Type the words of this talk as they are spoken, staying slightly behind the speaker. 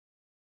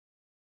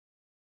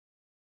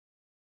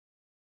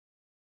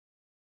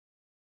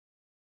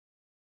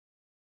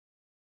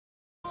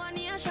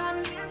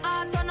Nation,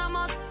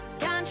 autonomous,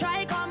 can't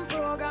try come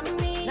program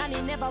me.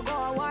 Nanny never go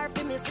a war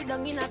for me, sit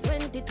down in a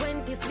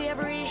 2020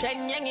 slavery.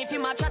 Shenyang if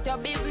you match at your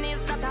business,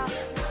 that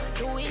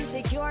too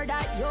insecure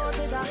that yours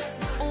is a.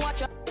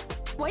 Watch your,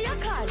 what you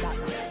call that?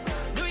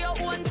 Do your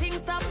own thing,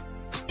 stop.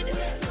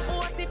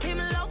 What if him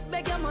love,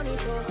 beg your money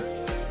too?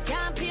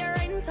 Can't pay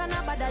rent and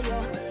a bother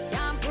you.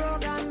 Can't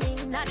program me,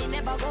 nanny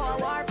never go a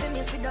war for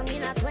me, sit down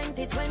in a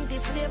 2020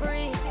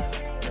 slavery.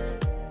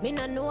 Me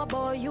no know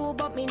about you,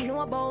 but me know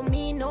about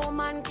me. No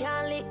man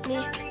can lick me.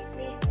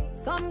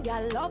 Some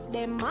gal love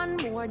them man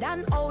more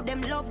than how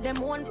them love them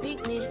one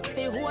pick me.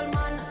 The whole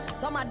man,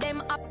 some of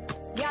them up.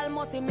 Gal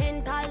must be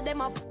mental, them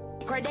up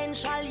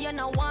credential. You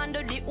no want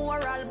do the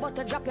oral, but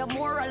to drop your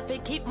moral. Fi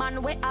keep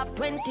man way have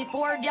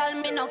 24. Gal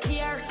me no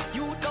care.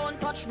 You don't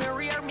touch me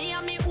rear. Me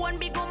and me one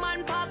big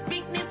man pass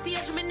business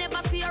stage. Me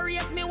never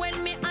serious me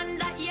when me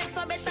under here.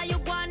 So better you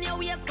go on your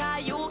ways,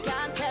 cause you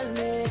can't tell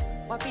me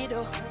what we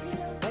do.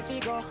 Where we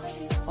go,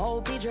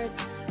 how we dress,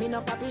 me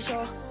no papi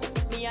show.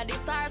 Me a the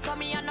star, so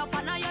me a no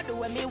fan of you. Do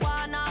when me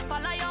wanna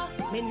follow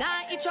you. Me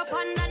nah itch up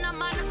under a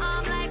man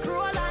arm like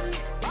Roland.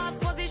 Boss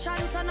position,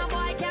 so no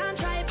boy can't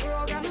try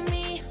program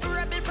me.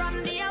 Rebel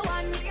from day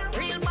one.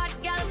 Real bad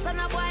girl, so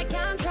no boy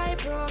can't try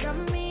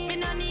program me. Me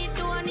no need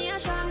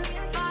donation.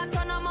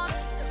 Autonomous,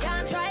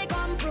 can't try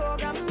come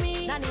program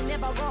me. Nanny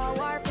never go a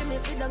war for me,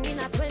 sit down in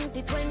a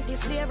 2020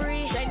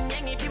 slavery.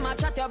 Shenyang if you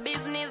match at your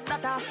business,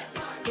 that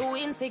too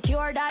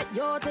insecure that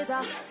youth is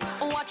a.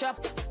 Watch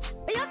up,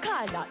 you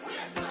call that.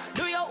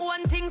 Do your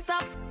own thing,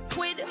 stop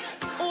with.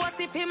 What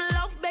if him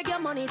love, beg your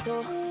money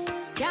too?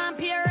 Can't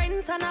pay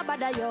rent and a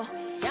bother you.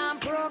 Can't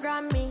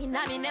program me,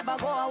 nanny never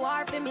go a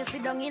war for me,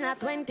 sit down in a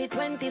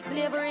 2020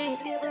 slavery.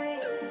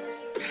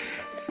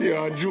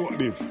 Yeah, joke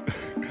this.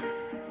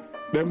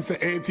 Them say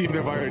 18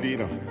 never heard, you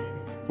know.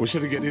 We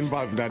should get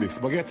involved in this,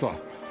 but guess what?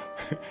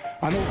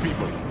 I know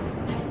people.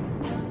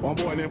 One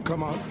boy name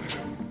come out.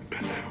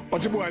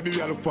 What your boy baby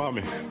look for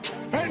me?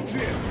 Hey,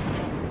 Jay,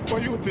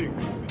 what you think?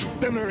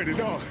 Them not ready,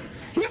 dog.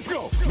 Let's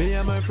go. Me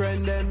and my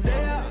friend them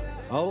there.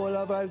 All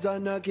our vibes are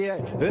not care.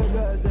 The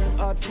girls them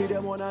hot for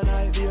them on a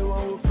night. They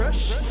one who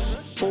fresh.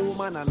 Oh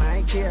man and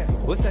I care.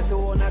 We set to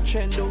on a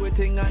trend, do we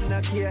thing and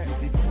not care.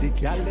 The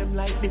girl them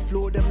like the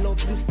flow, them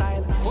love the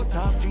style. Cut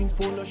off jeans,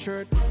 polo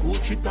shirt,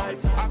 Gucci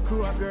type. A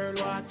crew a girl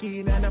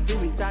walking and a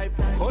feel type.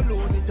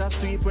 Cologne it a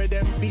sweep where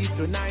them feet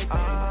tonight.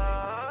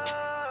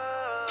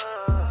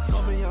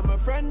 So me and my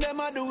friend them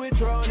a do it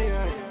round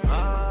here.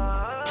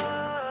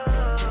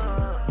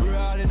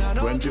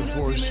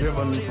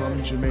 24/7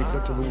 from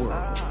Jamaica to the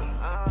world.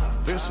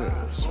 This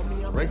is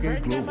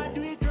Reggae Global.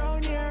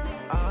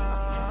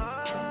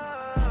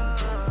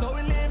 So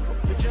we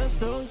live, we just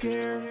don't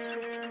care.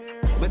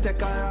 Me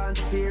take her on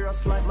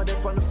serious like my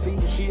dip on the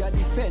field. She a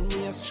defend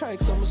me a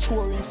strike, so I'm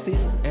scoring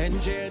still.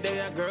 NJ,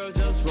 there a girl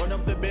just run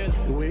up the bill.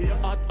 The way you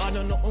hot, I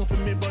know nothing for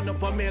me, burn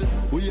up a mill.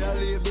 We a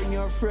leave, bring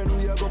your friend,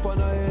 we a go up on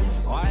her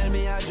ends. While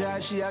me a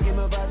drive, she a give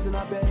me vibes in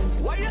her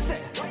Benz. What you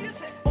say?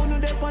 Oh no,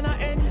 dip on her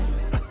ends.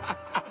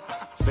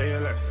 Say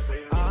less.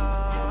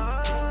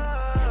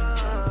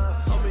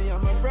 So me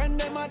and my friend,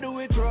 them a do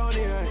it round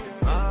here.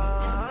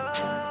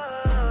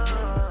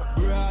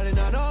 Brawling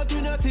and out,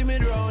 we not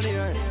timid round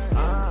here.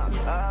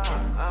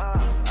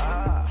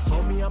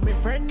 So me and my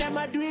friend, them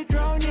a do it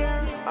round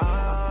here.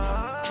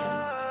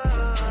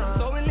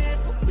 So we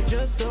live, we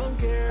just don't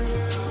care.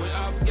 We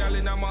have gal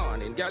in the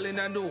morning, gal in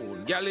the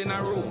noon, gal in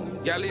a room,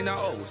 gal in a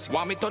house,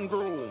 want me turn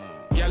groom.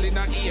 Gal in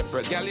a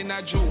April, gal in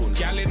a June,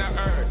 gal in a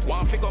earth,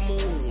 want figure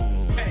moon.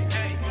 Hey,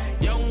 hey.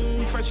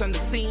 Young, fresh on the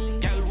scene,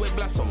 gal we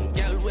blossom,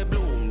 gal we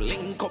bloom.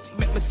 Link up,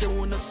 make me see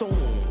one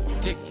soon.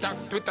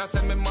 TikTok, Twitter,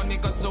 send me money,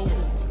 go zoom.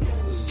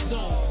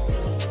 Zoom.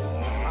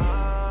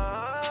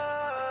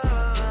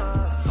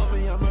 So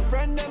me and my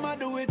friend, them a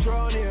do it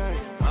round here.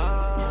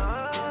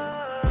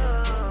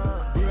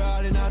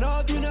 Brawling and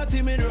out, we not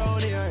timid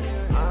round here.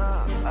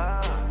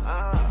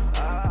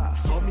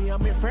 So me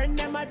and my friend,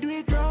 them a do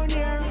it round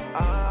here.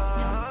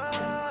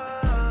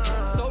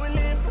 So we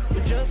live,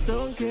 we just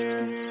don't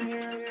care.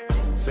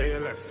 Say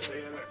less.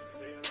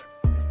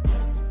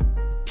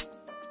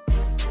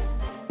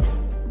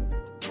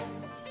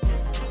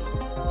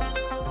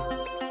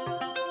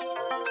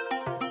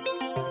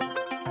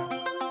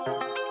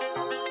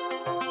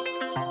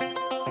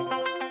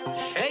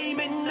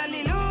 Amen,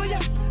 hallelujah.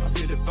 I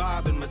feel the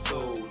vibe in my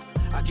soul.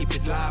 I keep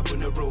it live on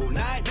the road.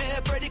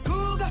 Nightmare Freddy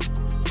Krueger.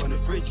 On the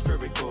fridge,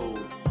 very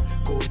cold.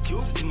 Gold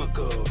cubes in my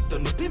cup.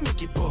 Turn up and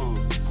make it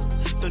bounce.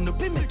 Turn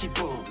up and make it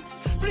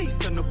bounce. Please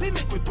turn up and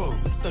make it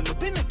bounce. Turn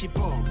up and make it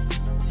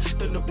bounce.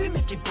 Turn up and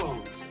make it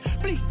bounce.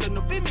 Please turn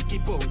up and make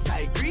it bounce.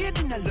 I grade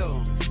in the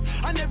lungs.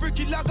 And every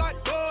killer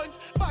got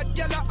guns. Bad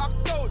gyal a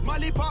act out.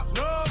 Molly pop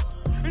no.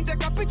 And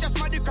take a picture,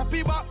 smash the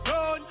crappy back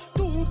down.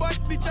 Too bad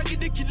bitch, I give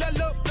the killer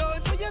love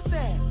dance. So you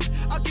say,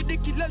 I give the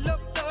killer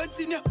love dance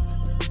in ya.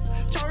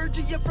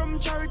 Georgia from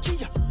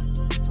Georgia.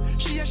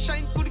 She a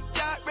shine for the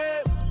cat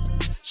rap.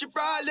 She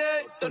probably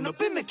turn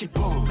up and make it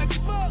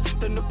bounce.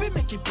 Turn up and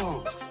make it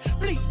bounce.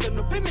 Please turn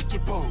up and make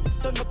it bounce.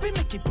 Turn up and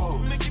make it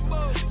bounce.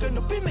 Turn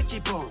up and make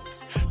it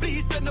bounce.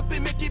 Please turn up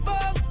and make it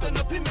bounce. Turn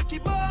up and make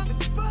it bounce.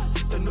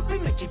 Turn up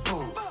and make it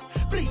bounce.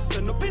 Please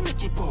turn up and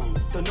make it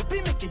bounce. Turn up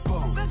and make it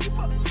bounce.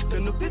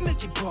 Turn up and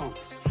make it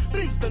bounce.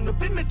 Please turn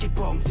up and make it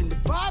bounce. In the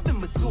vibe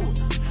in my zone.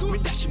 Me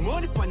dash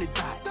money on the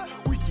tie.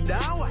 Wicked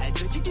down wild,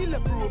 check it kill a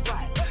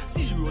profile.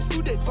 Serious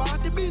to that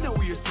party, be no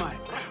weird smile.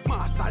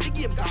 Master the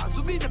game, cause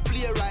we be the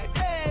play right.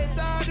 Hey,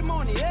 saw the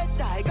money, head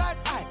tie, got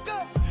high.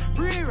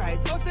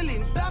 Rewrite,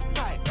 hustling, stock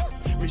pipe.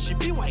 Me she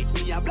be white,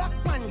 me a black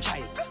man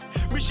child.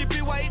 Me she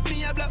be white,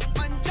 me a black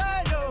man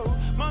child. Oh,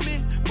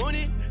 mommy,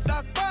 money,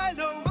 stock pile.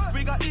 Oh,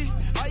 we got the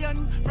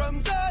iron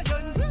from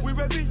Zion. We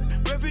rev it,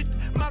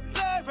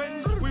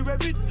 McLaren. We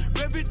rev it,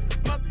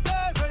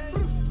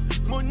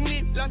 McLaren.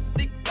 Money,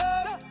 plastic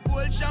cup.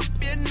 Gold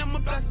champagne, I'm a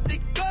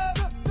plastic cup.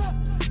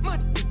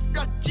 Mud,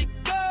 ratchet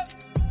cup.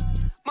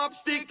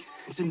 Mopstick,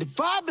 it's in the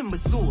vibe in my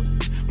zone.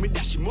 Me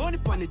dash money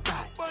on the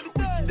tie.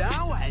 Wicked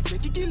down wild,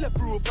 check it kill a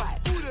profile.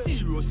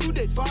 Serious to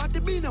that party,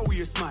 be no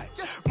weird smile.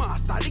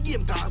 Master the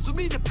game, cause we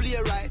be the play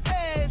right.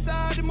 Hey,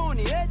 saw the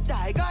money, head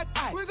tie, got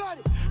high. We got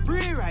it.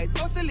 Rewrite,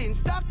 hustling,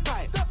 stock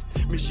pipe.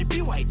 Me she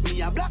be white,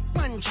 me a black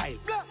man child.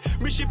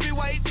 Me she be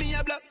white, me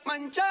a black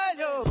man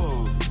child.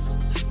 Oh.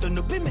 Turn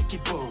up and make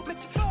it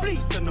bounce.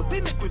 Please turn up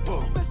and make it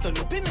bounce. Turn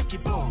up and make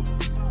it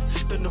bounce.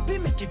 Turn up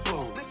and make it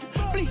bounce.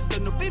 Please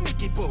turn up and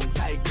make it bounce.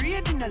 I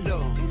grade in the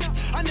lungs.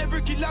 And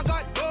every killer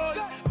got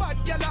bones. Bad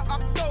gyal a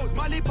act out,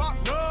 Molly pop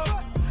no.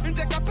 And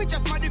take a picture,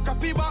 smarty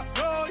crappy back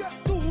road.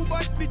 Too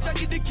bad bitch, I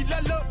give the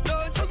killer love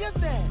dance. So you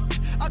say,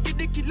 I give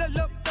the killer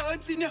love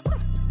dance in ya.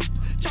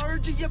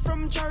 Georgia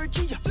from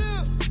Georgia.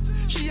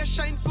 She a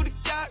shine for the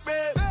cat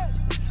red.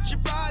 She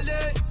probably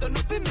turn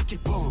up and make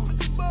it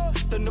bounce.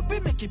 Turn up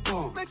and make it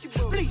bounce.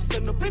 Please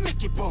turn up and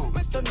make it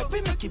bounce. Turn up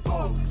and make it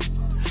bounce.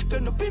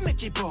 Turn up and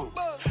make it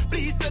bounce.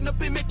 Please turn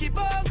up and make it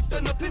bounce.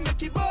 Turn up and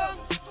make it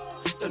bounce.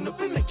 Turn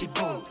up and make it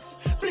bounce.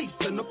 Please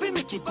turn up and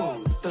make it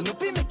bounce. Turn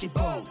up and make it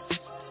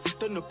bounce.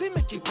 Turn up and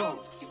make it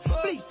bounce.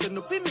 Please turn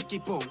up and make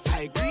it bounce.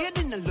 I agree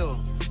in the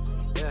lungs.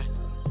 Yeah.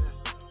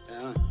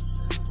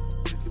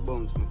 Make it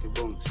bounce, make it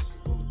bounce.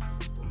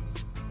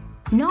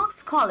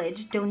 Knox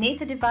College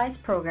Donate a Device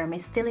program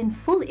is still in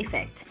full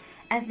effect,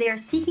 as they are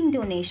seeking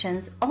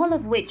donations, all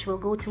of which will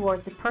go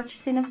towards the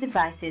purchasing of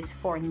devices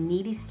for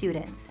needy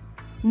students.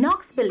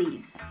 Knox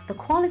believes the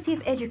quality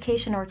of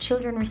education our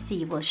children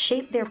receive will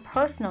shape their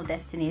personal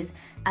destinies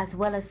as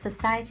well as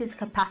society's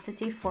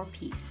capacity for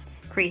peace,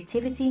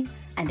 creativity,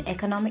 and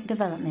economic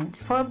development.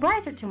 For a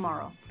brighter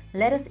tomorrow,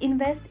 let us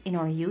invest in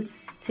our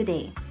youths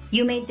today.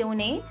 You may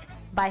donate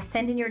by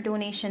sending your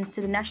donations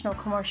to the National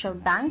Commercial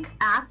Bank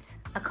at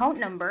account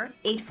number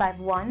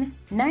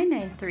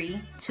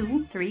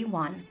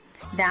 851-993-231.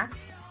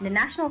 That's the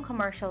National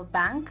Commercial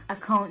Bank,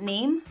 account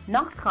name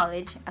Knox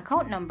College,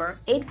 account number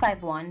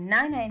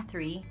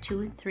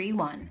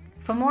 851-993-231.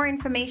 For more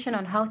information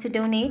on how to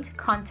donate,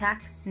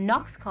 contact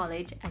Knox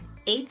College at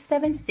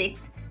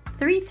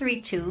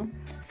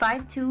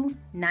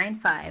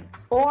 876-332-5295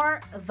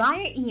 or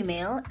via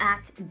email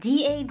at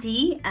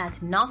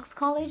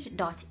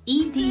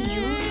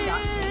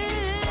dad@knoxcollege.edu.ch.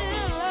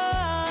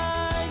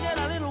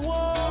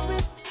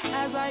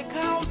 As I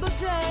count the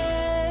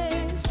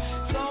days,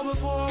 so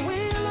before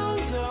we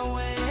lose our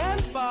way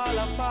and fall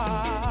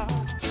apart,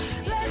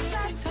 let's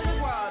act to the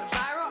world.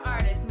 Viral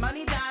artist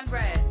Money Don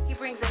Red. He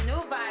brings a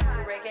new vibe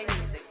to reggae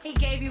music. He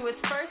gave you his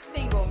first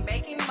single,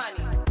 Making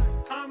Money.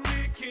 I'm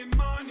making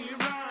money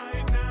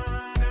right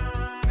now.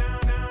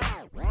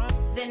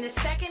 Then the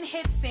second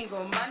hit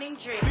single, Money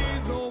Dream.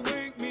 Please don't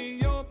wake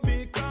me up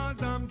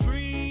because I'm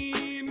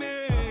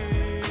dreaming.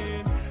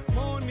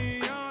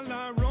 Money all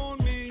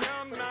around me,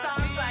 I'm not.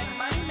 Songs like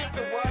Money Make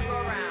the World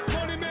Go Round.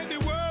 Money make the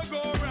world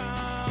go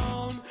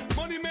round.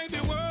 Money make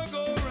the world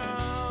go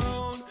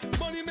round.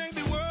 Money make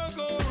the world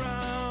go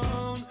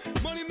round.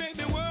 Money make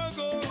the world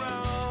go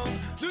round.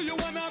 Do you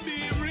wanna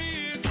be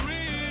rich,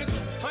 rich?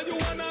 Or you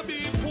wanna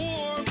be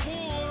poor,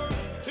 poor?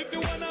 If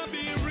you wanna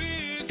be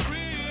rich,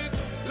 rich,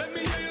 let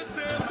me hear you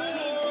say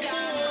poor,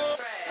 poor.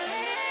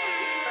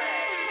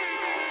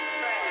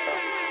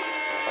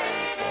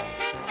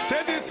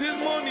 Say this is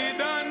Money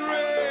Don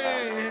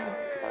Red.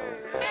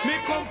 Me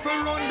come for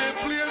run the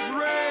place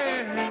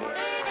red.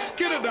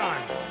 Skidadon.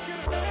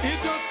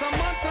 It's just a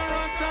matter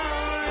of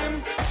time.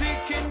 See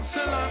King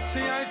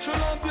Selassie, I true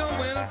love you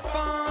will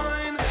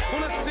find.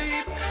 Wanna see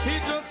it?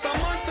 It's just a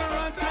matter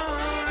of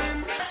time.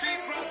 See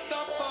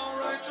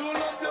Rastafari, I true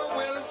love you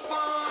will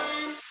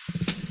find.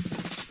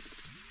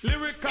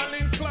 Lyrical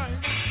incline,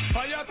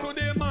 fire to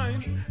their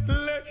mind.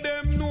 Let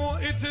them know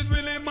it is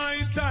really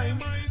my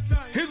time.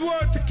 His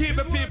word to keep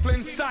the people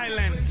in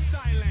silence.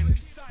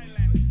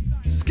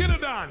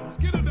 Skidadon.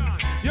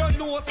 You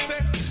know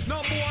say,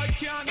 no boy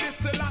can't diss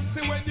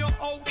Selassie when you're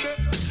out there.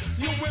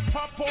 You will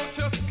pop out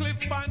your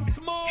cliff and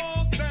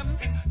smoke them.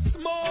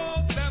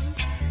 Smoke them.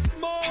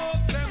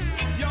 Smoke them.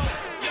 Yo.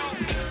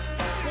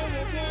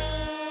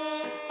 Whoa.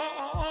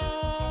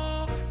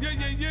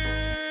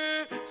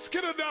 Yeah.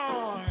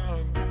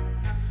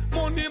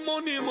 Money,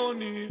 money,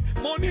 money,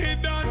 money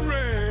done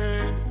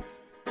rain.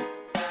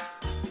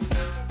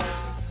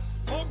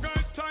 Oh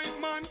God, tight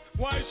man,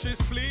 why she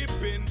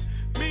sleeping?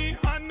 Me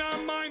and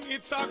her mind,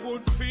 it's a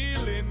good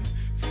feeling.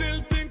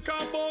 Still think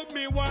about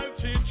me while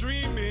she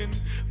dreaming.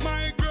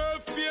 My girl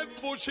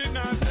faithful, she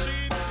not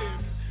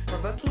cheating. For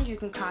booking, you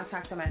can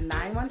contact them at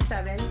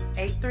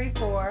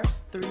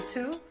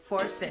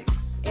 917-834-3246.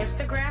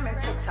 Instagram and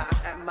TikTok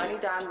at Money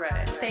Don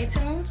Red. Stay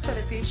tuned for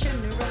the future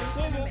new release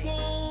in the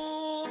making.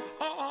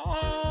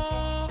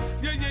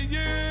 Yeah, yeah,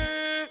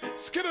 yeah.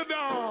 Skittle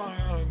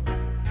down.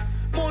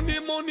 Money,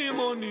 money,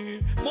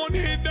 money,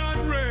 money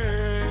done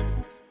red.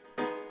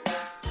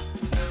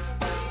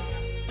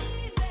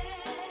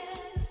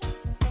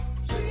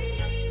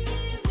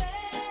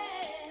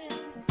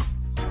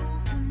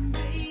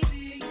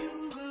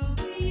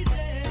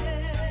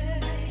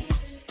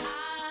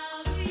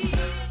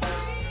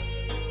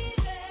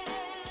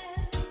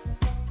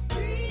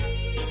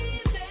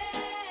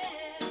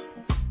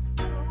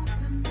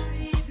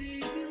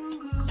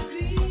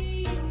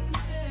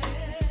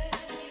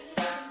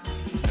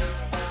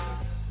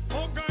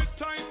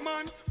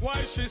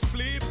 She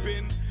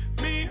sleeping,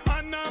 me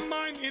and her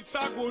mind, it's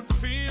a good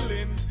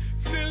feeling.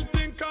 Still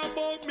think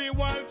about me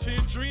while she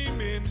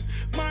dreaming.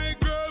 My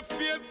girl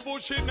faithful,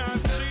 she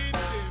not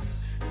cheating.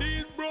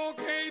 These broke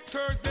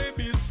haters, they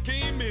be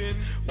scheming.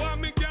 Why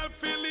me girl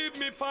feel leave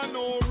me for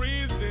no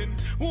reason?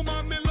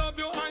 Woman, me love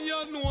you and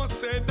you know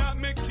say that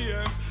me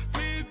care.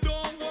 Please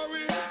don't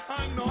worry,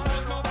 I know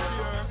I'm not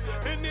fear.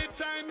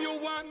 Anytime you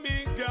want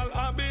me, girl,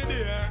 I'll be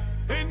there.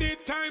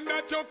 Anytime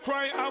that you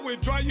cry, I will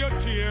dry your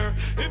tear.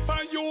 If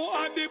I you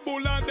are the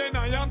bull, then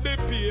I am the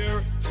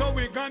peer. So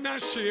we gonna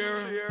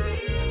share.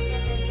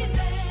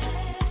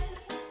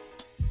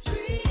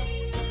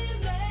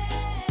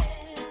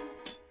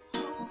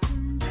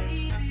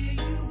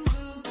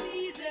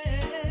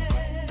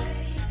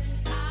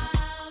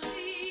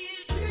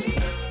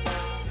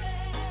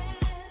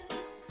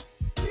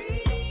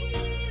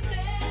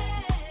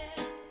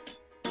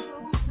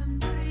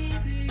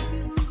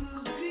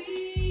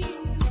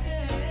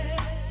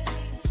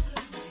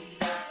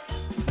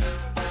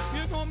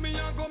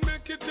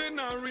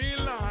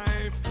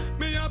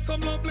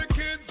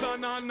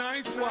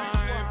 Nice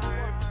wife.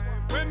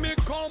 When me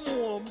come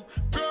home,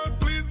 girl,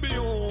 please be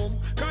home.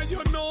 Cause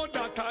you know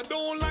that I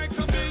don't like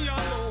to be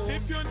alone.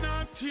 If you're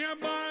not here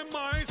by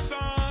my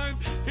side,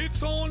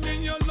 it's only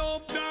your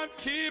love that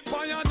keep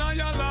I and I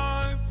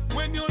alive.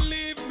 When you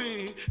leave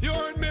me, you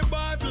hurt me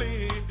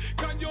badly.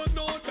 Cause you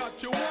know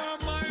that you are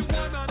my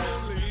one and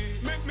only.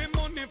 Make me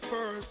money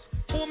first,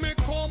 for me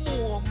come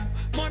home.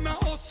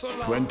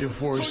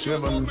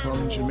 24/7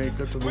 from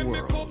Jamaica to the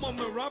world.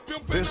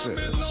 This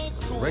is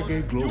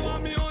Reggae Global.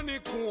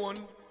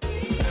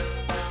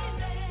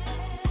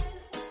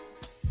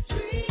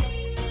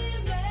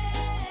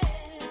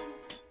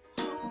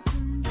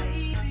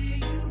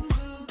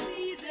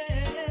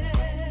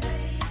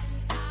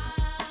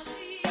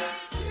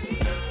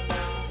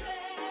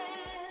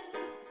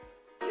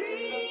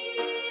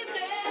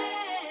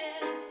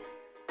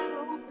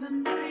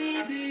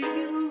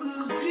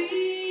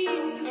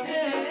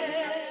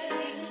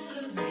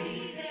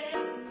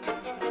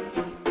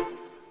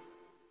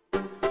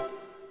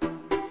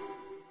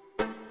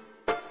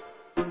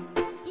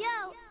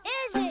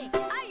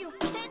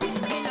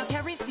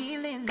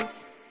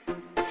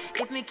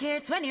 Give me care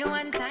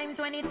 21 time,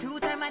 22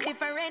 time, a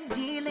different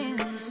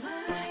dealings.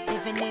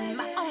 Living in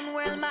my own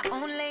world, my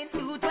own lane,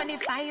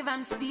 225,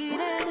 I'm speeding.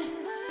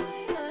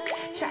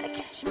 Try to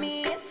catch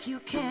me if you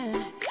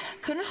can.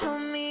 Couldn't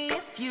hold me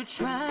if you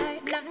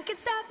tried. Nothing can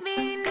stop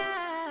me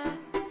now.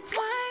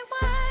 Why?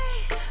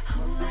 Oh,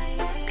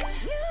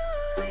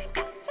 you ain't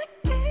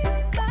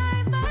complicated,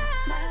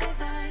 bye-bye. My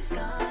vibe's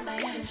gone by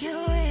energy.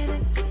 Your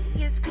energy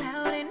is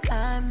clouding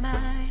my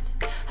mind.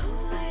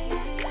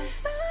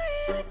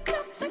 Sorry to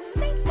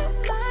compensate for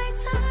my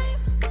time.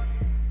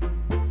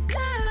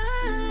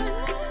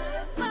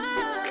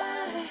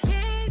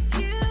 Gave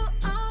you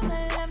all the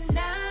love,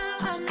 now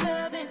I'm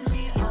loving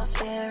me all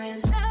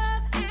sparing.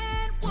 Love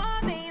and war,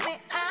 baby,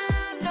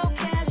 I'm no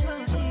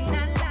casualty.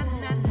 Nah,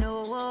 no.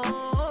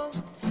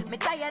 Me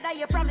tired of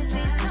your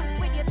promises, done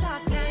with your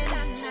talking.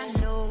 Nah,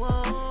 no.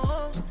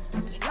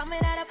 You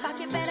coming out of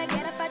pocket, better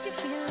get up out your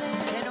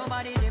feelings. Ain't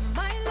nobody in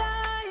my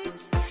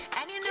light,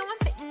 and you know I'm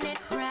fitting it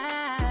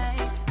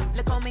right.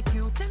 Look on me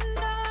cute and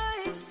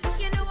nice,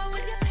 you know I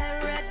was your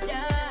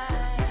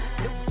paradise.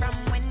 Look from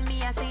when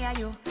me I say I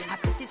you, I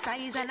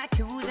criticize and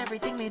accuse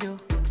everything me do.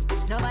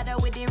 No matter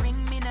with the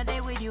ring, me not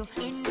there with you.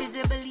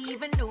 Invisible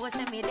even though I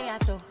say me there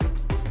so.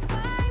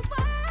 Why?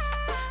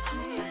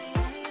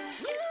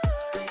 You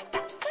ain't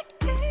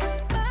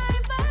complicated,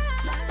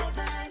 bye-bye. My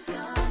vibe's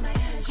gone by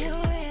energy.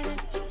 Your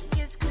energy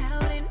is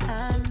clouding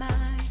my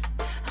mind.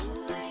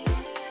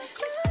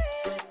 Sorry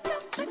to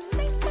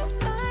compensate for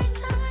my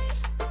time.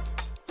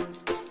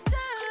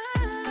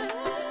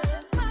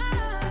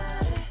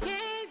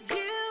 Gave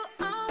you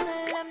all the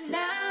love,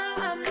 now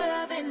I'm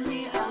loving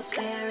me all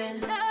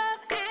sparing. Love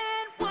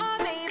and war,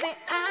 baby,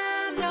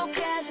 I'm no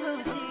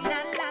casualty.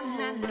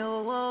 Nah, no.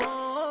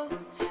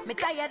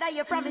 tired of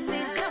your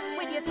promises, done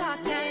with your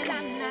talking.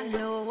 I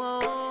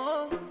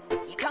know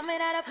you coming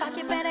out of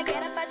pocket, better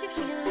get up what you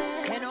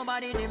feeling. Ain't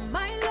nobody in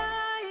my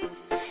light,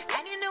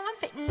 and you know I'm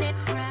fitting it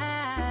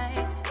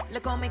right.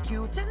 Look on me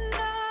cute and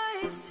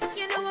nice,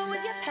 you know I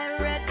was your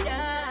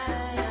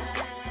paradise.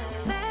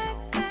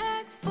 Back,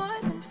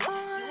 forth and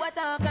forth. You a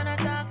talk and a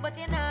talk, but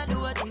you not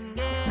do a thing.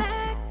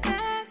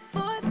 Back,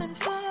 forth and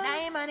forth.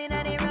 Now you're money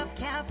that ain't rough,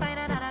 can't find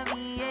another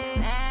me.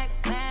 Back,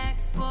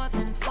 forth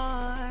and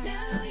forth.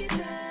 Now you're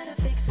trying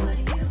to fix what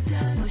you've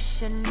done.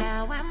 Pushing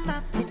now, I'm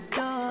out the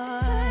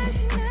door.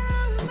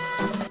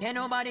 Ain't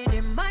nobody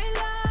in my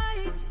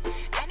light,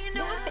 and you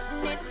know I'm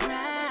fitting it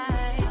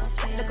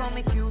right. Look on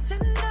me cute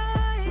and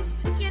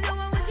nice, you know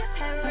I was your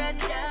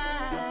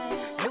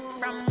paradise. Look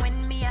from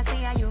when me I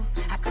say you,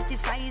 I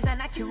criticize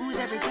and accuse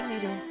everything they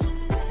do.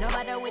 No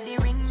matter with the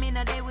ring, me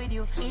not there with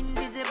you.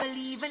 Invisible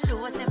even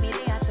though I say me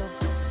there so.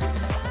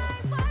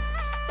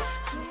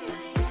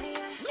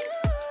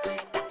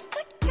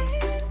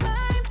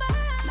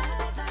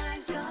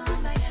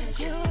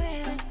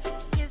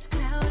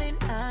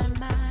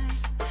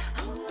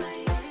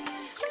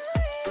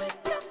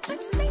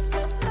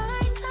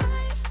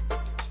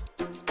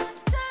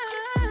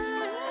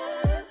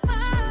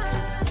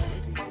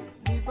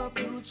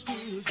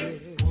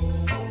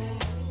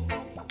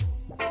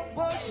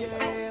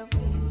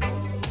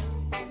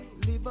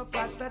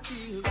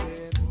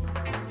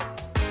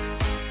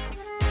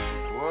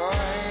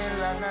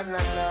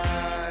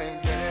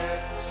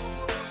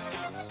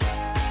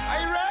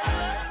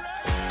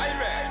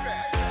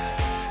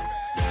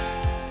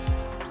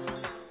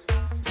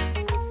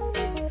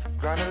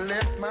 Gonna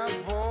lift my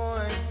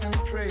voice in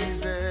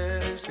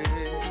praises.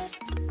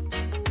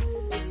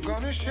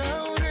 Gonna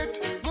shout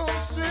it,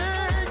 gonna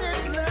sing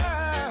it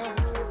loud.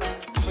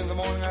 In the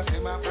morning I say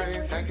my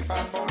prayer, thank you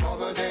Father for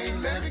another day.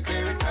 Let me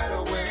clear it right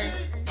away.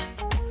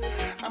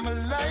 I'm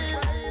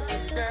alive,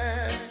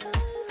 yes,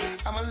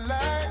 I'm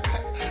alive.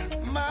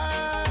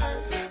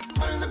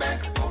 Money in the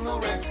bank, oh no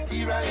rent.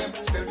 Here I am,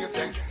 still give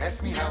thanks.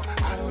 Ask me how,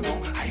 I don't know,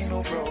 I ain't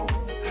no pro,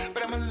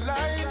 but I'm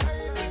alive,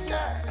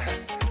 yeah.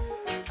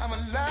 I'm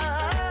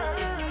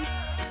alive.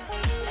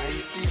 I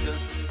see the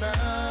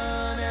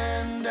sun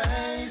and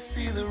I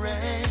see the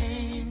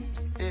rain.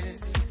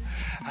 Yes,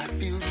 I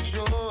feel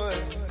joy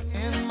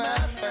in my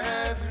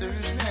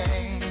Father's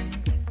name.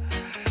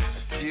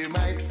 A tear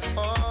might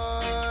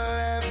fall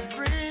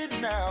every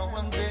now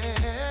and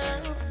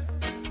then.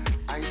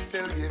 I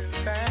still give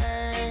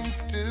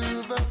thanks to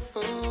the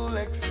full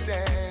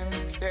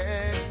extent.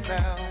 Yes,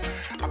 now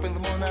up in the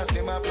morning I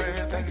say my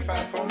prayer. Thank you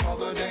Father for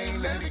another day.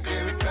 Let me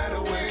clear it right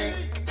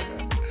away.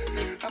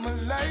 I'm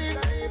alive,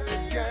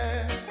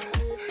 yes,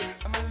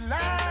 I'm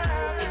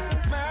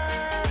alive,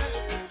 man.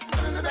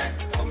 I'm in the back,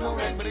 of no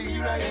rank, but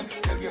here I am,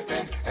 still give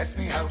thanks. Ask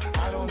me how,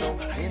 I don't know,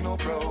 I ain't no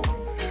pro,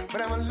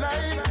 but I'm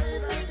alive,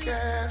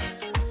 yes,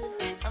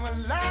 I'm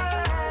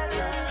alive.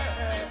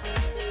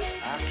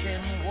 I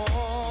can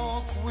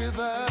walk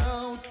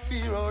without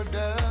fear or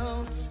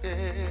doubt,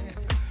 yeah.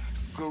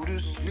 Go to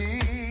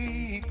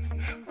sleep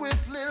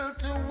with little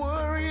to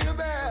worry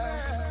about.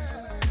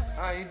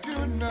 I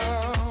do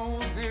know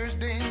there's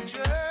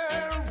danger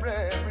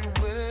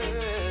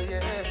everywhere,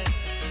 yeah.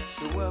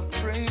 So I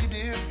pray,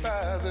 dear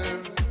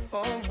Father,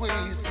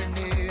 always be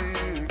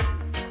near.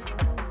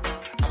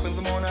 Up in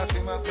the morning I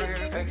say my prayer,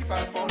 thank you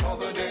Father for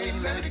another day.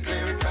 Let me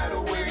declare it right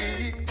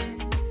away.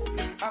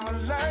 I'm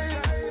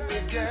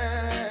alive,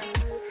 yeah,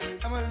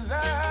 I'm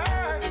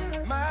alive,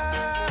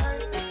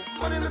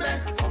 money in the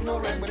bank, oh no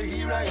rank, but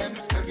here I am,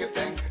 still give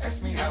thanks.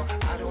 Ask me how,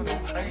 I don't know,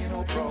 I ain't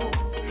no pro,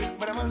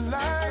 but I'm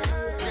alive.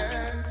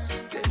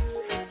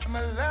 I'm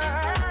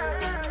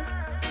alive.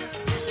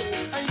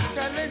 I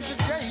challenge a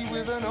day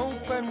with an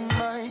open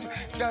mind,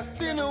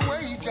 just in a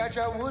way, Judge,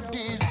 I would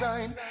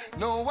design.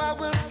 No, I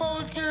will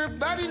falter,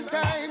 but in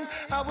time,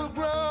 I will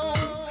grow,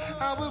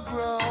 I will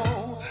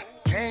grow.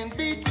 Can't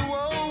be too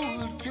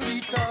old to be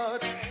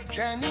taught,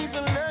 can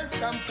even learn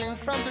something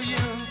from the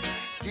youth.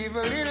 Give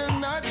a little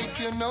nod if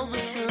you know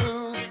the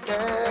truth.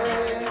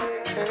 Hey,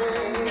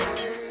 hey.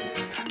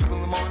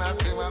 In the morning I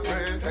say my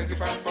prayer, thank you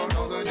Father for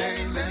another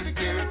day. Let me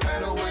clear it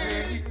right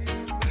away.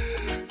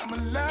 I'm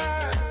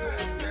alive,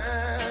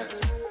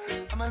 yes,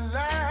 I'm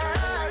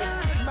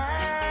alive,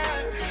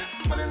 man.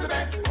 Money in the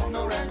bank, oh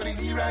no rank, but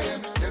here I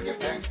am, still give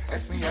thanks.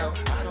 Ask me how,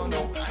 I don't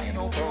know, I ain't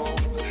no pro,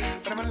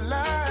 but I'm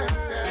alive,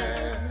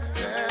 yes,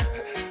 yeah,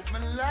 I'm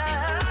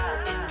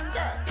alive,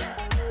 yeah,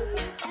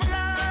 I'm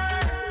alive,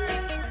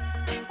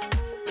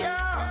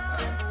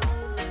 yeah,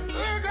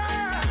 look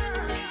at,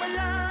 I'm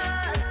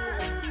alive,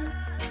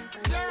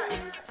 yeah.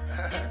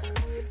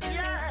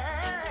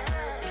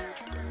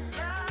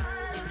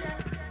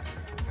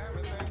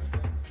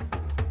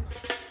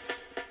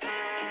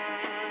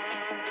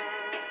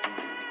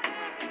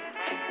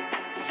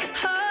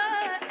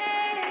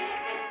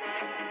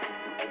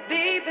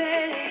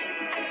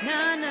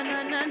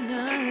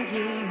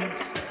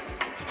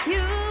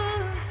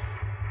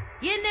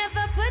 You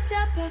never put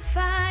up a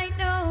fight,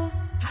 no.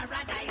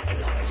 Paradise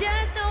Club.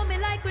 Just know me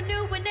like we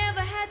knew we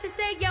never had to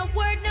say your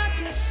word, not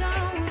your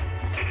song.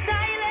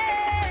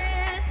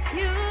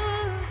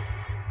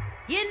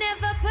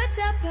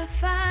 put up a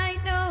fight,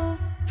 no.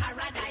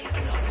 Paradise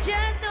Club.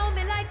 Just know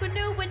me like we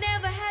knew, we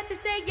never had to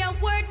say your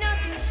word,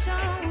 not your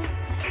song.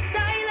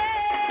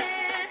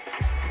 Silence.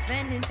 We're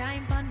spending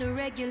time on the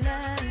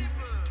regular.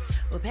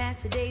 We'll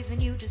pass the days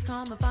when you just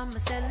call me on my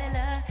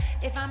cellular.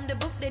 If I'm the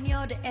book, then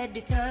you're the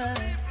editor.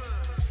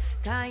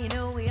 Cause you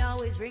know we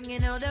always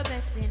bringing out the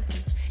best in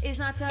us. It's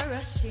not a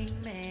rushing,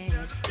 man.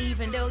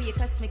 Even though you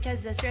cuss me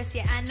cause I stress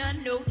you, I'm not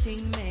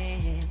noting,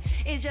 man.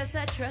 It's just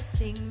a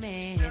trusting,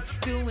 man.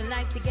 Doing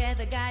life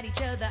together, got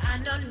each other,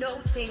 I'm not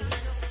noting.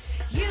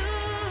 You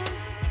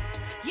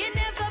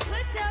never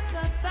put up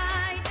a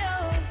fight,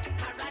 no.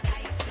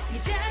 You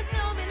just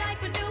know me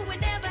like we knew, we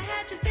never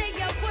had to say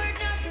your word,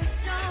 not to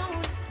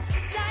sound.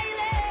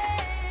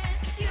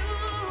 Silence, you,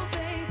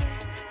 baby.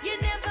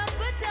 You never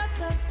put up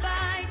a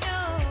fight,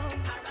 no.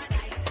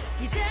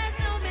 You just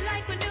know me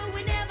like we knew,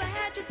 we never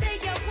had to say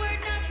your word,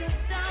 not to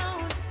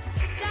sound.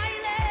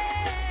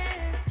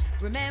 Silence.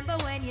 Remember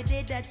when you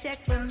did that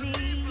check for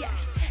me, yeah,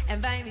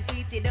 and buy me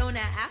seated on a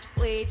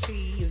halfway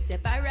tree. You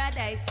said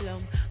Paradise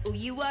Club, who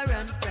you are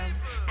run from.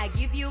 I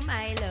give you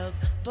my love,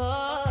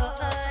 boy.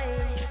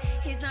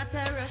 He's not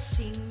a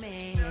rushing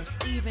man.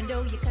 Even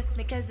though you cuss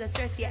me cause I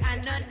stress you,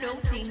 I'm not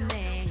noting,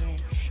 man.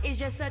 It's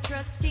just a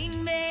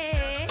trusting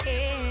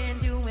man.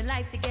 Doing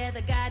life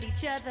together, got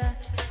each other.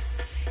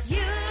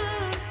 You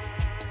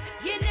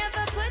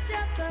never put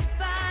up a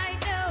fight,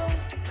 no.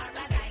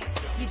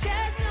 You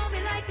just know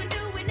me like we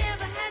knew, we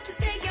never had to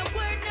say your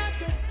word, not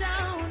to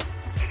sound.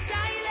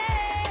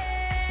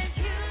 Silence,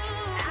 you.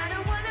 I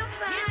don't wanna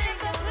fight. You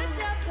never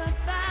put up a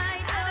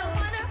fight, no. I don't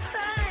wanna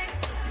fight.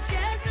 You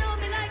just know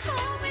me like we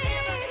knew, we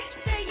never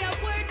say your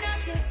word, not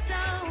to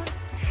sound.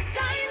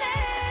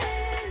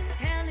 Silence,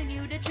 telling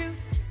you the truth,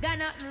 got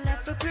nothing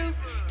left for proof.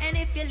 And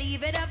if you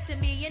leave it up to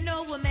me, you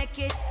know we'll make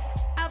it.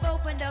 I've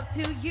opened up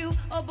to you,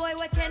 oh boy,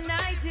 what can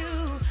I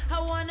do? I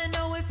wanna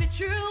know if it's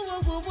true,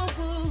 woo, woo, woo,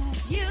 woo.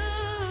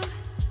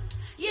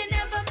 You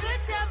never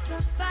put up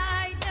a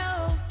fight,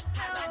 no.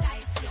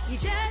 You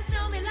just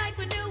know me like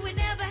we knew, we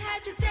never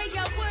had to say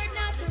your word,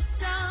 not to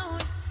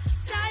sound.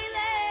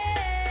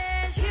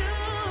 Silence, you,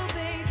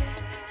 baby.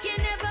 You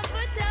never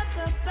put up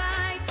a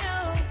fight,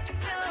 no.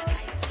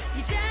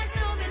 You just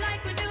know me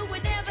like we knew, we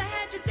never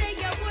had to say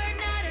your word,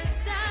 not a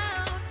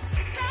sound.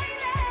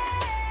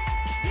 Silence,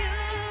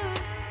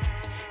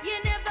 you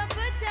never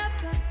put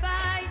up a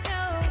fight,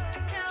 no.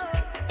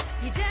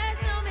 You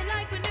just know me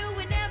like we knew,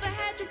 we never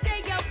had to say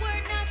your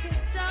word, not to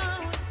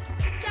sound.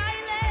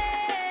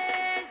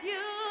 Silence,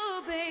 you,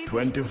 baby.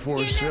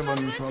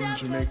 24/7 from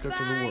Jamaica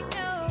to the world.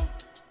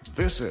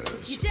 This is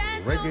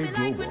Reggae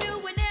Global.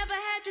 We never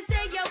had to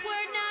say your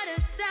word, not a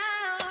sound.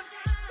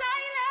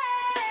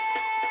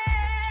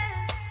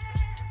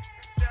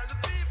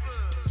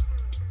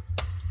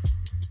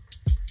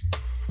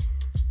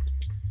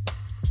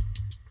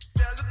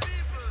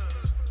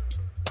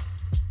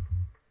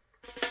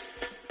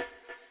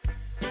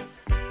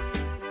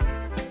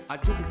 I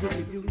took it,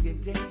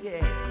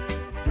 yeah.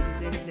 Do the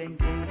same thing.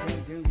 Say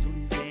what you're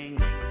saying.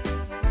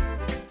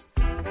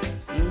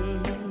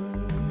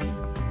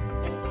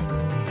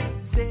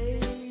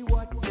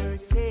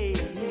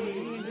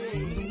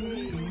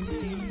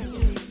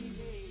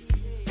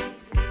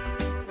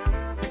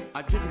 I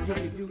took it,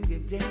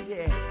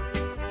 yeah.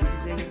 Do the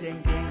same thing.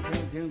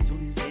 Say what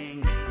you're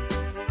saying.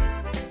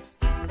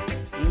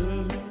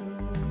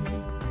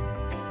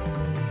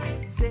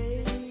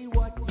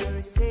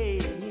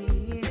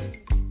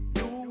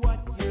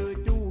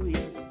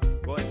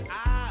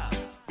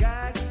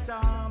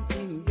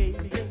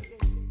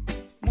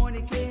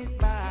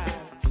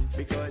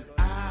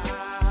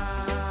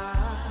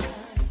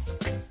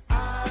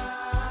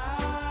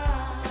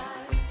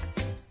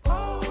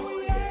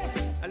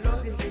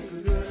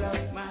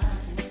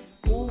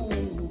 Ooh,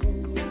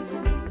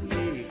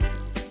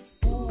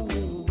 yeah.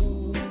 Ooh.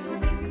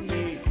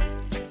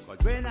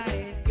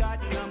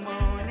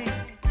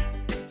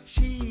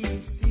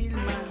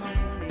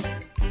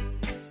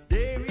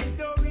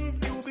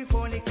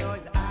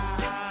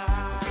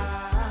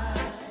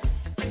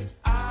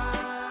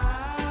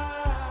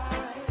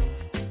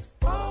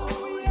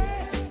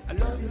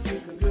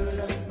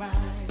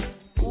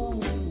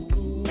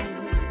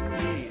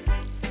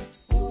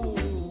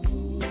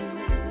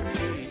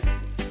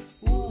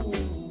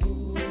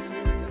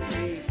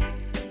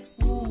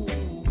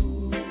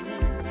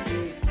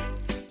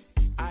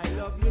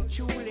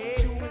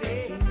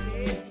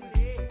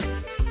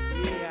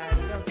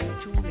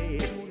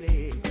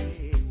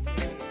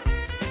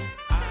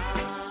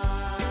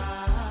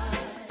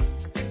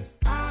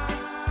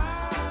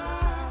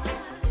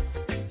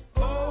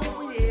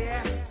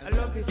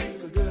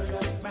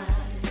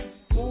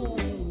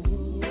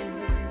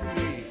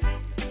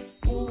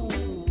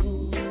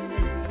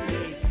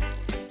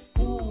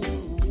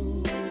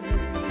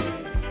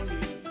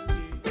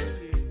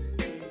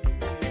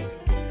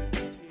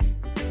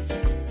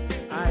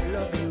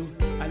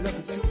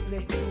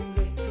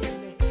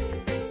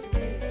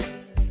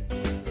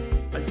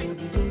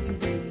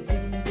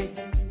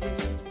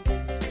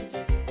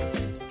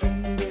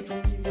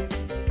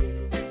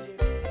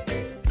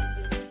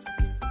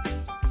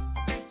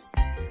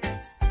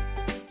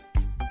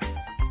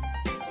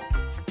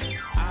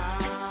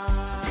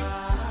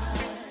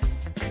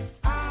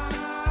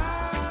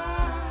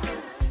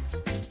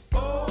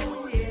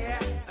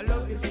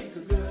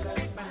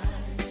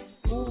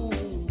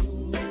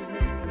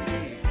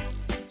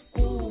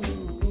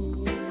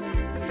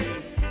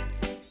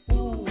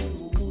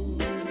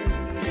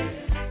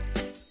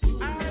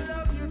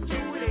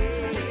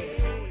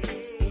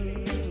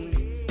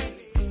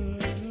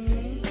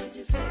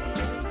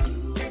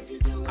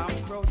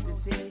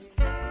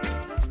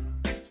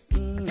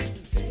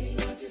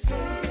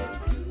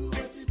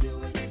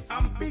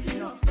 big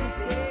enough to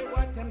say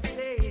what I'm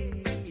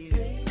saying.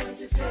 Say what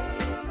you say,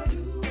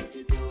 do what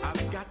you do.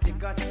 I've got the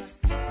guts.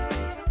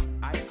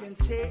 I can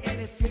say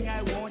anything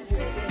I want to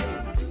say.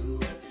 Do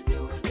what you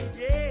do.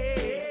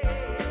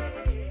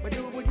 Yeah. But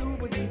do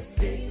what you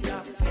say.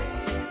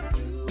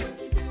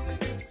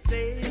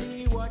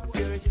 Say what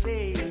you're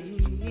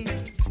saying.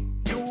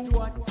 Do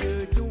what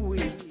you're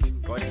doing.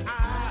 But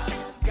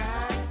I've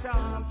got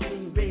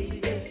something,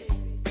 baby.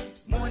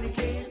 Money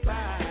can't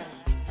buy.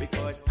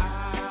 Because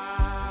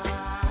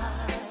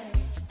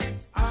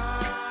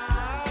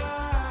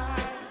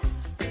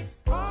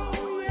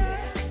oh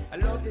yeah, I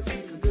love this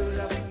little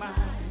girl of mine.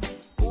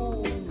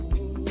 Ooh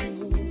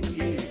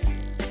yeah,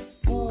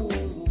 ooh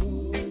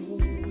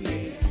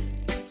yeah,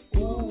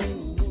 ooh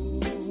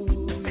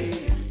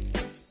yeah,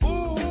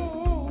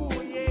 ooh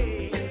yeah,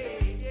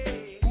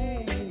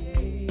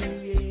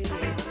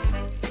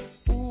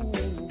 ooh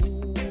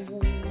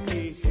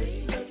yeah. Say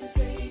what you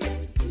say,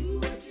 do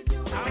what you do.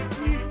 I'm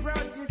feel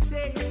proud to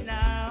say it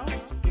now.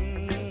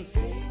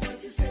 Say what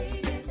you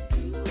say,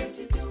 do what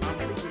you do. I'm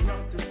big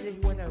enough to say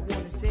what I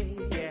want to say,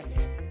 yeah.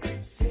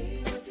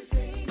 Say what you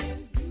say,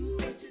 do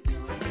what you do.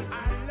 I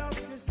love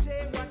to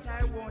say what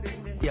I want to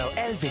say. Yo,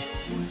 Elvis,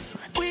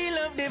 we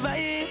love the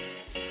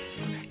vibes.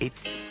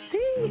 It's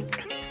sick.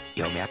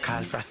 Yo, me a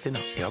call for us, you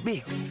know. Yo,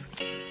 Biggs.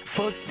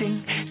 First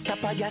thing,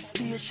 stop a gas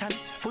station.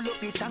 Full up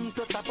the tank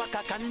to stop a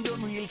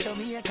condom, real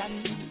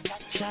Jamaican.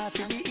 Shaft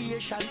in the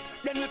Asian.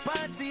 Then we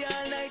party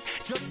all night,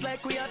 just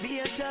like we are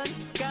Asian.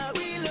 Cause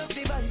we love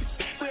the vibes.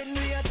 When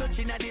we are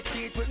touching at the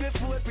street with the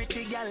four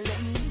pretty gal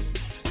them.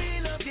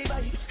 We love the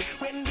vibes.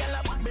 When gal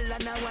a bubble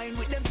and a wine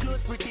with them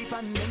close pretty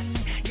pan them.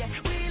 Yeah,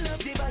 we love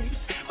the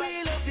vibes.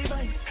 We love the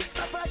vibes.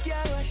 Stop a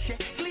car rush,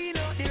 clean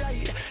out the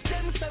ride.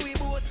 Them say we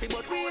bossy,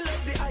 but we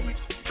love the hype.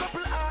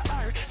 Couple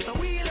RR, so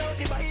we love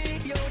the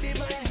vibe. Yo, the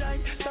vibe.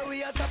 So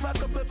we a stop a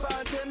couple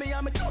party. Me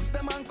and me dogs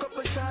them and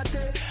couple shorty.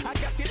 I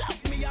got it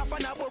off me off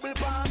and a bubble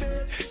palm me.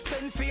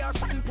 Send for your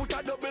friend, put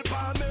a double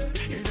palm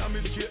me. In a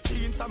me straight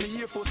jeans, so me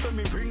here for so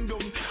me bring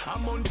them.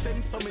 I'm on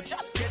 10, so me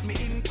just get me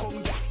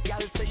income.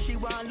 Y'all say she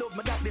want love,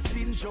 me got the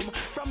syndrome.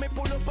 From me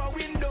pull up a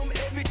window,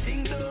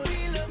 everything done.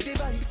 We love the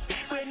vibes.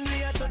 When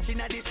we are touching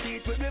at the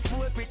street with the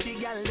four pretty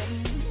gal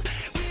them.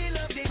 We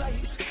love the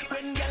vibes.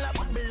 When gal a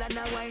bubble and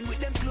a wine with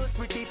them close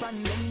pretty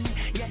pan them.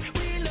 Yeah,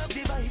 we love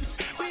the vibes.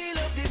 We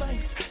love the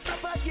vibes.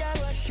 Stop a car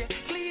rush,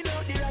 clean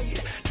out the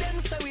ride. Them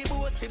say we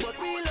bossy, but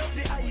we love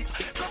the hype.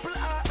 Couple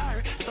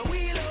RR, so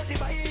we love the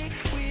bike.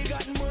 We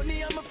got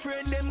money and my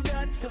friend them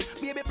got you.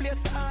 Baby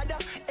place harder,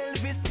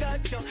 Elvis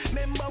got you.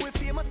 Remember we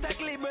famous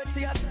like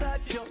Liberty a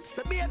statue.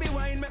 So baby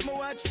wine make me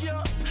watch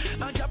you.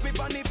 And drop it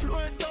on the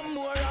floor some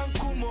more and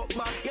come up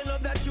back. You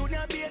love that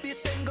junior baby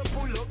sing go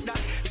pull up that.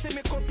 See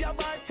me cup your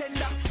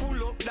bartender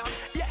full up that.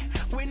 Yeah,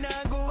 we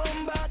not go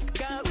home back.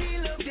 Cause we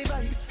love the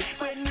vibes.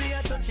 When we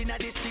are touching at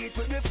the street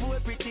with the four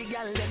pretty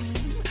gal them.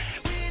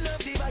 We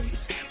love the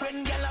vibes.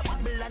 When gal a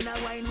bubble and a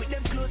wine with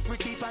them close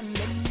pretty pan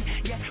them.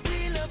 Yeah,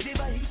 we love the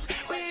vibes.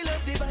 We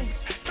love the vibes.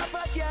 Stop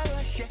a car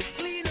rush,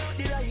 clean out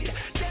the ride.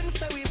 Them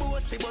say we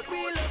bossy, but we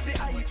love the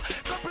hype.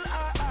 Couple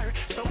RR,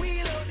 so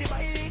we love the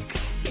bike.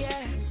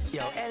 Yeah,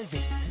 yo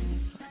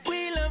Elvis,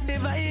 we love the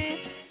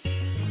vibes.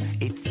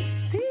 It's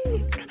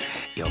sick.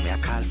 Yo, me a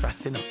call for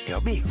us, you know. Yo,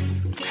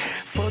 Biggs.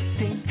 First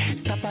thing,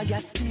 stop a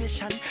gas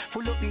station.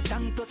 Full up the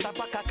tank to stop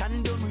a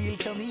condom, real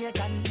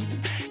Jamaican.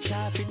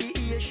 Shaft in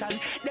the Asian.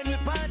 Then we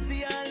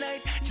party all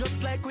night,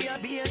 just like we are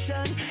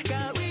Asian.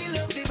 Cause we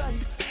love the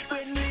vibes.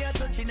 When we are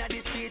touching at the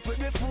street with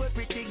the four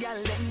pretty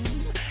gal them.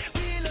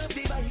 We love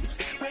the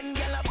vibes. When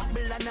gal a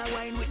bubble and a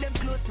wine with them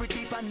close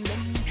pretty pan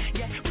them.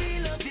 Yeah, we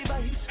love the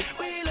vibes.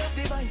 We love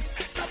the vibes.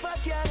 Stop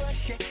a car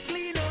rush,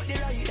 clean out the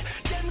ride.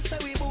 Them say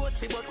we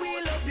bossy, but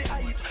we love the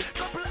hype.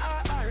 Couple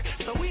RR,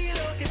 so we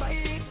love the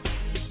vibe.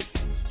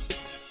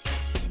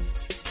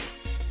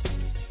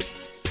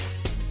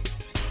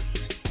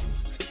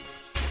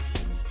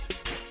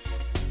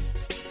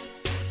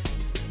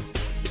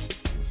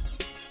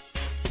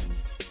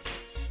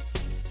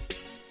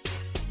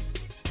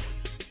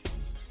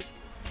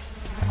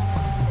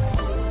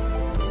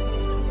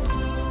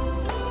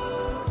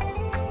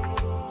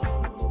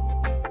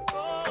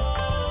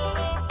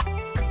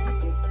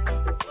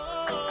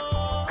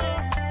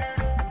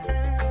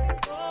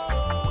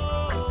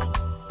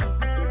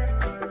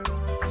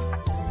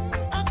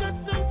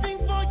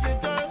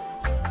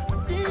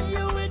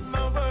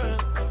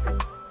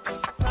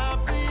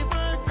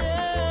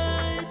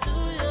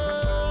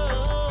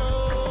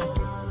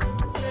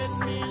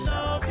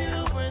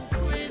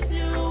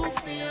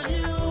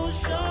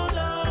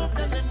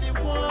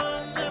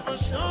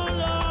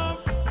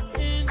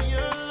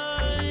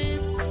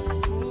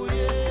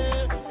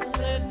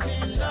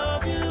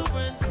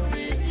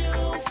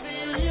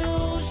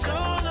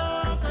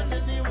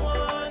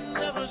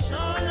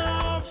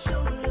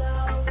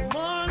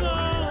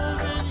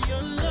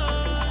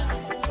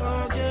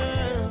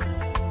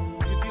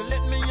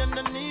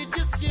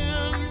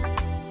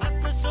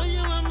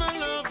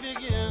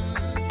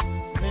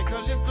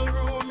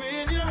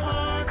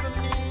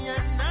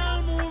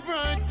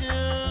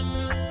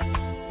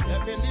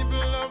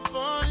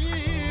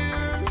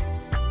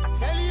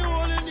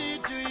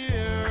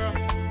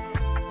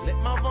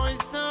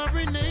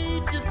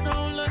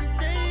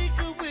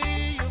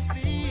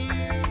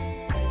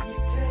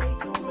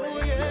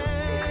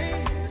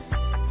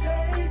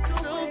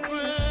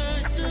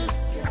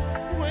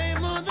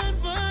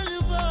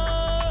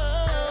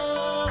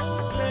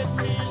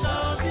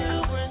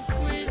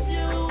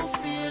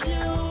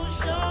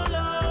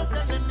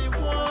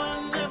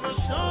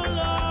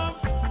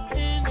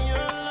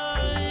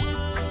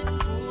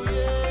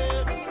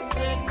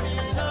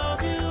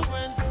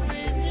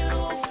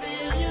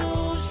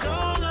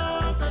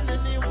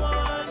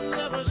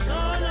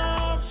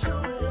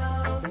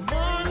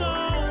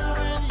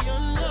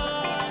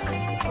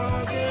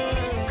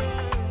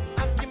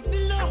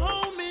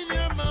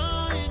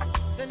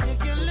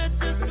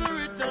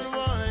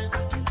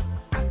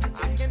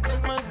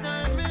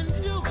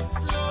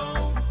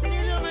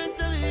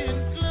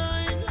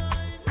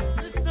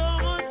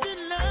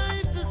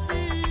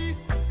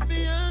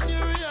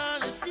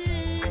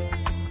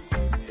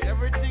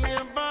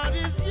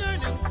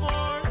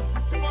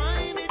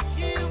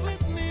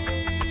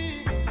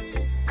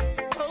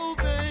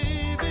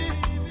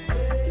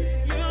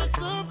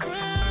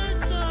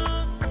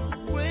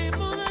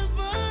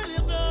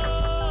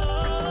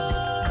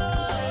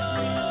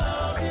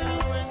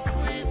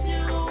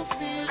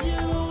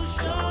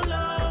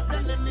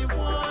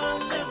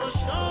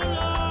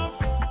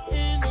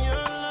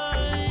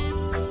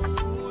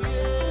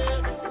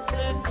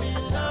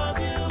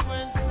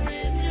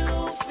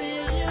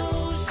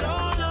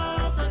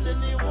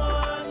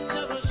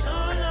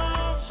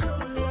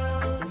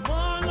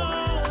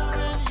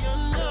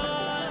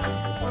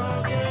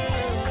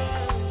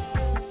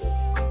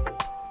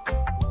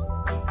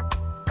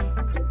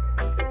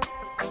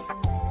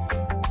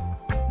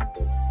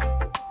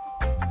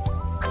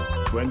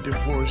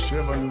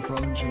 24/7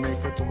 from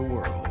Jamaica to the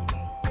world.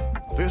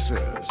 This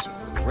is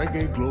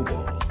Reggae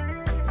Global.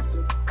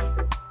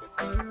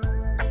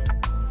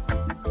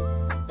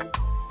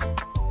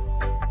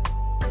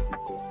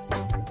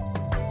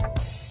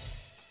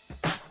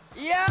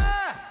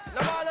 Yeah!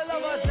 Love all the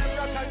lovers, them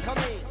rock and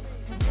come in.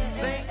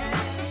 Say,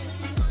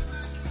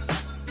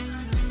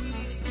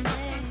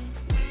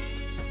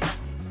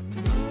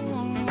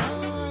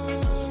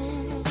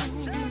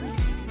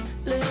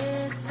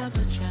 let's have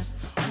a chat.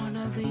 One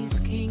of these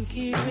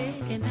kinky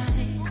reggae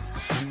nights.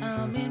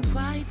 I'm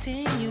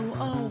inviting you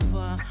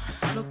over.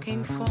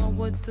 Looking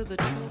forward to the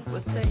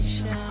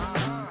conversation.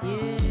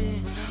 Yeah,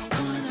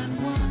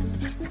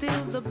 one-on-one,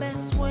 still the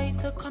best way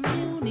to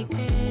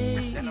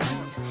communicate.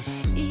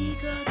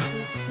 Eager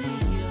to see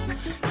you.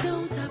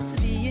 Don't have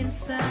to be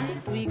inside.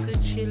 We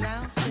could chill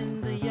out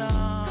in the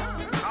yard.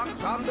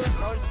 from the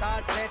sun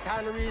starts set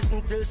and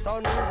reason till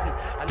sun risen.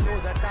 I know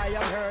that I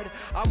am heard.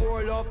 I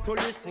more love to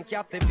listen.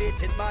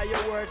 Captivated by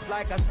your words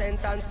like a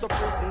sentence to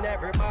prison.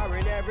 Every bar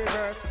in every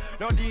verse.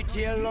 No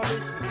detail, no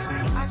listen.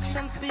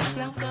 Action speaks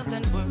louder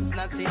than words,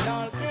 not in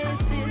all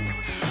cases.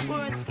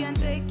 Words can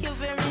take you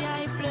very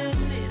high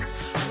places.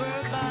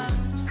 Verbal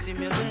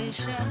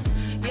stimulation,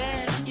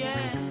 yeah,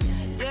 yeah,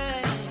 yeah.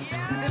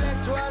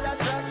 Intellectual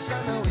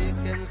attraction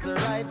awakens the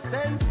right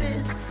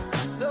senses.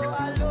 So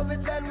I love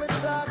it when we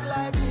talk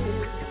like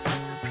this.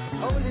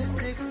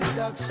 Holistic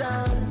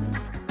seduction,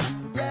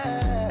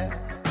 yeah.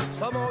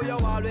 Somehow you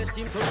always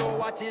seem to know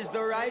what is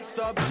the right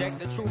subject.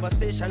 The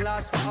conversation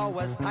lasts for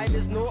hours, time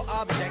is no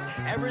object.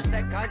 Every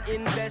second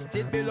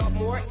invested build up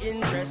more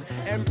interest.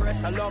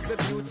 Empress, I love the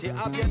beauty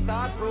of your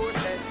thought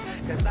process.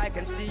 Cause I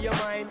can see your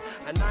mind,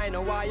 and I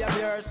know why I'm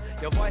yours.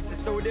 Your voice is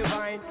so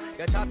divine,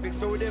 your topic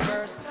so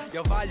diverse.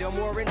 Your value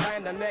more in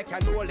time than make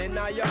a hole in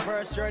your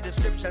purse. Your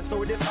description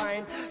so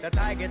defined, that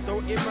I get so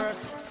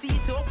immersed.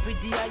 Seat up with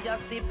the eye,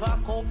 sip a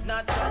cup.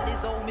 Naturally,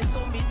 so me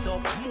sum it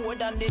up. More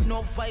than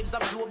enough vibes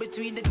that flow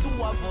between the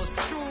two of us.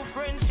 True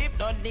friendship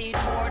don't need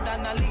more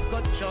than a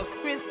little trust.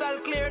 Crystal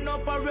clear, no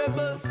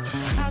parables.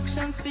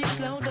 Action speaks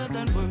louder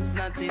than words,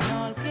 not in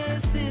all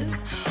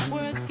cases.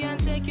 Words can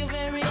take you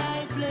very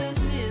high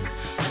places.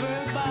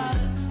 Verbal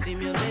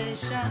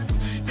stimulation,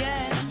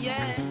 yeah,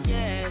 yeah,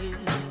 yeah.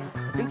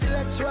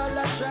 Intellectual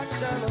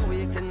attraction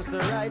awakens the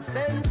right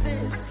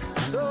senses.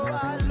 So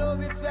I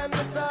love it when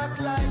we talk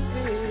like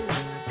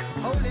this.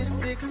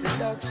 Holistic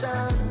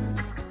seduction,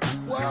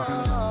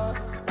 whoa.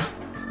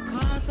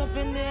 Caught up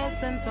in the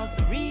essence of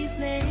the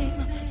reasoning.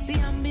 The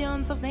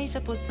ambience of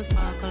nature puts a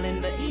sparkle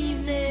in the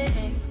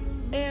evening.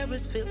 Air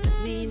is filled with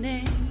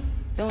meaning.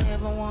 Don't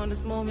ever want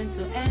this moment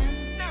to end.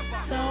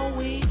 So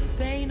we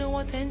pay no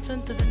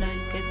attention to the night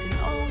getting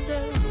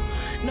older.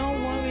 No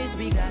worries,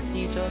 we got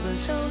each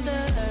other's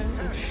shoulder.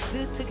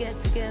 Good to get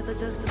together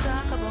just to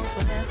talk about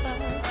whatever.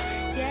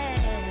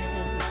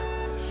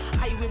 Yeah,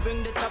 I will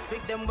bring the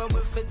topic then when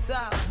we fit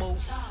talk about.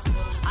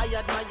 I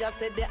admire,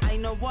 said that I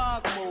no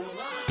walk mode.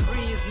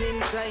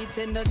 Reasoning tight,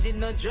 energy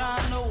no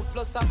drawn out.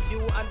 Plus a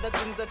few other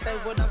things that I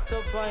would have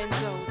to point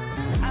out.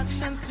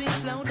 Action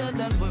speaks louder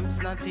than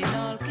words, not in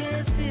all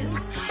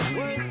cases.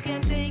 Words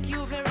can take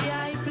you very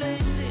high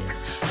places.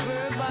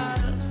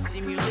 Verbal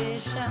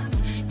stimulation,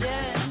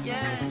 yeah,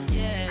 yeah,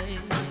 yeah.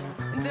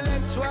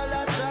 Intellectual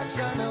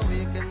attraction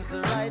awakens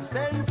the right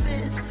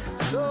senses.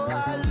 So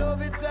I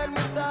love it when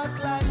we talk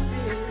like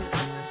this.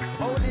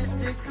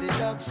 Holistic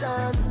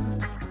seduction,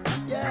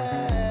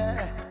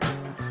 yeah.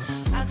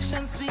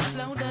 Action speaks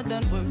louder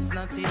than words,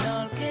 not in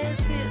all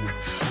cases.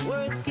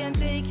 Words can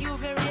take you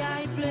very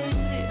high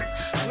places.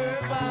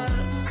 Verbal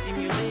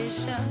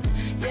stimulation,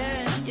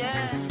 yeah,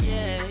 yeah,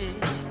 yeah.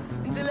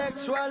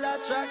 Intellectual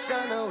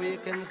attraction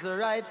awakens the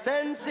right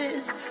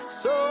senses.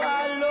 So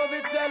I love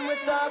it when we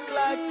talk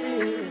like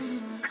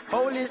this.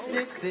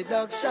 Holistic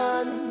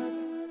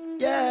seduction,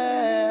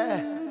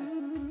 yeah.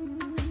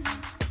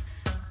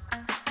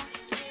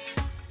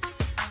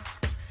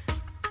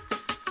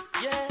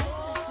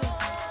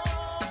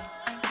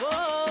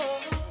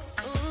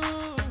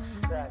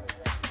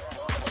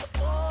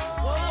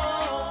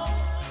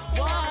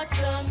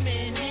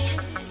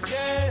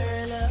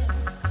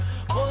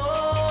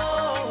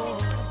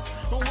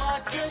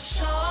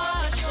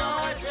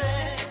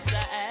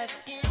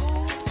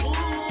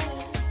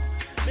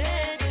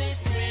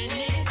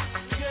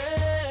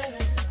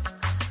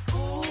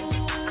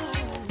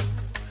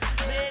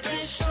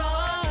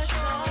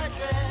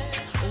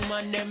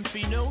 Them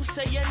fi know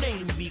say your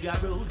name bigger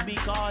road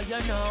because you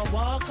know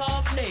walk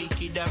off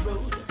naked the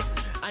road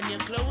and your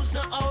clothes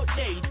not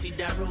outdated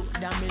the road.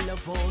 That me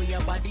love all your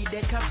body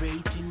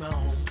decorating my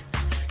home.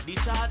 The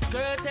short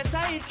skirt as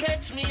I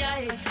catch me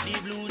eye.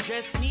 The blue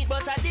dress neat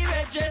but the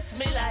red dress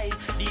me like.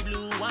 The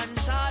blue one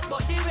short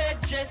but the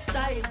red dress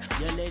style.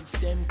 Your legs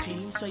them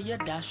clean so you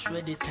dash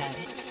with the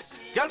tights.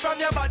 Girl from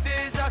your body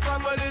is a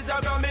song, well is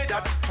a grammy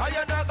that. I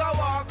you not go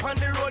walk on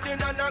the road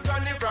in a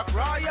granny frock.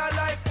 Royal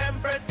like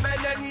Empress, man,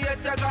 and yes,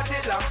 you got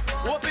it locked.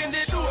 Open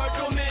the door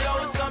to me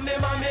house, and me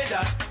mommy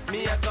that.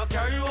 Me a go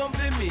carry home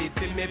for me, it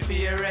to me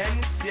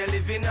parents. You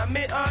living on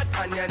me heart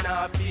and you're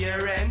not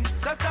parent.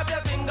 So stop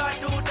your finger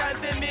 2 times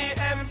for me,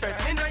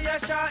 Empress. Me know your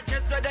short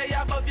just where they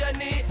above your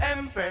knee,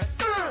 Empress.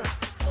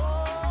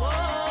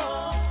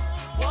 Oh,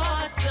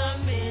 what a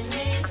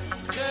minute,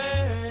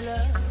 girl.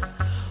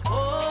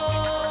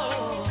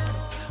 Oh,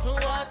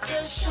 what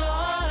a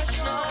short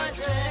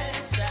dress.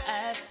 I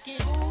ask you,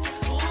 ooh,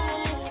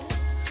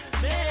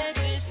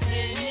 baby,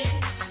 skinny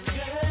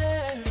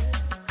girl.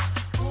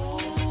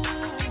 Ooh,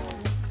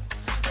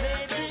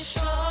 baby,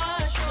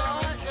 short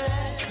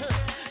dress.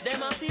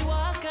 Them a fi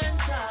walk and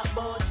talk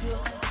about you.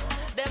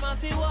 Them a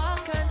fi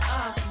walk and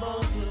ask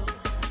about you.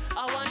 I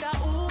wonder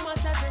who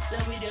much I dress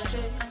them with your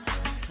shades.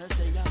 I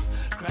say, yeah,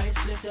 Christ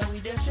bless you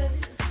with your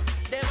shades.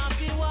 Them a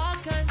fi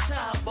walk and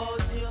talk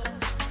about you.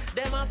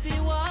 Them a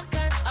fi walk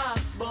and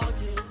ask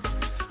about you.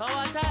 Oh,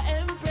 what a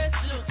empress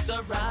looks so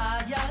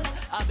royal.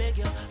 I beg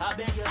you,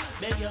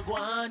 go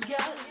on,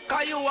 girl.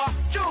 Cause you a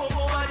true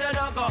woman, you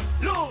not go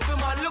look,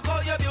 man, look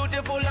how you're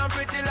beautiful and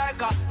pretty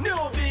like a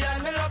newbie.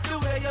 And me love the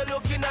way you're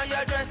looking at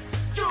your dress.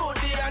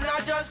 Trudy and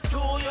not just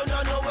true, you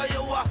don't know where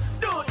you are.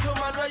 Do to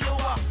man where you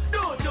are.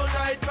 Do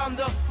tonight from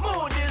the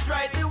mood is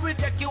right. We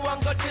take you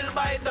and go till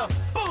by the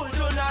pool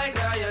tonight.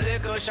 Now your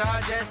little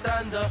short dress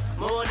and the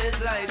moon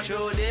is light.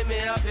 Trudy, me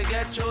have to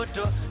get through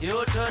to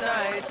you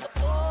tonight.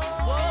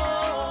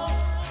 Whoa,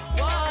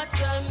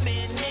 what a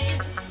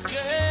minute,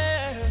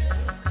 girl.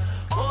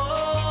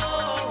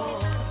 Oh,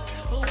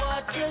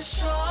 what a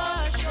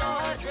short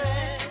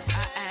dress. I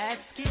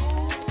ask you,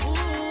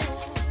 ooh,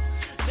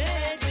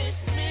 baby,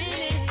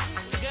 spinning,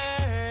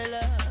 girl.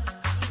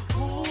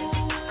 Ooh,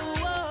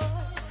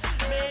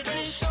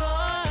 baby,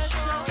 short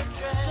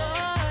dress.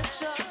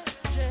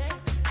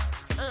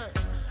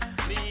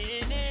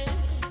 Meaning,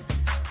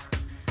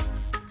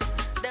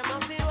 them a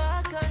fi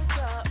walk and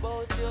talk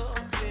about you.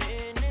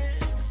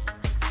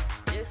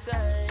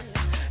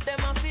 Them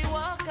a fi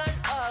walk and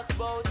ask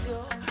about you.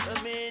 A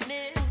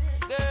minute,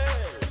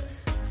 girl.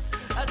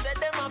 I said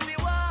them a fi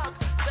walk,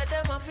 said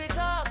them a fi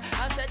talk.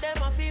 I said them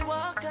a fi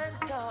walk and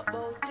talk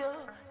about you.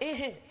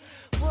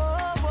 Whoa,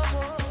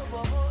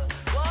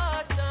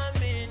 what a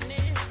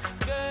minute,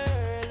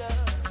 girl.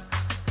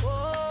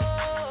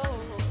 Whoa,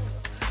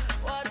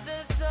 what a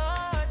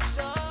short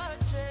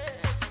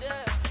dress,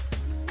 yeah.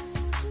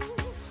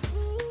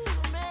 Ooh,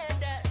 made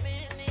that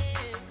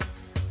minute.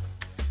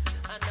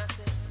 And I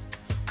said,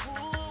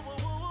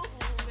 ooh,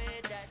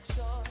 made that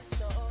short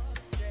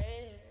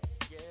dress.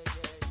 Yeah.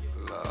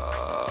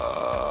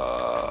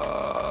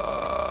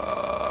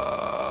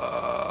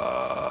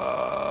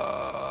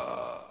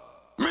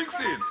 Mix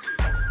it.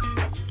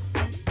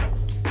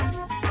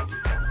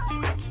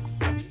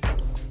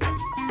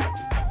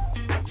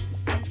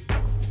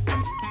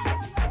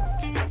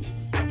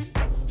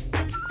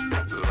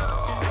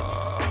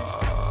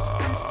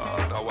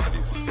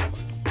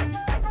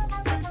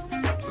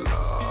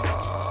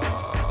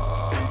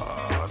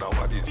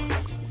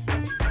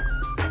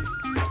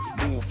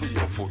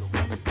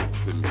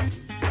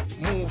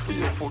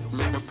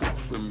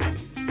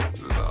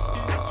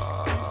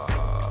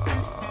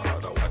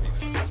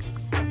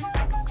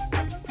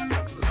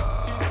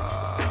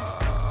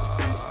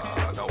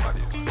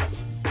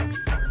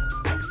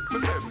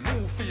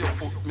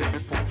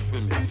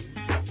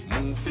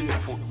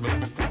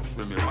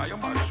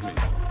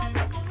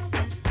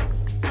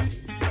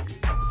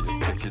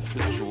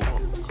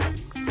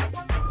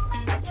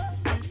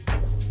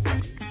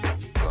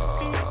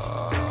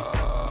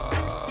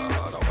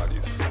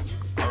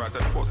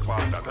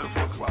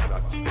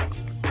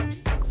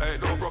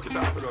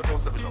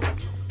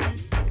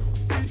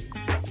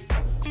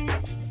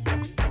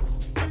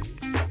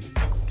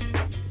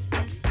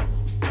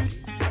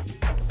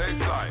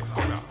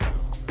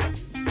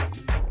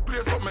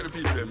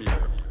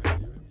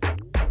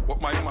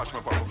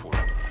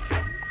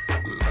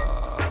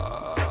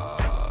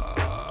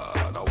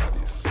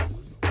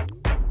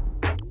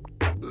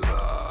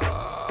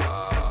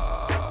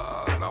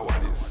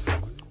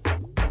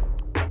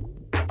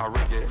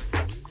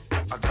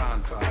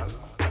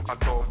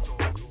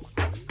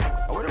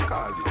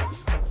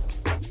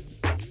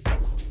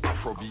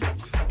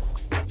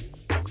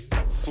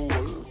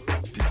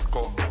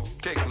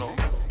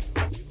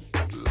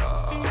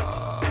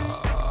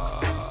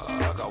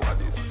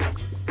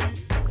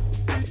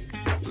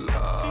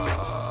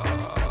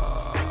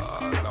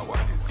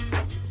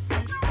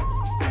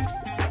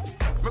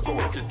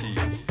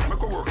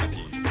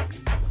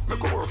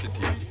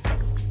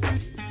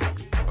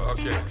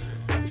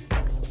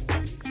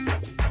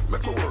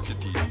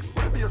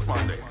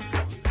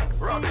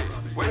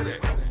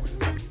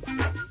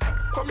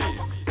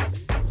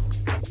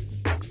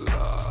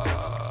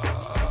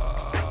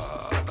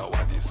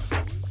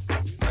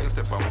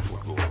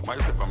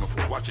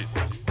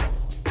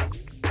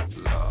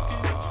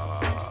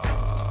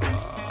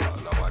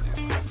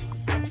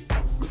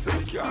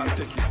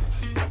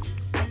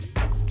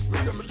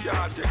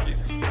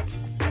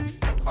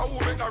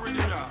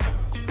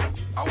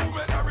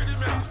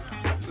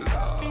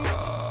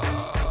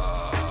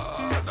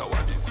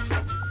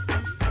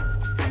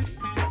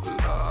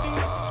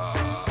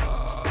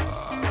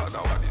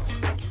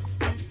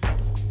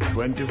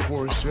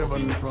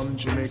 24/7 from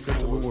Jamaica to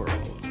the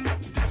world.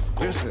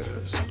 This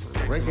is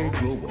Reggae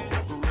Global.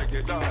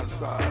 Reggae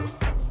dancehall.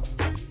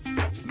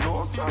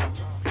 No, sir.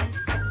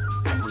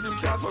 Rhythm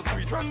can't so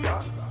sweet,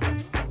 Rasta.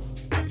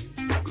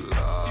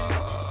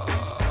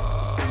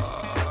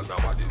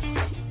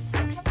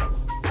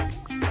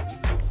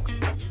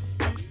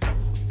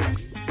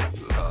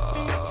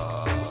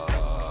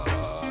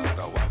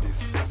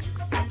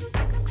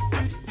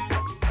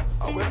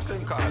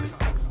 Call it.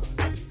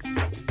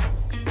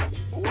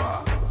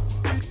 Wow.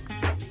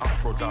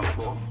 Afro.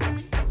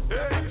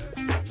 Hey.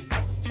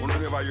 You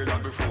never heard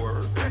that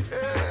before. Hey.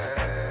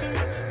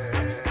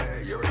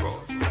 Here we go.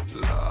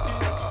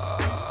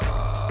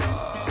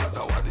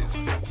 Lord, what is?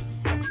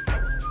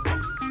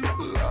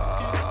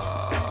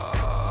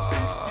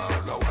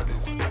 Lord, what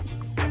is?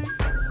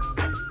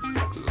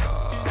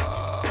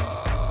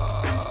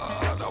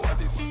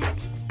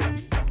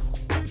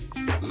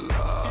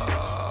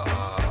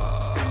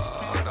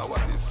 Lord,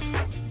 what is?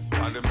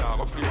 And them now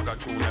go play that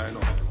tune, you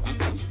know.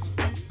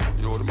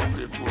 You know, them a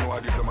play tune,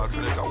 what is them a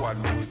select a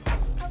 1 minute.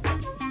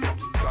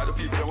 Cause the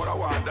people, them wanna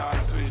want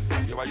dance to it.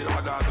 You want to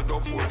dance to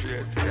dub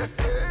portrait. Hey,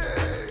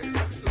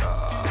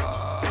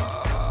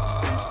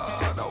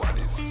 Lord, what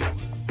is?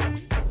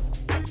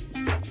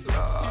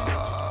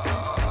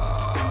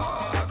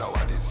 Lord,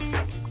 what is?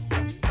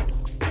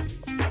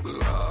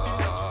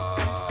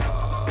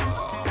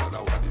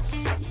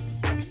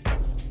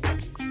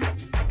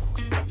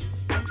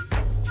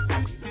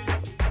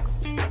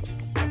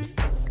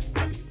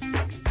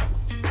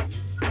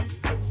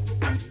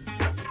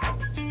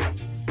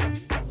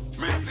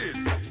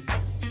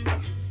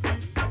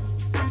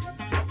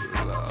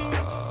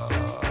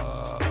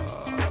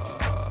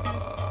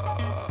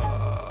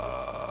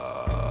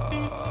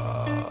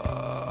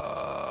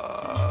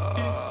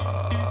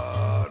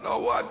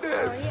 Lord, what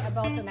is? Story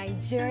about the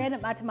Nigerian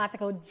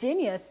mathematical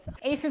genius.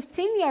 A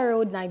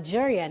 15-year-old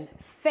Nigerian,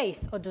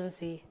 Faith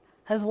Odunsi,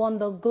 has won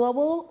the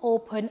Global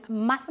Open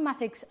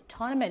Mathematics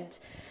Tournament,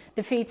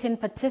 defeating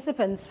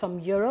participants from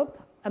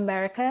Europe,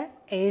 America,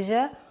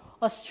 Asia,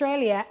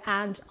 Australia,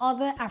 and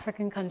other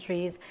African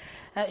countries.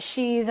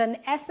 She's an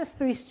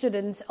SS3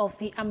 student of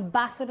the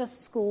Ambassador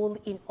School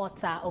in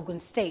Ota, Ogun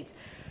State.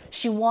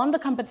 She won the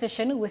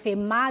competition with a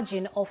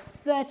margin of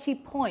 30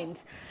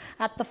 points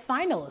at the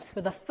finals,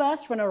 with the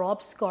first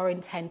runner-up scoring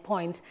 10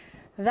 points.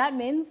 That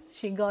means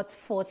she got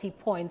 40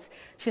 points.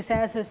 She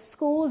says her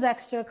school's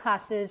extra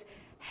classes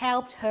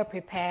helped her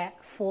prepare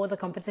for the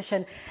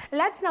competition.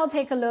 Let's now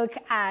take a look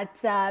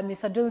at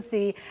Ms.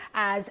 Odunsi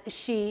as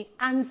she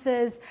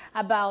answers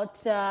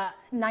about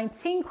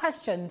 19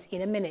 questions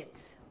in a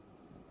minute.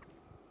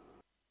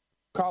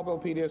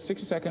 Cowbellpedia,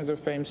 60 seconds of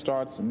fame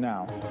starts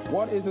now.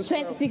 What is the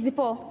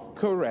 64.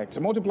 Correct.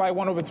 Multiply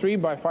 1/3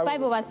 by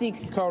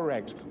 5/6.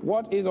 Correct.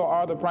 What is or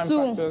are the prime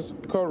 2. factors?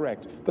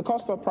 Correct. The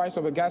cost of price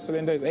of a gas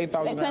cylinder is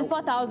 8,000.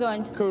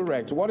 24,000.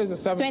 Correct. What is the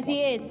 7?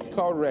 28.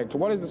 Correct.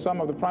 What is the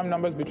sum of the prime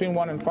numbers between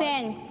 1 and 5?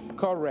 10.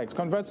 Correct.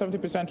 Convert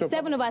 70% to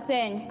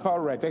 7/10.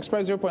 Correct.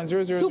 Express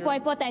 0.000.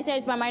 2.4 times 10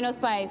 raised by minus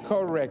 5.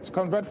 Correct.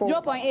 Convert 4.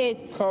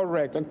 0.8.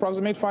 Correct.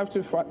 Approximate 5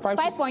 to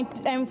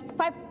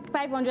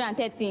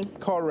 530.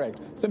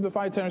 Correct.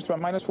 Simplify 10 raised by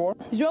minus 4.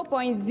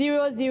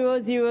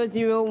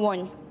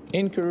 0.00001.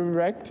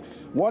 Incorrect.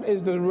 What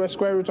is the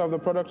square root of the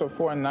product of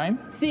 4 and 9?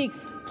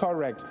 6.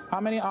 Correct.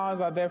 How many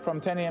hours are there from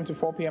 10 a.m. to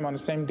 4 p.m. on the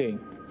same day?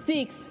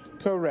 6.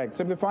 Correct.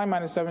 Simplify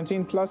minus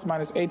 17 plus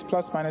minus 8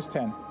 plus minus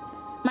 10.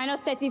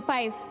 Minus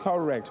 35.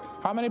 Correct.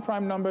 How many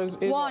prime numbers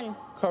is 1.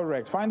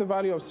 Correct. Find the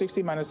value of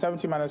 60 minus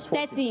 70 minus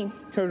 40. 30.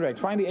 Correct.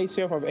 Find the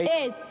HCF of 8.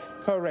 8.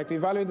 Correct.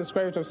 Evaluate the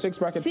square root of 6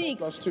 bracket 6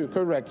 plus 2.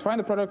 Correct. Find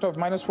the product of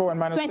minus 4 and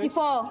minus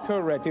 24. 6.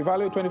 Correct.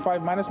 Evaluate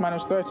 25 minus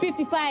minus 30.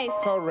 55.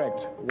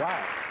 Correct.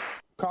 Wow.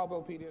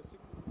 Cowbellpedia.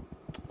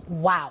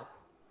 Wow.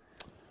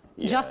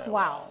 Yeah, Just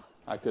wow.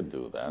 I could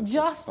do that.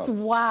 Just That's-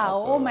 wow.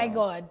 that's Oh my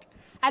God.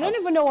 I don't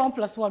even know 1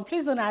 plus 1.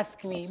 Please don't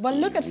ask me. But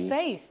look at easy.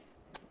 Faith.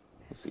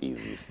 It's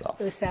easy stuff.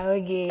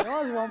 Usawagi.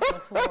 What was 1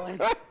 plus 1?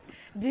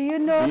 Do you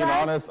know Being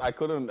that? honest, I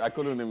couldn't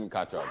even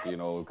catch up. You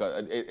know,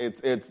 'cause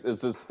it's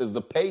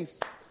the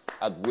pace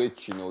at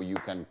which you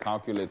can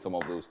calculate some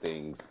of those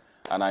things.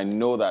 And I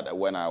know that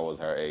when I was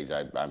her age,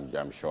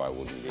 I'm sure I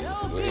wouldn't be able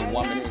to do it in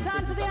 1 minute and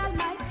 60 seconds.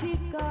 Almighty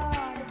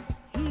God,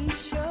 He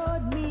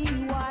showed me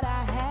what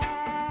I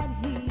had.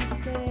 He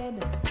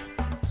said,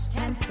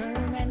 stand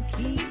firm and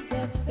keep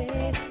the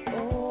faith.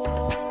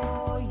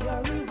 Oh,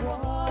 your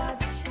reward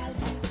shall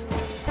be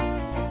great.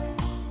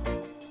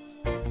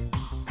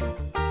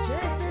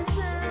 Check this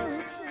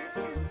out.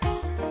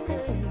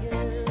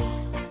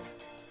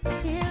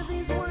 Hear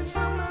these words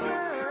from my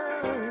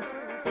mouth.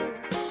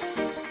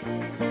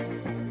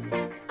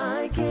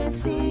 I can't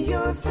see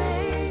your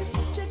face.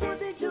 Check what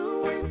they're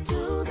doing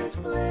to this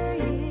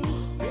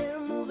place. They're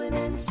moving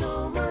in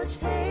so much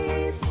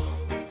haste,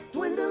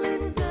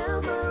 dwindling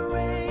down the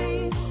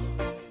race.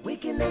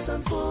 Wickedness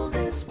on full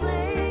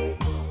display.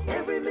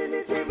 Every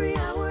minute, every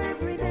hour,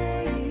 every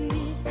day.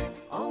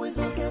 Always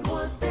look at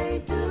what they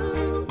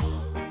do.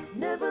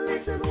 Never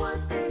listen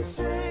what they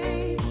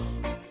say.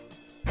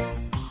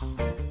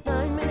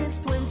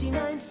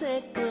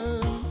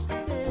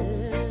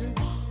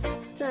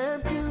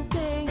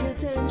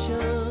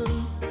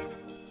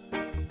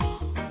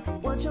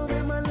 Watch how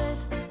them a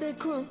let they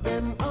crook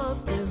them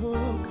off the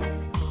hook.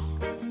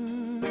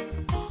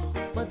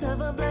 But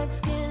have a black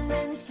skin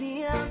and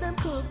see how them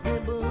cook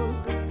the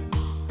book.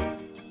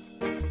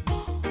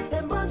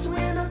 Them bugs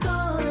we're not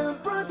gonna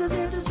process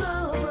here to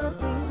solve.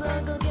 Things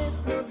are gonna get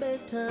no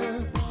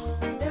better.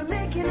 They're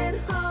making it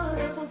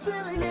harder,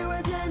 fulfilling their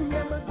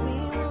agenda, but we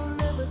will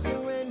never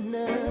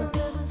surrender.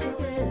 Never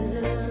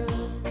surrender.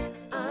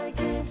 I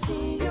can't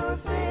see your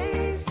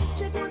face.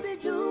 Check what they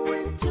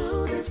doing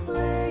to this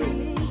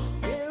place.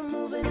 They're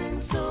moving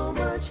in so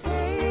much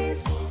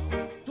haste,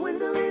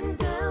 dwindling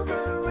down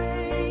my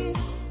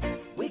race.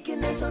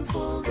 Wickedness on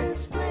full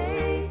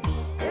display.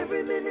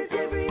 Every minute,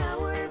 every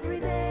hour, every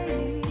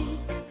day.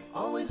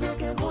 Always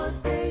look at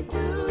what they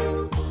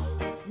do.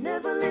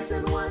 Never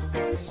listen what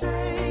they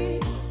say.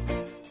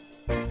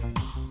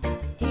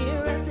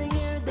 Year after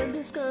year, them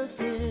discuss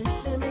it,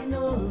 them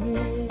ignore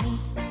it.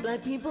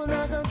 Black people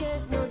not gonna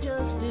get no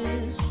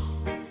justice.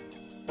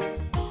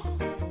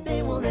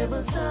 They will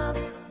never stop,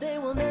 they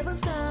will never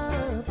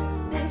stop.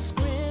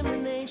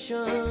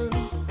 Discrimination.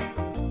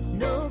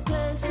 No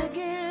plans to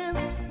give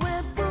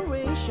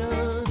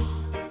reparation.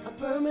 A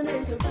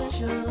permanent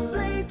oppression.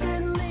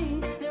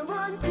 Blatantly, they're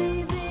on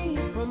TV,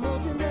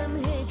 promoting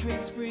them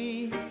hatred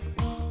spree.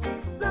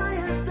 Lie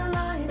after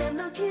lie, them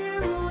not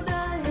care who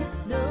died.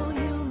 No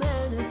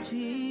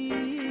humanity.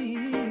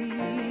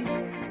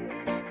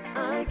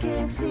 I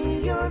can't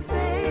see your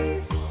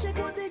face. Check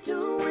what they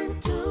doing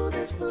to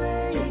this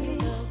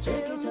place.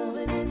 They're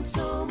moving in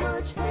so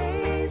much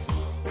haste,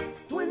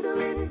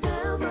 dwindling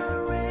down my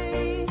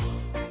race.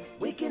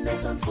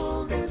 Wickedness on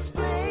full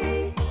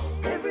display.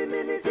 Every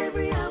minute,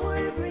 every hour,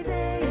 every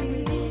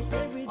day.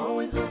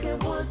 Always look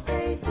at what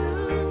they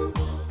do.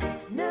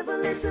 Never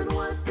listen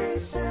what they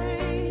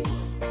say.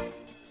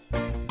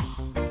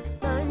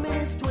 9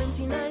 minutes,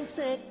 29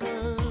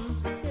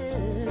 seconds.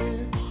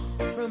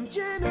 Yeah. From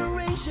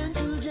generation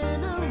to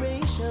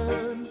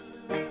generation,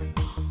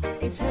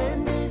 it's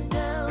handed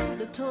down,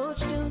 the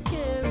torch to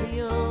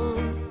carry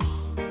on.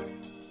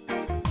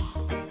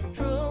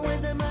 Throw away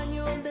the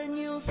manual, then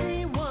you'll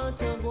see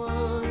what I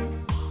want.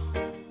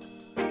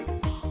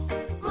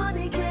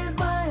 Money can't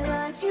buy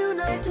life,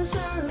 unite to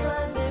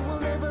survive. They will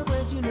never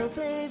grant you no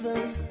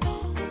favors.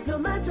 No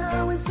matter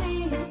how it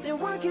seems, they're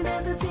working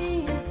as a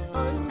team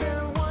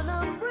under one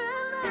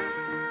umbrella.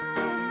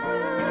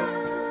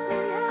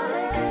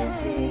 I can't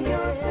see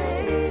your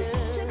face.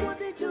 Check what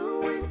they're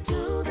doing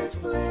to this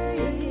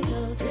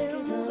place. They're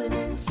moving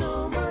in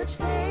so much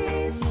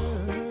haste,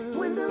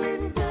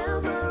 dwindling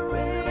down my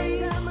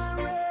race.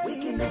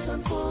 Wickedness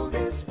on full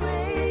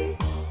display.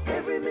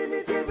 Every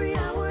minute, every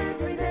hour,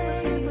 every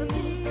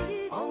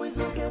day. Always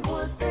look at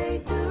what they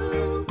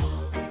do.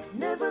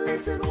 Never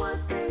listen what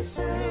they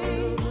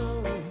say.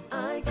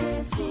 I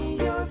can't see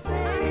your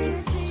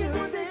face. Check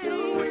what they're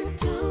doing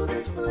to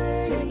this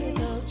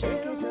place.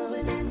 They're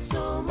moving in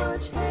so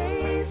much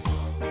haste,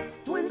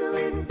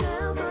 dwindling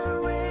down my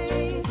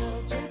race.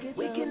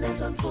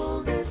 Wickedness on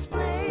full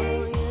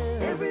display.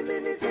 Every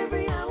minute,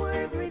 every hour,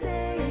 every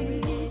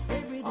day.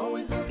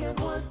 Always look at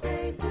what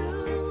they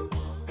do.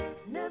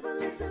 Never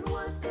listen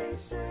what they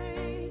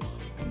say.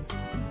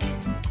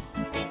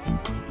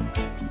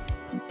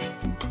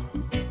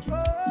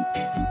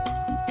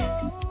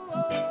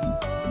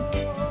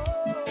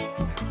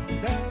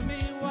 Tell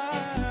me why.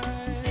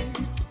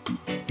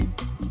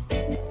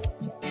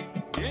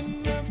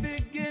 In the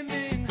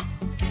beginning,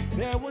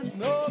 there was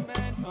no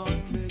man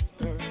on this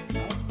earth.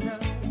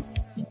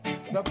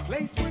 The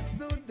place was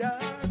so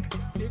dark,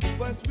 it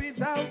was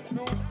without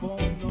no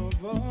form, no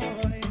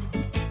void.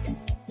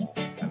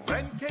 And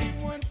then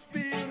came one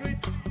spirit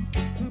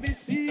to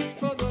beseech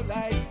for the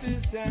lights to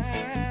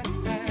shine.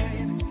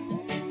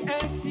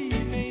 And he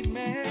made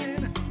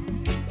man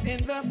in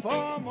the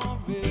form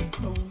of his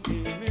own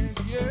image,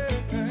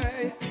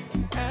 yeah.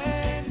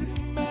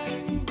 And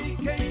man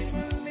became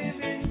a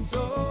living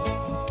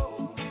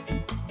soul,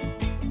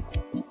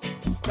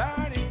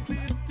 starting to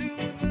do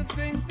the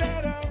things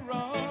that are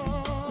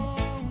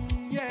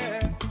wrong,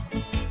 yeah.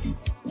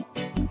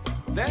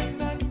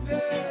 Then and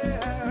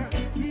there,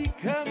 he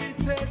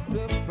committed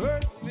the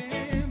first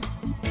sin.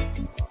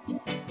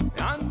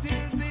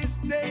 Until this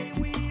day,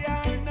 we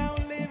are now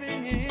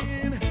living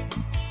in.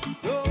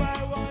 So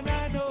I wanna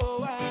know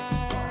why.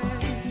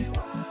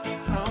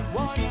 I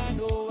wanna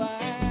know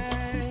why.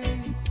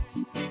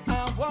 I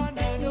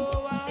wanna know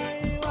why.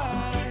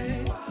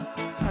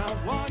 I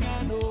wanna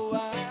know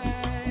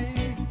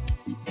why.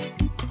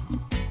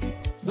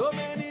 So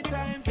many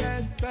times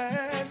has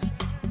passed,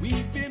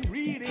 we've been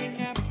reading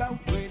about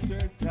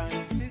greater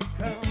times to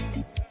come.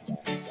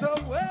 So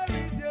where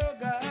is your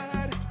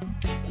God?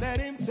 Let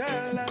him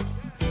tell us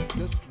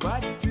just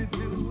what to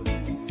do.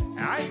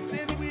 I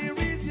said, where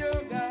is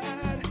your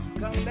God?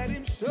 Come let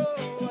him show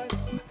us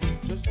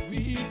just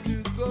where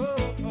to go.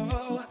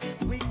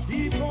 We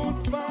keep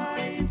on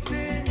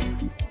fighting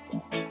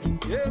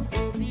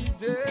every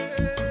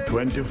day.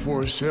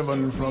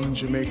 24/7 from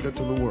Jamaica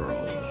to the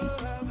world.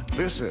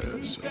 This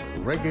is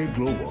Reggae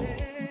Global.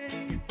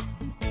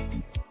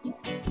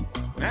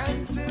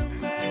 Man to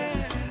man.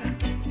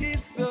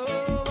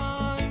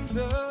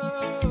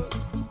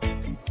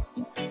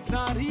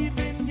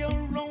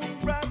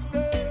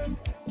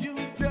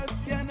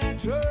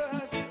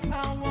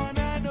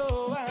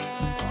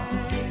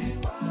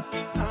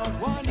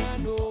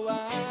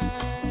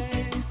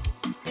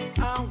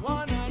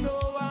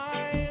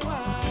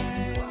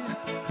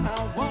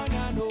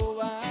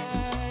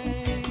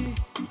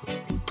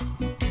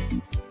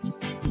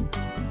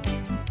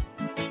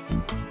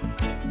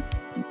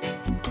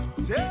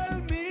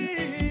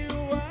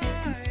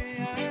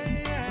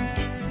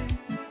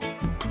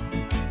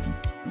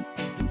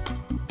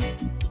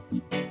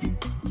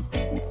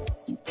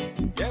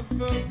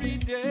 every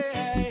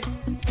day.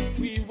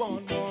 We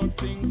want more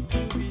things to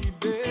be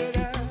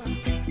better.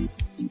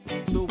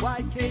 So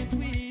why can't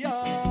we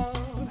all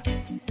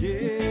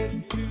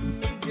get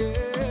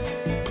together?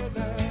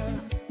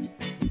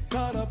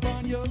 Call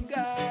upon your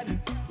God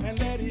and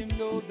let him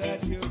know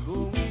that you're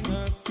going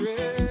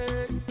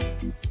astray.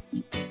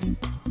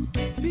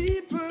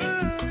 People,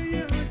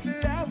 you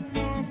should have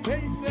more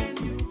faith when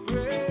you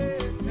pray.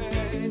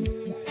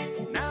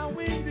 Now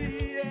in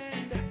the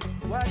end,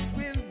 what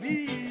will be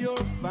your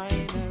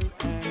final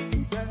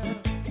answer?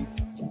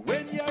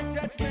 When your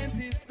judgment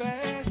is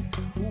passed,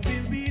 who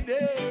will be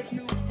there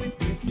to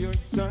witness your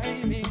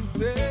signing?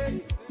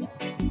 Say,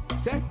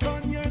 check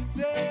on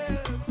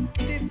yourselves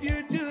if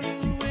you're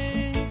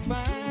doing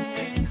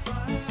fine.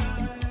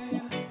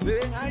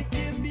 Then I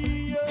can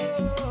be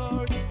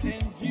yours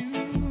and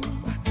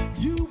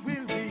you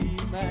will be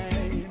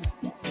mine.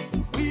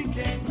 We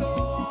can go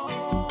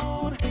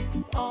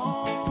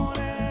on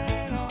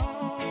and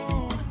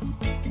on,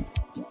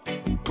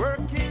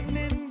 working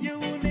in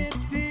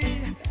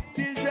unity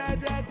till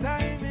Jaja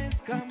time is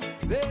come.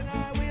 Then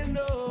I will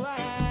know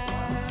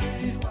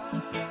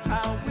I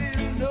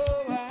will know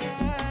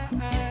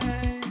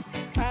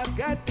I've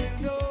got to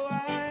know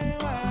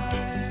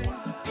why.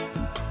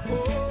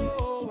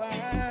 Oh, why.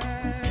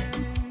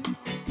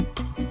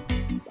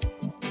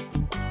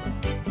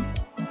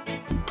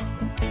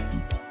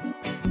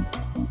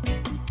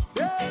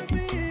 Tell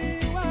me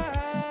why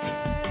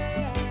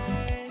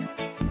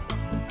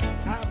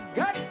I've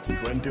got to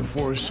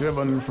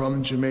 24/7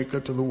 from Jamaica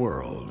to the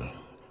world.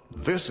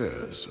 This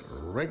is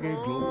Reggae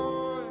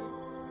Global.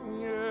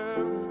 Yeah,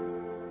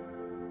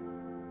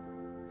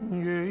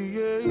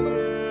 yeah,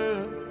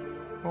 yeah.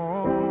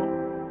 Oh,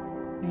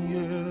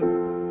 yeah.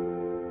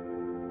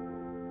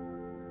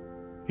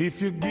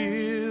 If you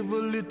give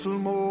a little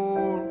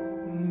more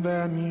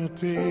than you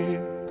take,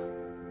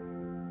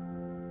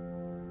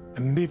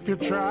 and if you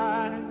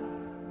try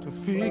to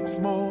fix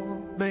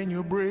more than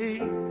you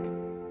break,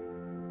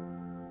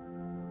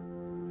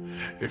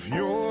 if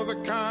you're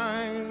the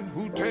kind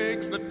who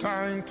takes the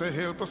time to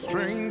help a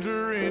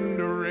stranger in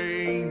the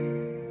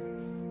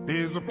rain,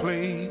 there's a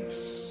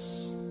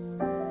place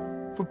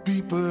for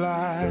people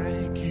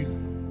like you.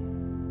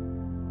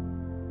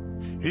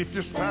 If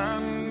you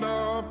stand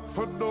up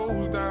for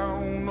those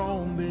down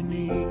on their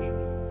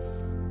knees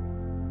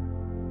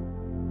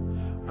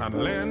and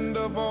lend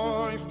a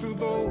voice to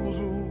those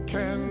who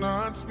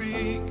cannot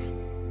speak,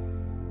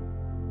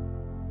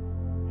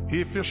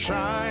 if you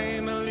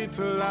shine a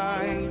little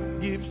light,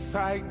 give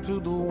sight to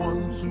the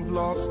ones who've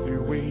lost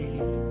their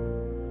way,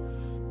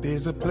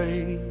 there's a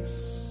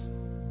place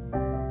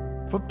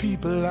for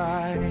people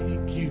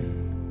like you.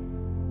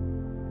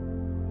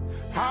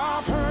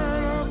 I've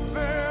heard up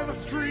there the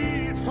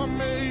streets are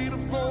made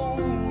of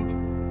gold,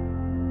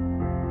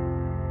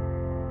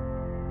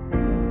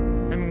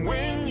 and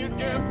when you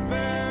get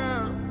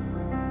there,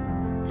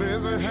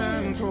 there's a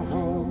hand to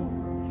hold.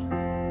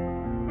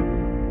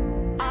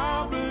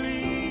 I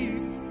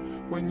believe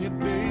when your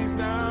days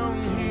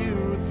down here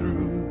are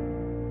through,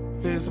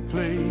 there's a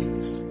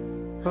place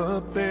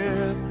up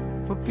there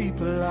for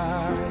people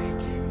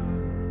like you.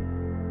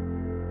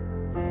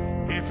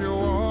 If you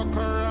walk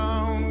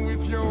around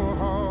with your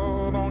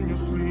heart on your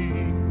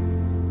sleeve,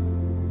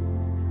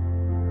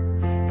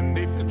 and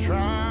if you're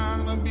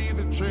trying to be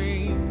the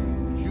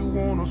change you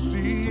wanna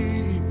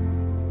see,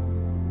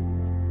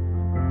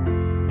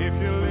 if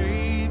you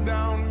lay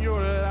down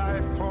your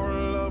life for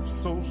love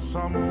so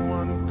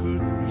someone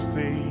could be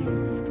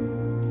saved,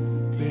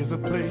 there's a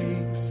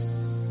place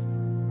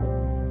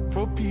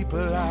for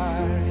people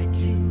like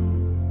you.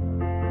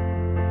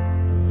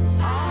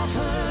 I've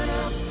heard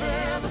up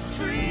there the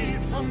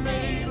streets are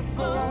made of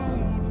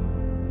gold,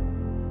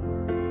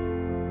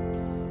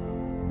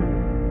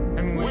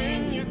 and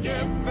when you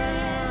get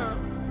there,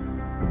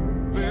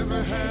 there's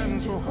a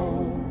hand to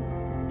hold.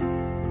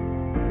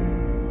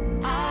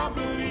 I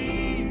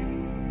believe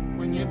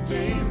when your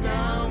days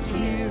down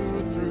here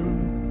are through,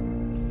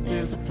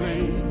 there's a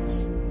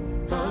place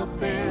up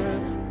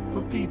there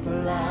for people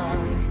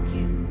like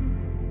you.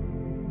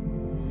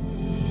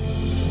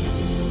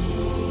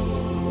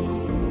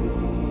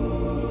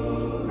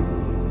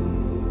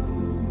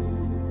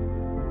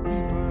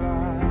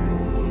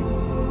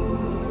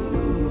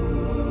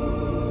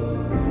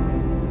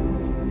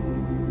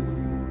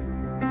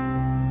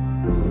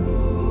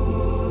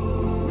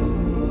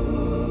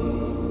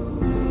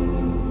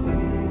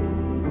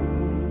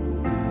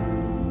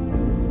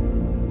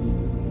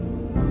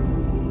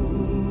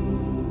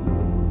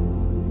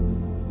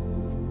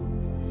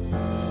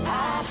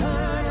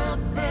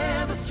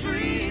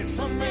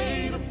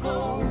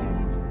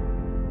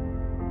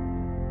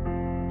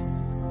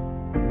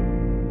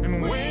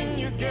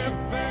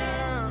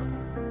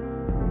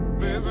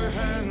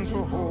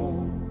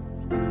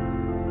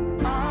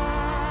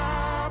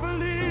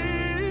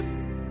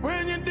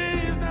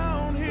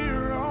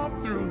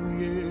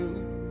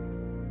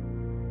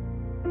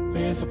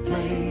 There's a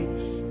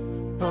place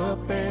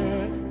up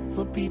there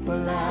for people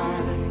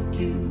like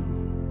you.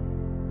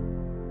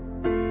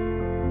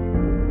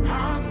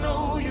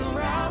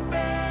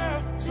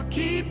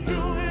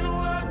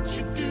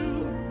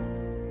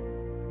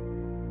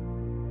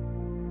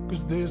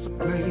 'cause there's a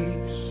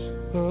place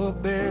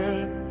up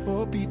there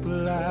for people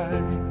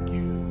like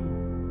you.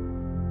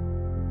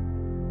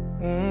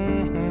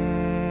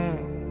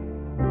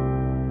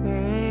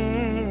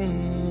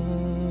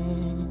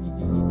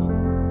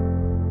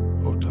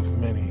 Out of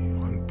many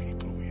one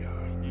people we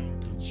are.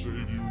 Can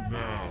save you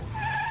now.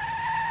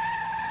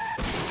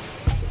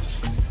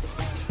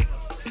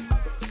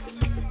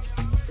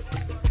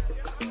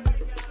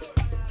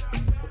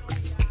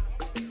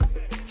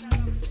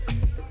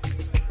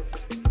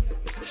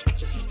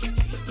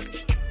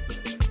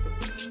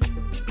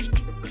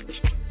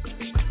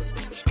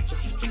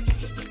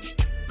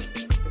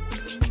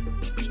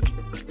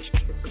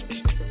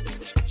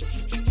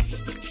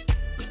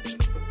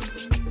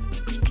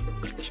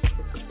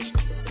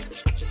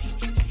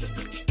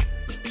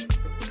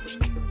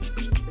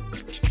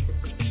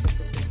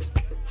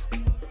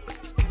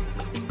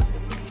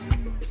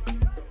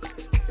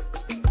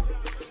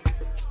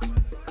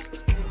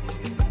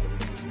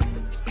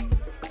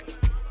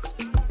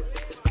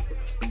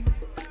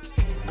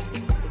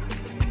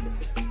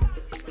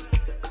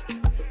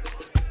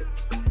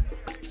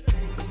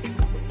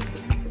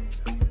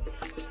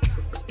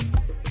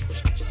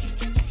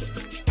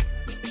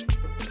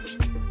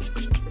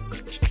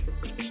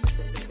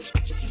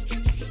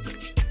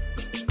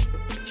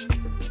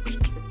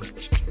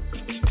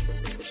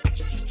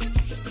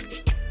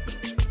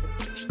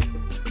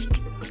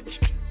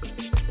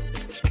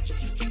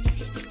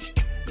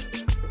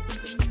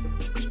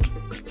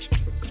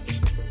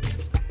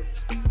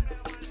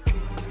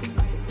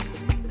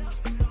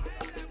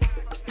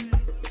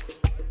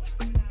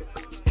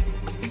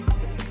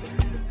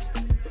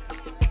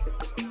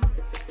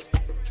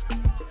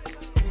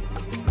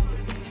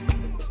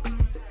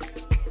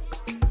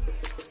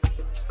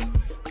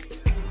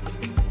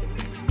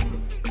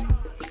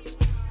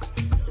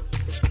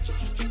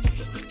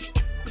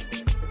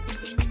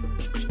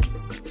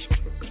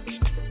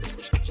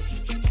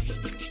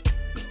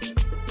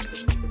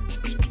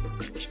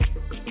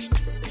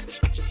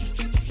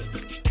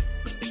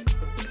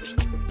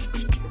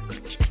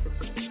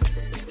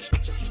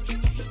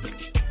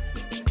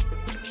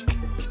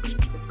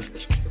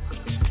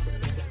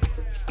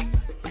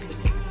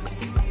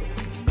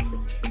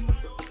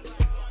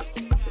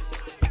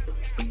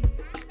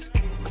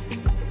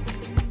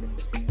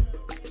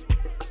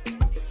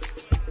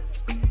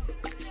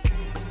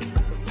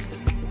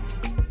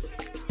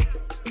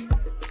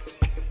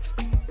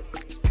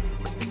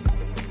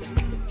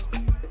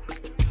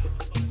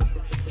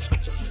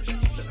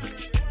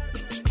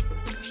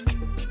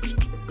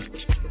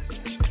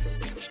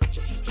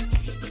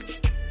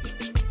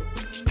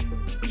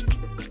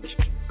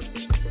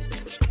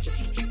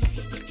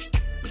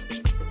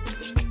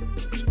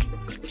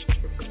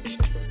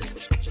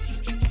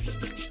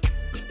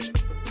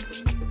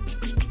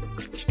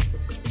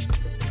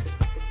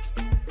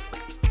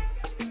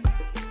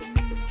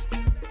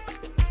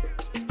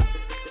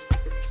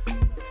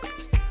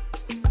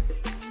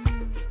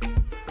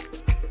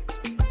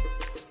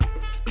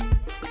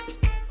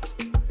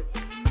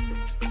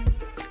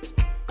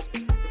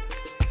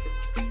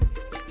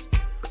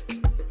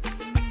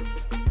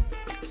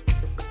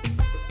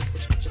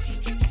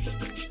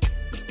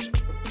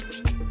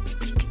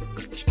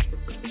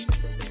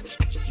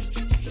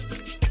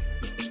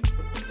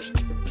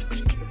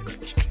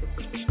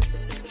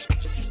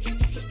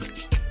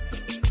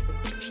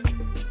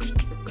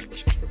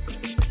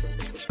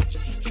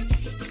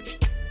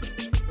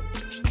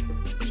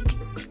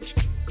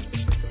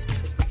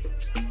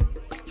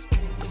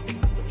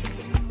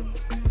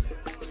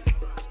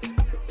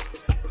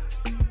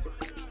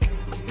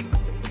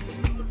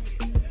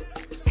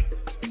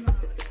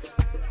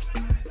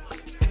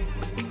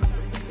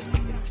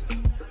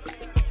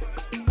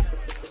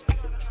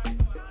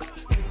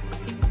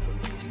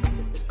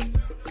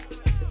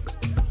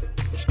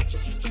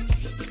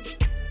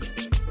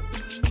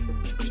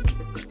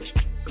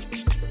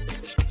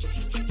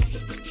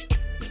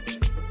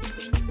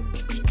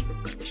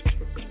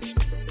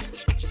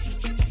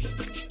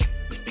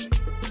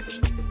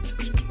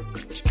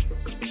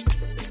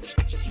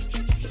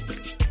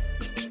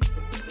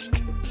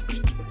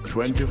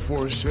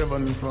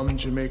 "24/7 from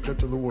Jamaica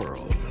to the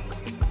world.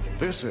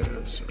 This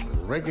is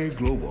Reggae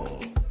Global."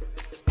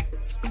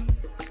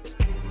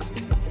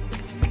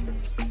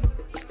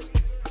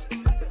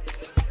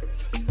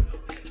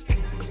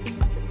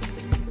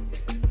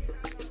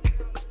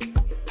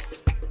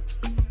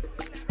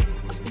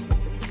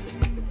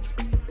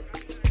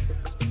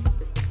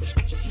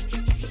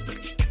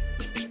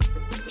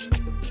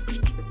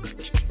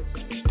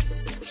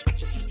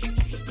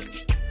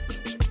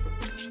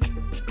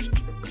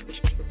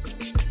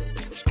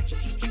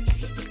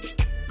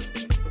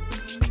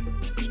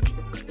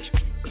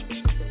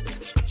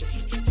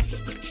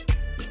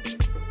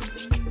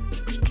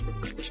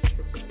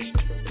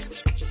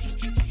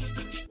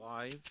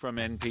 from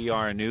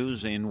NPR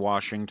News in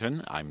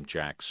Washington. I'm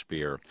Jack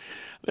Speer.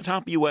 The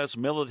top U.S.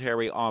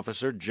 military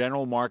officer,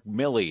 General Mark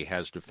Milley,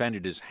 has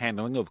defended his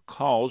handling of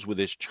calls with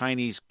his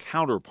Chinese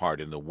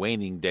counterpart in the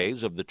waning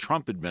days of the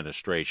Trump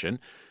administration.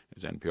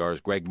 As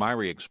NPR's Greg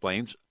Myrie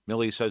explains,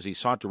 Milley says he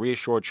sought to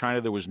reassure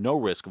China there was no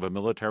risk of a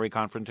military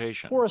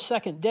confrontation. For a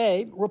second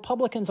day,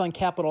 Republicans on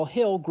Capitol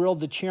Hill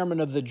grilled the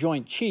chairman of the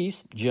Joint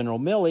Chiefs, General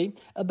Milley,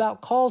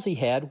 about calls he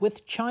had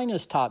with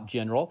China's top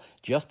general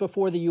just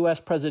before the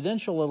U.S.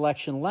 presidential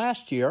election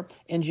last year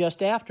and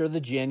just after the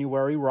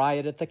January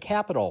riot at the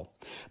Capitol.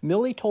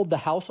 Milley told the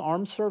House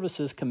Armed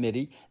Services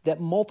Committee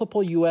that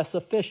multiple U.S.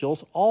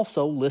 officials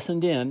also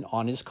listened in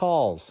on his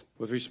calls.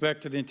 With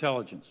respect to the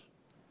intelligence,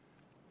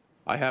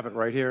 I have it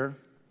right here.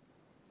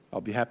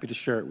 I'll be happy to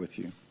share it with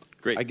you.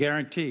 Great. I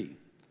guarantee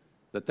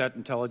that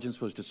intelligence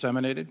was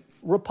disseminated.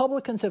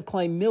 Republicans have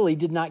claimed Milley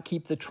did not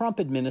keep the Trump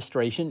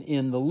administration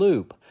in the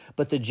loop,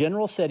 but the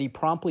general said he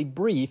promptly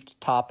briefed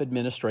top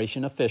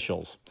administration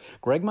officials.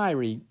 Greg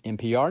Myrie,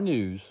 NPR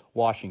News,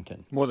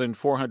 Washington. More than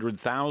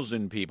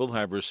 400,000 people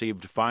have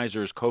received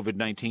Pfizer's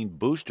COVID-19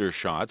 booster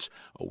shots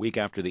a week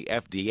after the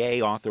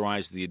FDA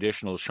authorized the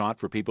additional shot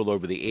for people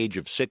over the age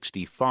of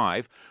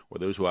 65 or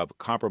those who have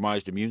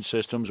compromised immune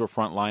systems or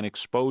frontline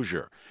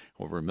exposure.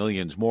 Over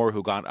millions more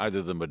who got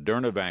either the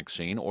Moderna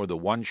vaccine or the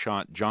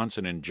one-shot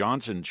Johnson &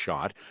 Johnson shot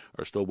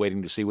are still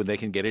waiting to see when they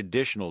can get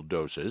additional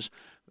doses.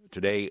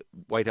 Today,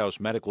 White House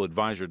medical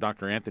advisor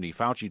Dr. Anthony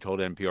Fauci told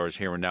NPR's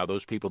Here and Now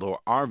those people who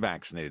are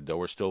vaccinated,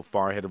 though, are still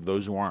far ahead of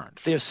those who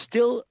aren't. There's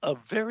still a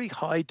very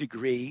high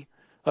degree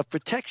of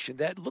protection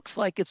that looks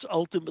like it's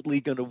ultimately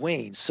going to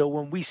wane. So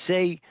when we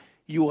say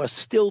you are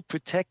still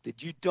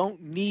protected, you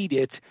don't need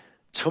it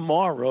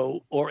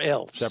tomorrow or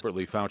else.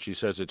 Separately, Fauci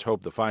says it's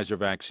hoped the Pfizer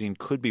vaccine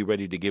could be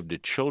ready to give to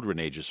children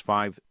ages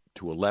 5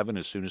 to 11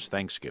 as soon as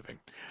Thanksgiving.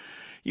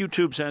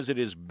 YouTube says it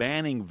is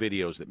banning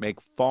videos that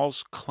make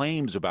false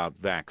claims about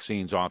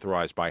vaccines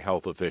authorized by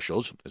health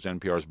officials. As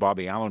NPR's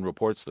Bobby Allen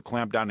reports, the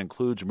clampdown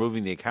includes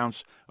removing the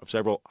accounts of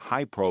several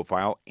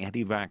high-profile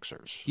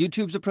anti-vaxxers.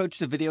 YouTube's approach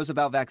to videos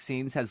about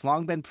vaccines has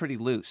long been pretty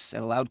loose.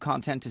 It allowed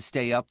content to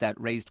stay up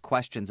that raised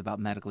questions about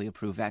medically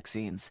approved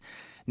vaccines.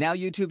 Now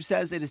YouTube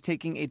says it is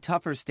taking a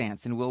tougher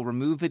stance and will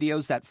remove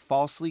videos that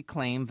falsely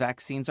claim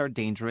vaccines are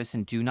dangerous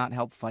and do not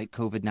help fight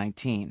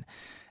COVID-19.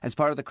 As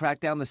part of the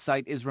crackdown, the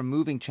site is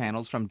removing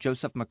channels from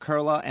Joseph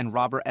McCurla and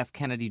Robert F.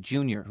 Kennedy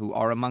Jr., who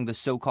are among the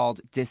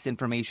so-called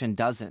disinformation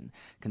dozen,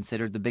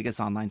 considered the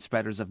biggest online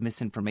spreaders of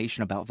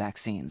misinformation about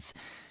vaccines.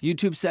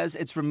 YouTube says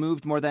it's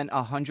removed more than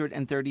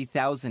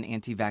 130,000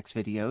 anti-vax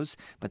videos,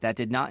 but that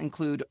did not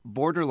include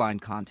borderline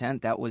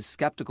content that was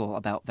skeptical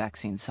about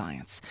vaccine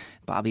science.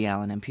 Bobby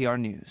Allen, NPR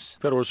News.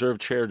 Federal Reserve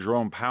Chair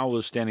Jerome Powell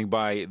is standing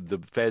by the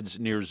Fed's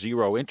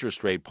near-zero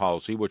interest rate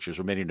policy, which has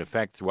remained in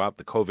effect throughout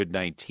the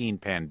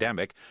COVID-19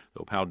 pandemic,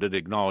 though Powell did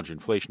acknowledge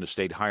inflation has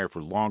stayed higher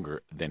for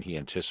longer than he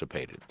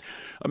anticipated.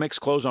 A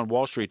mixed close on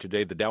Wall Street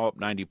today. The Dow up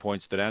 90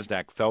 points. The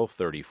Nasdaq fell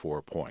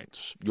 34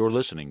 points. You're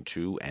listening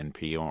to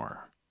NPR.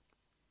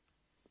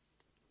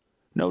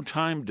 No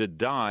Time to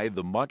Die,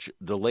 the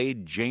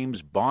much-delayed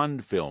James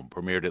Bond film,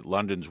 premiered at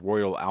London's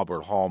Royal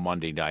Albert Hall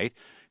Monday night.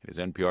 As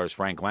NPR's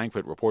Frank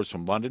Langford reports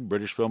from London,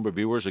 British film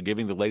reviewers are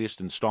giving the latest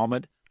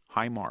installment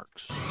high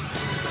marks.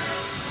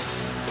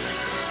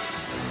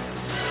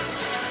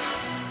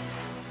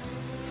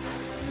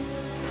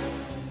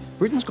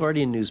 Britain's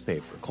Guardian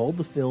newspaper called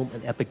the film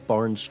an epic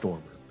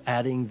barnstormer,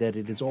 adding that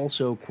it is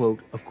also, quote,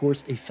 of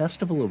course, a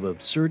festival of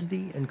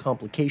absurdity and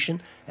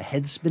complication, a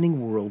head-spinning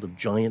world of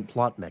giant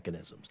plot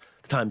mechanisms.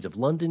 The Times of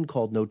London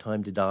called No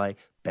Time to Die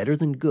better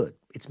than good.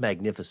 It's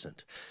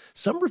magnificent.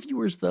 Some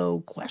reviewers, though,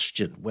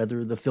 question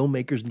whether the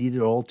filmmakers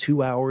needed all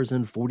 2 hours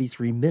and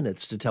 43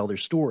 minutes to tell their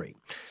story.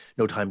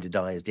 No Time to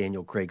Die is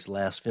Daniel Craig's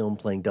last film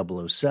playing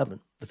 007.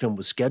 The film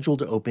was scheduled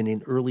to open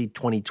in early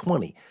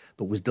 2020,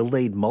 but was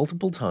delayed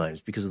multiple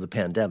times because of the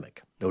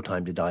pandemic. No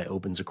Time to Die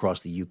opens across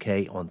the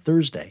UK on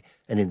Thursday,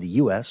 and in the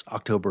US,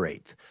 October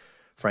 8th.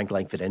 Frank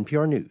Langford,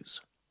 NPR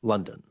News,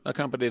 London. A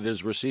company that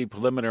has received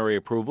preliminary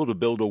approval to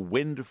build a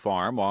wind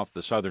farm off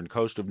the southern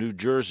coast of New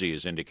Jersey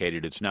has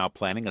indicated it's now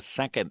planning a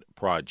second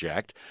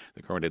project.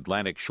 The current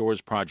Atlantic Shores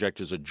project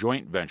is a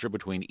joint venture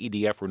between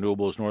EDF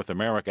Renewables North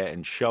America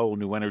and Shell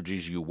New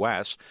Energies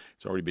U.S.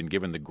 It's already been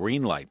given the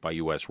green light by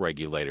U.S.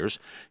 regulators.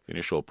 The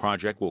initial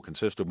project will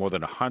consist of more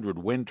than 100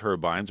 wind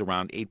turbines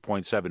around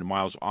 8.7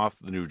 miles off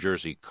the New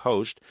Jersey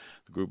coast.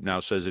 The group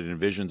now says it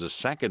envisions a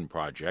second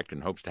project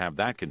and hopes to have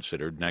that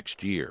considered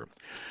next year.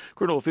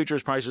 Crude oil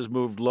futures prices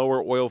moved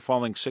lower, oil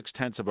falling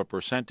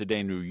 0.6% today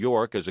in New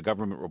York as a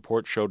government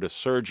report showed a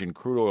surge in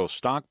crude oil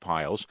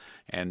stockpiles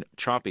and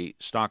choppy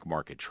stock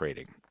market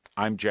trading.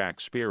 I'm Jack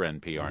Speer,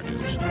 NPR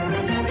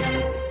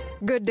News.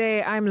 Good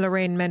day, I'm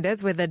Lorraine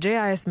Mendez with the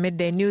JIS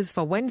Midday News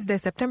for Wednesday,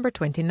 September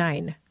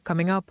 29.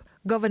 Coming up,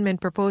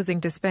 government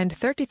proposing to spend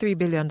 $33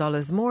 billion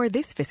more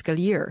this fiscal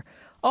year.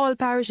 All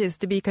parishes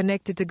to be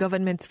connected to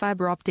government's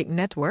fiber optic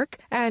network,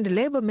 and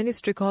Labour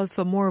Ministry calls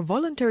for more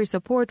voluntary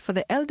support for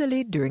the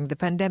elderly during the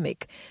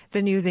pandemic.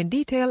 The news in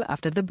detail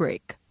after the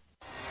break.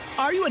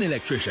 Are you an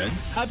electrician?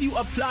 Have you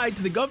applied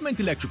to the government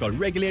electrical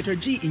regulator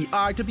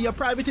GER to be a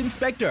private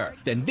inspector?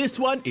 Then this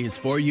one is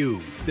for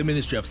you. The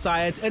Ministry of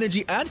Science,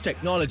 Energy and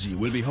Technology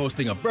will be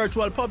hosting a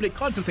virtual public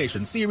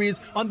consultation series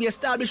on the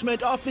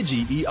establishment of the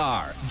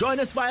GER. Join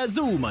us via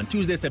Zoom on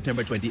Tuesday,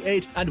 September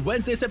 28 and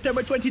Wednesday,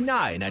 September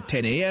 29 at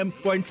 10 a.m.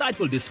 for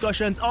insightful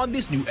discussions on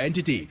this new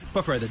entity.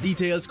 For further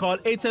details, call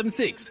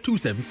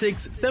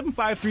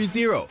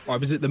 876-276-7530 or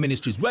visit the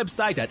ministry's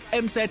website at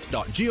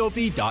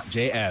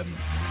mset.gov.jm.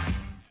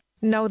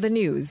 Now the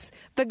news.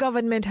 The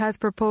government has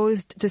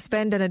proposed to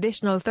spend an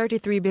additional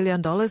 $33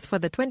 billion for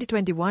the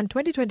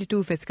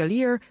 2021-2022 fiscal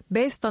year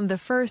based on the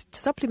first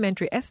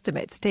supplementary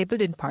estimates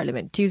tabled in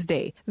Parliament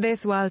Tuesday.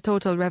 This while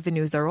total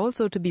revenues are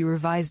also to be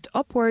revised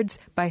upwards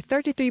by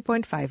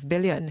 $33.5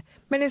 billion.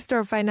 Minister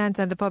of Finance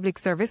and the Public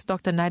Service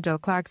Dr. Nigel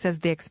Clark says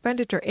the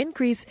expenditure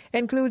increase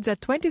includes a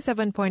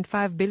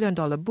 $27.5 billion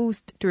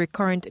boost to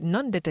recurrent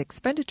non-debt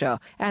expenditure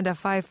and a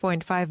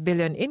 $5.5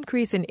 billion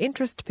increase in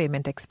interest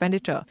payment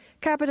expenditure.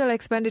 Capital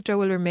expenditure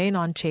will remain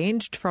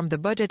unchanged from the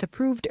budget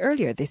approved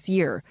earlier this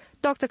year.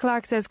 Dr.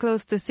 Clark says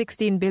close to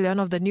 $16 billion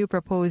of the new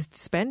proposed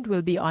spend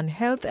will be on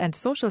health and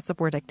social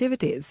support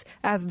activities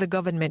as the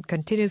government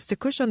continues to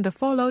cushion the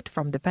fallout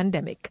from the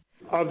pandemic.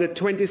 Of the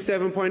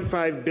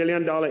 $27.5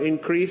 billion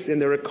increase in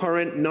the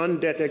recurrent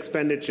non-debt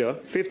expenditure,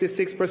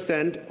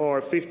 56%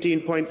 or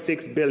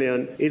 $15.6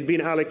 billion is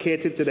being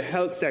allocated to the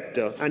health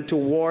sector and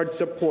toward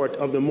support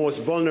of the most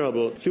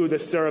vulnerable through the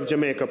Serve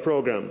Jamaica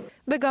program.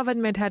 The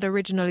government had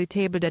originally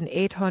tabled an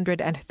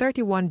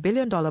 $831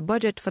 billion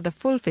budget for the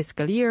full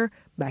fiscal year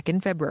back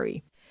in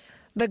February.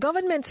 The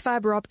government's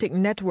fibre optic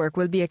network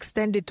will be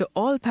extended to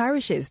all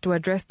parishes to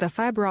address the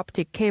fibre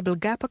optic cable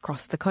gap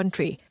across the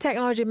country.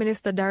 Technology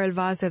Minister Daryl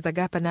Vaz says a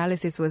gap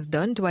analysis was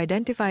done to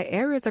identify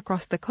areas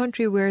across the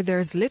country where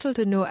there's little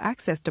to no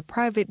access to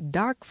private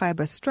dark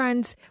fibre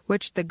strands,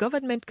 which the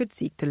government could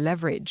seek to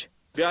leverage.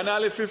 The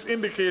analysis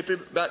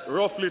indicated that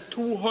roughly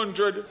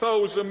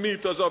 200,000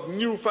 meters of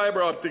new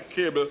fibre optic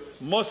cable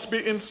must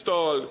be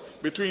installed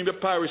between the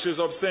parishes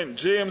of St.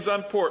 James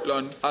and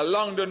Portland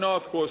along the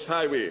North Coast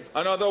Highway.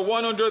 Another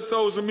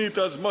 100,000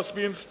 meters must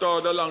be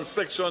installed along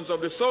sections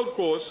of the South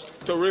Coast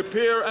to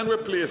repair and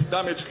replace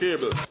damaged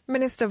cable.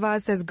 Minister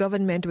Vaz says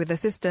government, with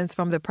assistance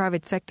from the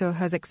private sector,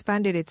 has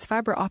expanded its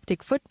fibre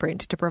optic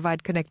footprint to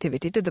provide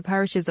connectivity to the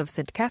parishes of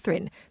St.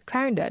 Catherine,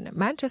 Clarendon,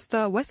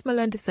 Manchester,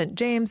 Westmoreland, St.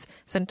 James,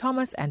 St.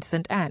 Thomas and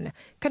St. Anne.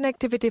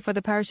 Connectivity for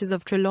the parishes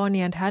of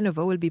Trelawney and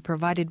Hanover will be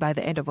provided by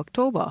the end of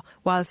October,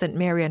 while St.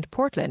 Mary and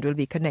Portland will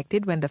be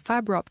connected when the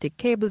fibre optic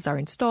cables are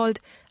installed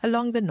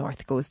along the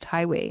North Coast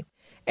Highway.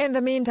 In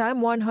the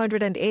meantime,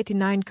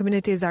 189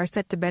 communities are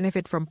set to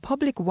benefit from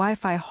public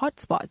Wi-Fi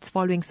hotspots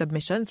following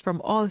submissions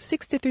from all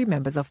 63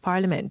 members of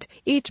Parliament.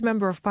 Each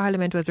member of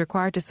Parliament was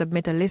required to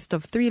submit a list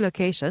of 3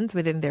 locations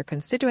within their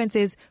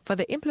constituencies for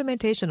the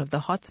implementation of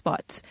the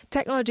hotspots.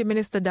 Technology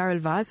Minister Daryl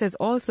Vaz says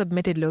all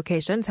submitted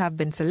locations have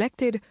been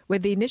selected,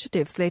 with the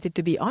initiative slated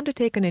to be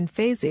undertaken in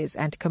phases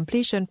and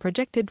completion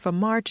projected for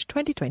March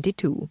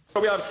 2022.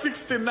 We have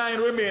 69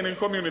 remaining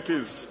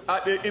communities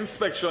at the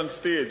inspection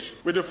stage,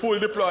 with the full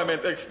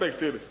deployment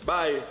expected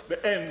by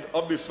the end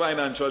of this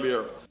financial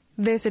year.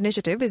 This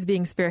initiative is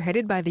being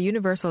spearheaded by the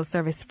Universal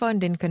Service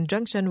Fund in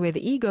conjunction with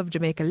eGov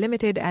Jamaica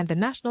Limited and the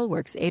National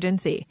Works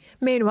Agency.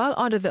 Meanwhile,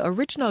 under the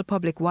original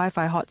public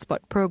Wi-Fi hotspot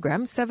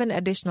program, 7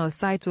 additional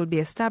sites will be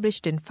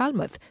established in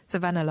Falmouth,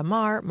 Savannah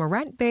Lamar,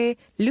 Morant Bay,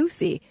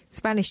 Lucy,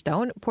 Spanish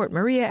Town, Port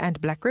Maria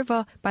and Black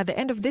River by the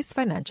end of this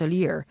financial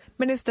year.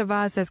 Minister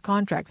Vaz says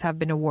contracts have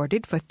been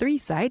awarded for 3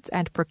 sites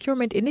and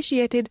procurement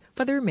initiated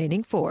for the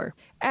remaining 4.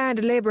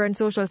 And Labour and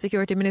Social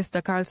Security Minister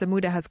Karl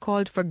Samuda has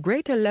called for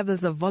greater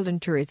levels of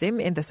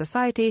volunteerism in the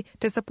society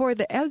to support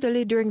the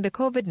elderly during the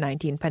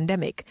COVID-19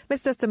 pandemic.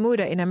 Mr.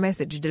 Samuda, in a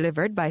message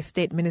delivered by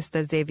State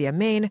Minister Xavier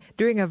Main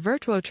during a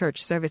virtual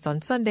church service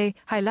on Sunday,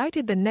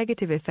 highlighted the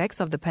negative effects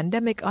of the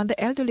pandemic on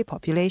the elderly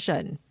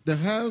population. The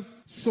health,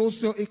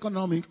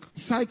 socio-economic,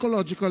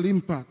 psychological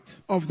impact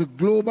of the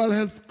global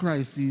health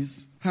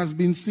crisis has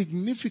been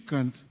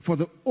significant for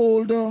the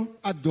older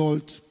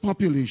adult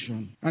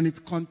population, and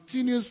it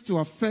continues to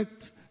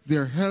affect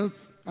their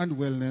health and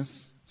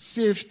wellness,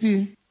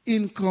 safety,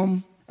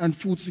 income, and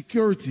food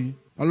security,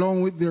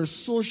 along with their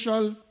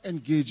social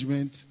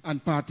engagement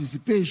and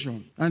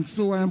participation. And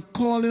so I am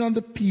calling on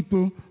the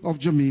people of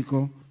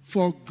Jamaica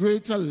for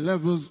greater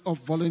levels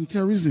of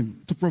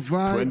volunteerism to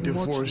provide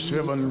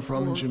 24/7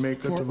 from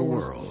Jamaica to the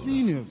world.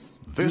 Seniors,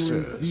 this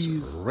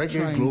is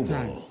Reggae Global.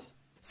 Times.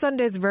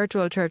 Sunday's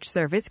virtual church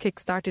service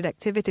kick-started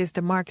activities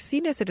to mark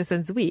Senior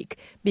Citizens Week,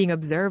 being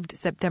observed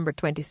September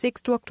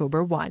 26 to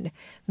October 1.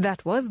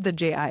 That was the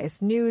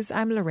JIS News.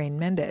 I'm Lorraine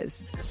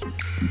Mendez.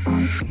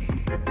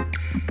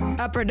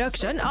 A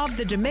production of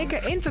the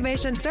Jamaica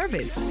Information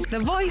Service, the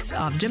voice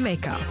of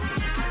Jamaica.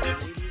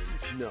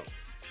 Know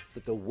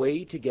that the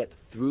way to get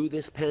through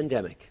this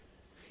pandemic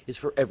is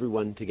for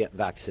everyone to get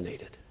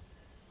vaccinated.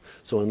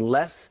 So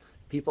unless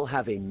people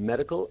have a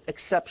medical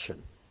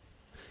exception,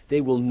 they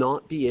will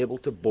not be able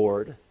to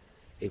board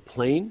a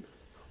plane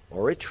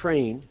or a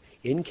train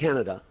in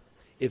Canada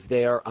if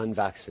they are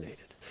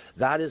unvaccinated.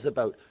 That is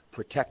about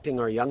protecting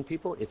our young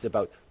people. It's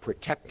about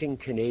protecting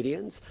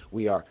Canadians.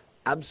 We are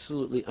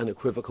absolutely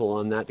unequivocal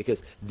on that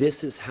because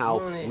this is how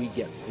we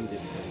get through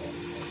this pandemic.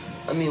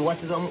 I mean,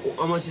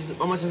 how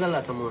much is a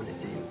lot of money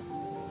to you?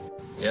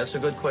 Yeah, that's a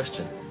good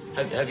question.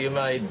 Have you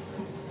made,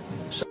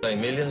 say,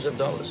 millions of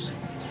dollars?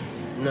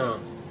 No.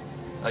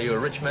 Are you a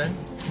rich man?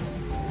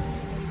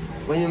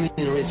 When you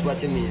mean rich, what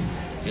do you mean?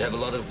 You have a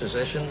lot of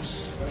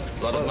possessions,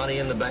 a lot of money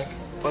in the bank?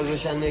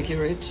 Position make you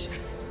rich?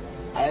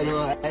 I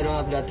don't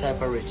have that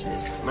type of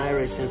richness. My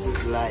richness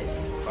is life,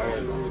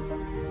 forever.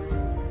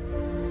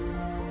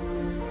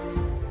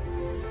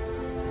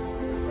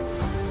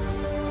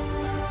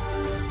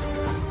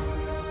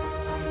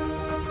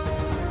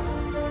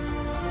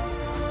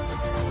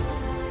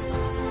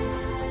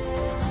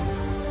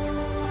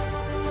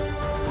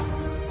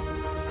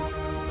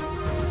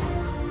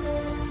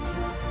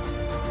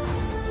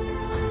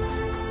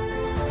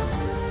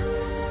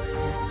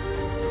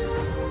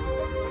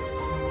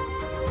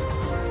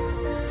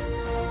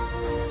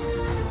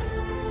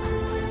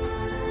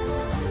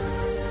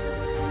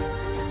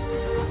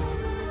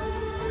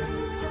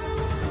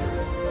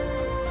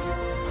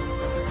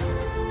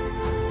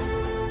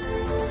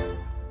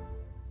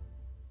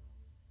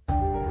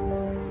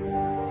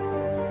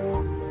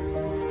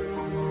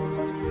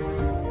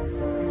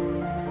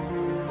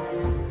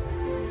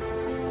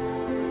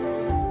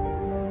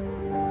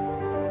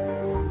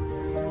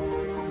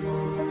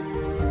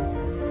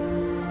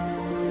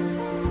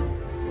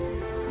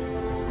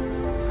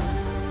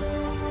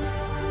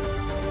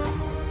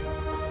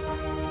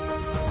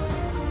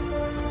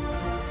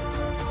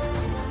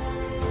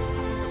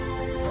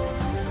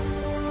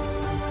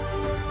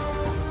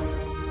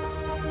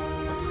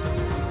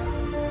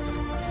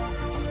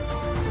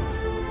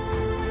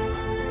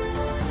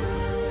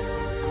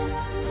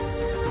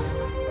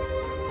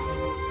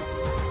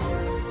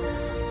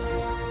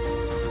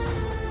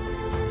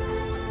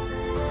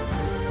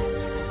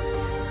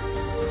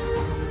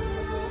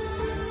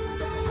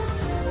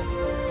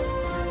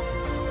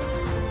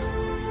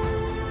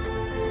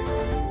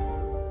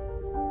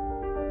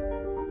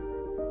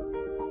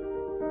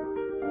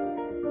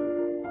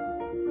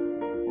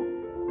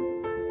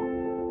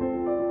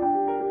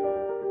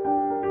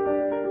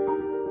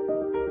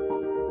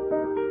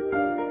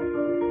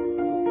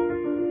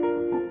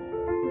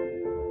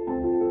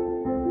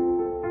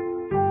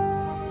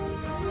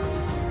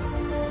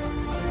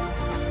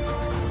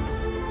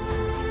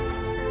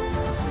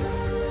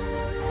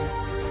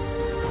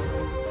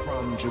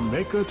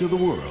 Jamaica to the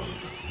world,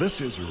 this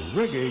is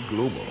Reggae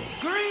Global.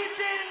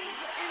 Greetings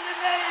in the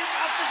name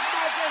of His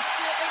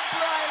Majesty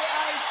Emperor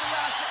Haile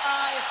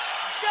Selassie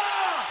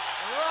Jah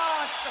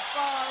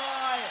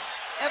Rastafari,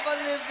 ever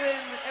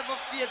living, ever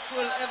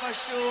faithful, ever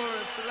sure,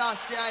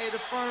 Selassie I the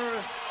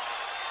first.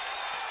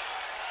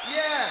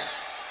 Yeah.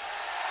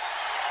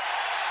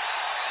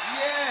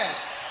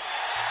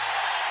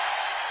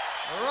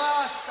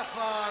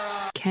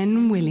 Rastafari.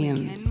 Ken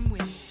Williams.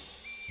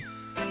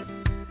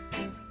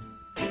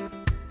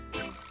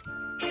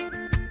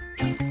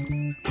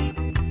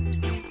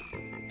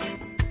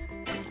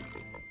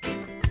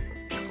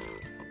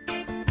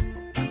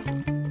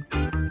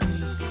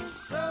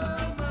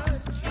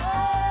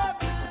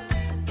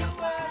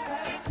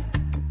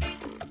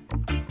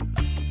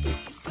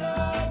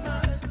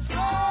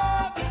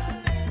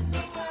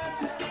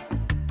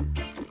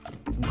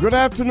 Good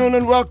afternoon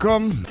and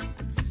welcome.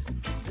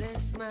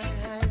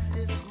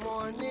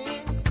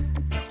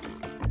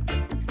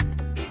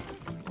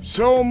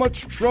 So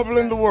much trouble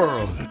in the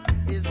world.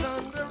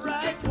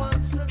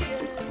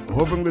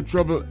 Hoping the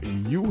trouble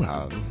you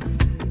have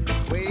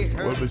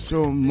will be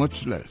so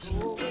much less.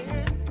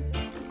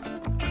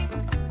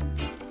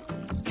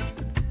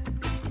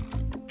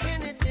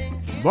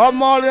 Bob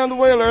Marley and the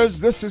Wailers,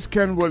 this is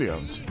Ken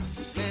Williams.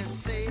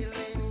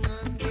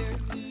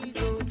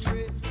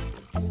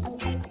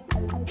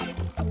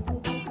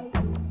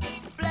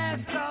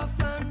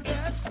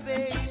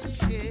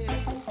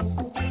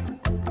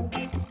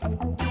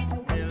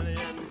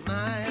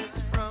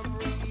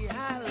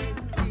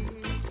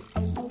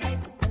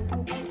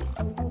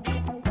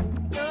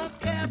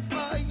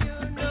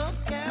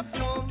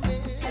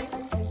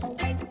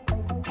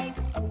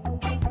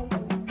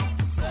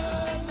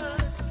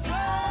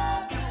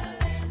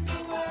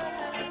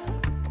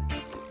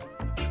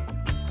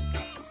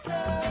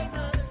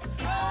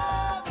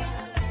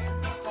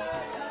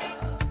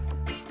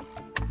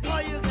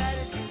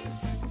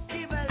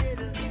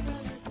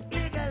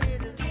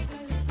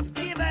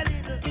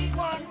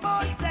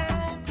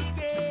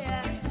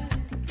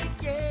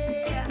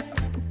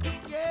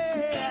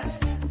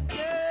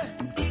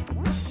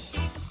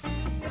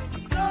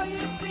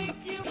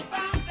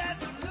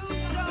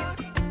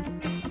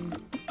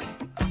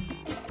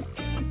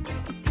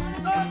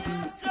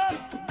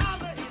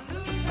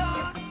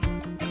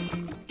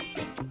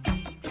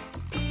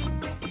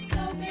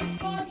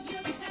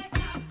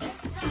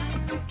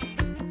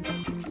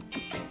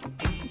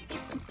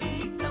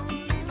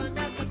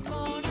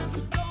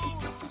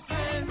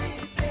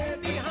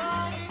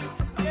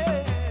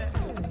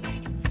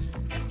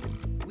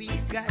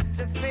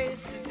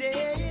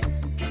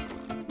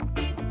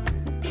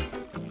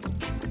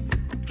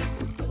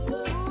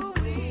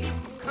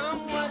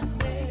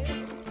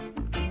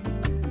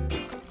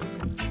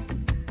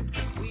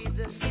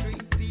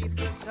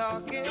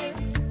 talking.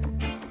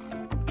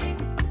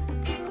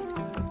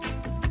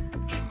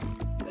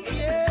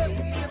 Yeah, we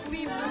the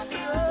people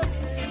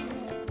struggling.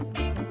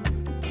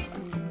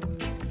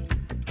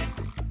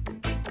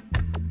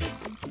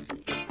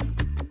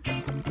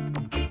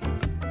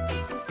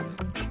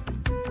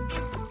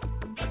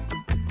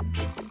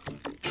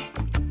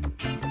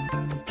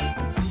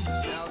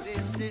 Now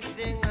they're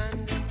sitting on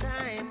the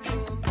time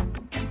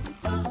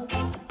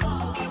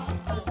bomb.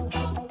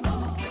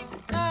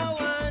 Now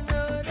I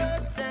know the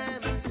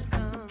time has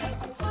come.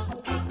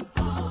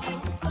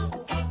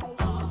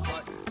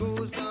 What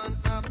goes on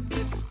up,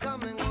 it's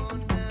coming on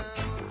down.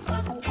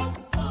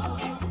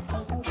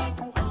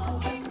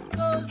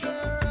 Goes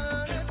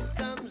around, it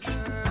comes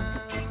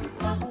around.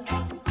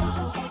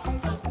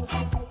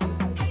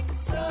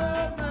 So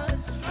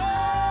much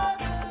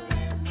trouble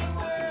in the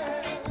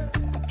world.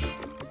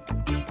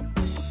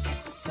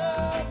 So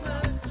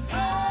much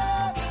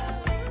trouble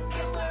in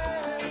the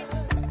world.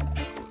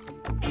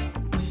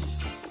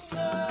 So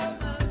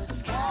much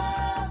trouble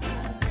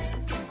in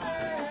the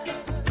world.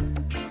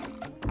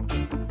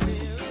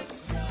 There is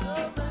so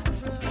much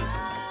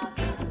trouble.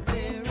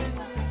 There is so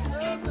much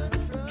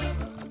trouble. There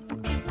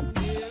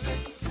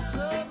is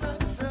so much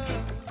trouble. There is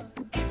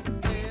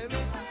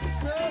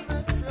so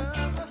much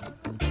trouble.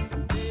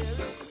 There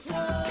is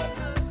so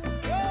much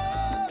trouble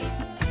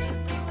in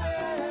the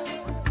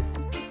world.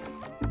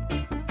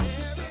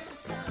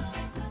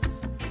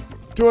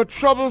 To a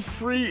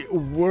trouble-free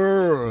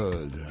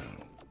world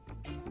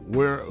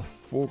where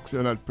folks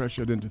are not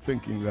pressured into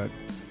thinking that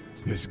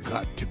there's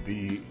got to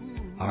be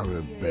a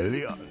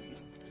rebellion.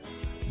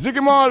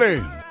 Ziggy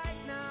Marley.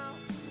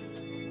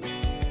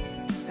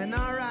 And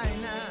all right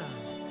now,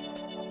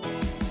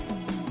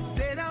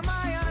 said I'm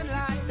high on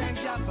life,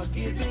 thank you for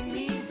giving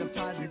me the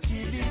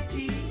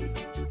positivity.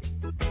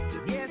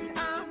 Yes,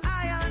 I'm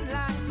high on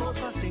life,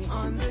 focusing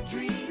on the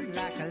dream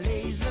like a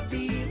laser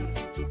beam.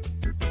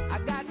 I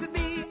got to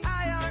be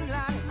high on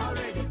life,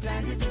 already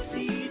planted the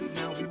seeds,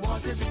 now we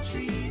water the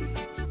trees.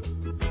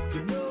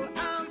 You know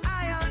I'm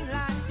high on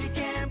life, you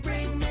can't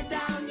bring me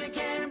down, you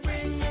can't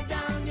bring me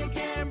down, you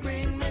can't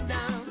bring me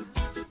down.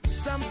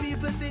 Some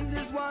people think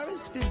this war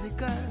is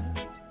physical,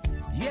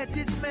 yet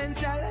it's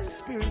mental and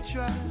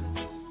spiritual.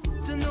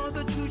 To know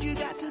the truth, you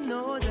got to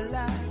know the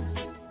lies.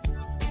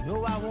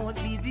 No, I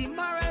won't be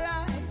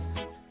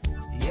demoralized.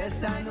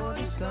 Yes, I know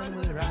the sun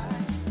will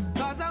rise.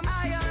 Cause I'm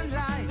high on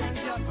life, thank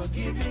you for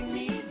giving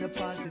me the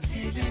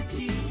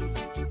positivity.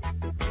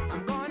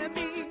 I'm gonna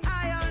be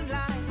high on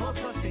life,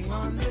 focusing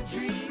on the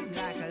dream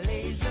like a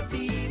laser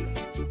beam.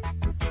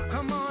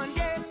 Come on,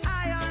 get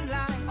high on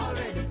life,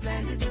 already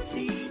planted the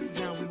seeds,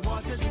 now we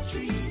water the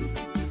trees.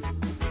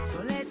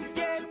 So let's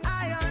get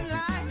high on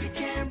life. You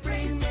can't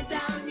bring me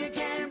down, you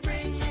can't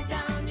bring me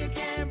down, you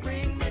can't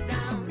bring me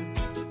down.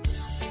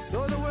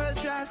 Though the world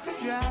tries to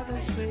drive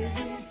us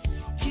crazy,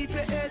 keep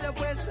your head up,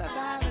 we're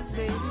survivors,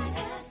 baby.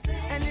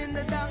 And in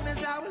the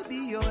darkness I will be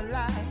your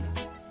light.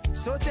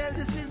 So tell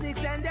the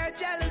cynics and their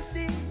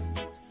jealousy,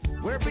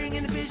 we're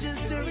bringing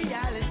visions to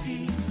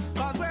reality.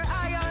 Cause we're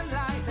high on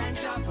life,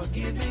 thank you for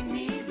giving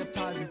me the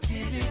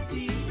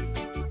positivity.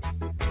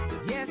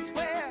 Yes,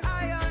 we're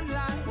high on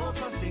life,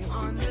 focusing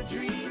on the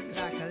dream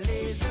like a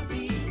laser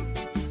beam.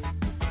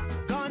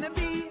 Gonna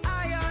be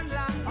high on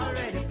life,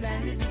 already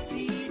planted the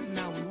seeds,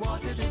 now we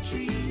water the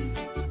trees.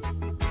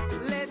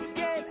 Let's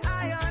get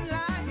high on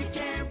life, you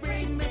can't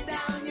bring me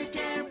down, you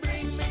can't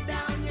bring me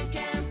down, you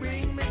can't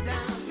bring me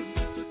down.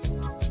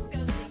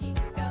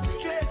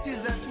 Stress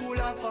is a tool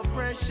of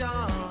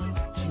oppression.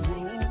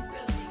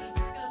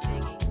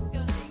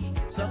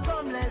 So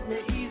come let me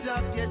ease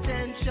up your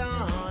tension.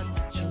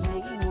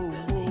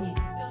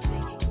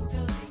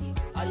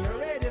 Are you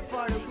ready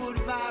for the good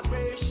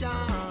vibration?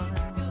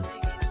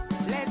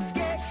 Let's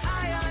get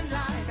high on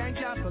life. Thank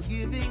you for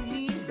giving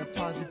me the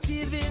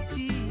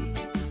positivity.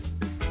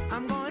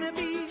 I'm gonna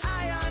be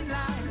high on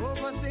life,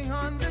 focusing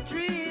on the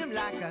dream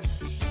like a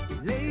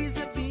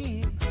laser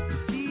beam. You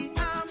see,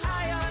 I'm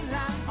high on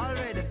life,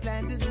 already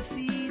planted the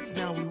seeds,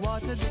 now we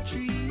water the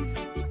trees.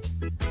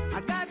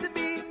 I got to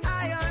be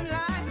high on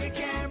life, you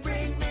can't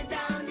bring me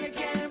down, you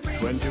can't bring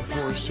me down.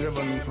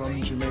 24/7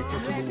 from Jamaica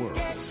to the world.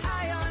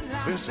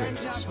 This is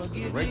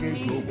Reggae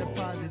Global.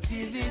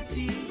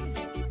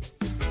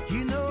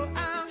 You know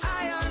I'm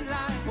high on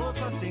life,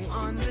 focusing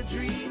on the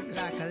dream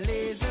like a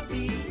laser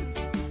beam.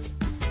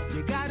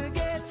 You gotta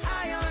get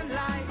high on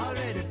life,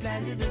 already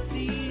planted the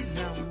seeds,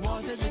 now we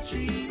water the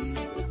trees.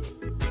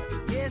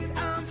 Yes,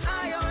 I'm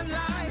high on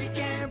life, you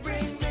can't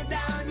bring me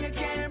down, you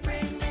can't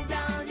bring me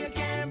down, you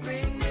can't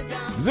bring me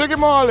down. Ziggy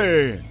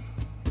Marley.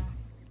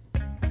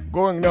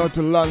 Going now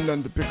to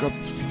London to pick up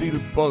Steel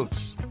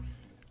Pulse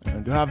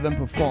and to have them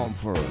perform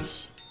for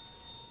us.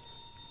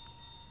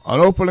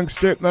 On opening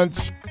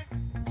statements,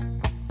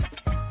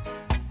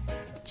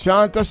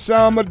 chant a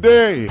psalm a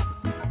day.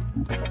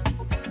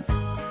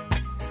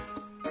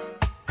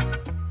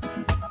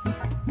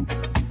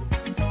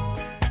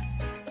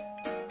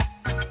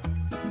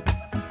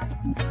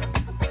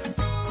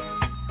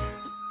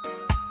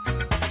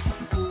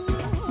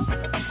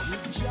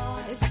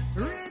 Rejoice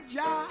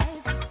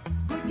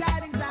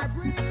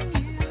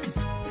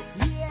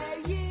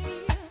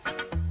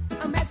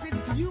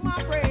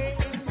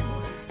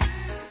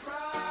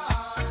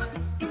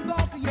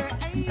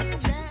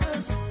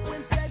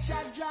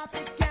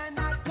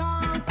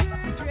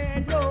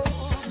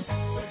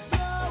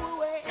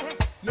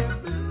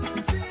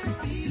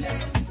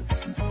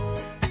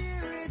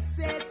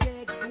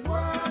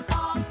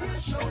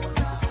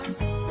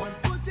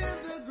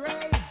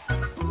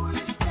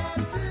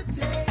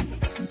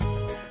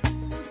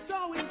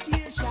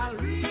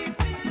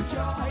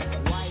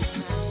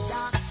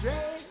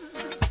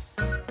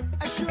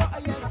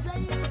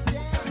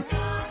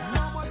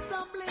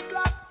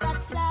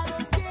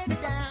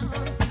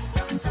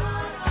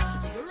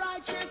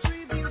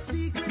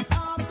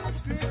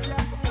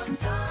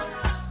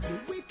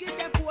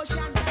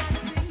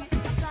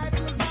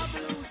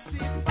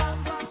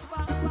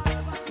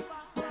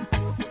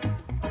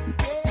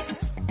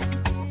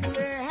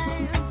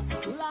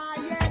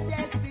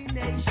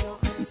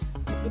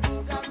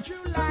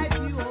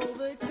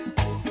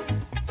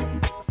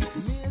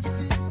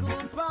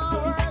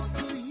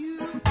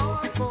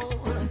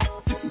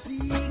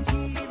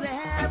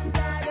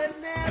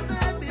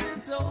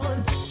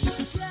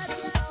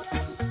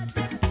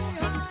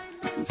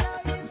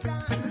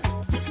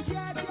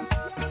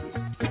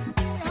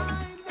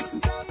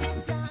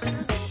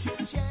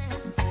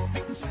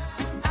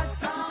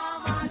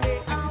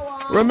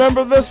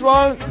Remember this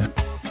one?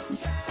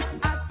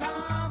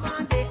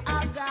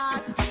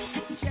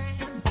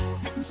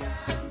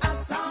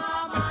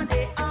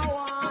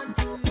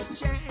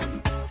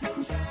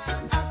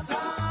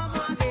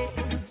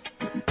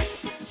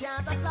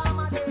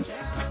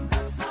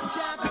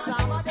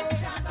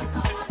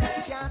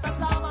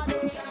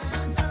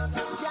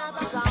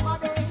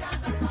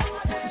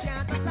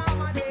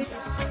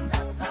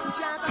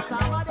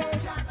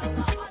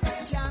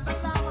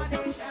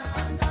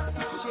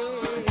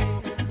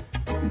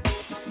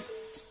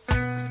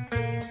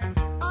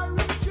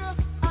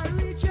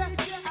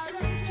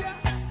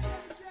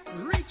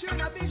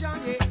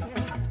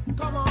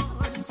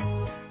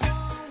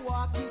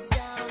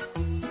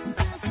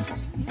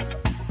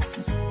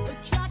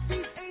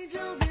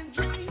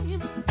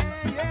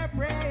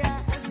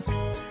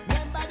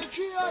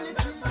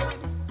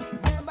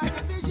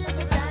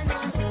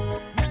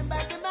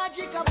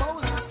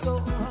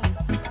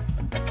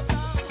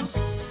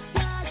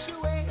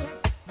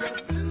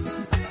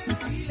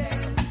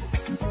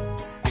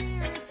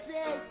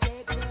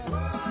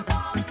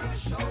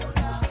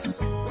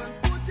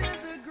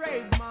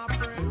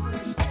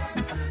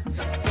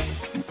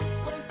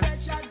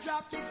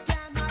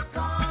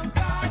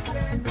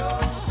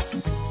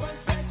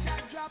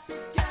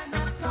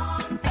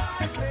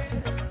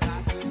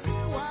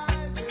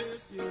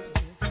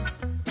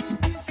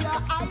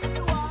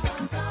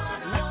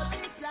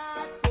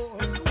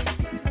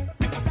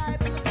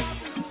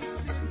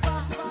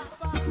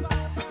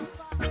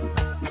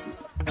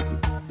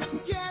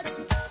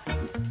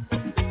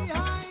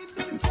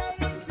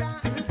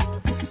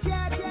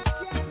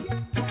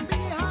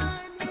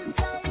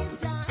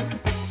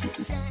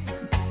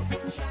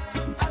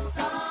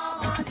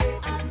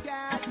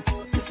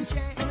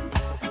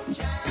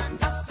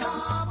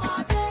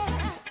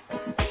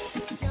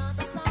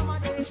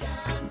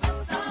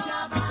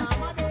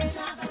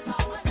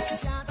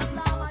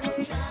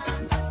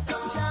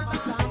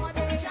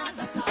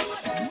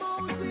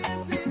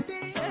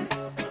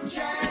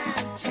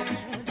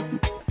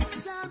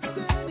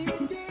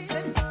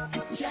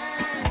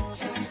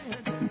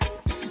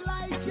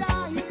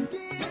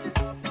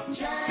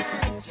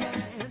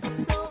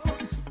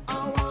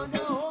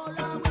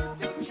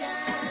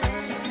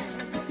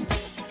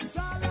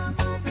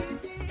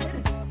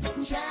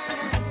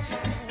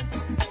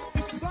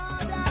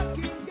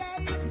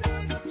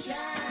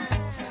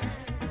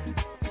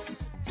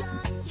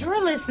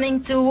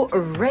 Listening to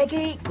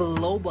Reggae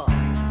Global.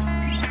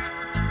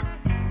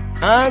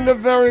 And a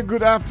very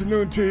good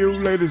afternoon to you,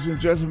 ladies and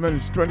gentlemen.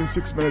 It's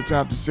 26 minutes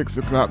after 6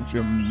 o'clock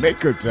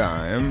Jamaica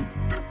time.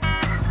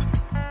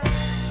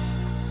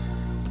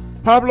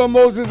 Pablo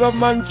Moses of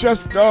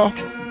Manchester.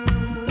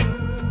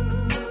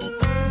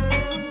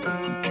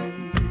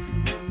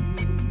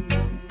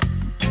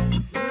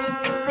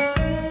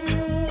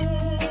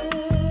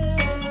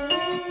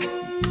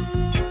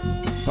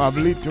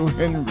 Pablito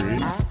Henry.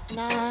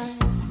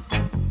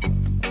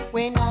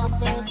 When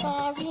others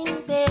are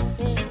in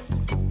bed,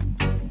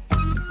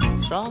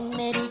 strong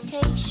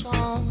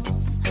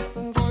meditations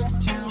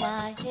get to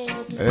my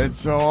head.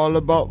 It's all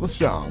about the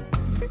song.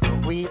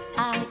 With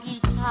a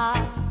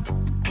guitar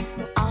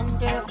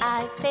under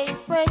our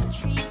favorite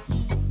tree,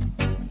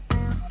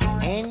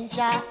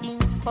 enjoy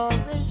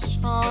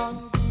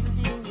inspiration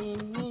building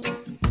in me.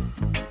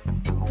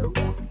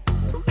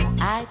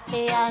 I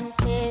play and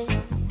play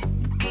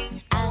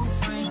and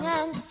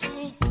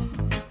sing,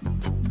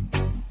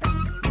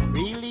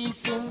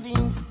 releasing the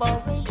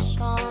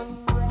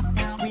inspiration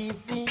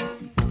within,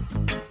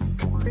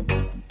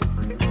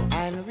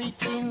 and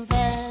written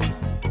there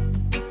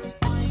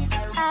is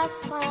a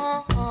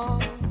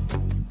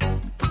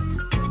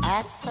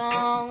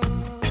song,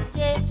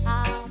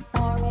 yeah,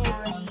 for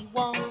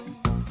everyone,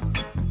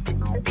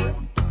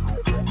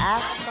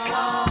 a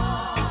song,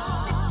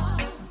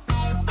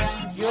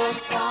 your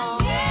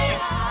song,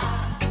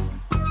 yeah,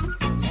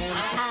 and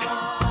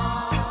our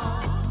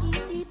song,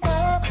 Sleepy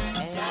Bob,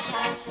 and just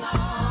a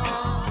song,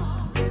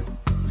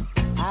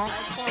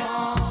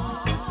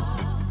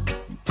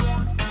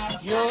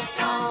 your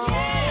song,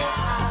 yeah,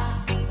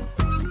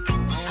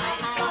 and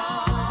our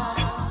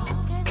song,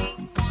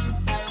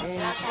 and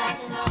just a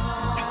song.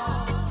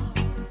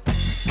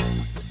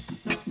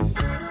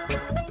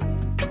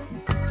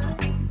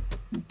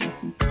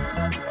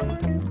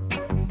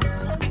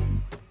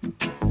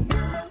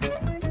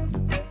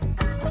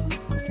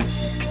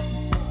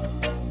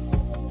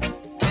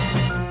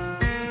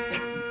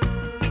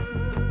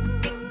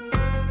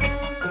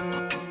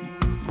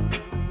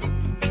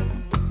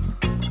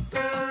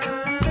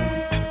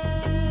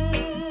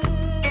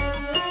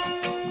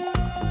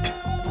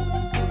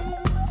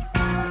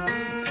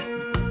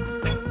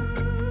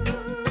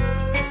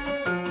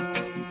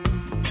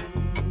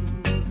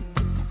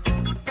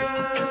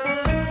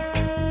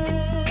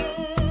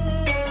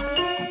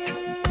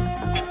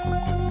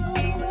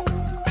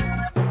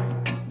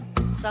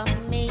 Some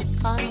may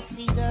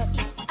consider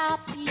it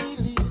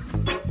appealing.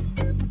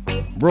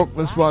 Broke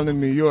this one in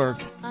New York.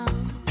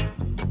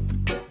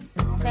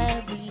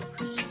 Very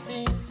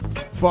grieving.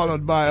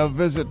 Followed by a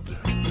visit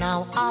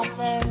Now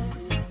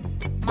others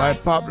by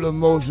Pablo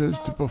Moses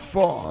to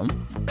perform.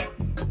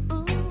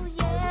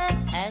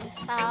 and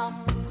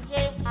some,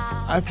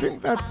 I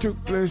think that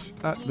took place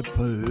at the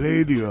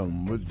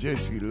Palladium with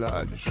Jesse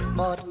Lodge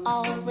but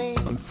always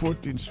on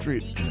 14th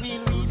Street.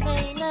 will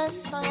remain a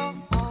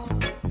song.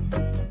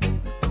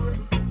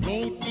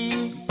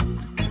 Maybe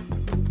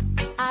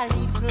a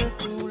little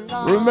too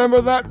long.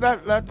 Remember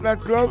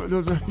that club? It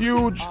was a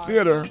huge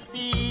theater.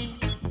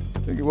 I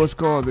think it was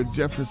called the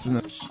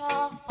Jefferson.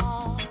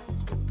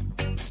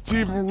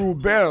 Stephen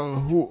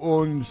Rubel, who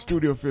owned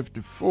Studio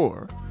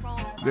 54,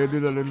 they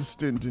did a little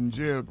stint in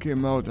jail,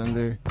 came out, and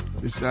they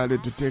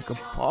decided to take a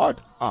part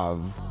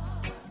of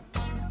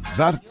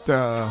that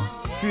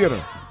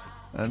theater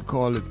and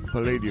call it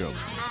Palladium.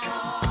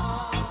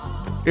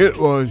 It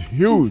was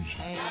huge.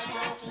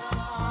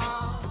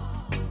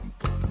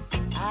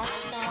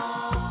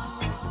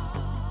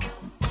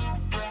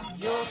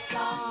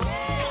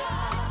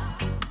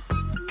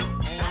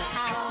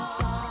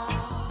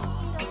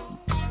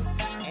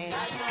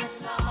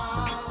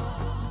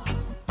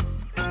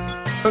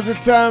 There was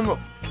a time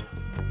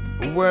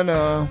when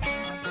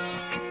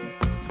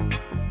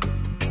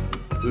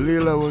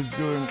Leela was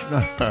doing,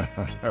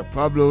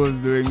 Pablo was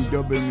doing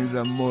Dubbing is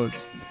a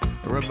Most,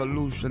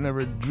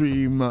 Revolutionary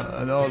Dream,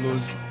 and all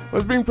those. It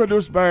was being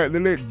produced by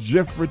the late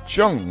Jeffrey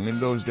Chung in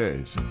those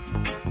days.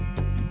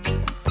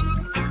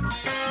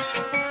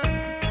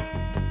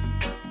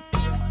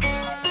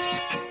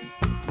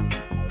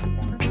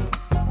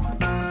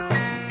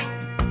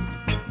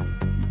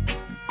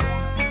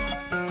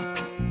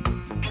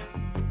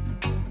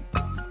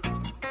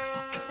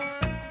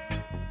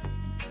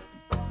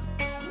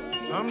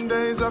 Some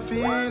days I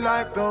feel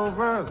like the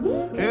world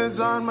is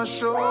on my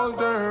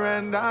shoulder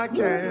and I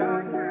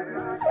can't.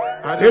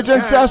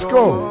 Agent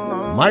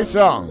Sasko, my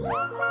song.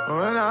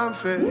 When I'm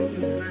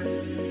fading,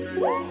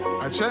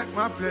 I check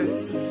my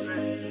playlist,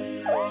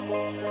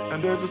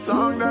 and there's a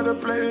song that I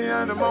play,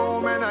 and the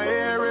moment I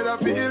hear it, I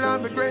feel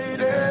I'm the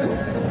greatest.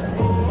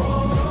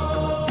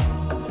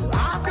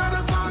 I've got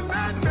a song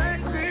that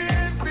makes me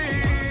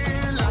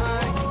feel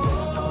like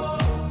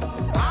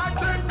I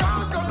can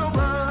conquer the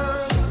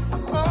world.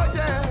 Oh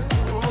yes,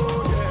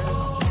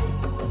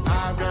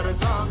 I've got a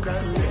song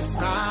that lifts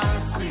my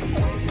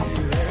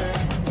spirit.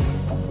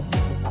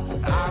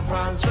 I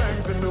find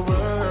strength in the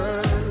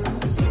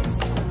words.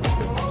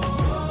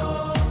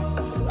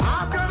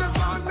 I've got a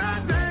song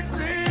that makes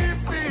me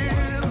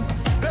feel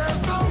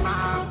there's no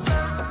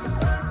mountain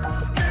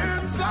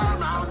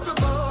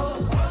insurmountable.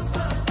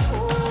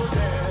 Oh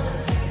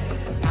yes,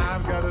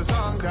 I've got a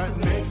song that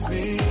makes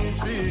me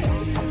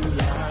feel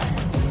like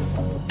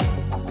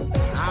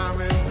I'm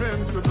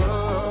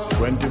invincible.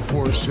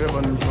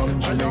 24/7 from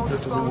Jamaica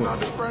to the world.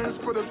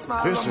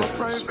 This is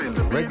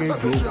Reggae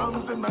Global.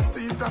 Drums in my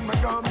teeth and my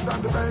gums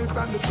and the bass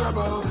and the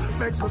treble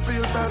makes me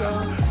feel better.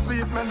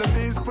 Sweet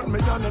melodies put me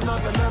on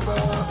another level.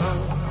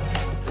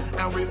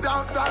 And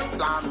without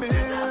that I'm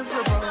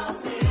miserable.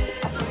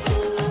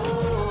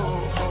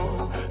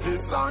 Oh,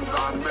 this song's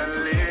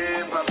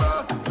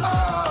unbelievable.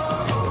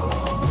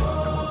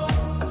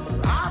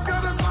 I've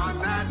got a song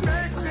that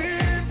makes me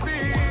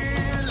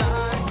feel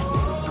like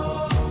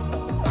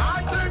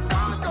I can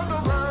conquer the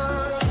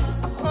world.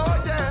 Oh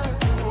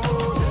yes,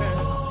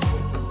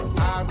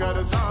 I've got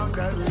a song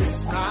that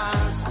lifts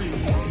my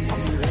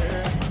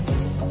spirit.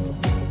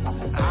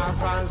 I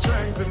find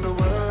strength in the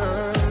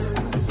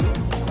words.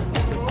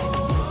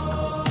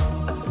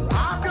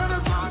 I've got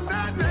a song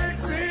that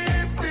makes me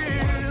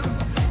feel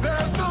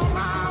there's no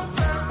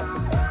mountain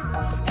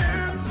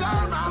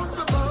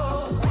insurmountable.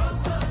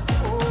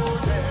 Oh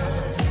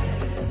yes,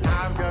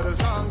 I've got a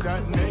song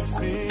that makes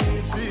me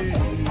feel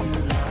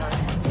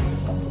like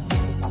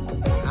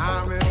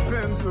I'm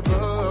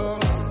invincible.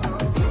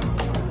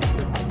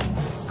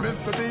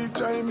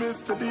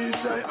 Mr.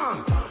 DJ,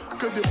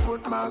 could you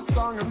put my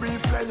song and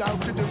replay? How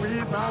could you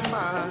read my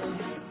mind?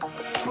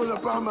 Pull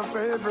up on my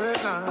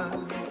favorite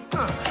line.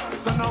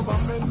 So now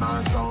I'm in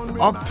my zone.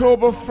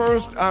 October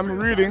 1st, I'm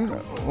reading. I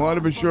want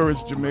to be sure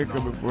it's Jamaica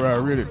before I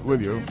read it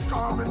with you.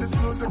 This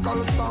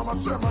musical storm, I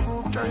swear my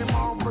groove came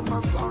on when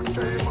my song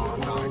came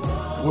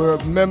on. We're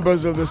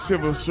members of the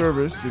civil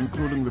service,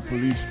 including the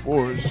police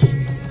force,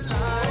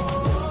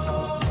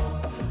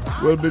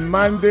 will be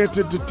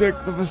mandated to take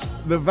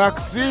the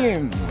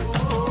vaccine.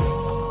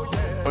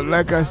 But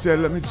like I said,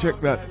 let me check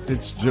that.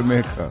 It's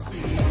Jamaica.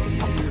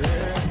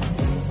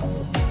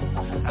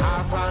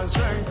 I find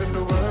strength in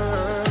the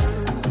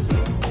words.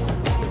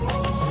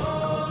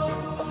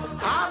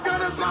 I've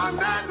got a song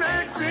that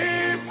makes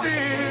me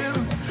feel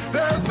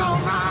there's no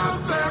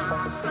mountain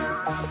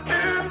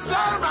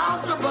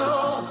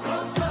insurmountable.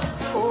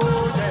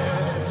 Oh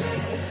yes,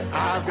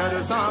 I've got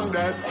a song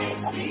that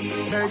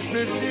makes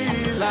me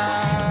feel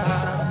like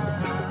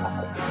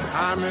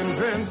I'm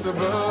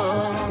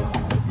invincible.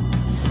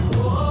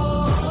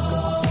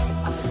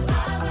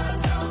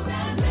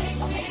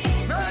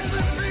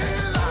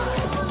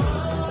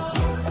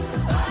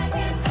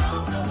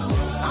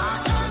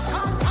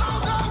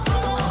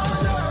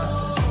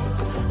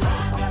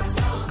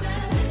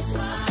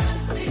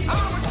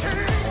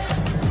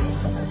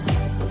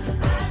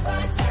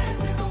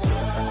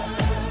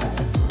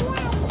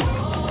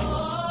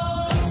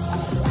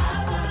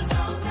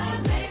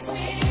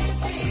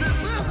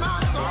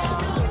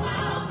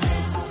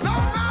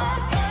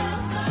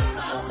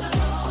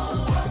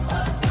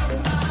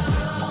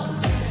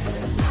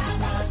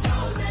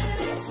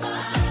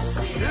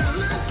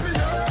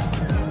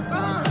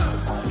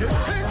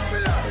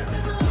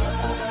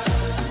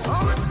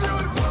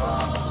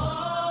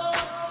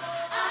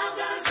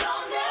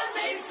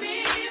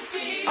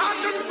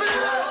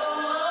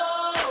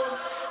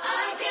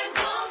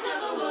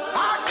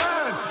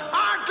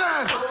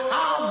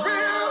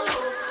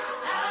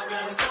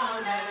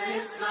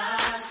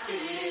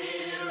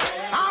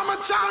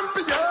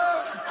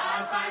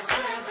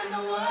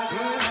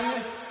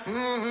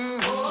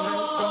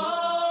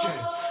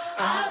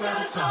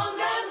 song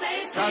that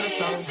makes got a me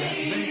song that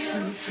makes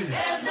feel. me feel.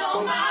 There's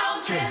no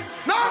mountain.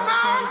 No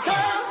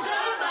mountain.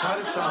 Got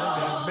a song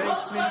that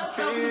makes me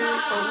feel.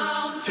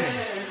 Oh,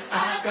 yeah.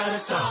 I got a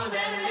song.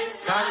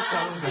 Got a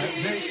song that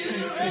makes me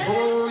feel.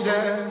 Oh,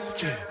 yes.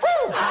 Yeah.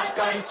 Woo. I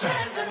got a song.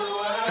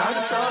 Got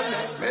a song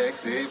that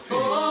makes me feel.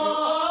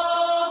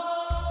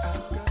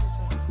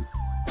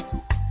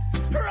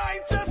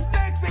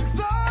 Righteousness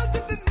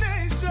exalted the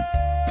nation.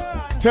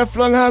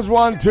 Teflon has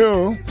one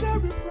too,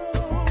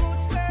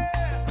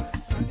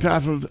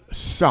 entitled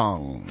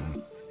Song.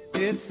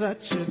 It's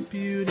such a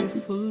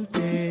beautiful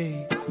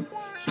day.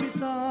 Sweet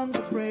songs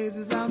of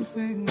praises I'm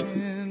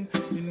singing.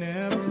 You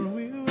never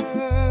will,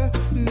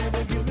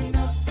 never giving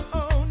up.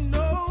 Oh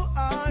no,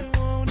 I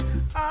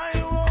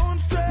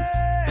won't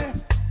stray.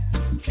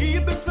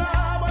 Keep the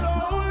Sabbath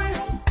holy,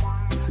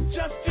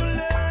 just to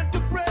learn to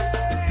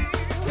pray.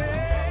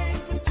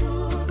 Take me to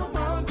the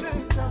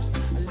mountaintops,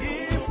 I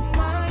lift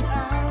my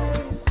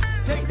eyes.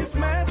 Take this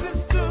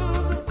message to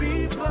the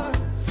people.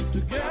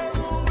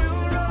 Together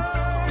we'll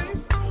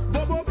rise.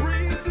 Bobo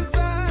praises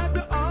at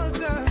the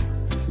altar.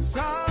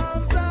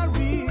 Psalms are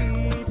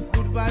read,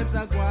 good vibes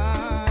are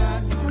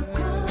gone.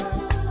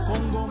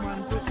 Congo man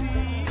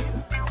proceed.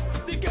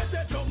 The get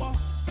the drummer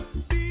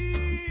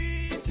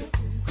beat.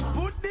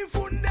 Put the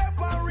phone up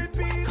and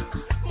repeat.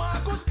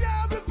 Marcus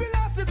Garvey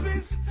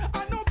philosophies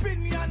and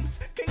opinions.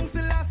 King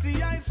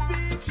Selassie I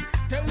speech.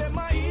 Tell them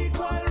my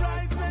equal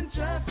rights and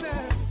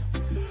justice.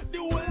 The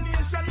whole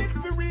nation need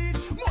to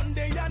reach.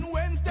 Monday and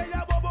Wednesday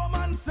a Bobo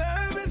man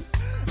service.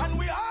 And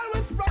we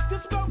always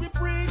practice what we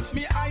preach.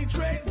 Me eye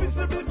trade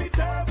visible, me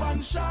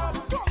turban sharp.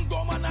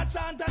 Congo man a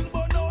chant and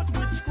burn out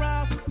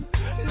witchcraft.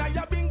 Now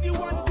ya been the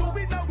one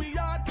doing now we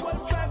are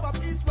 12 tribe of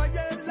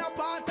Israel, a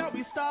part of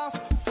we staff.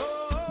 So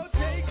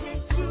take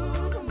me to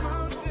the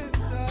mountain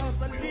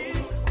tops and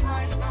lift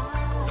my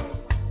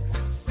eyes.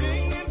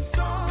 Singing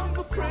songs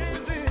of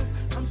praises,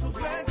 I'm so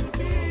glad to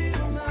be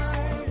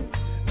alive.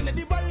 In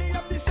the valley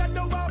of the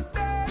shadow of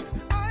death,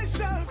 I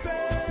shall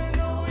fear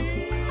no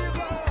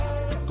evil.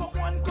 Come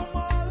one, come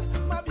all,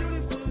 my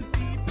beautiful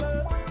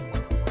people.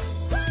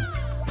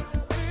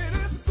 It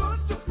is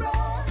good to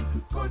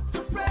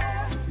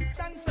pray,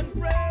 thanks and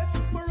praise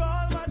for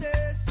all my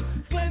days.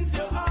 Cleanse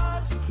your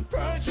heart,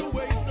 purge your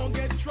ways, don't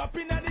get trapped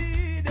in the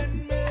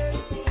Eden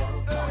maze.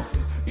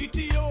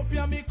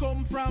 Ethiopia me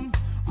come from,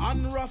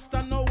 and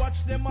Rasta no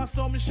watch them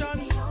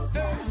assumption.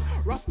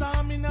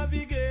 Rasta me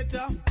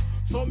navigator,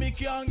 so me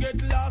can't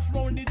get lost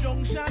round the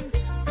junction.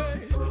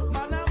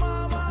 Man and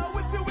mama,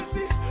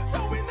 wissy, so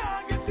we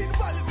not get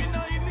involved in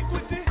no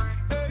iniquity.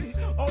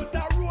 Out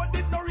the road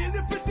it no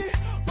really pretty,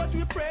 but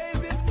we praise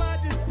His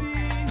Majesty.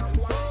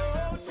 So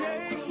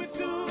take me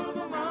to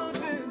the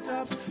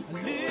mountaintops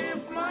and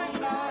lift my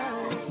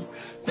eyes.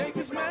 Take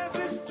this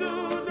message to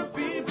the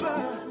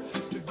people.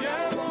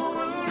 Together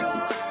we'll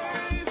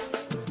rise.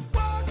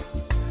 Walk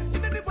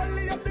in the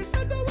valley of the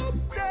shadow of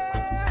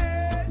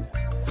death.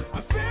 I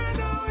fear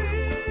no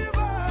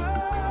evil.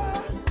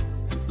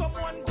 Come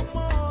on,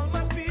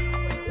 my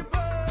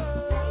people.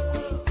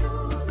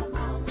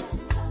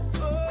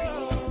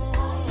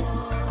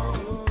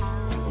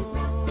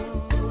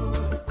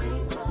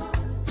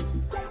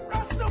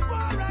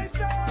 Rastafari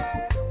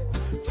say,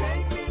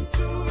 take me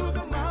to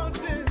the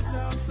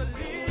mountaintops and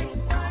lift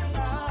my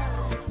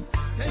eyes.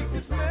 Take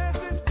this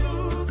message to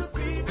the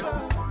people.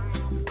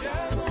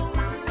 Together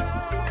we'll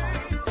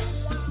rise.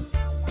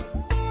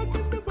 Walk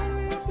in the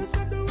valley of the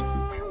shadow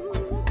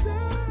of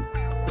death.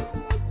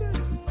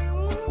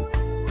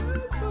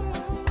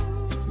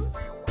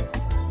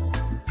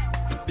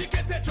 The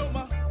get the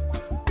drummer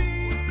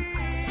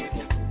beat.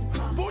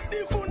 Put the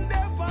phone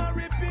up and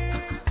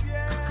repeat.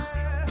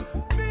 Yeah,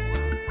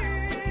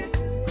 beat.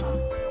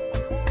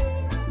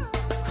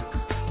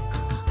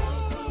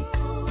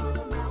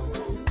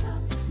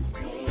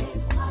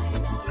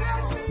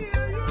 Let me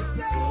hear you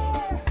say,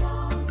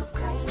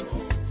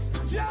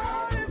 Jah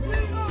is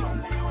the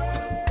only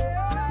way.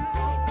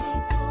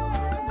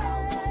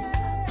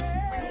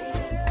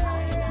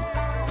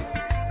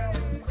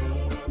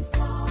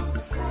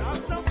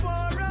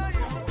 Rastafari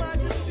is the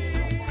Majesty.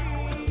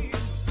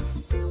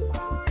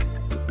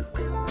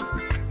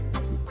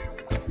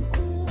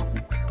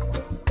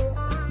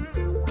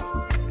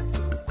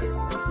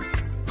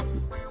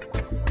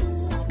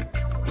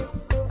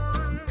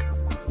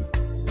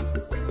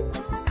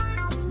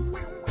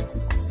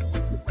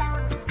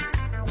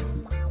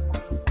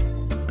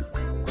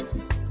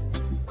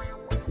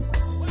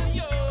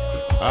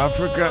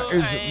 Africa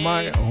is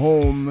my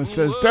home,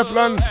 says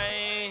Teflon.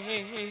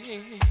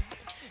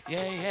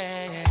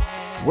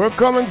 We're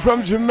coming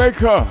from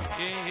Jamaica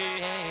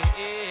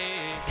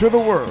to the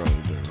world.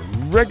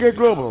 Reggae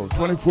Global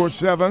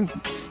 24/7.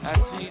 A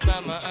sweet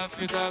mama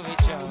Africa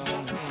with you.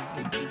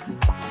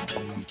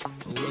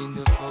 We in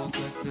the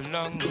focus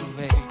along the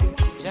way.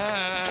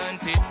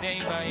 Chant it day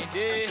by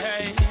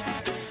day.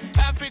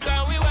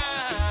 Africa we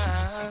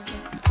want.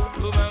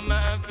 Oh mama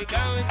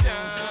Africa with you.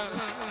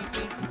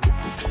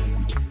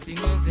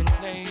 Singers and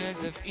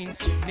players of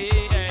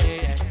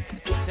instruments.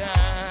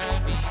 shall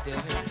be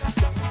there.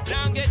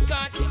 Don't get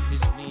caught in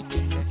this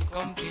meaningless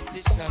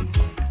competition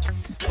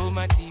for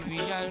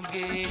material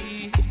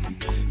gain.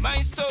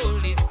 My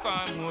soul is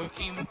far more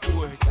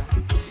important.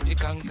 The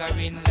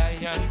conquering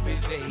lion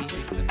prevail.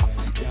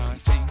 Now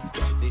sing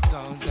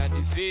because of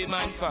the fame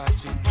and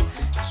fortune.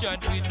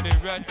 Shot with me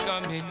rod,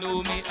 come and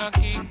know me a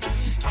king.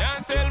 Now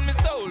sell me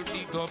soul,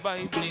 figure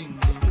by bling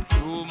bling.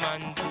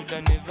 Romance would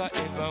never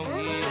ever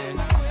win.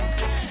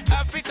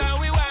 Africa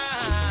we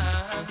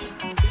want.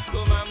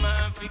 Oh mama,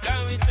 Africa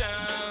we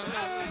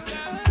chant.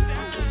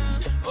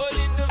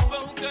 Holding the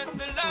focus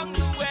along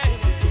the way.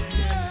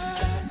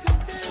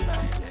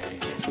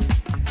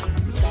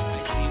 I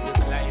see the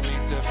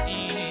climate of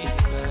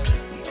evil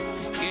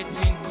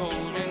getting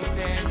cold and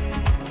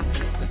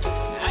tense.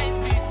 I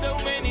see so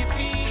many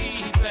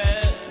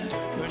people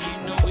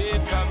running away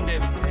from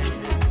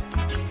themselves.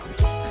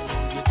 I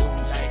know you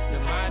don't like the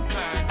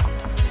madman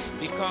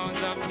because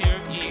of your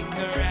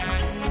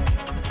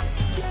ignorance,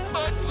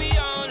 but we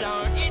all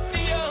are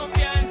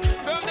Ethiopian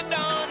from the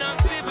dawn of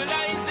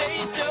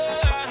civilization.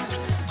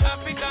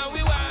 Africa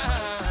we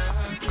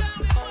want,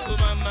 oh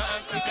mama,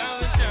 Africa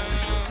we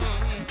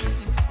chant.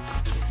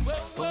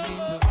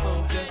 Holding the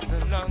focus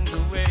along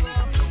the way,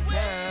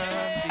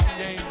 chanting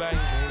day by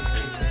day.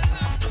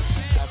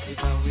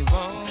 Africa we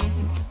want,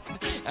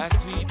 a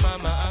sweet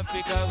mama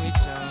Africa we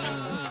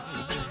chant.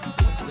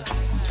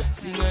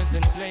 Singers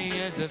and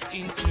players of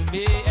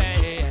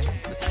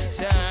instruments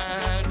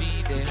shall be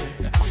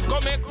there.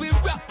 Come make we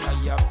rock, I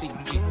have been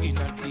in a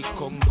big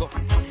Congo.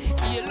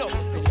 Yellow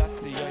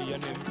Selassie, I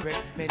am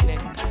impressed men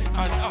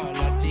and all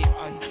of the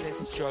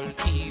ancestral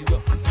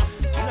heroes.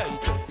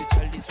 Light up the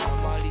chalice from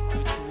Mali to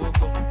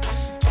Togo.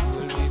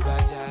 We'll be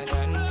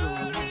Jordan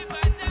Road.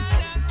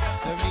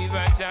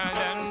 River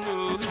Jordan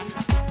Road.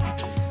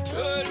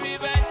 We'll be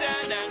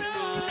Jordan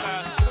Road.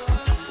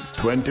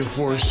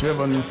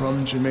 24/7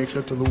 from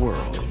Jamaica to the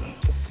world.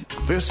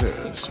 This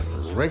is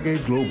Reggae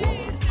Global.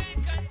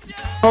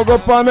 Hug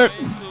up on it.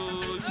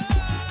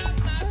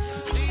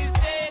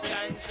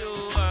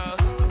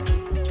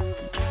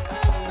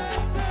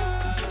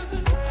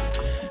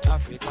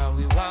 Africa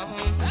we want,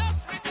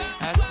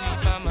 a sweet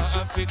mama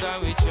Africa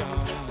we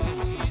chant.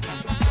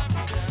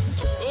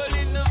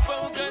 Holding the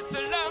focus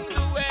along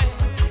the way,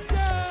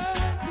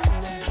 chanting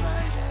day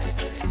by day.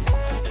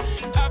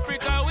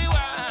 Africa we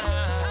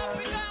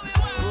want,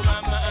 oh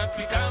mama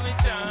Africa we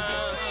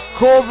chant.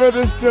 COVID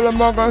is still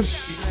among us.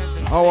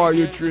 How are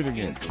you treating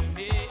it?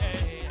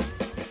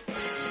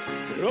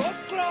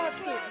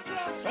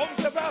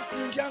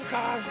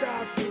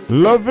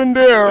 Love in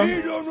there.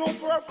 We don't know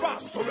for a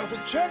fact, so we have to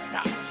check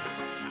that.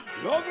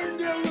 Love in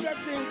there, we got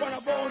things on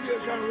a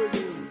foundation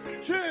review.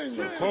 Sing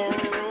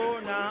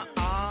Corona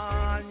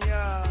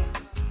Anya,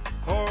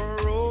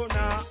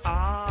 Corona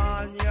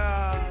Anya,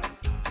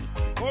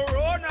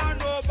 Corona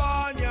no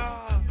banya,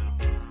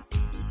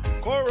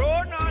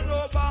 Corona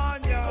no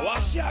banya.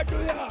 What she do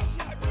ya?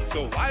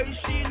 So why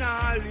she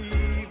not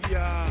leave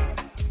ya?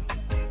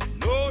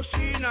 No,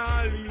 she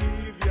not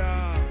leave ya.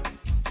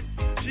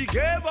 She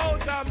gave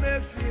out a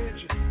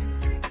message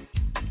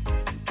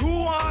to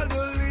all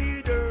the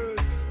leaders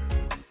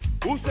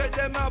who said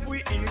them have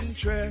we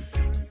interest,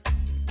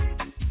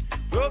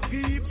 the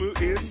people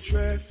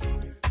interest.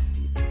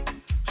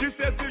 She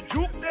said we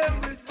juke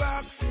them with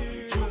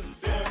vaccine,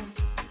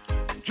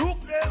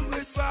 juke them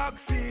with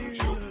vaccine,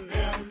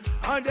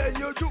 and then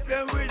you juke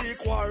them with the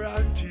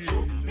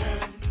quarantine,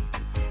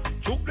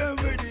 juke them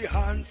with the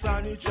hand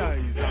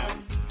sanitizer,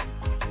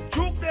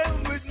 juke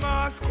them with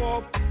mask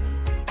up,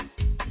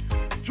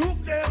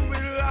 juke them with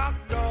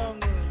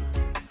lockdown,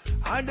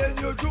 and then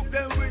you juke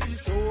them with the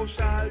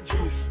social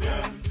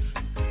distance,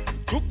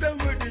 juke them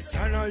with the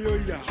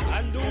tanaya,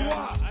 and do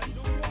what?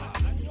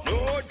 No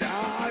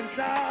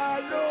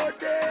dancer, no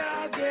day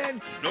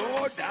again,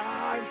 no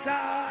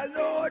dancer,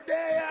 no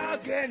day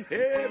again.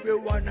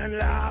 Everyone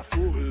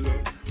unlawful,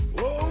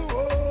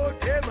 oh,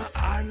 them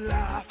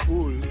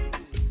unlawful.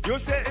 You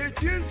say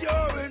it is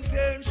your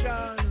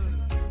intention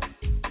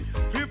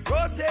to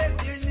protect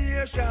the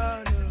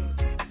nation.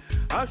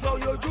 And so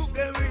you juke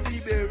them with the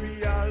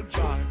burial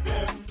plan.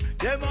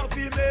 Them have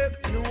to make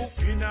new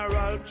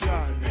funeral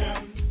plan.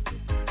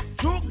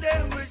 Juke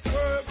them with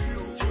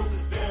curfew.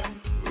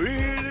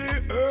 Really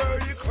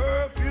early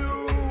curfew.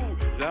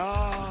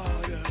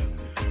 Lord,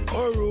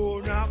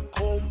 Corona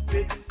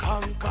Compe,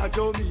 conquer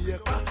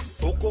Jamaica.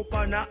 Hook up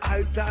on a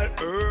altar,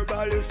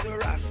 herbalist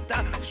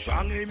rasta.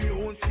 Strong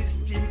immune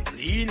system,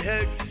 clean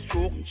healthy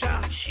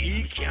structure.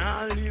 She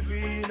can't live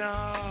in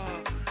her.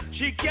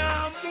 She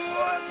can't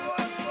boast.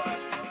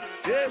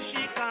 Say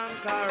she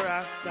conquer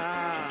Rasta.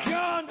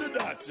 Can't do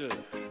that.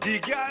 The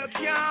girl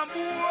can't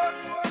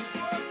boast.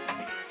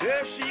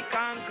 Say she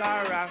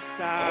conquer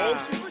Rasta.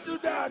 Oh, she will do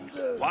that.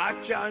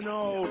 Watch her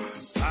now.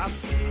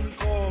 Vaccine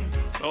come.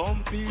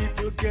 Some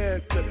people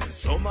get.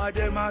 Some of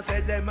them have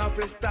said them have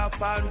to stop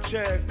and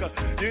check.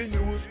 The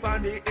news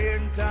on the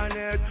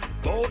internet.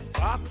 Both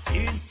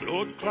vaccine,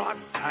 blood clot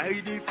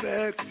side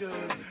effect.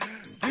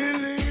 The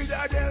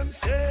leader them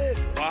say,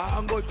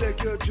 I'm gonna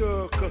take your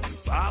jerk.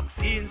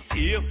 Vaccine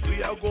safe,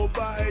 we are go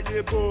buy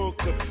the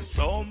book.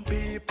 Some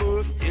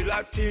people still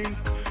I think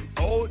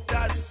about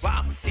that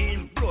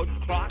vaccine blood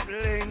clot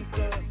link.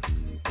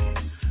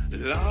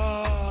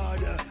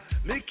 Lord,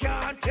 me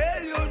can't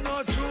tell you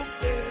not juke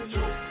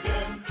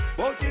them.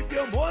 But if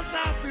you must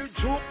have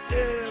to juke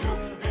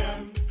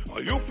them,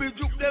 or you feel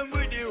juke them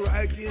with the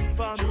right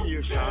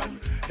information,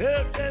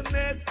 help them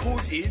make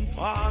good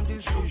informed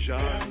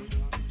decision.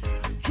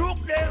 Juke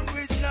them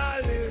with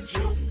knowledge.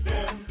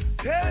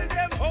 Tell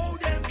them how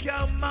them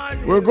can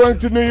manage. We're going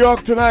to New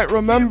York tonight,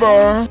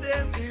 remember.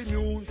 Them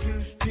immune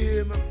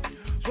system,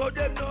 so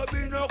them no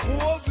be no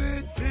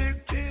COVID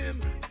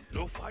victim.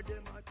 No for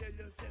them I tell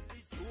you,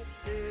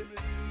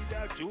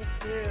 juke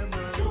them,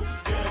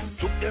 leader,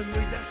 juke them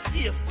with a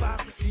safe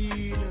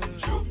vaccine.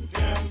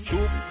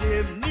 Juke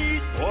them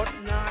neat but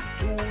not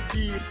too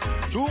deep.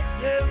 Juke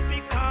them we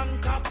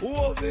conquer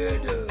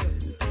COVID.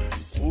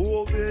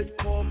 COVID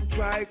come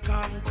try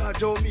conquer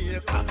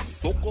Jamaica.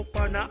 Fuck up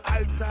on a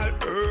ital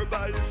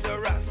herbal is a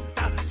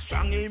rasta.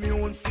 Strong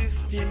immune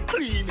system,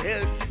 clean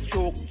healthy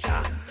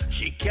structure.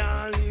 She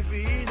can't live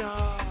in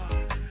her.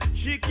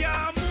 She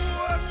can't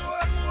move.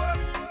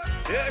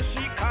 Say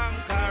she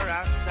conquer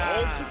rasta.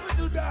 How she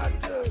do that?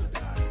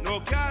 No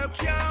girl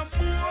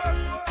can't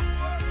move.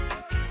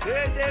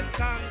 Say them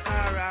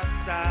conquer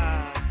rasta.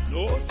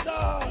 No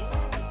sir.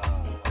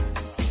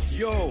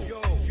 Yo.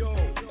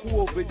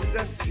 COVID is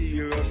a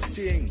serious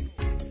thing,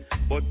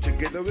 but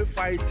together we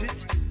fight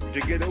it,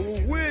 together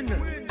we win.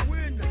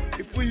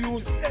 If we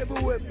use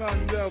every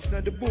weapon we have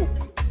in the book,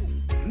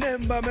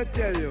 remember me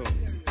tell you,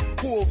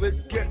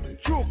 COVID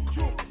get choke.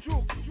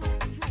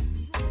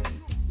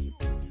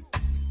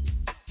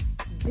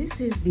 This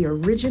is the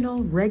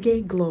original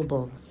Reggae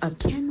Global, a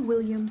Ken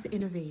Williams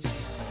innovation.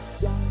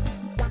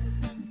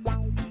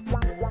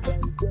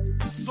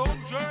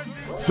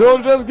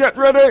 Soldiers, get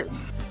ready.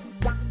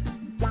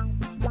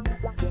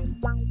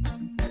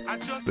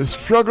 The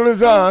struggle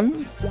is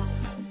on.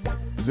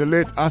 As the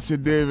late Ossie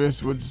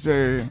Davis would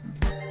say,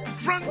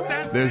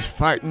 there's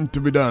fighting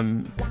to be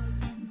done.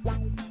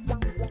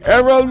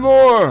 Errol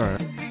Moore.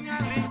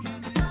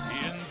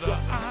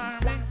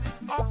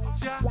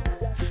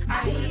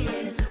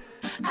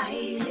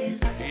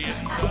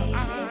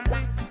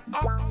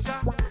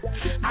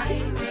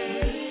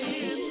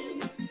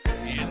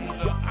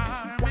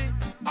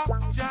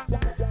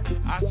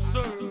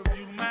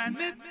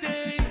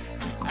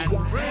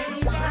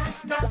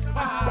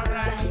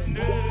 Rastafari's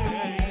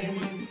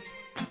name.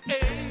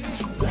 Hey.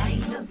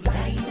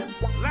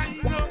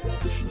 Line up.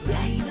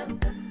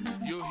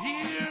 You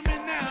hear me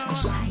now?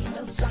 Sign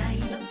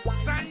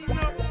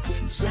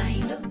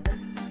up.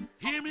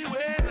 Hear me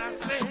when I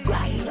say,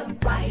 ride up.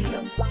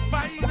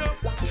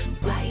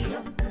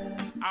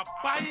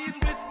 Abide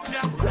with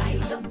Jah.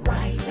 Rise up.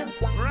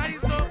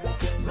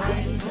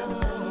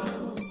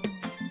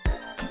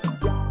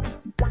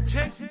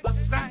 Check the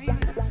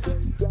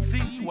signs,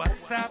 see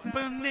what's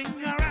happening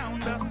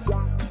around us.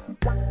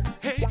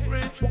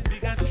 Hatred,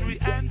 bigotry,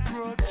 and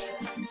grudge.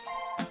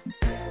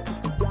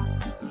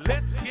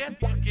 Let's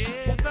get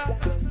together,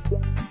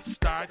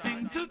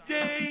 starting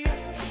today.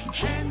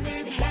 Hand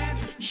in hand,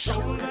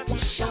 shoulder to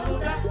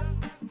shoulder,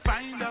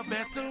 find a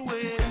better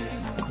way.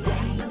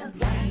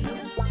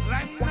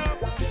 Line up.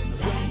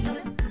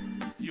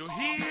 You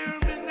hear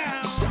me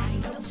now?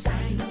 Sign up.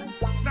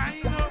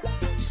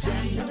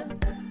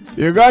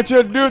 You got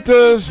your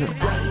duties.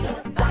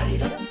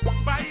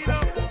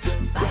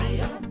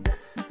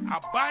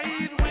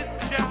 Abide with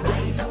Jah.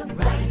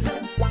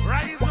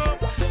 Rise up.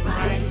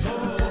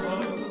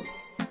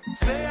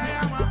 Say I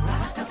am a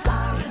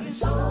Rastafarian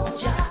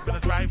soldier. Gonna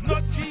drive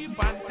no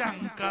jeep and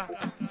tanker.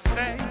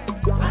 Say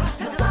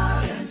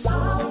Rastafarian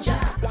soldier.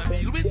 Gonna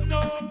deal with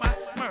no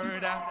mass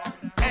murder.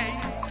 Hey,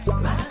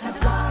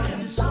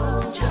 Rastafarian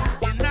soldier.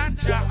 In a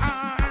Jah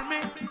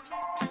army,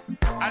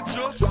 I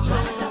just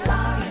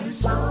Rastafarian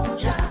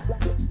soldier.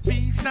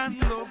 Peace and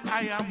love,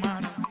 I am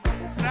man.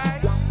 Say.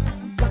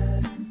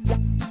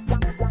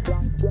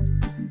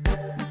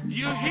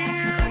 You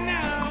hear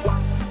now?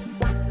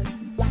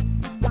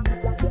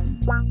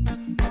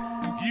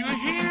 You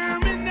hear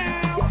me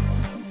now?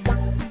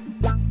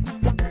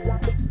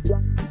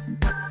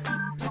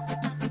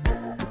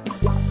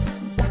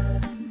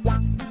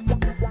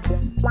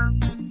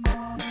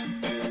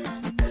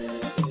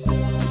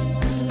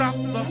 Stop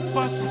the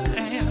fuss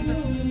and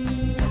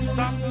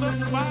stop the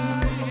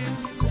fight.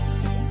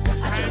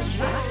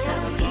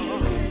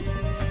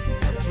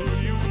 And to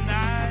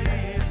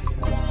unite.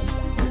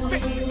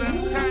 Things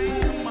and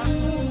time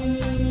must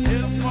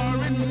till for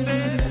its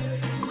dead.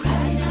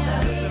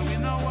 So we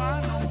know I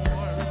no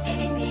more.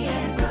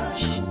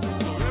 Rush.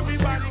 So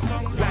everybody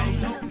come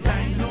line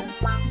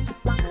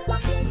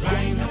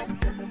up.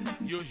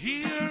 You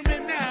hear me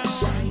now?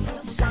 Sign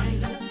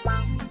up.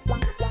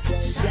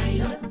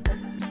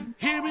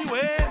 Hear me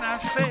when I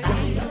say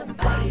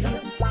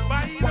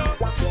bite up.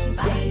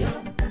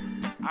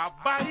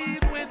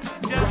 Abide with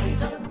Jah.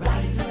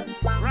 Rise up.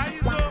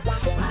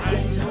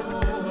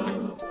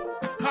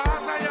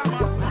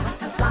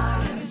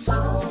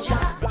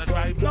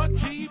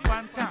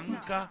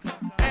 conquer.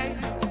 Hey,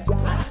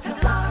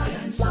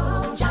 Rastafarian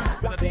soldier.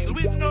 Gonna deal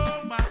with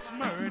no mass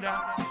murder.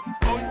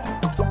 Oh,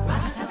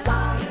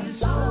 Rastafarian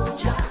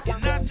soldier. In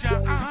that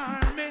your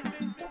army,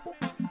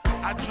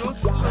 I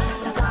just love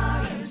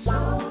Rastafarian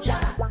soldier.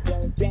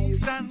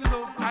 Peace and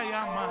love, I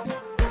am man.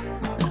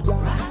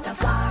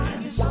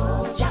 Rastafarian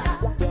soldier.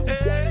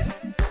 Hey.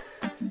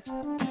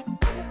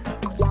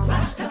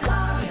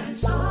 Rastafarian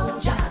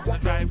soldier. Gonna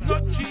drive no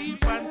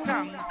cheap and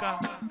conquer.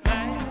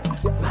 Hey.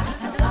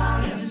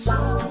 Rastafarian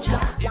soldier.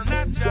 In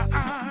that your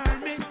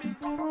army,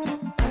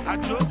 I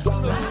just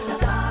love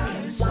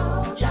Rastafarian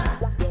soldier.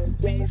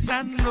 Peace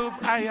and love,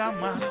 I am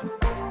man.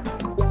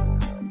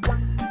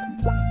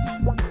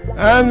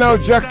 And now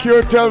Jack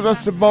Cure tells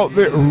us about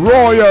the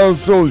Royal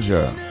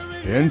Soldier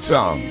in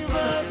song.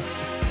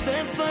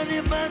 Step on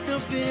the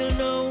battlefield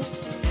now,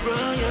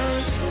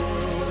 Royal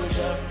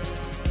Soldier.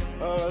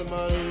 All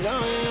my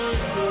loyal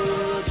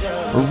soldier.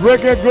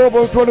 Reggae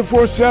Global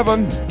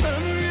 24/7.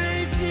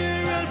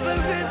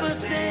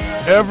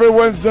 Every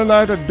Wednesday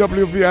night at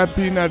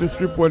WVIP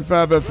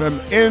 93.5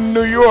 FM in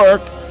New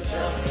York.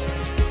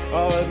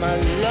 All my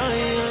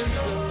loyal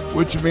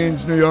which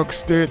means New York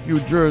State, New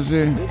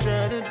Jersey,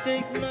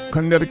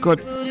 Connecticut,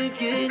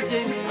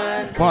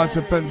 parts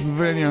of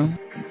Pennsylvania,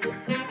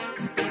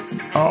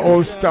 our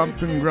old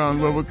stomping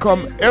ground where we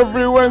come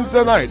every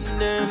Wednesday night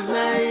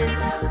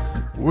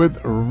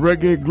with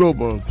Reggae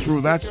Global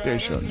through that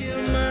station.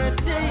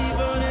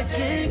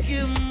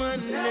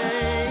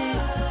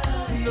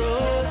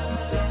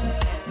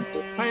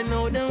 I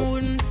know they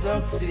wouldn't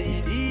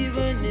succeed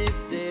even if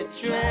they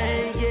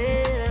try,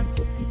 yeah.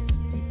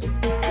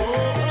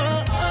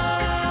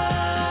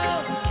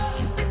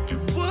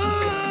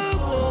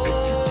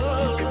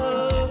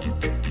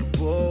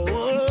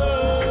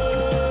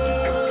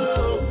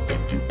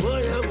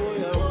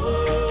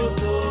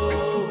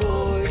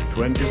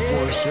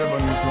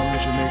 From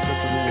Jamaica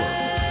to the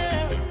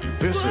world.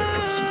 This is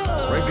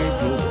Reggae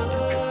Global.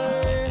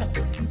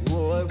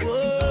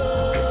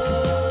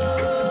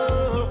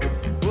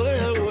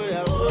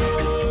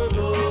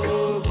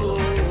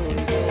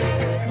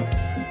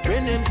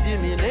 When them see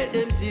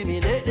me,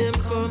 let them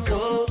come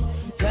low.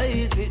 Jah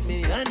is with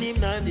me and him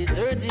not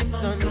desert him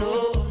son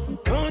low.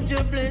 Count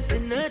your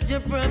blessing, not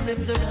your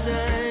problems of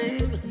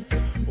time.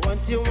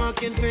 Once you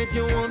walk in faith,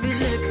 you won't be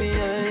left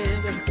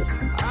behind.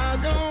 I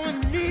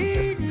don't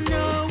need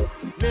no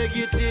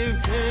negative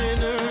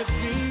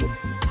energy.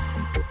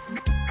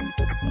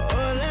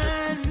 All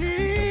I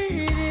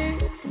need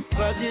is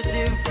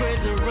positive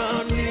friends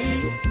around me.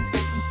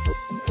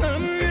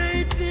 I'm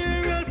right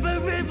here, I'll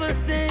forever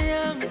stay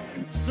young.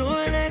 So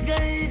like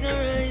I can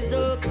rise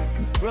up,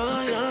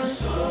 royal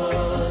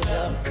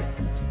soldier.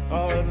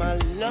 All my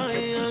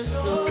loyal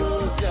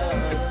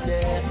soldiers,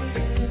 yeah.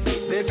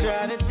 They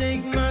try to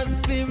take my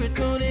spirit,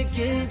 but they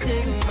can't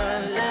take my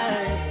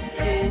life,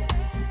 yeah.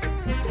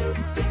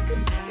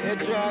 They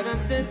try to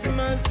test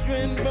my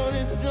strength, but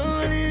it's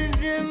all in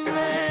their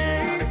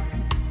mind.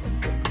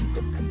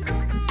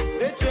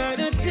 They try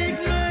to take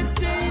my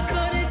day,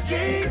 but they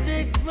can't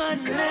take my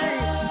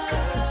night.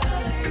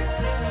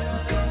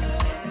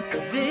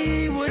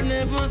 They would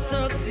never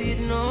succeed,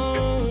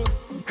 no.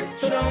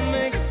 So don't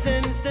make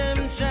sense, them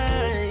try.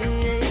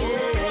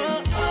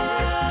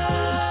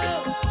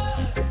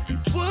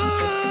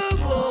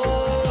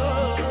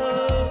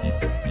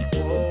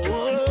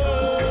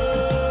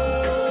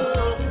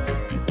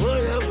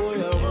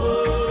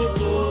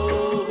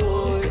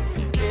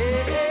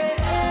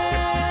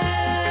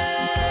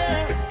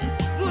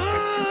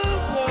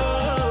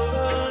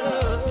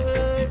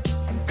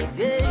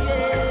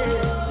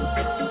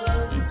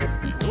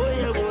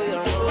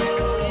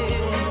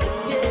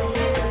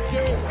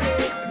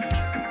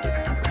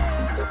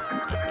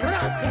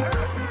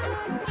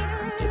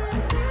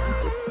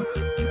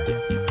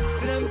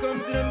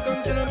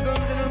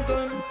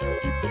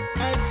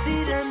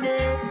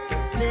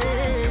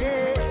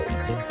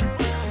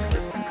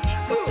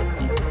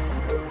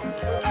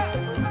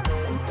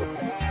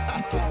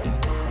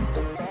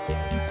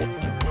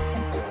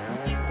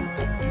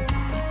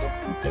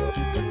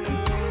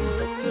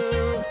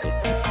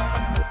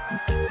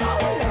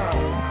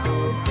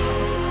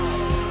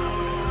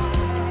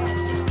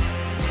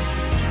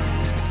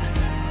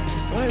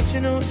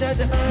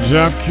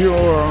 Jack Cure.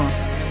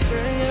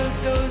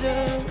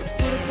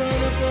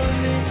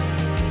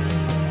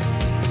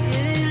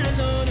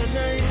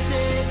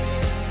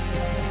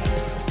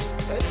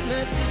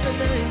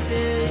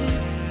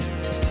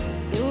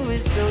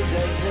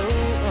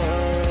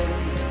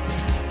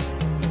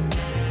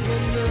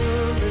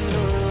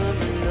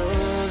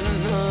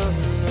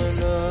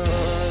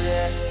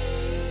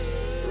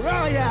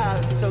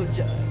 Royal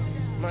soldiers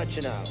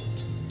marching out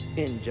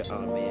in your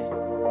army.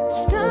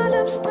 Stand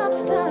up, stop,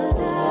 stand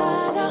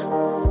up.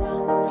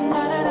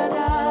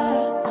 Da-da-da-da.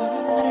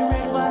 The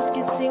red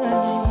basket singer,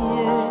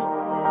 yeah.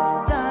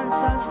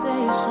 Dance on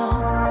station.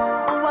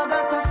 Oh, I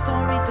got a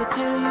story to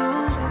tell you.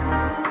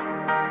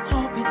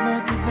 Hope it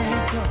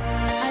motivates you.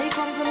 I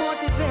come to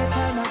motivate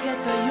all my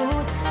ghetto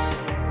youths.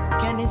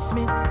 Kenny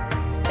Smith,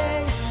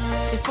 hey.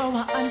 If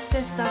our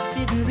ancestors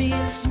didn't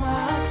real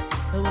smart,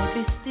 we would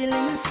be still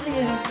in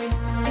slavery.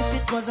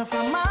 If it wasn't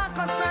for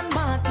Marcus and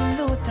Martin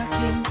Luther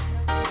King,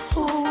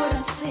 who would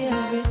have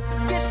saved it?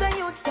 Get the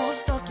youth still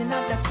stuck in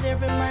that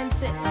slavery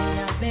mindset. Me,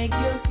 I beg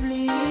you,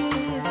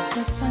 please.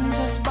 The son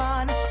just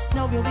born,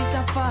 now you is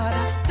a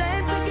father.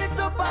 Time to get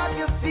up off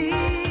your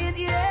feet,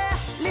 yeah.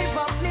 Live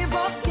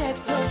up, get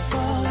the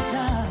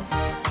soldiers.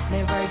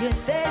 Never you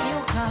say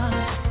you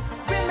can't.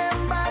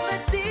 Remember the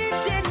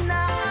teaching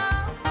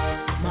now.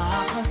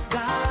 Marcus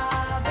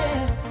Garvey.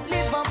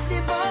 Live up,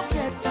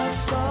 get the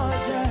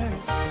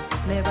soldiers.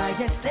 Never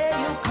you say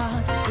you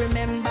can't.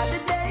 Remember the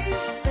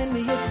days when we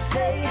used to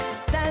say,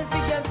 time to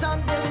get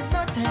on, there is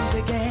no time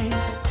to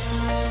gaze.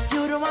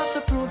 You don't have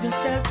to prove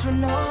yourself to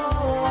no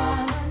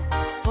one.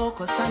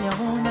 Focus on your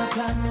own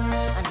plan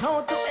and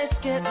how to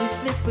escape this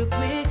slippery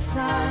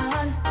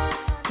quicksand.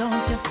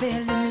 Don't you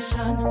fail the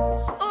mission?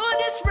 Oh,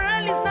 this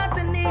world is not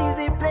an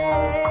easy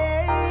place.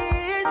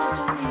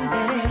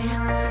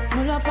 Hey,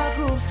 full up of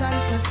groups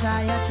and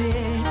society.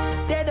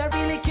 They don't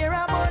really care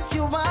about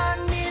you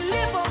and me.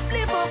 Live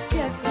up,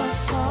 get the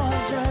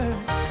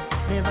soldiers.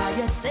 Never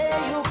you say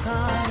you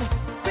can't.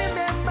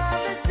 Remember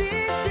the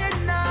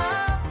teaching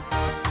now.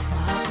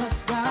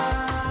 Marcus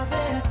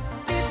Garvey.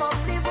 Live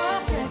up,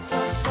 get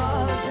the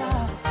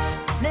soldiers.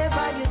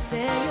 Never you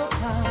say you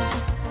can't.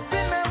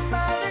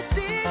 Remember the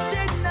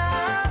teaching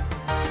now.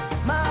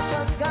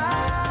 Marcus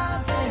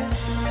Garvey.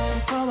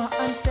 If our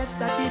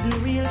ancestors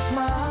didn't real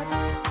smart,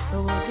 we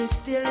would be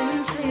still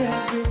in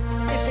slavery.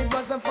 If it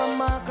wasn't for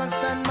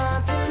Marcus and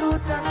Martin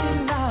Luther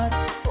King, Lord,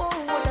 who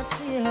would have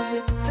saved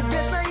it? So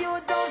get the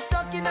youth down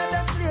stuck in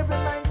that slavery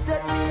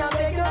mindset. Me, I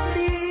beg you,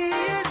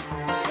 please.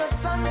 Your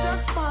son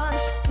just born,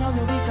 now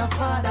you is a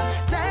father.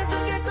 Time to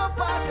get up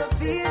off your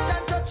feet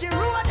and touch your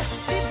road.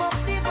 Live up,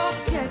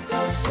 get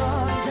your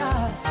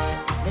soldiers.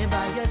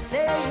 Never you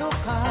say you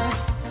can't.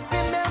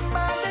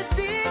 Remember the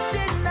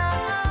teaching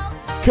now.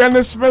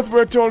 Kenneth Smith,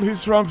 we're told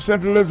he's from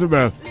St.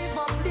 Elizabeth. Live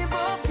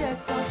up, get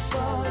your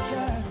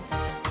soldiers.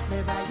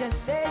 Never you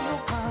say you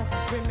can't.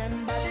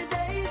 Remember the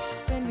days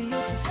when we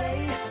used to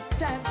say,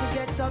 time to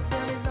get up,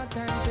 there is no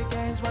time to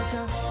gaze. Watch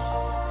out.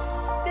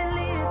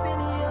 Believe in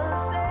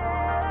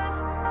yourself.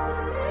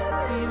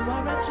 You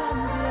are a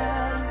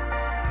champion.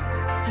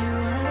 You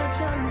are a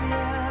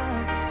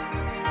champion.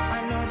 I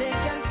know they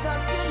can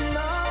stop you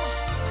now.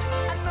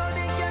 I know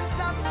they can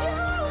stop you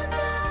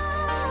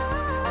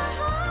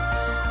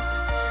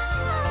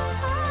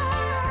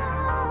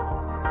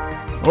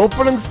now.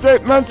 Opening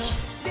statements.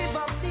 Live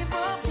up,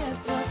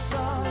 get your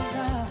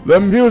soldiers. The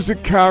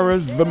music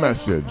carries the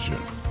message.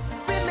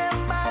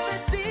 Remember the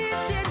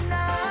teaching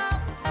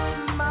now.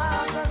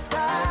 Marcus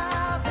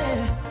Garvey.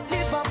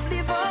 Live up,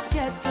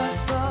 get the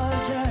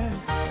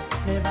soldiers.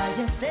 Never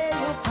you say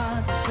you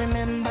can't.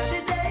 Remember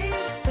the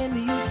days when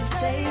we used to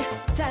say,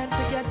 time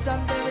to get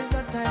some, there is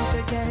no time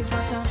to gaze.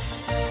 Watch out.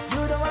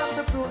 You don't have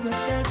to prove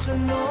yourself to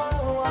no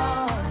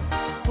one.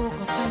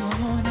 Focus on your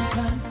own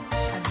plan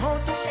and how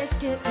to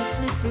escape the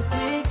slippery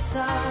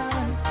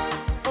quicksand.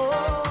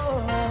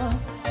 Oh,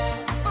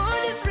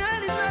 this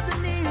world is not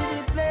an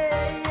easy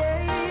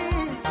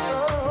place.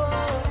 Oh,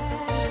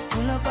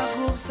 full up of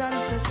groups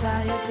and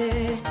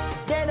society.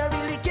 They don't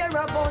really care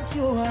about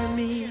you or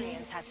me.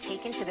 Have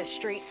taken to the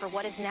street for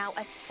what is now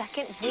a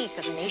second week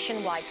of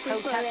nationwide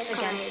protests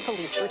against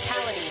police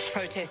brutality.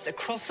 Protests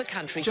across the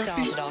country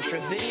started after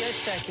a video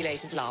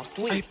circulated last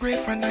week. I pray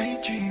for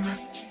Nigeria,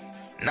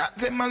 not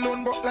them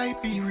alone but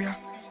Liberia,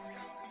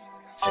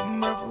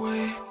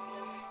 Zimbabwe,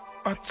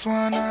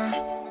 Botswana,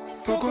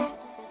 Togo.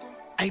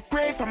 I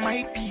pray for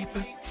my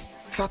people,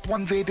 that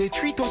one day they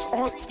treat us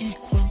all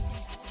equal.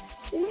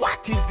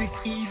 What is this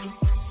evil?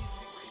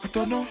 I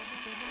don't know.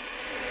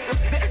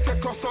 They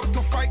set us up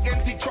to fight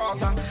against each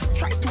other.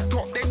 Try to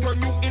talk, they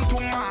turn you into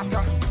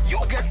martyr. You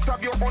get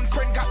stabbed, your own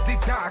friend got the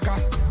dagger.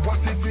 What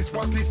is this?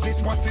 What is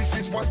this? What is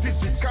this? What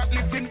is this? God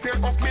lived in fear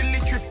of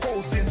military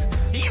forces.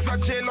 He's a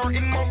jailer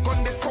in Mount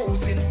on the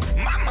frozen.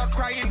 Mama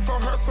crying for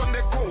her son,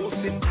 they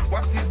coasting.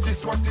 What is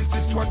this? What is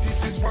this? What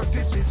is this? What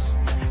is this?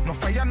 No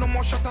fire, no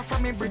more shutter for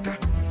me, brother.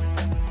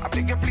 I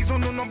beg you, please,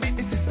 don't no beat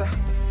me, sister.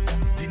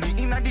 Dini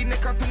inna the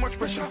neck, too much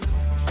pressure.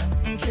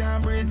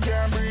 Can't breathe,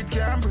 can't breathe,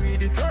 can't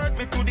breathe. It hurt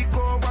me to the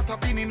core, what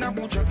happened in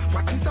Abuja.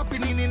 What is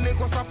happening in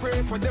Lagos, I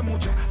pray for them,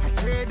 Uja. I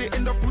pray they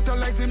end up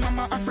brutalizing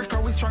Mama Africa.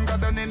 We stronger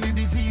than any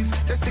disease,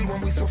 they still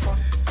when we suffer.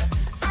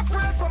 I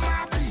pray for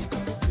my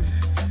people,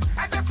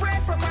 I pray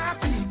for my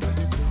people.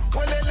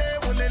 Wolele,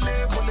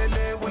 wolele,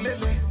 wolele,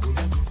 wolele.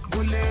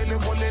 Wolele,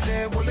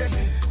 wolele,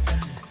 wolele.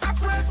 I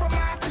pray for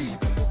my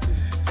people,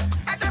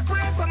 I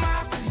pray for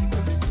my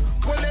people.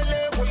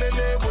 Wolele,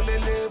 wolele,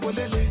 wolele,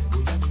 wolele.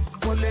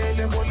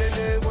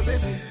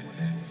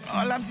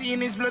 All I'm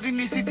seeing is blood in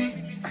the city.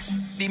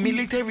 The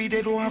military,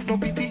 they don't have no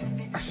pity.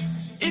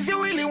 If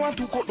you really want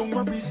to cut down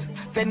worries,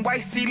 then why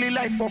steal the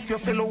life of your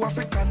fellow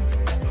Africans?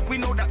 We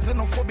know that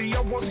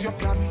xenophobia was your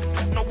plan.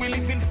 Now we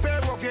live in fear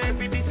of your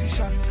every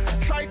decision.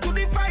 Try to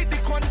divide the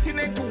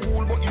continent to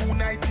rule, but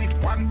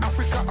united, one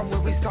Africa and where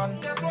we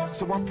stand.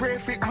 So I pray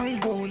for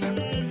Angola,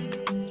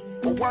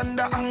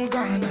 Rwanda and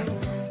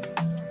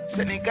Ghana,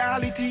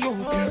 Senegal,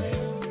 Ethiopia,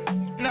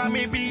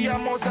 Namibia,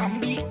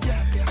 Mozambique.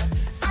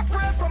 I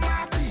pray for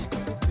my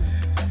people.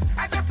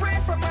 I dey pray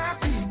for my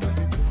people.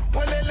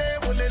 Wolele,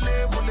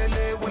 wolele,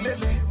 wolele,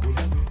 wolele,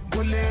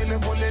 wolele,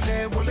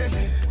 wolele,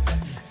 wolele.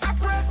 I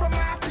pray for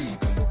my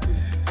people.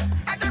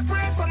 I dey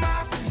pray for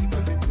my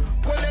people.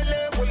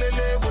 Wolele,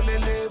 wolele,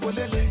 wolele,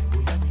 wolele,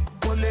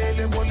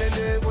 wolele,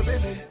 wolele,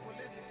 wolele.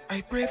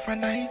 I pray for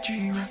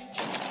Nigeria,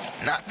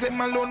 not them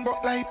alone,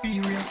 but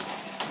Liberia,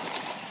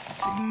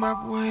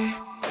 Zimbabwe,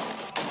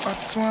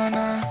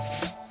 Botswana,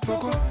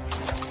 Togo.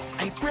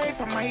 I pray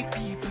for my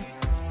people,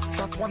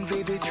 that one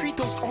day they treat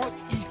us all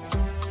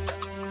equal.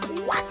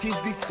 What is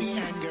this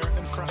anger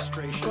and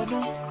frustration? Don't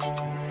know.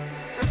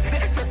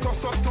 They set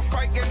us up to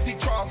fight against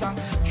each other.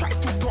 Try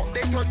to talk,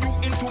 they turn you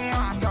into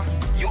matter.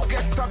 You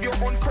get stabbed, your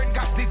own friend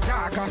got the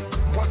dagger.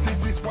 What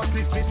is this? What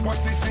is this? What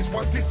is this?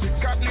 What is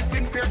this? God lived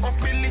in fear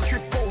of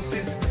military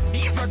forces.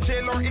 He's a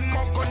jailer in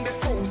mug on the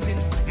forcing.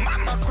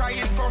 Mama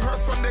crying for her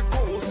son, they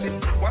ghosting.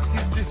 What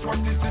is this? What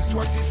is this?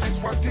 What is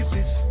this? What is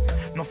this?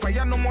 No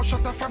fire, no more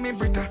shutter for me,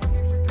 brother.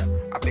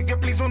 I beg you,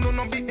 please, don't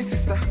no beat me,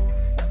 sister.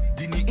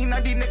 Dini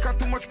inna the neck,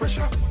 too much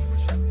pressure.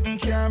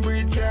 Can't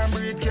breathe, can't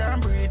breathe,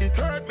 can't breathe. It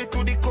hurt me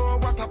to the core.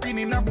 What happened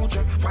in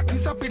Abuja? What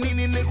is happening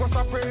in Lagos?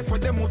 I pray for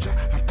them, Uja.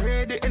 I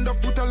pray they end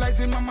up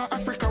brutalizing Mama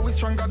Africa. We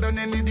stronger than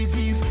any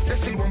disease. They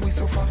see when we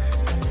suffer.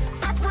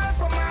 I pray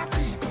for my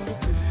people.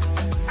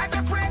 I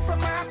pray for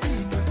my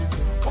people.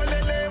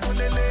 Wolele,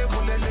 wolele,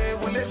 wolele,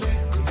 wolele,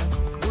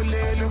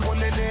 wolele,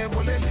 wolele,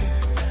 wolele.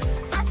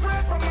 I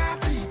pray for my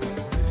people.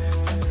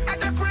 I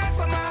pray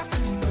for my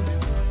people.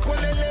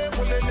 Wolele,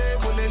 wolele,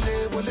 wolele,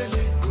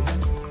 wolele.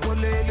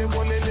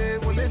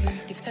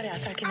 They've started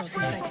attacking us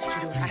inside the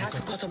studio. I had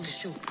to cut off the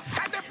show.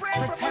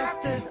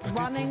 Protesters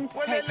running to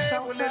take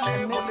shelter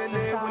amid the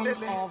sound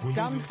of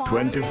gunfire.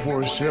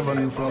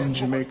 24/7 from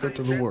Jamaica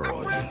to the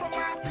world.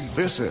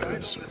 This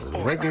is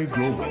Reggae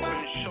Global.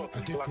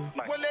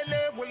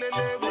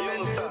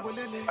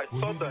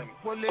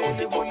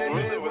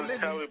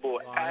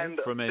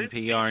 From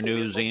NPR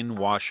News in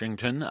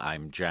Washington,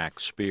 I'm Jack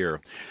Speer.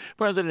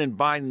 President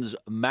Biden's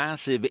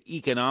massive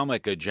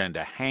economic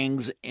agenda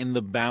hangs in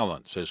the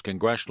balance as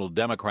congressional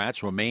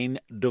Democrats remain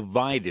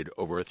divided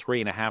over a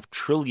 $3.5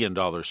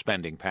 trillion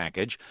spending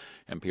package.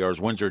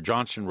 NPR's Windsor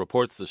Johnson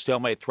reports the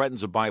stalemate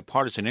threatens a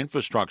bipartisan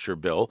infrastructure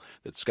bill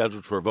that's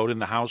scheduled for a vote in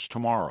the House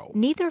tomorrow.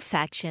 Neither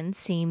faction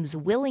seems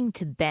willing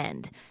to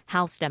bend.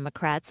 House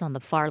Democrats on the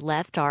far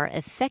left are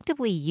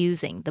effectively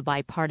using the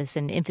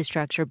bipartisan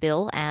infrastructure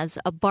bill as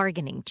a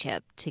bargaining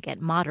chip to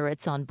get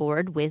moderates on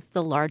board with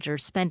the larger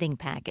spending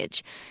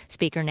package.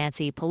 Speaker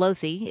Nancy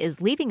Pelosi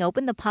is leaving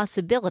open the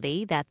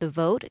possibility that the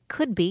vote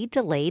could be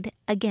delayed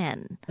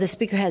again. The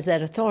Speaker has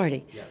that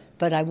authority,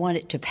 but I want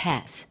it to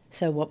pass.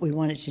 So what we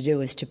want it to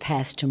do is to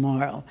pass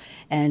tomorrow.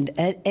 And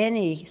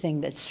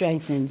anything that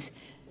strengthens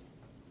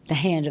the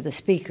hand of the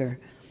Speaker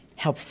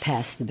helps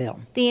pass the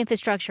bill. The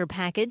infrastructure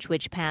package,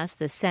 which passed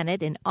the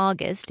Senate in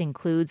August,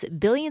 includes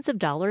billions of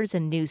dollars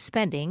in new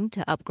spending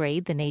to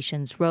upgrade the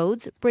nation's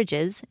roads,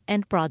 bridges,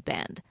 and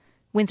broadband.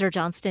 Windsor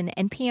Johnston,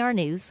 NPR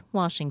News,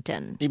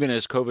 Washington. Even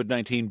as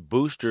COVID-19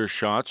 booster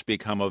shots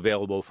become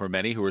available for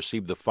many who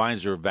received the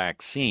Pfizer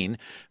vaccine,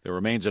 there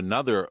remains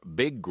another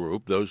big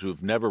group, those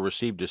who've never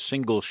received a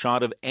single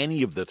shot of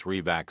any of the 3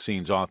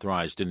 vaccines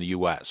authorized in the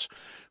U.S.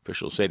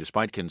 Officials say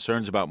despite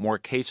concerns about more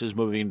cases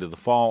moving into the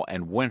fall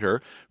and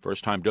winter,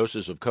 first-time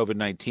doses of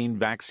COVID-19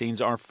 vaccines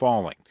are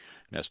falling.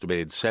 An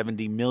estimated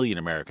 70 million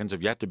Americans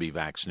have yet to be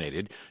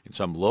vaccinated. In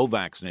some low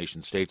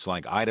vaccination states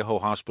like Idaho,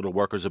 hospital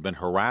workers have been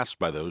harassed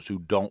by those who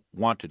don't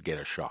want to get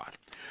a shot.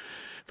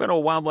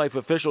 Federal wildlife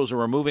officials are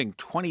removing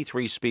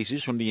 23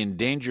 species from the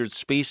endangered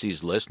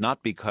species list,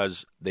 not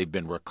because they've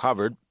been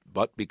recovered,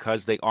 but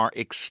because they are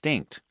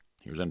extinct.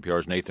 Here's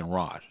NPR's Nathan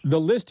Rott.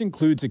 The list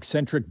includes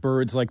eccentric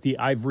birds like the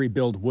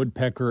ivory-billed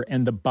woodpecker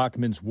and the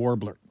Bachman's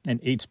warbler, and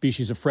 8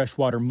 species of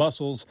freshwater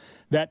mussels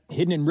that,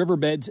 hidden in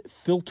riverbeds,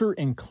 filter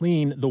and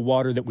clean the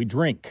water that we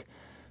drink.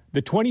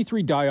 The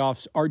 23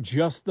 die-offs are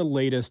just the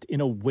latest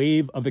in a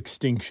wave of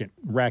extinction,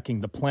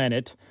 racking the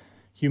planet.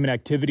 Human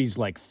activities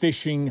like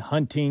fishing,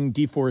 hunting,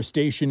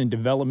 deforestation, and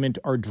development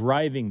are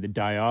driving the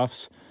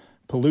die-offs.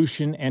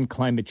 Pollution and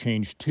climate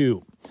change,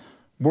 too.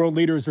 World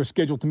leaders are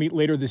scheduled to meet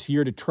later this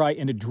year to try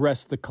and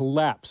address the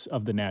collapse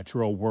of the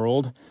natural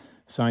world.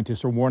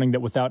 Scientists are warning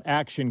that without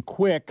action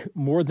quick,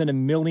 more than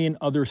 1 million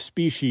other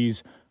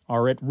species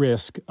are at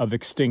risk of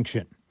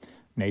extinction.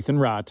 Nathan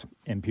Rott,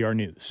 NPR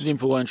News. The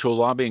influential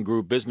lobbying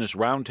group Business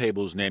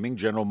Roundtable is naming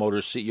General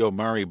Motors CEO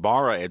Mary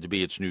Barra to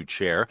be its new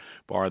chair.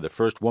 Barra, the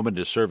first woman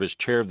to serve as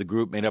chair of the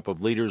group, made up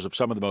of leaders of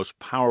some of the most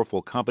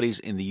powerful companies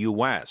in the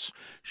U.S.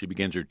 She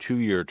begins her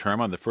 2-year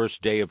term on the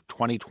first day of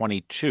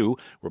 2022,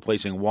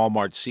 replacing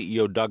Walmart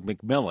CEO Doug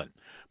McMillon.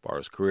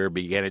 Barra's career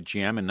began at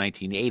GM in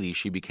 1980.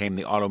 She became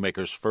the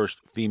automaker's first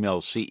female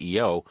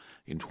CEO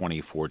in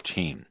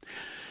 2014.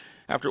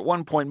 After at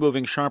one point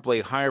moving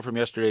sharply higher from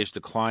yesterday's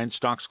decline,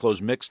 stocks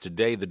closed mixed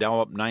today. The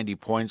Dow up 90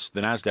 points.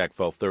 The Nasdaq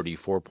fell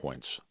 34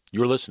 points.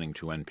 You're listening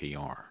to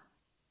NPR.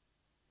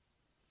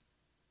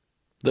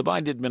 The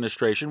Biden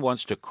administration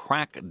wants to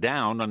crack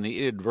down on the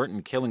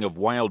inadvertent killing of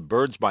wild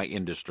birds by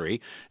industry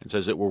and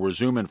says it will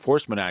resume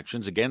enforcement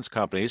actions against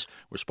companies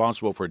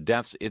responsible for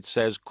deaths it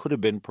says could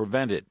have been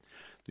prevented.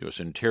 The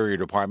U.S. Interior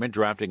Department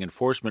drafting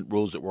enforcement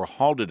rules that were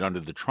halted under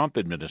the Trump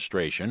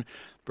administration.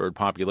 Bird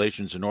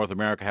populations in North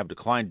America have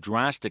declined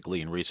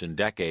drastically in recent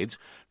decades.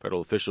 Federal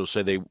officials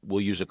say they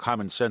will use a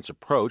common-sense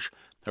approach.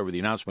 However, the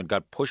announcement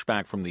got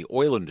pushback from the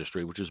oil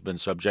industry, which has been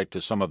subject to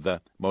some of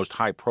the most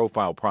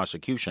high-profile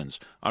prosecutions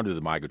under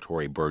the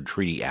Migratory Bird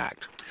Treaty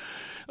Act.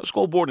 A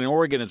school board in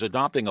Oregon is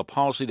adopting a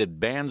policy that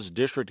bans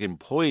district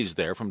employees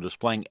there from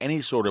displaying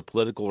any sort of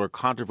political or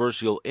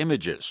controversial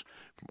images.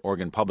 From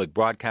Oregon Public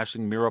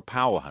Broadcasting, Mira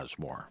Powell has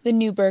more. The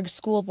Newburgh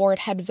School Board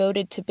had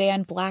voted to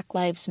ban Black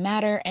Lives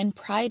Matter and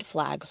Pride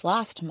flags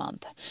last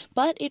month,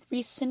 but it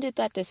rescinded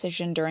that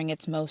decision during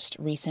its most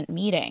recent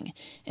meeting.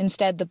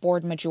 Instead, the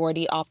board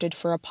majority opted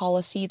for a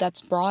policy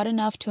that's broad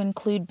enough to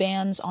include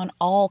bans on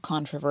all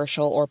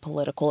controversial or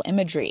political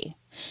imagery.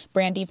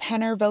 Brandy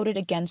Penner voted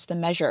against the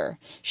measure.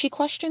 She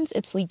questions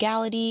its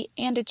legality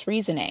and its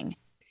reasoning.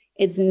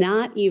 It's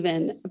not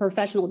even a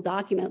professional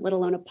document, let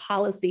alone a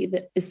policy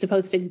that is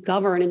supposed to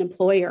govern an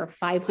employer of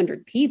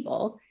 500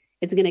 people.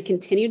 It's going to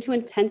continue to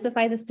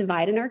intensify this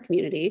divide in our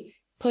community.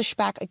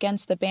 Pushback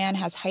against the ban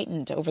has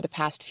heightened over the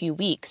past few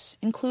weeks,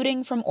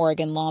 including from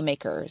Oregon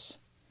lawmakers.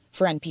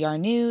 For NPR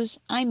News,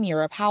 I'm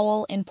Mira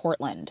Powell in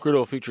Portland. Crude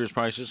oil futures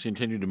prices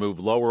continue to move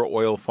lower,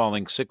 oil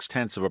falling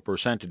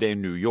 0.6% today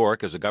in New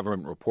York as a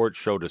government report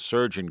showed a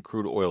surge in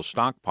crude oil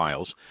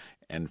stockpiles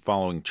and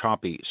following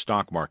choppy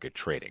stock market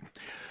trading.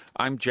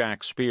 I'm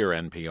Jack Spear,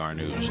 NPR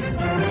News.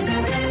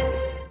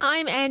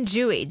 I'm Ann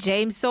Dewey,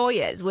 James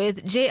Sawyers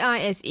with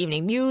JIS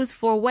Evening News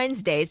for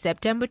Wednesday,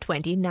 September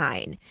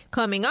 29.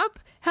 Coming up,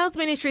 Health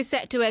Ministry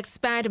set to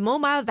expand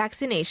mobile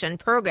vaccination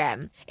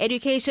program.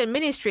 Education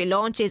Ministry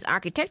launches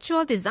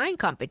architectural design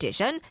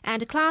competition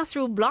and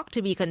classroom block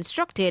to be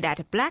constructed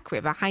at Black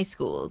River High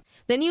School.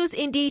 The news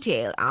in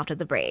detail after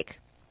the break.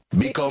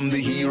 Become the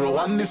hero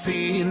on the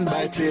scene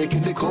by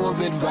taking the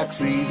COVID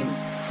vaccine.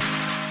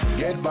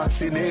 Get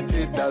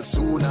vaccinated as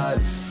soon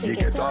as you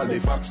get all the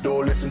facts.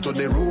 Don't listen to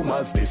the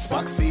rumors. This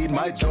vaccine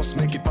might just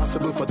make it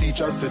possible for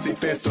teachers to sit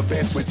face to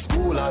face with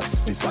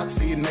schoolers. This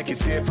vaccine make it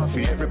safer for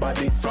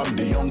everybody, from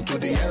the young to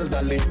the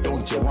elderly.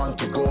 Don't you want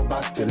to go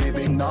back to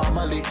living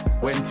normally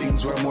when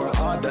things were more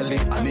orderly?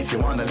 And if you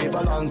want to live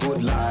a long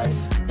good life,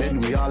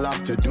 then we all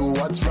have to do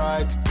what's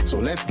right. So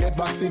let's get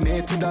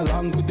vaccinated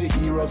along with the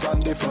heroes on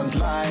the front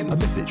line. A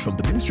message from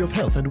the Ministry of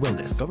Health and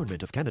Wellness,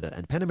 Government of Canada,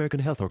 and Pan American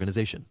Health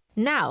Organization.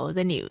 Now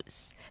the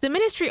news. The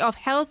Ministry of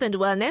Health and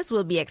Wellness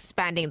will be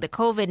expanding the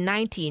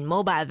COVID-19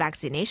 mobile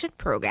vaccination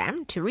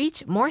program to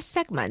reach more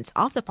segments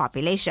of the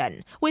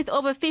population. With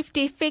over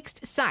 50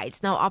 fixed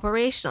sites now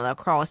operational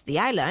across the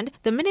island,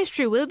 the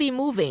ministry will be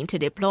moving to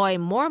deploy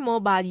more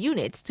mobile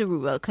units to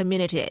rural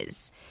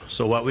communities.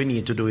 So what we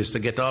need to do is to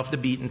get off the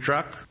beaten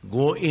track,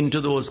 go into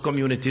those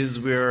communities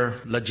where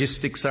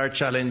logistics are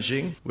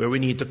challenging, where we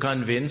need to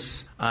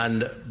convince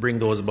and bring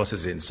those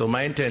buses in. So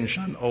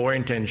our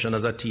intention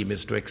as a team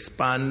is to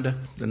expand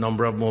the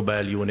number of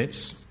mobile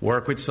units,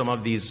 work with some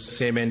of these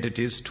same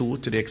entities too,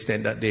 to the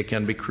extent that they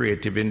can be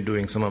creative in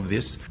doing some of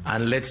this.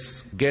 And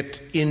let's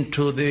get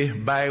into the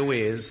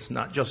byways,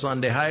 not just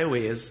on the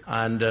highways,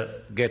 and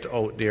get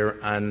out there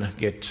and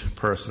get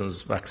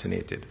persons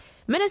vaccinated.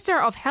 Minister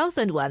of Health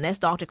and Wellness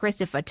Dr.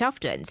 Christopher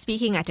Tufton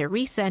speaking at a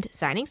recent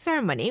signing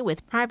ceremony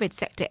with private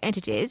sector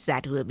entities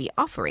that will be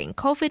offering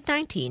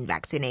COVID-19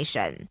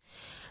 vaccination.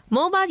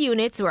 Mobile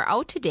units were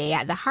out today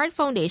at the Heart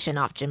Foundation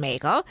of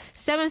Jamaica,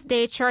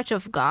 Seventh-day Church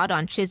of God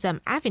on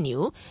Chisholm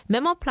Avenue,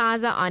 Memo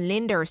Plaza on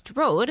Lyndhurst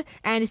Road,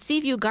 and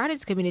Seaview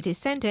Gardens Community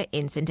Center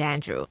in St.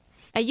 Andrew.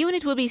 A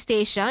unit will be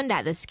stationed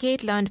at the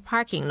Skateland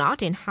parking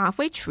lot in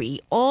Halfway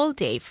Tree all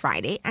day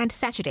Friday and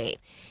Saturday.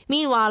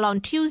 Meanwhile, on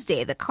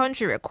Tuesday, the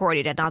country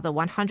recorded another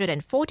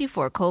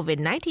 144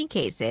 COVID-19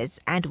 cases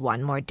and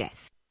one more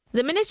death.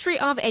 The Ministry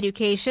of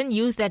Education,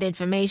 Youth and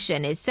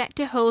Information is set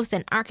to host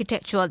an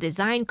architectural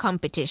design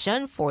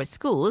competition for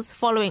schools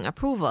following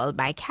approval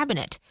by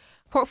Cabinet.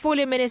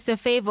 Portfolio Minister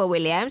Favour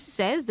Williams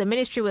says the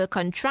ministry will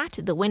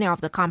contract the winner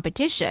of the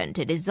competition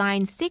to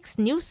design 6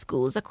 new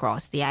schools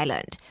across the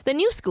island. The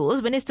new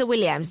schools, Minister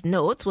Williams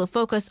notes, will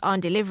focus on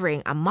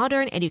delivering a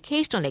modern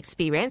educational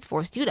experience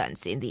for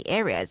students in the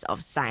areas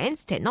of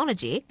science,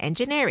 technology,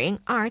 engineering,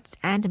 arts,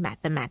 and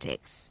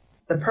mathematics.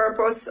 The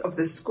purpose of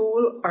the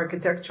school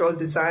architectural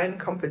design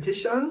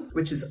competition,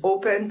 which is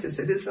open to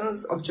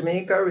citizens of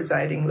Jamaica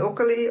residing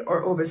locally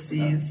or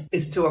overseas,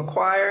 is to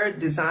acquire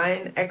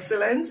design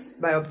excellence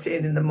by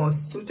obtaining the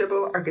most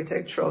suitable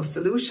architectural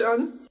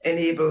solution,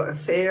 enable a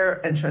fair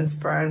and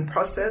transparent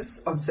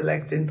process of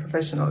selecting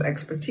professional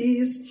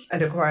expertise,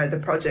 and acquire the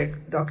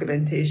project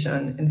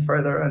documentation in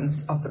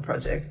furtherance of the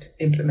project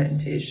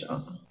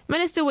implementation.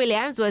 Minister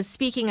Williams was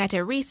speaking at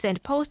a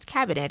recent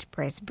post-cabinet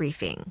press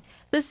briefing.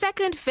 The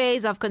second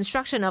phase of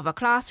construction of a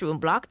classroom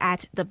block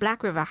at the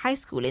Black River High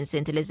School in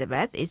St.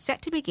 Elizabeth is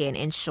set to begin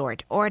in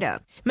short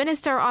order.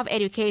 Minister of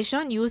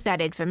Education, Youth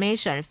and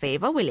Information,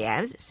 Favor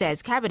Williams,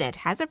 says Cabinet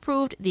has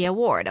approved the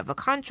award of a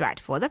contract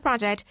for the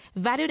project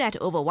valued at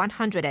over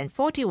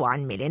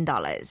 $141 million.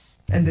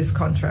 And this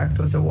contract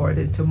was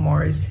awarded to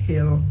Morris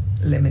Hill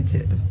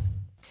Limited.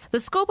 The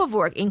scope of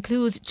work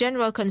includes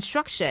general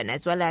construction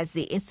as well as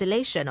the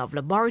installation of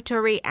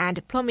laboratory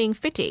and plumbing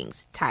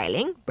fittings,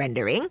 tiling,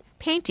 rendering,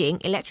 painting,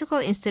 electrical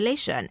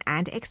installation,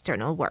 and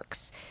external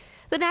works.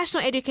 The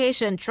National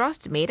Education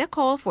Trust made a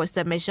call for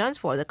submissions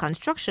for the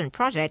construction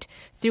project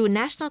through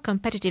national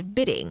competitive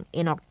bidding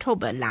in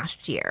October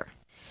last year.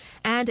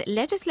 And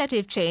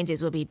legislative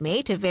changes will be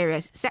made to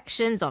various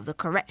sections of the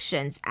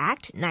Corrections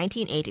Act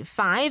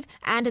 1985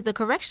 and the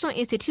Correctional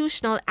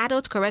Institutional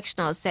Adult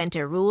Correctional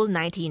Center Rule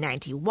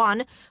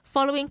 1991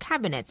 following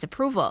Cabinet's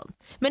approval.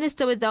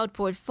 Minister without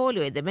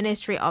portfolio in the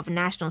Ministry of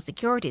National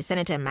Security,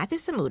 Senator Matthew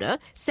Samuda,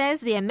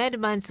 says the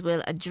amendments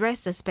will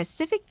address the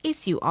specific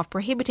issue of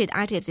prohibited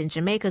items in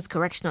Jamaica's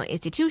correctional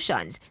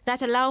institutions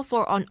that allow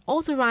for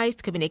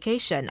unauthorized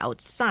communication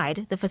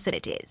outside the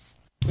facilities.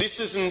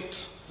 This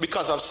isn't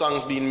because of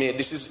songs being made.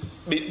 This is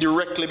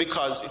directly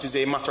because it is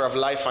a matter of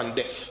life and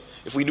death.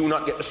 If we do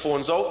not get the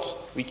phones out,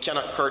 we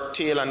cannot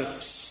curtail and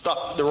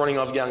stop the running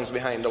of gangs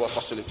behind our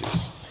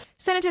facilities.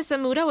 Senator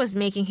Samuda was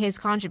making his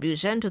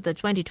contribution to the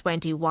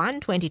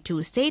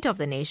 2021-22 State of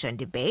the Nation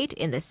debate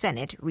in the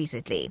Senate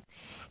recently.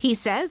 He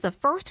says the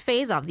first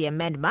phase of the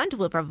amendment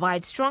will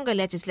provide stronger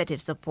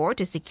legislative support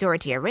to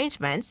security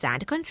arrangements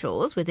and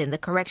controls within the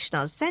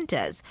correctional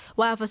centers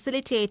while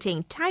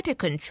facilitating tighter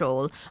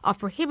control of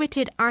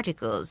prohibited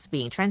articles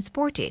being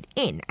transported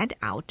in and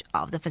out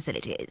of the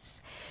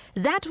facilities.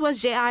 That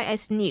was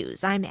JIS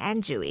News. I'm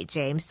Anjui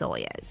James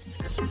Sawyers.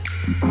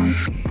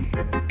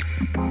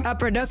 A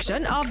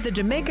production of the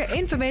Jamaica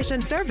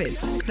Information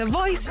Service, the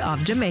voice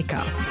of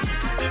Jamaica.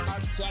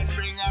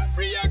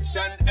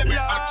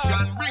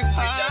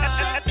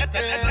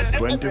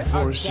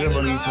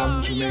 24/7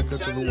 from Jamaica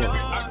to the world.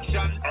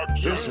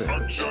 This is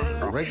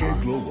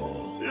Reggae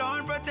Global.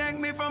 Lord, protect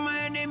me from my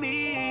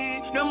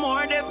enemy. The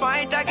more they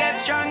fight, I get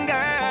stronger.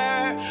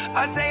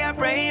 I say a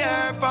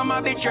prayer for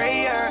my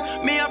betrayer.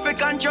 Me have to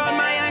control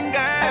my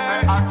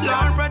anger.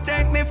 Lord,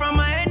 protect me from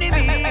my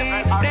enemy.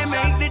 They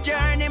make the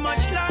journey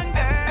much longer.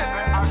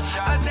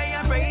 I say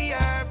a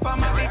prayer for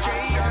my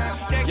betrayer.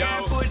 They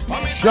can't put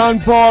me. Sean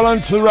Paul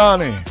and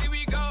Tirani.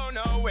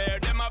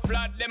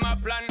 Them a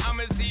plan,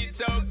 I'ma see it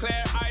so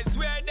clear. I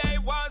swear they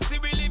want see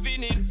we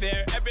living in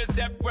fear. Every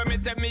step where me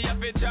take me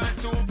up a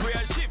chance to pray.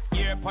 Shift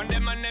gear upon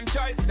them and them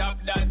try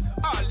stop that.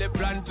 All the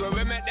plans where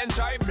we make them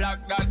try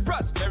block that.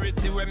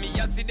 Prosperity where me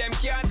I see them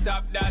can't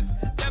stop that.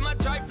 Them a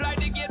try fly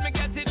the gate, me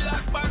get it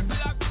locked back.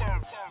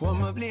 One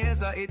more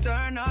blaze of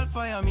eternal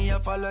fire. Me I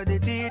follow the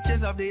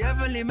teachings of the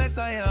heavenly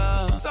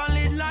Messiah.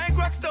 Solid like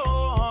rock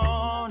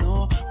stone,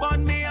 oh, but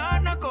me are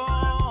not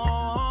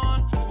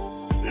gone.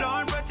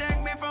 Lord,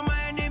 protect me from my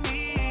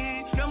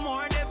enemy. The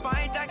more they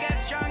fight, I get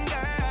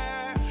stronger.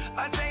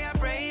 I say a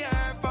prayer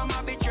for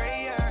my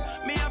betrayer.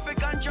 Me have to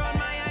control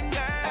my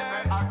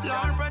anger.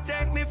 Lord,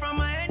 protect me from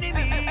my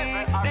enemy.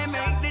 They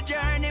make the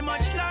journey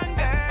much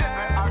longer.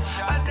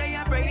 I say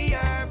a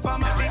prayer for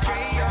my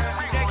betrayer.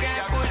 They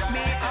can't put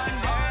me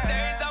under. All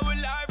days of our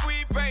life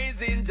we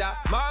praising Jah.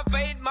 My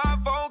faith, my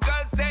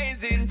focus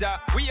stays in Jah.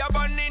 We are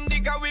born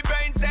indica, we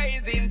brain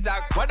stays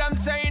intact. What I'm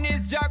saying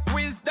is Jack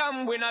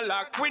wisdom, we not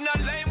lack. We not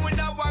lame, we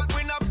not walk,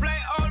 we not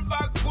play all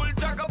back. Full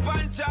track up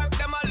and track.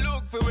 Them a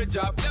look for we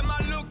drop. Them a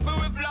look for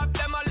we flop.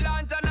 Them a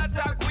launch and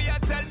attack. We a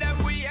tell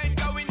them we ain't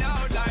going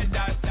out like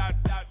that.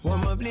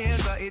 One more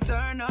blaze of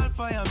eternal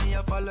fire. Me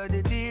a follow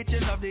the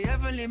teachings of the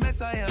heavenly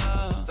Messiah.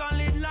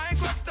 Solid like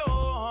rock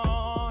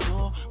stone,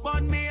 oh,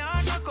 but me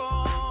are not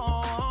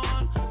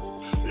gone.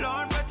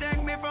 Lord,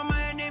 protect me from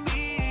my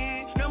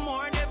enemy. The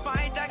more they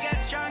fight, I get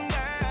stronger.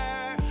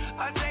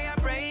 I say a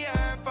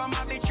prayer for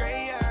my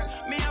betrayer.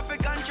 Me have to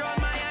control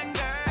my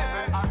anger.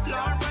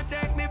 Lord,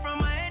 protect me from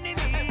my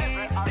enemy.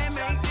 They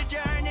make the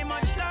journey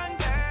much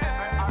longer.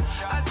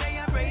 I say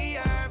a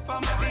prayer for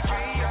my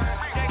betrayer.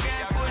 They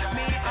can't put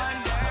me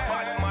under.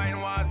 But mine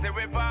wants to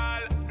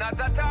fall, not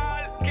at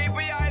all. Keep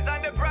your eyes on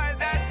the prize,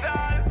 that's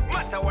all.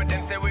 Matter what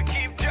them say, we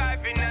keep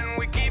driving and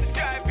we keep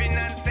striving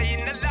and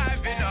staying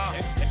alive, you know.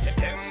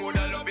 Them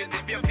woulda love it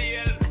if you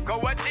feel. Go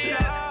a deal,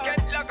 get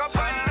locked up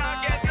and not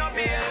get no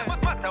bail.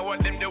 Matter what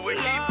them do, we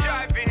keep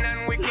driving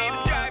and we keep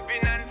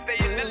driving and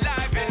staying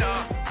alive, you know.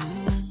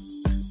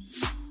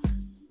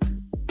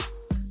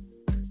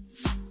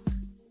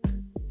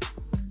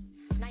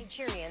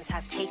 Nigerians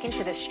have taken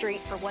to the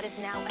street for what is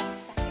now a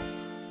second.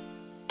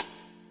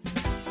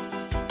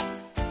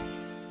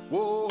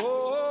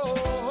 Whoa,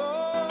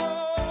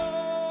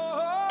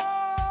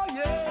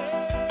 yeah.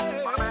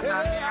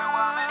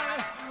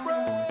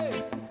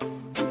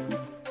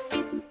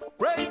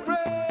 Pray,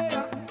 pray.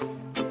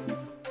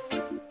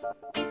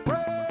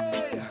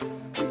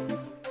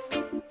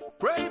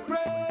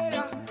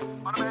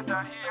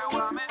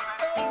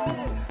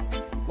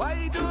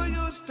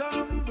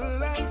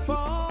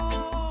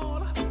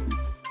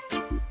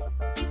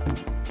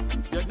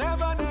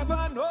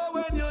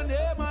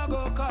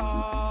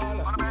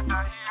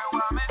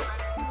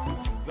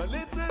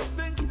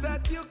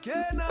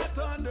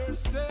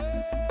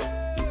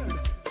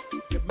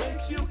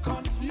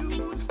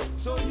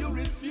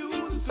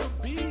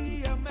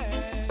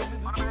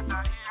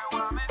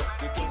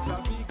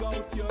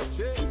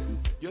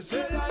 You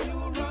say that you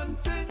run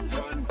things,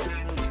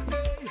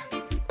 hey.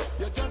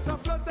 You're just a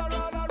flutter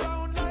all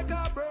around like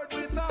a bird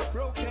with a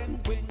broken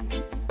wing.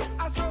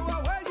 I saw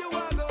where you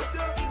are go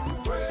to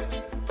pray.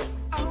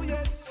 Oh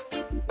yes,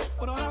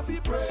 we don't have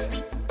to pray.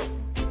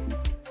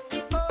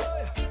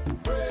 Oh,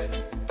 pray.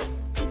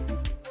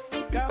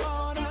 Come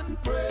on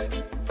and pray.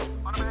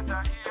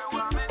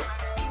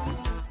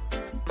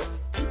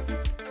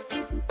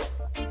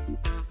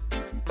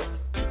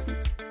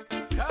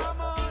 Come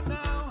on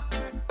now.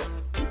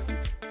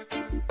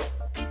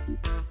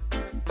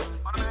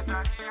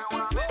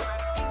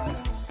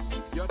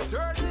 You're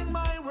turning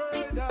my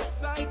world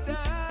upside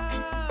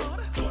down.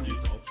 Turn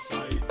it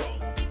upside down.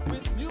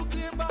 With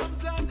nuclear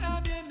bombs and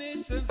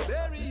ammunition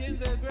burying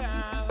the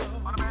ground.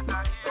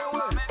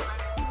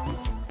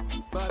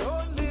 But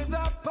only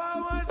the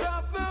powers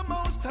of the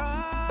Most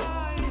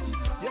High,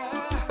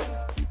 yeah,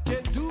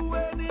 can do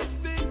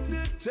anything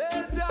to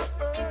change up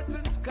earth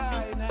and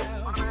sky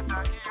now.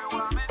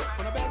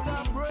 But I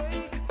better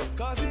break,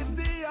 'cause it's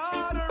the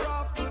order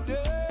of the day.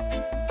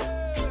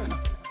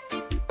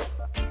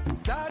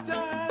 That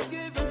has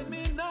given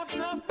me enough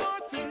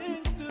more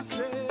things to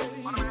say.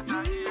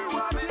 Hear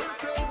what he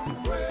say,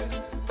 pray.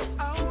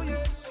 Oh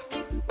yes,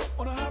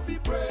 wanna have to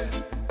pray.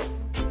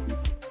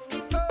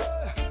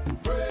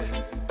 Pray.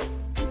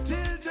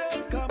 Children,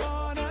 come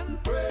on and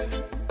pray.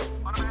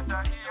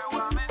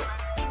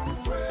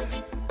 Pray.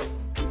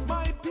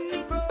 My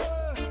people,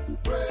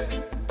 pray.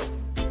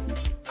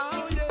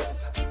 Oh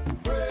yes,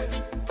 pray.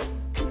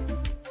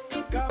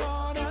 Come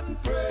on and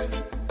pray.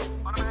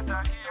 On a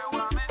better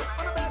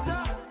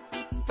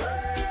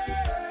pray.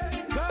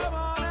 Come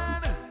on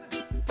and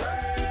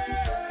pray.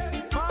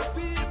 My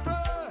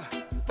people,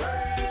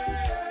 pray.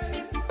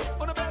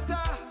 On a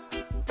better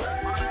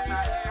pray.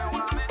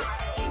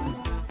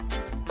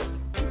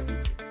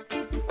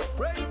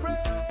 Pray,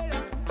 pray.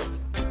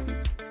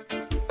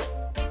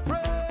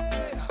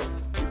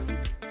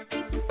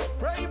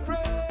 Pray,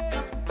 pray.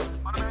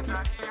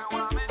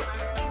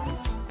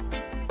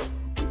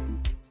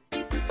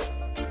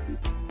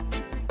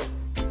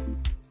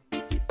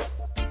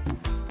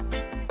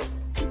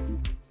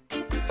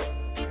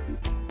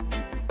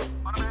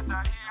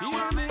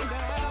 Hear me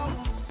now.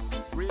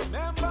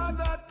 Remember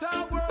the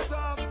towers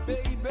of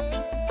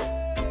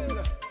Babel.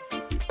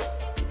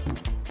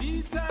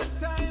 Heat and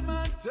time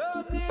and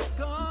tongue is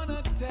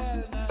gonna tell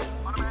now.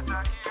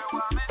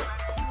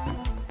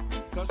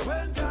 'Cause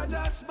when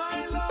Jaja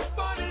smile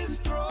upon his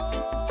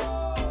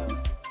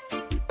throne,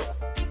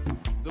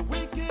 the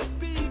wicked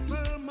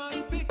people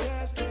must be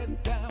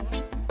casted down.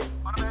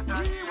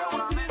 Hear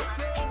what he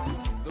says.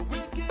 The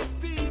wicked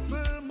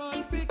people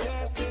must be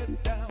casted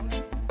down.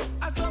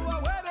 I saw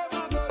what them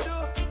a go do.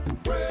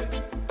 Pray.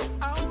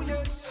 Oh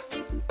yes,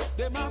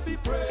 them have to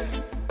pray.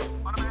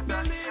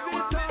 Believe it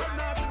or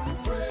not,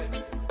 pray.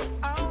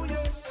 Oh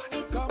yes,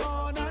 come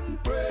on and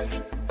pray.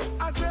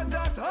 I said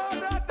that's all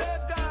that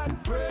they've got.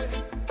 Pray.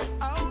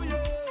 Oh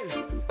yeah,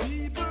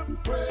 people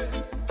pray.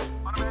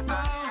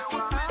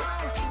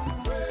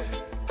 Pray.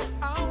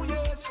 Oh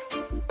yes,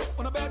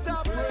 wanna better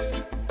pray.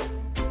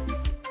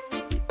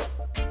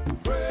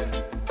 Pray.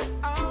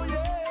 Oh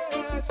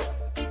yes,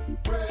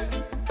 pray.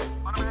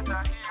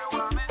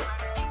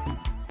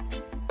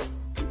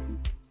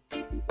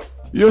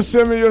 You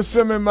see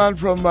me, man,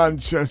 from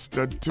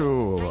Manchester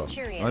too,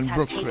 Nigerians and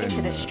have taken to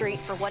the Brooklyn, street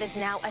for what is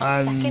now a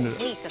and second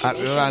week of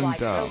nationwide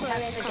Atlanta.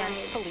 protests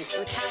against police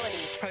brutality.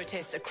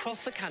 Protests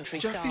across the country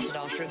started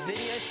after a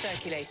video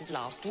circulated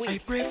last week. I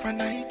pray for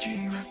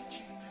Nigeria,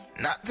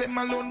 not them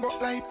alone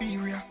but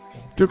Liberia,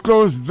 To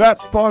close that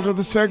part of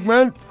the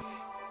segment,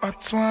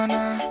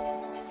 Botswana,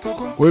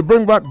 Togo. we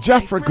bring back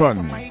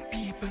Jafricon. My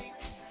people,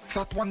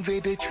 that one day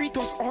they treat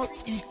us all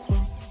equal.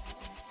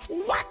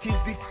 What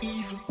is this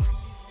evil?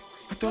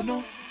 I don't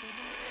know.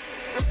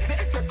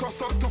 They set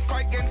us up to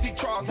fight against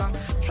each other.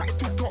 Try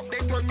to talk, they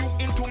turn you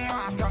into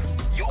martyr.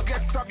 You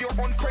get stabbed, your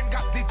own friend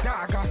got the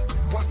dagger.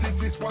 What is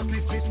this? What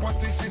is this?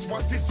 What is this?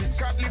 What is this?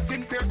 God lived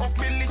in fear of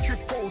military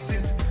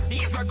forces.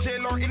 He's a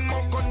jailer in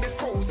Mount on the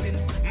frozen.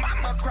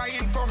 Mama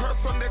crying for her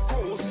son, they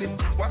coasting.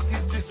 What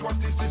is this? What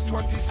is this?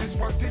 What is this?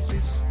 What is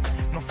this?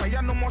 No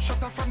fire, no more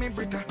shutter for me,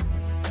 brother.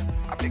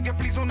 I beg you,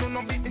 please don't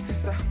no beat me,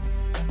 sister.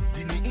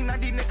 Dini inna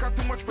the neck,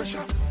 too much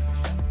pressure.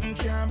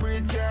 Can't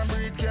breathe, can't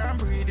breathe, can't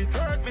breathe. It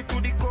hurt me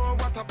to the core,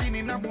 what happened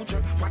in Abuja.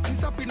 What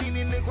is happening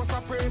in Lagos, I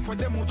pray for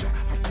them, Muja.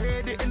 I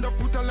pray they end up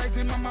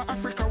brutalizing Mama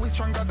Africa. We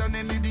stronger than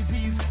any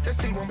disease, they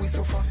still when we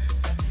suffer.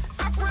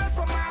 I pray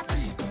for my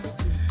people,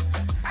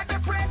 I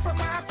pray for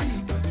my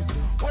people.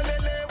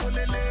 Wolele,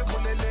 wolele,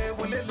 wolele,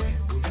 wolele.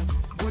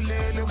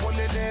 Wolele,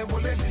 wolele,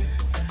 wolele.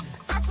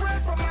 I pray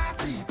for my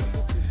people,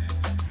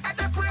 I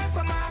pray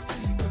for my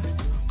people.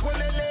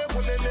 Wolele,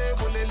 wolele,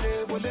 wolele,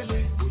 wolele.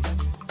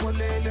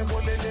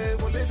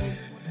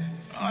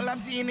 All I'm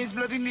seeing is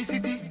blood in the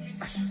city.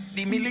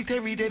 The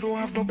military, they don't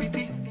have no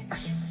pity.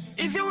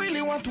 If you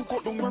really want to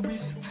cut down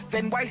worries,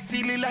 then why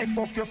steal the life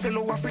of your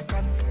fellow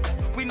Africans?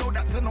 We know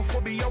that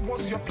xenophobia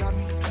was your plan.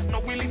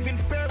 Now we live in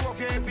fear of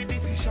your every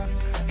decision.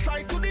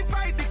 Try to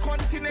divide the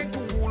continent to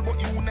rule,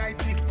 but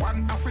united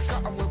Pan Africa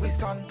where we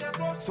stand.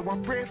 So I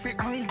pray for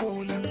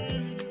Angola,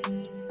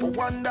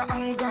 Rwanda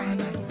and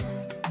Ghana,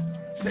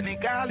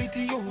 Senegal,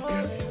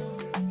 Ethiopia,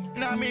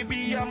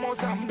 Namibia,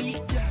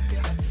 Mozambique.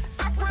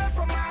 I pray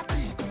for my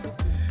people.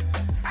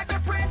 I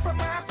pray for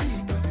my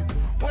people.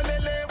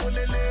 Wolele,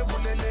 wolele,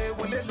 wolele,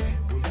 wolele,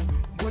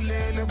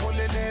 wolele,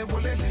 wolele,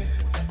 wolele.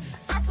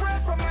 I pray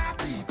for my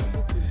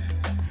people.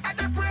 I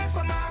pray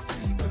for my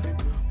people.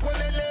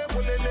 Wolele,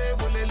 wolele,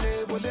 wolele,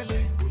 wolele,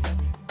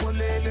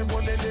 wolele,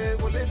 wolele,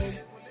 wolele.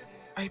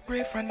 I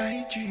pray for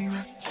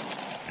Nigeria,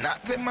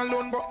 not them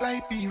alone, but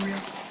Liberia,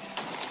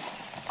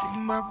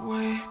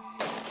 Zimbabwe,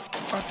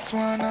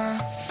 Botswana,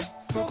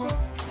 Togo.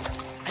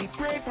 I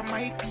pray for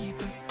my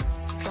people,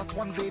 that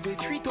one day they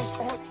treat us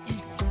all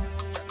equal.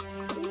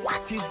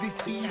 What is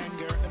this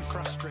anger and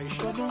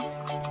frustration?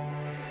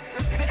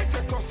 They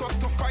set us up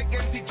to fight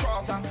against each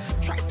other.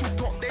 Try to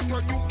talk, they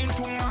turn you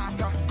into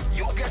martyr.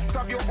 You get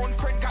stabbed, your own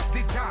friend got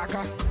the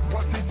dagger.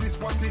 What is this?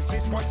 What is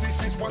this? What is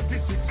this? What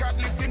is this? God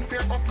lived in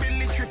fear of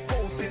military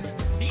forces.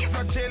 He's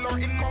a jailer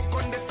in Mug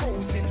on the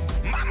frozen.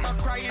 Mama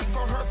crying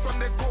for her son,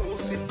 they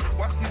ghosting.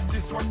 What is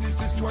this? What is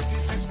this? What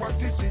is this?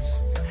 What is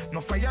this?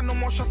 No fire, no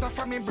more shutter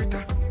for me,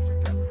 brother.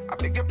 I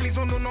beg you, please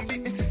don't no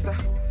beat me, sister.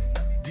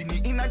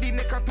 Dini inna the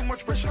neck, too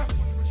much pressure.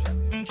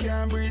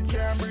 Can't breathe,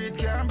 can't breathe,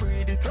 can't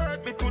breathe. It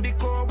hurt me to the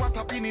core. What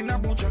happened in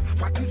Abuja?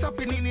 What is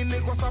happening in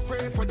Lagos? I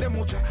pray for them,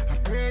 Uja. I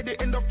pray they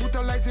end up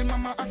brutalizing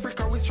Mama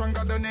Africa. We're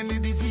stronger than any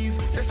disease.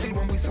 They still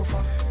when we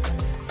suffer.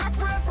 I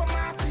pray for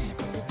my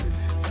people.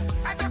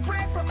 I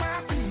pray for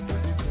my people.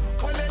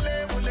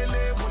 Wolele,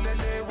 wolele,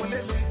 wolele,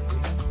 wolele,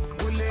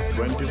 wolele.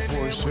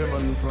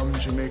 24/7 from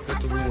Jamaica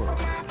to the world.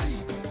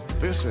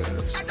 This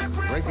is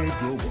Reggae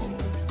Global.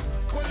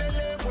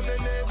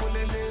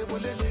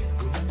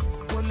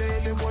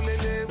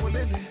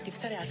 They've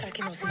started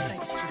attacking us inside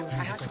the studio.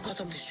 I had to cut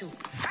off the show.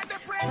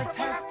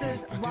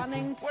 Protesters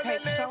running to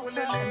take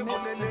shelter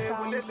amid the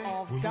sound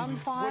of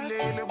gunfire.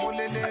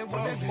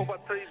 Over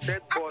 3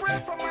 dead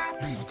bodies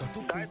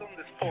died on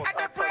the spot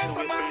after they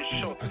were being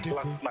shot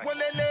last night.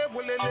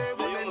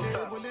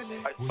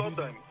 I saw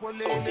them.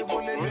 It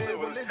was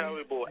really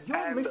terrible.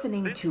 You're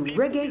listening to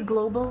Reggae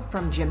Global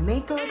from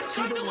Jamaica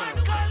to the world.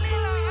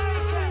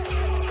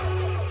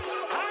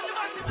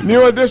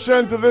 New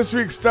addition to this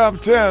week's Top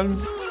 10.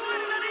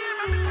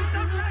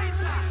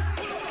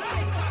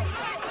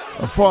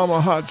 A former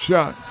hot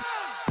shot.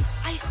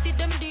 I see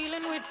them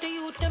dealing with the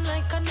youth, them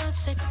like an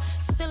asset.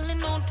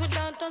 Selling out with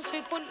daughters,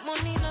 we put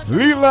money in a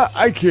Lila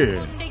Ike.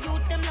 The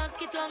youth, them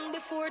lock it long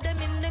before them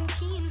in them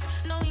teens.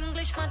 No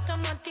English,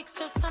 mathematics,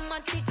 just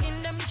somatic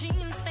in them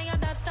genes. Say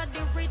that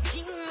the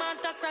regime,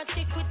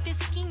 autocratic with the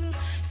scheme.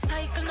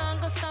 Cycle now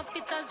go stop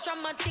it as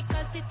dramatic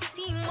as it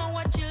seems.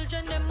 Our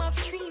children, them have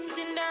dreams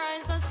in their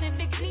eyes, I see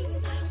the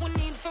gleam. We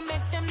need to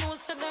make them know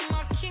so them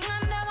are king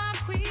and them are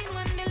queen.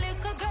 When the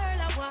little girl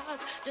I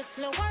walk, just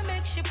slow and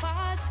make she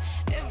pass.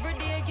 Every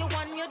day you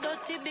want your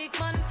dirty big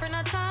man friend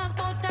a talk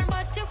about her,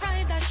 but you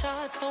ride a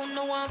shot, so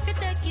no one fi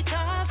take it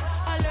off.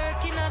 I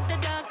lurking at the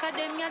dark of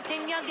them, you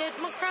think you get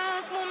my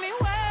cross. Mommy,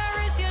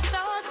 where is your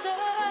daughter?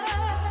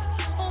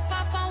 Oh,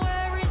 Papa,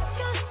 where is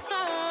your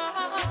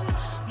son?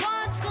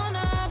 What's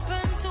gonna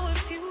happen to a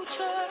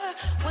future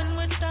when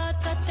we thought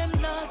that them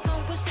lost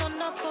and we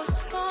son of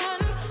us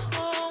gone?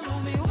 Oh,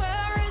 mommy,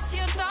 where is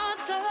your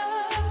daughter?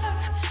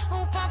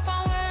 Oh, Papa,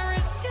 where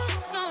is your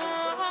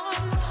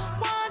son?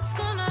 What's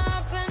gonna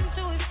happen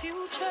to a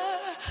future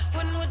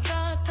when we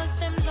thought that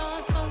them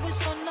lost and we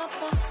son of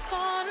us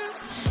gone?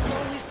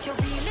 Now, if you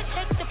really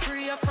check the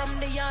prayer from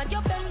the yard,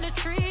 you bend the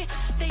tree.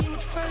 The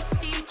youth first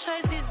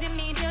teachers is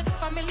immediate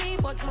family,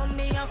 but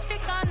mommy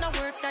Africa no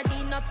work that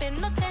in a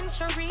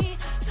penitentiary.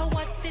 So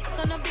what's it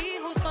gonna be?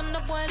 Who's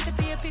gonna boil the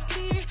baby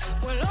pea?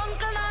 Well,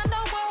 uncle on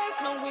the work,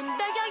 no him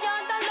there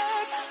yard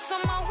alert.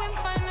 Somehow him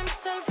find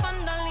himself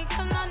under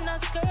little under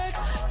skirt.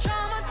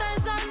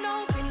 Traumatized and no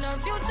in a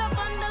future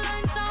on the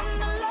line. Jam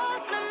the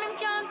lost, them him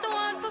can't do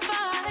what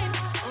provide.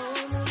 Oh,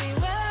 mommy,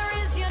 where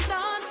is your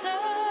daughter?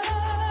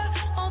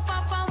 Oh,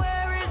 Papa,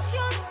 where is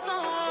your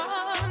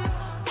son?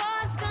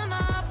 What's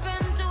gonna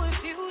happen to a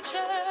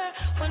future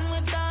when we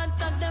thought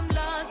that them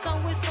lost and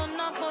we son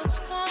of us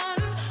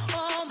gone?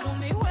 Oh,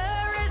 mommy,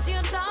 where is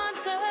your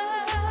daughter?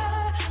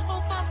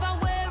 Oh, Papa,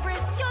 where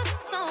is your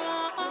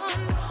son?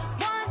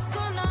 What's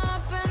gonna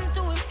happen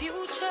to a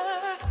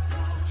future?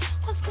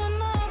 What's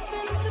gonna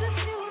happen to the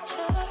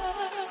future?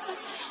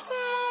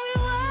 Mommy,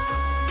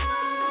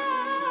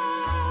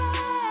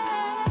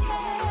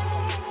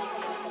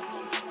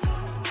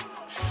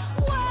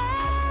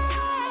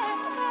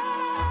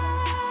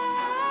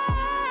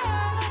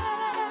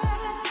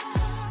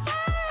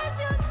 where's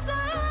your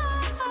son?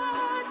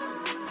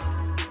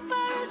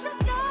 Where's your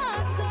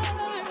daughter?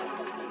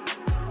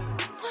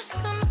 What's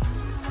gonna,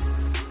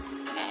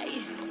 hey,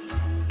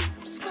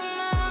 what's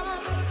gonna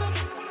happen?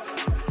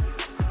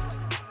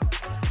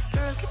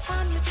 Girl, keep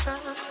on your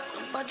trust,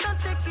 but don't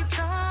take it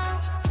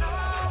off.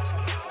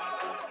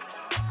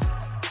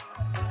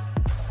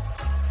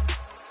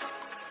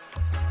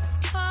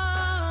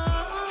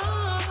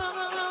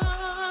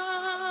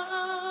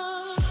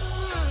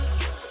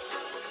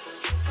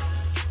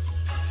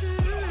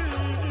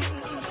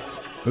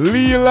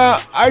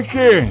 Leela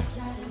Ike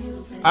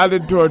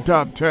added to our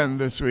top 10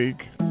 this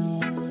week.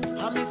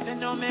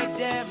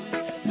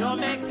 No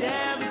make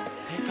them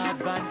take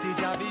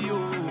advantage of you.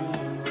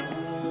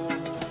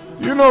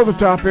 You know the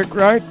topic,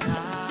 right?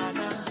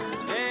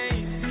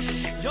 Hey,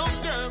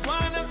 young girl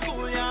going to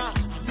school, yeah.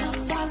 I'm not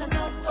following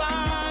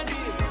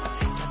nobody.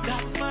 'Cause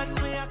that man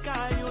may I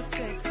call you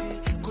sexy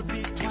could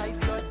be twice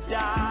your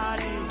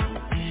daddy.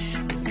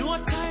 No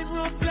time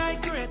rough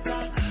like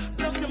Greta.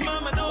 Plus your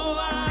mama don't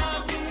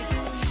have me.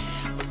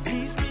 But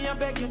please me, I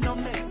beg you, no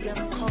make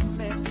them come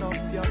mess up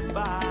your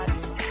body.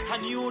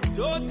 And you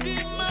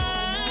dirty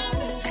man,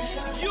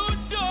 you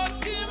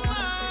dirty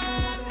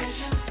man.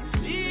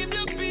 Leave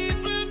the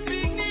people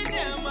picking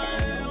them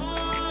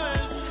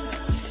alone.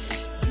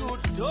 You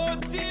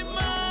dirty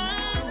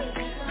man,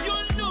 you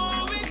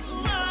know it's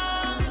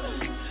wrong.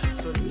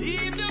 So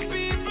leave the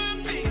people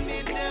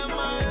picking them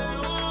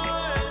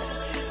alone.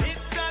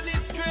 It's a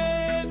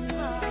disgrace,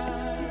 man.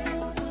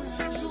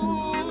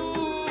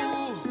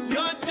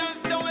 You're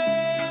just a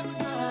waste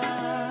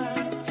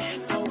man,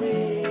 a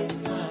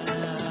waste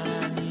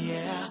man.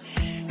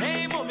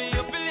 Hey, mommy,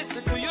 you feel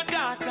listen to your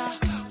daughter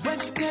when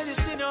she tell you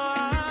she no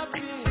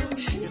happy.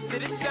 You see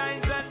the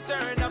signs and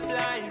turn a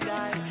blind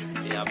eye.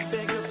 Me I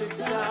beg you to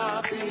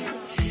stop it.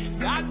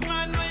 That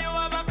man when you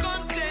have a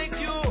come take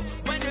you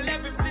when you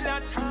left him still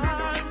at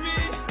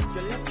hungry.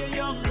 You left your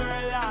young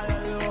girl all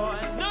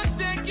alone. Not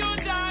take your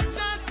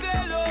daughter,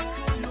 sell out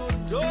to you,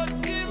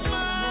 dirty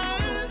man.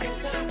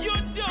 You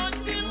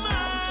dirty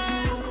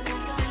man.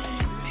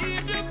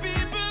 Leave the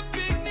people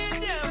picking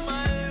them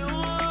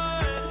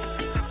alone.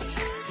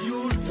 You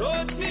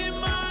dirty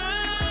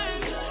man,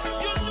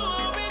 you know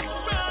it's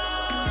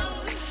wrong.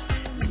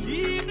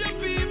 Leave the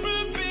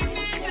people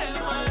picking them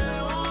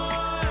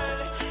alone.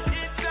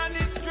 It's a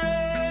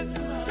disgrace,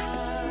 man.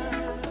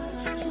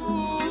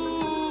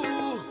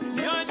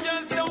 You're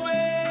just a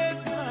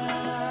waste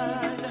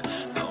man,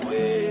 a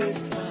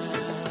waste man.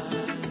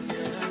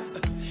 Yeah.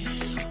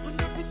 When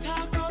you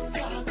talk up,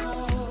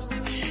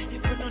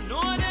 if you don't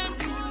know them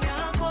things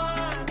you're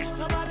going,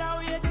 no matter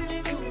wait till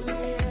it's too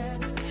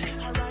late.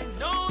 And right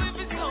now, if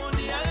it's on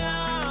the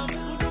alarm,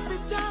 when you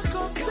talk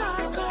up, if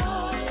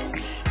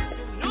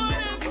you know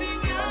them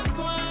things you're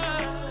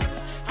going,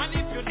 and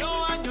if you know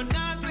and you're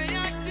not say a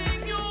thing,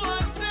 you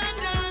are said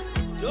that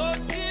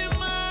dirty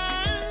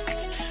man,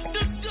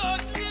 the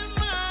dirty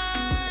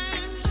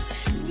man.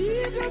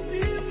 Leave the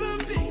people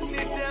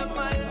picking them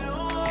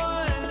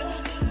alone.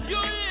 You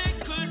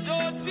little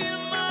dirty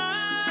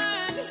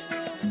man,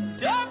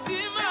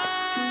 dirty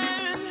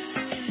man.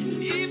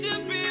 Leave the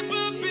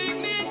people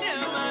picking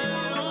them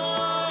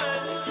alone.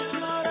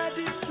 You're a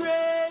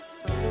disgrace.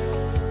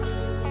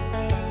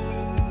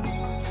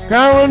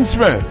 Karen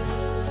Smith.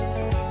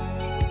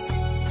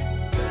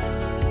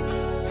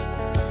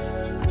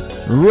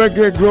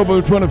 Reggae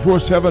Global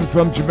 24/7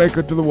 from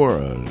Jamaica to the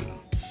world.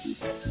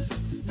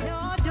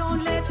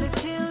 Don't let the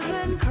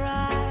children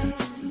cry.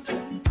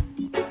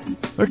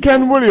 The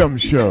Ken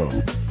Williams Show.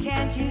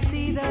 Can't you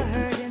see the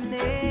hurt in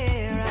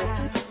their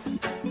eyes?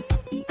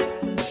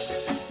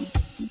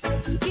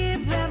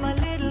 Give them a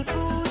little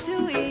food to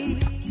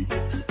eat,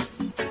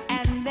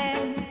 and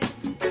then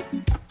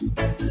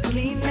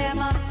clean them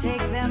up,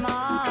 take them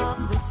off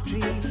the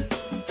street.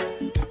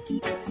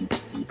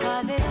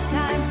 'Cause it's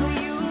time for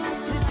you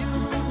to do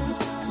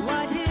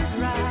what is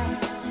right.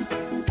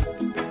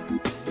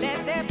 Let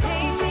their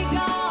pain be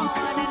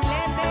gone and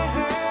let their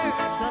hurt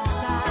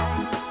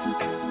subside.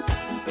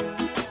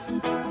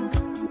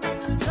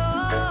 So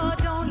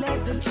don't let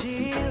the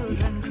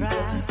children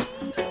cry.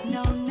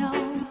 No, no.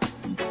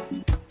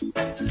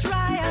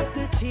 Dry up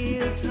the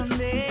tears from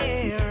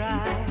their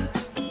eyes.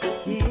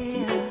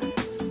 Yeah.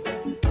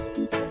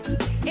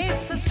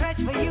 It's a stretch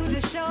for you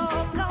to show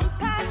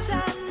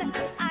compassion.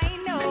 I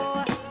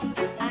know.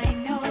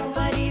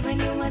 But even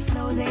you must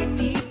know they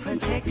need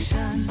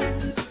protection.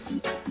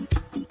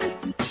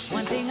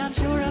 One thing I'm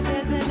sure of,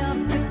 there's enough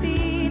to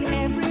feed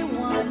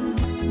everyone.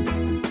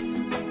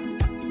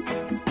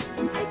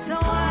 So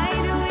why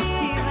do we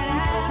even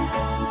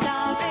have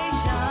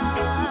salvation?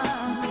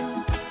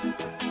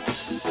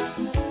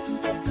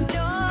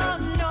 No,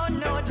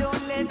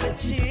 don't let the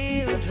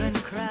children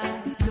cry.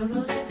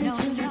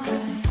 No,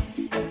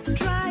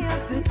 dry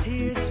up the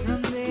tears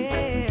from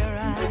their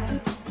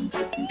eyes.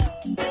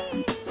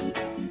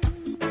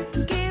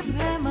 Give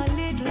them a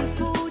little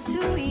food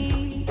to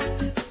eat,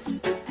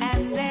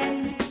 and then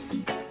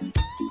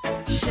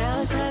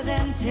shelter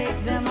them, take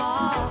them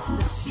off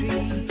the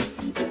street.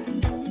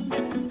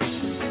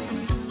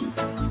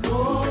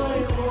 Boy,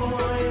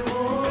 boy,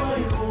 boy,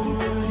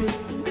 boy,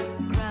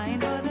 crying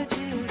for the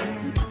children.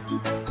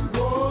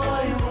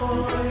 Boy,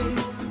 boy,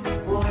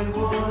 boy,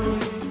 boy,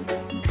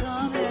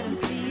 come let us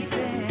feed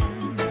them.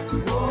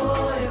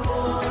 Boy,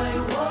 boy,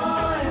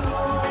 boy,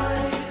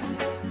 boy,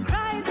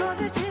 crying for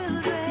the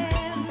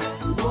children.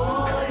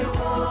 Boy,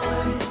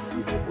 boy,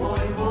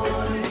 boy,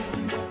 boy.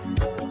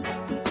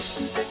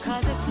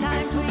 'Cause it's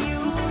time for you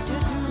to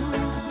do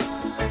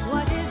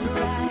what is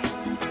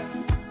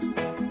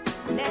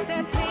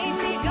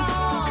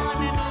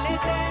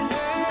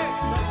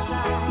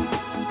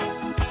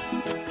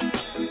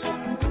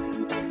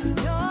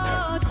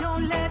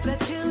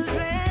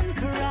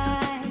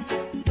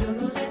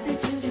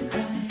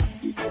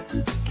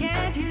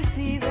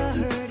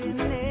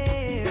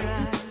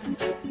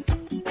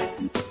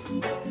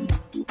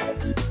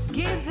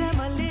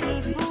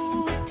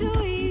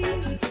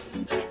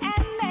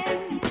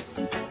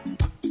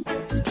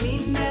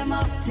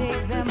help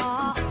take them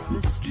off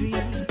the street.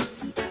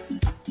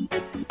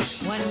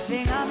 One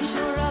thing I'm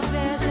sure of,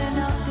 there's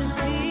enough to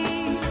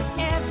feed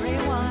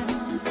everyone.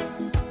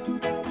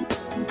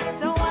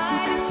 So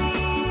why do we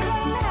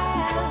even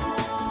have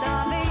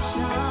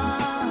starvation?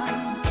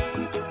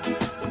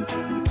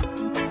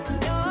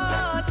 No,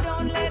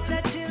 don't let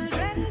the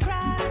children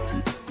cry.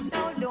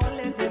 No, don't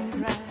let them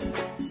cry.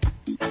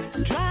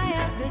 Dry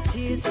up the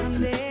tears from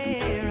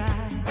their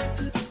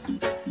eyes.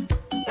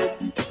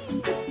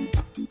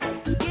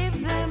 Give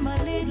them a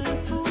little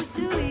food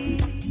to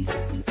eat,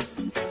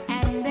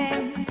 and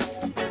then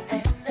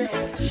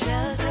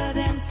shelter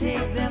them,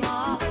 take them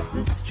off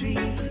the street.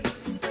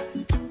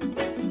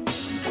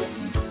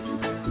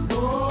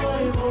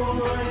 Boy,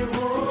 boy,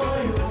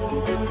 boy,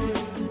 boy,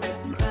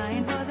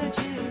 crying for the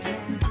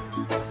children.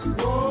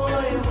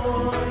 Boy,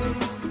 boy,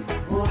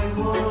 boy,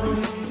 boy,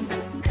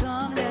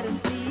 come let us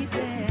feed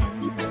them.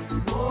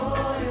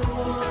 Boy,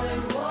 boy,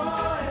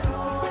 boy,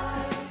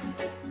 boy,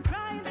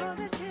 crying for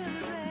the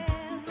children.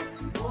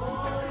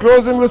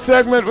 Closing the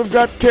segment, we've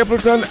got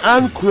Capleton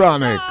and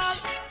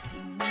Chronics.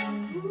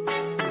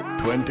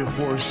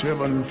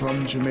 24/7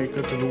 from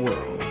Jamaica to the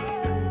world.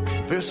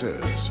 This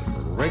is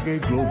Reggae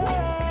Global.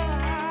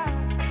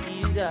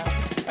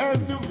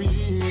 And the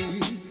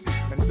weak,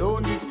 and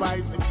don't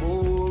despise the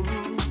poor.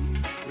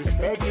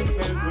 Respect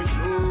yourself for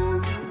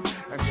sure.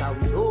 And shall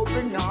we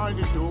open all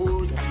the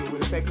doors, and you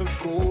will settle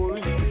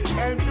scores.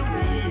 And the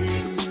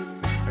weak,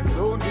 and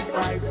don't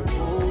despise the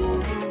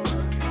poor.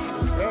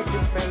 Respect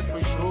yourself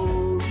for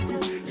sure.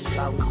 And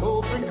shall we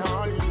open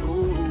all the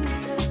doors.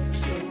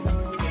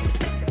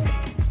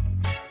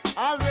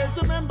 Always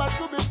remember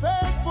to be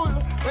faithful.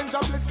 When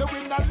God bless you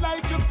in that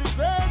life, you be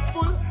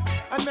grateful.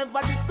 And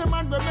never diss the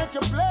man will make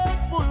you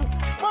playful.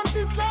 But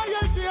this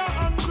loyalty are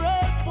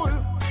ungrateful.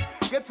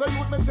 Get so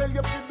youth me tell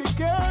you to be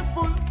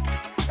careful.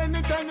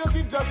 Anytime you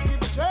give, just be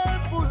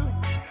cheerful.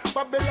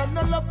 Babylon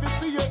no love to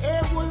see your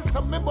air wool.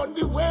 Some me burn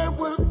the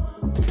werewolf.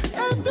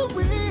 And the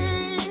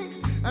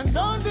weak, and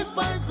don't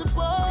despise the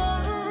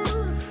poor.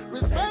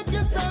 Respect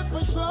yourself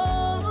for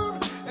sure.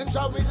 And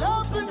shall we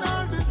open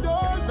all the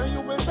doors, and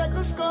you will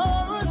settle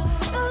scores.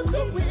 And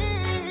the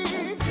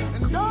weak,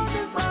 and don't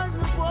despise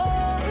the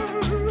poor.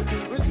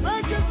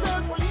 Respect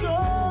yourself for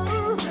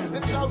sure.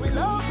 And shall we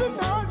open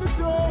all the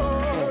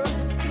doors.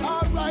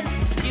 All right.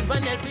 Give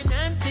an helping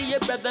hand to your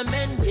brother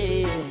man,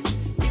 yeah.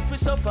 If we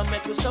suffer,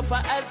 make we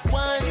suffer as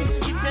one.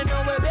 If you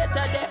know we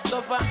better, that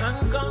go for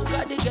and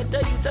conquer. The ghetto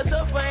youth to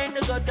suffer in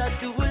the gutter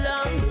too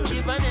long.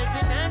 Give an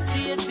helping hand to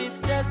your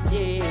sisters,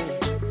 yeah.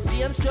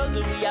 See I'm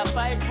struggle, we are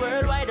fight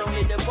worldwide.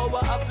 Only the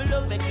power of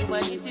love make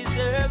humanity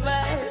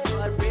survive.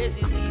 God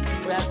praises be to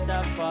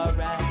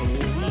Rastafari.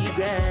 May He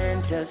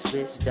grant us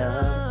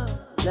wisdom,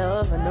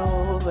 love and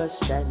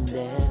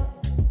understanding.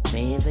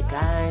 May the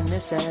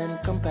kindness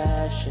and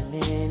compassion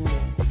in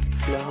it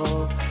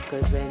flow.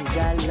 Cause when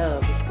Jah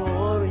love is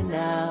pouring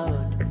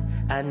out,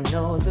 I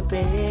know the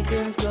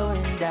pagans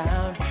going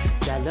down.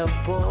 Jah love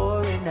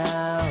pouring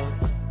out,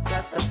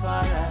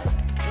 Rastafari.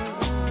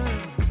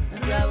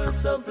 And I will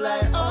supply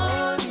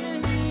all you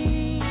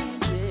need,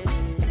 yeah.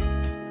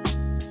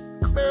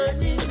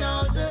 Burning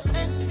all the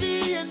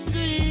envy and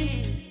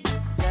greed.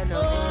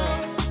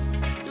 Oh,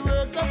 the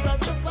words of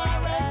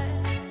Rastafari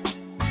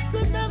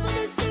could never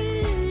be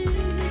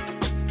seen.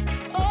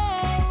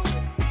 Oh,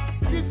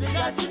 this you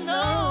got to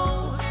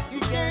know, you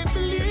can't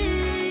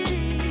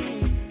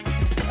believe.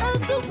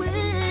 And the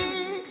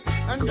weak,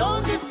 and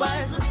don't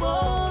despise the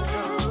poor.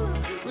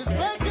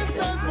 Respect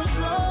yourself for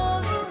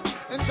sure.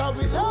 And shall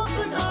we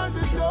open all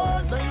the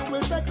doors, and you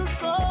will settle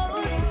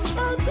scores.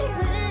 And the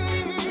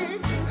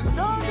weak, and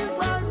don't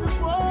despise the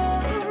poor.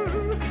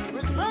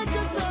 Respect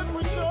yourself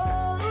for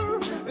sure.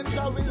 And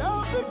shall we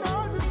open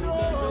all the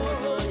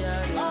doors.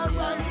 All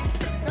right.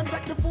 Them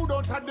take the food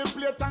out of the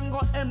plate and go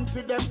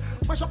empty them.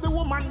 Mash up the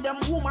woman, them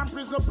woman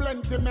prison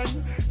plenty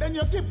men. Then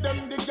you give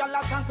them the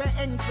galas and say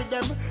end for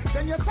them.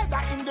 Then you say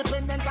that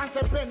independent and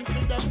say pen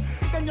for them.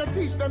 Then you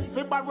teach them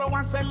to borrow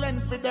and say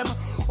lend for them.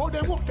 Oh,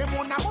 they work them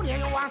on the money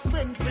and you want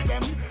spend for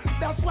them.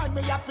 That's why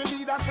me have to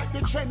lead and set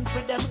the trend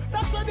for them.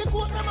 That's why they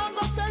quote them and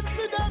go sense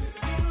to them.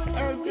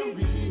 And the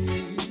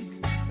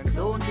weak, and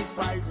don't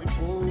despise the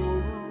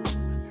poor.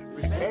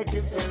 Respect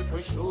yourself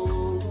for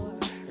sure.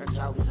 And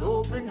shall we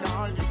open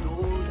all the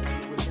doors, and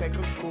we will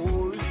settle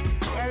scores.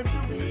 And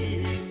the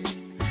weak,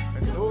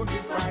 and don't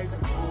despise the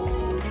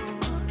poor.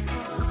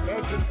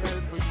 Respect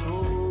yourself for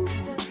sure.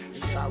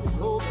 And shall we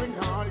open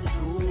all the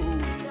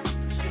doors.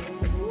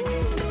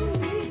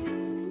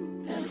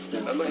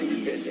 I'm an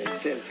independent,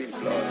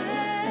 self-employed.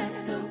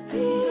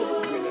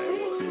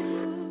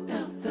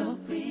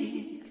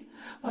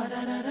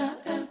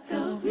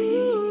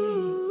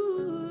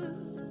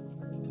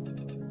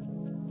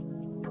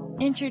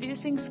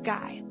 Introducing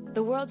Sky,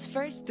 the world's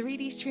first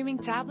 3D streaming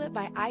tablet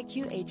by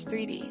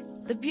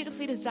IQH3D. The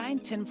beautifully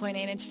designed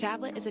 10.8-inch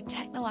tablet is a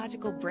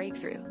technological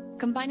breakthrough,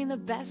 combining the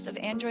best of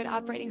Android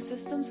operating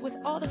systems with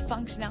all the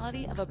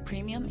functionality of a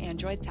premium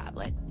Android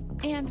tablet.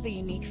 and the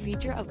unique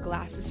feature of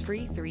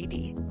glasses-free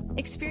 3D.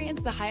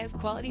 Experience the highest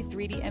quality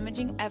 3D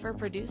imaging ever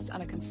produced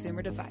on a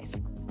consumer device.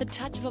 The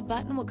touch of a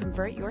button will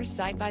convert your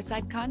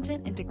side-by-side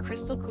content into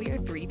crystal clear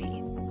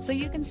 3D, so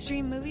you can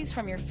stream movies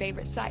from your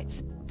favorite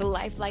sites. The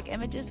lifelike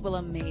images will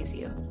amaze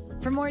you.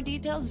 For more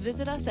details,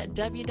 visit us at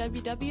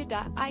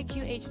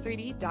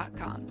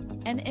www.iqh3d.com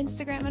and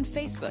Instagram and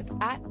Facebook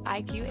at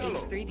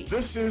IQH3D.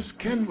 This is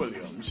Ken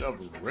Williams of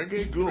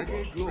Reggae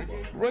Global.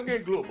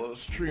 Reggae Global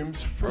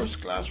streams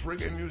first-class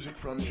reggae music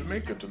from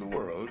Jamaica to the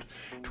world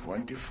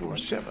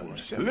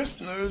 24/7.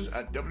 Listeners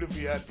at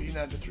WVIP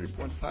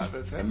 93.5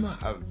 FM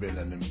have been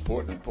an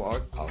important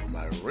part of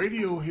my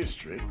radio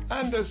history,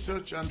 and as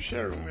such, I'm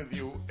sharing with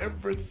you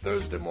every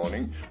Thursday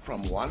morning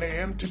from 1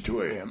 a.m. to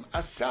 2 a.m.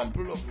 a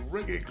sample of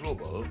Reggae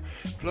Global,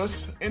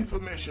 plus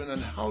information on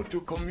how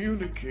to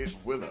communicate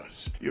with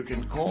us. You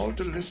can call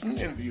to listen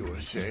in the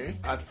USA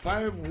at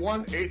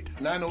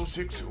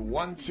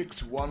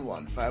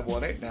 518-906-1611,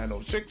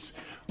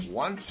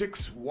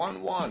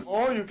 518-906-1611.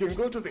 Or you can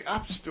go to the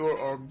App Store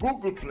or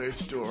Google Play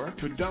Store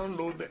to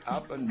download the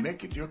app and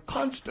make it your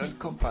constant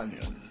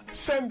companion.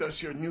 Send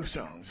us your new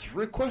songs,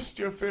 request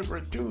your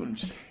favorite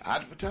tunes,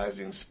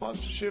 advertising,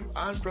 sponsorship,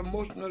 and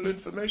promotional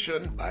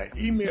information by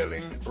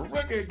emailing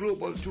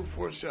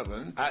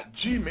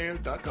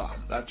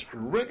reggaeglobal247@gmail.com. That's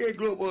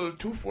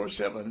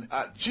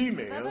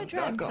reggaeglobal247@gmail.com. Ever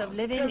dreamt of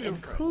living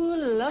in cool,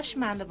 lush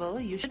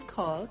Mandeville? You should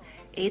call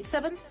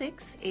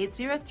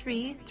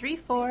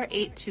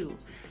 876-803-3482.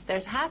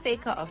 There's half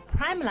acre of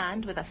prime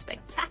land with a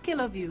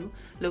spectacular view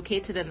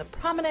located in the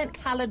prominent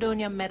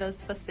Caledonia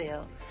Meadows for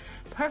sale.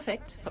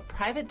 Perfect for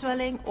private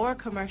dwelling or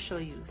commercial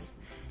use.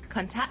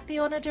 Contact the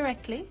owner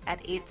directly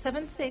at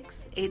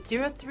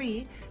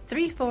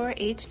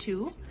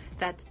 876-803-3482.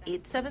 That's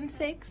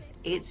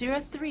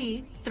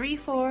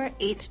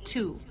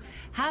 876-803-3482.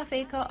 Half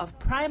acre of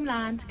prime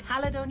land,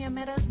 Caledonia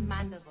Meadows,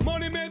 Mandeville.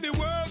 Money made the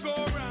world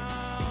go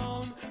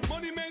round.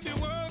 Money made the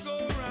world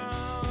go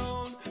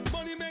round.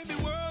 Money made the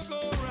world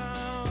go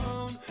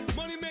round.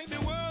 Money made the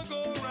world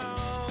go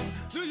round.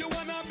 Do you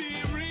wanna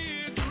be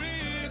rich,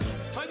 rich?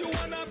 Or you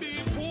wanna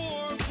be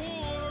poor,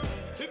 poor?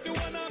 If you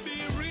wanna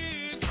be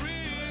rich,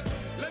 rich,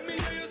 let me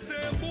hear you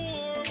say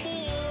more,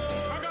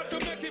 more. I got to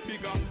make it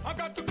bigger. I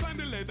got to climb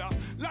the ladder.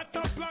 Lot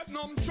of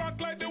platinum track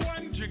like the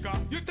one jigger.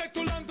 You take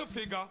too long to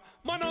figure.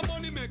 Man a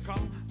money maker.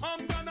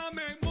 I'm gonna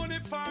make money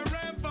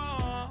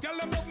forever. Girl,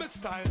 them love my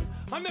style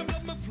and them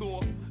love my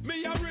flow.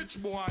 Me a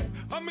rich boy,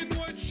 I'm in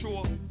what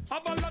show.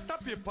 Have a lot of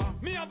paper,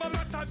 me have a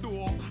lot of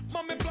dough.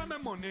 Mommy plan my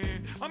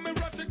money, I'm a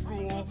ratchet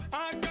grow.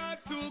 I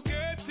got to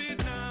get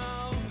it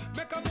now.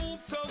 Make a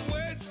move some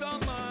way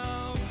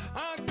somehow.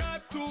 I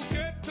got to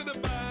get to the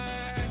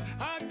bag.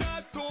 I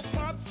got to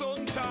pop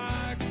some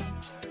tag.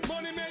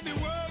 Money made the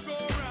world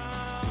go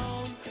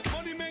round.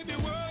 Money made the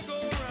world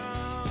go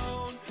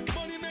round.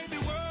 Money made the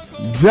world go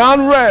round.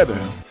 John Red.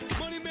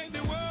 Money made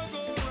the world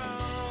go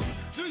round.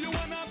 Do you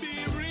wanna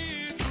be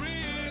rich,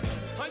 rich?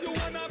 Or you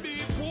wanna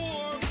be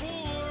poor,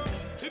 poor?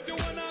 If you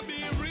wanna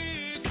be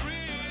rich,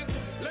 rich,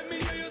 let me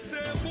hear you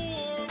say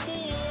more,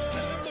 more.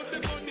 Let me put the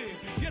money.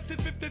 Yes,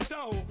 it's 50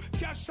 thou.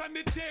 Cash on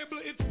the table,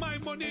 it's my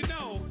money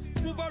now.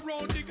 Move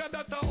around, nigga,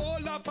 that a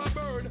whole half a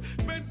bird.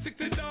 Men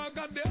 60 dog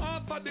on the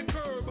half of the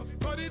curb.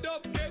 Cut it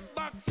up, get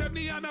back, send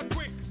me on a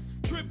quick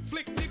trip.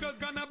 Flick niggas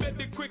gonna bet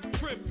the quick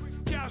trip.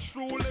 Cash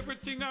rule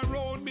everything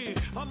around me.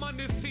 I'm on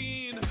the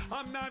scene,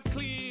 I'm not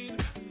clean.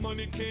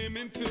 Money came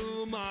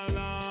into my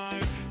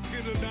life.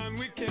 Skittle down,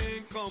 we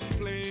can't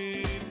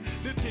complain.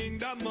 The thing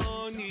that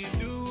money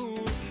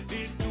do,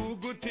 it do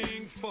good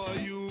things for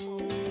you.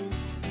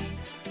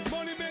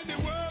 Money made the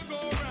world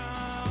go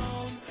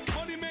round.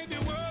 Money made the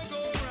world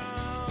go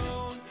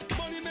round.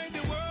 Money made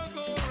the world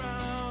go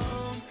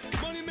round.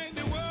 Money made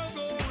the world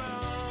go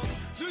round.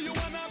 Do you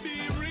wanna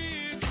be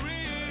rich,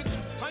 rich?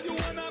 Or you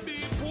wanna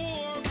be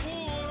poor,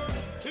 poor?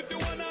 If you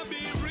wanna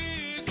be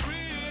rich,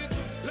 rich,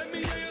 let me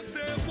hear you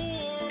say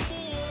more,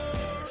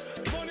 more.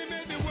 Money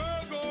made the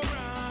world go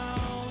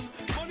round.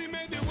 Money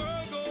made the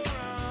world go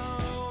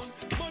round.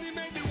 Money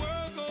made the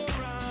world go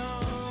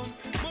round.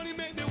 Money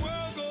made the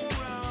world go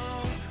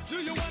round. Do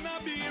you wanna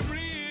be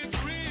rich,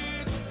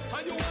 rich?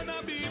 Or you wanna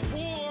be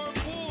poor,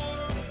 poor?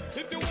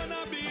 If you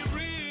wanna be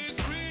rich,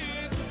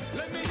 rich,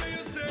 let me hear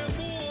you say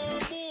more,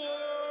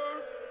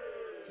 more.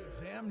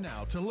 Shazam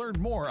now to learn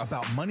more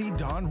about Money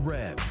Don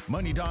Red.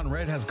 Money Don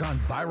Red has gone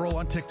viral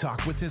on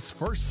TikTok with his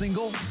first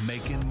single,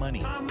 Making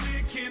Money. I'm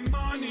making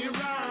money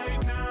right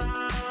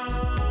now.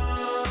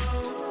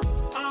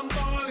 I'm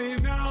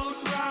balling out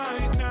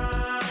right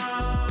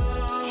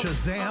now.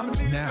 Shazam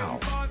now.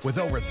 With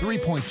over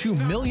 3.2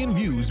 million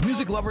views,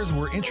 music lovers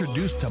were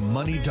introduced to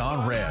Money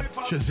Don Red.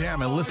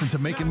 Shazam and listen to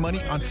Making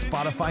Money on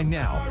Spotify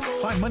now.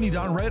 Find Money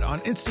Don Red on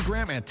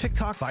Instagram and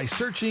TikTok by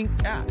searching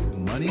at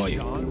Money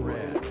Don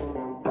Red.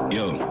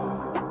 Yo,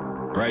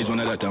 rise one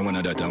of that and one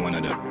of that and one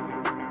of that.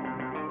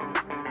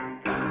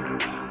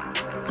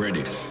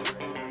 Ready.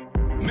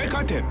 Make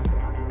a tip.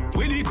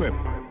 With equip.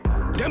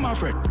 Them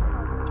afraid.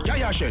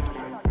 Yeah, shit.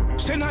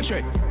 Send a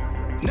check.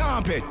 Now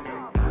I'm paid.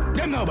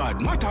 Them no bad,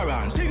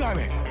 Mataran,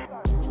 cigarette.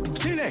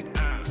 Select,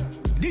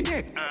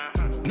 detect.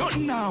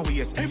 Nothing now,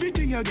 yes,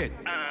 everything you get.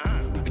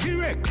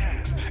 Direct,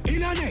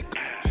 in a neck.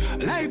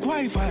 Like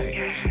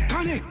Wi-Fi,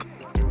 connect.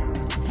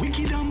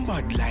 Wicked and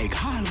bad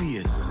like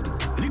always.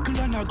 Little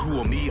and I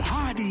grow me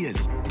hard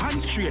years.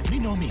 And straight me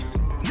no miss,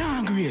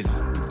 nah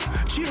grace.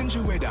 Change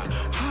the weather,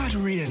 hard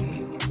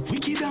rain.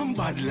 Wicked and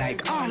bad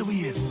like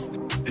always.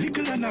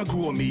 Little and I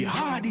grow me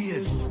hard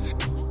years.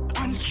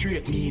 And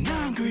straight me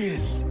nah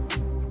grace.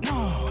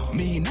 No,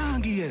 me nah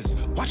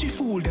gaze. Watch it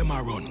fool them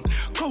a run,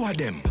 cover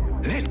them.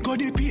 Let go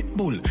the pit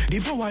bull,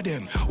 devour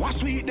them. What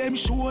sweet them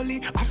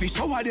surely, I fi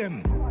sour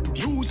them.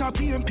 Use a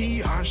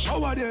PMP and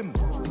shower them.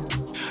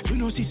 You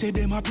know, see, say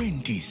them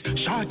apprentice,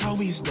 shorter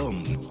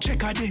wisdom,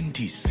 check a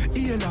dentist,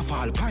 ear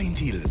fall, pine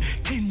hill,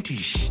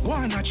 tentish,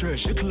 one a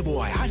church, little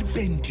boy,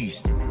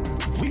 Adventist.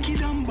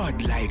 Wicked and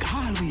bad like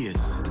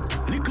always.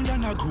 Little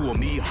and I grow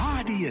me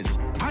hard years,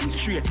 and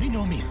straight me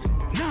no miss,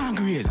 nah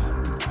grace.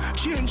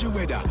 Change the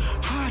weather,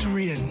 hard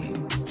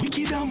rain.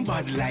 Wicked and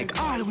bad like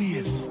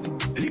always.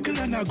 Little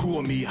and I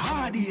grow me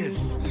hard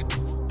years,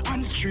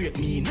 and straight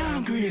me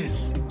nah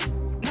grace.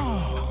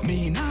 No,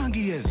 me nah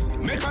gaze.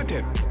 Make a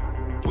tip.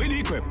 With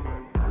the crib,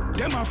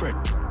 them a fret.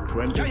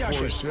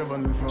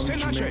 24/7 from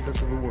Jamaica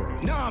to the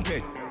world. Nah,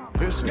 pet.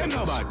 This is them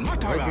no bad,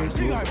 Mataran,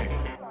 cigarette.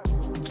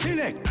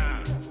 Select,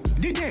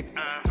 detect.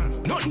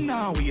 Nothing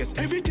now, yes,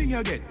 everything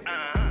you get.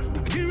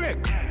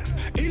 Direct,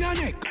 in a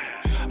neck.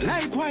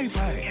 Like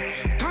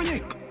Wi-Fi,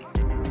 connect.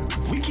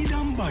 Wicked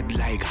and bad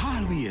like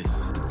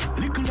always.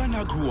 Little and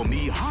I grow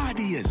me hard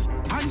years.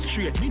 And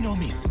straight me no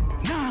miss,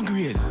 nah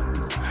grace.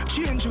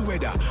 Change the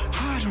weather,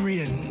 hard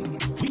rain.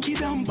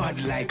 Wicked and bad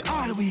like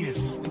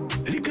always.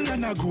 Little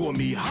and I grow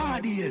me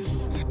hard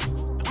years.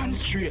 And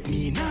straight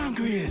me nah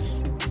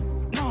grace.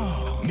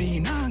 No, me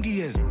nah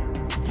gaze.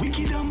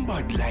 Wicked and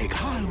bad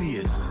like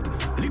always.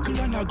 Little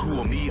and I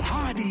grow me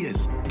hard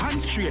years.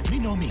 And straight me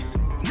no miss,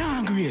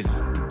 nah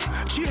grace.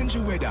 Change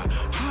the weather,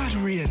 hard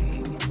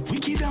rain.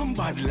 Wicked and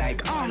bad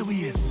like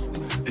always.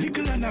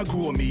 Little and I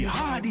grow me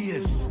hard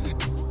years.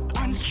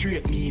 And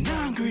straight me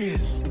nah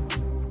grace.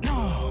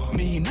 No,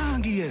 me nah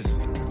gaze.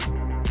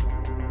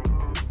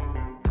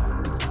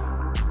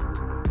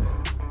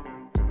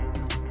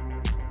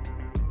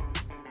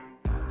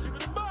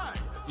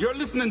 You're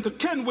listening to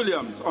Ken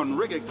Williams on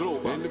Reggae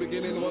Global. In the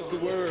beginning was the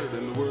Word,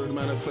 and the Word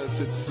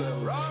manifests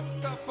itself.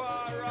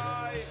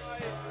 Rastafari.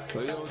 So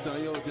you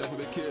have to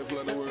be careful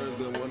of the words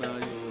that one I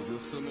use. You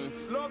see me?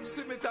 Love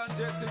Simit and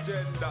Jesse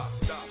Gender.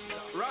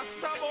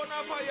 Rasta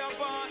Bonafire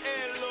Van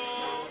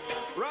Elo.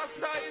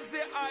 Rasta is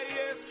the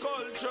highest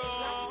culture.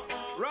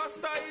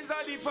 Rasta is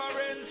a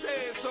different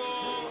say so.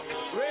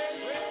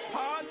 Red,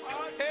 hot,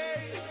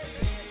 hey.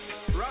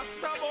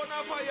 Rasta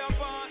Bonafire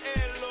Van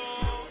Elo.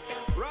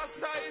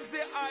 Rasta is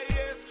the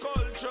highest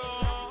culture.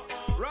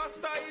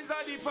 Rasta is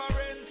a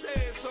different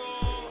say so.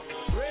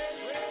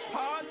 Red,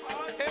 hot,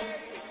 hey.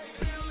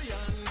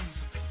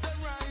 Billions, they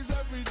rise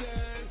every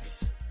day.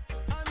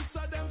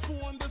 Answer them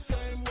phone the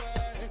same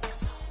way.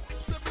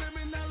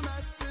 Subliminal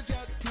message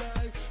at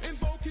play.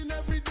 Invoking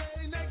every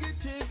day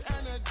negative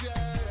energy.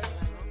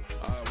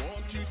 I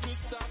want you to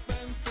stop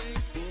and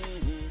think.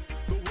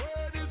 The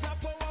word is a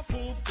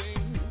powerful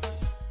thing.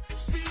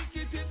 Speak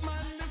it, it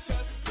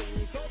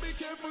manifesting. So be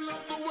careful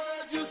of the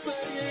words you're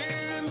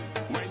saying.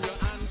 When you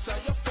answer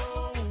your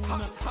phone,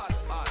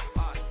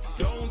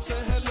 don't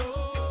say hello.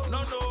 No.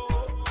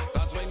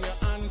 That's when you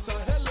answer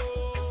hello.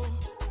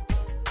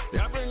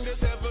 You bring the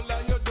devil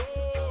at your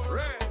door.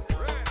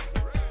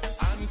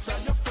 Answer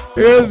your phone.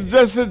 Here's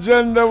Jesse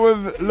Gender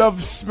with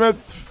Love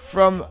Smith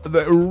from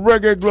the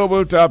Reggae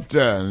Global Top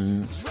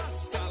 10.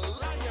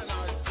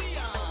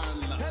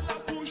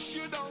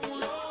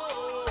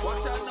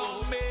 Watch out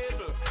now,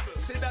 Mabel.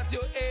 Say that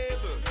you're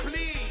able.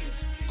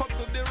 Please come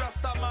to the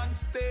Rastaman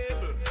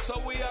stable. So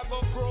we are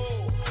gonna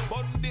grow.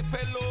 Bundy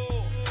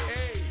fellow.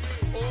 Hey,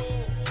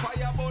 oh,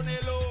 fire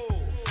bonelo.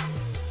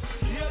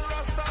 Hail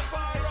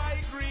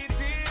Rastafari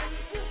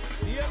greetings.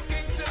 Hail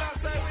King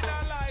Selassie with a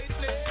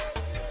lightning.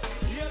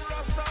 Hail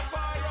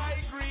Rastafari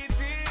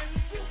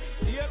greetings.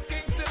 Hail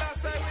King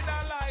Selassie with a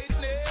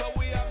lightning. So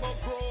we are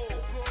gonna grow.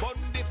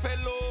 Bundy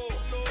fellow.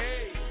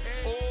 Hey,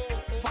 oh,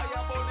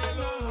 fire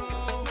bonelo.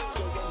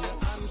 So when you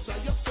answer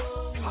your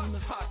phone,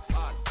 hot.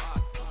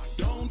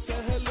 don't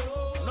say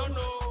hello.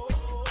 No.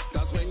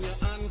 Cause when you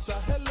answer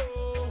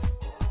hello,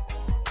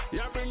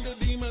 you bring the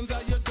demons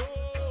at your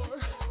door.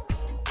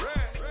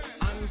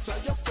 Answer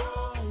your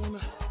phone,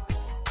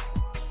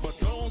 but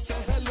don't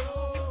say hello.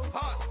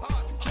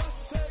 Just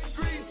say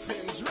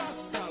greetings,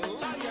 Rasta,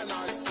 Lion,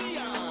 or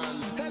Sion.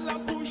 Hella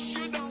push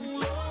you down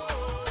low.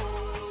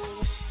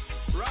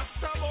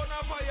 Rasta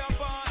Bonafire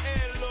Van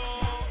Elo.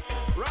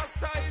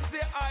 Rasta is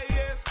the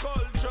highest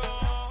culture.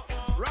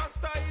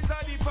 Rasta is a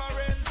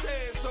different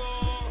say so.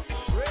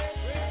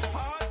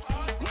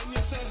 When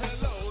you say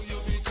hello, you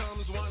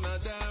becomes one of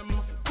them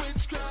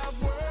witchcraft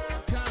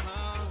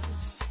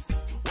workers.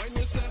 When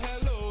you say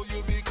hello, you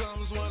become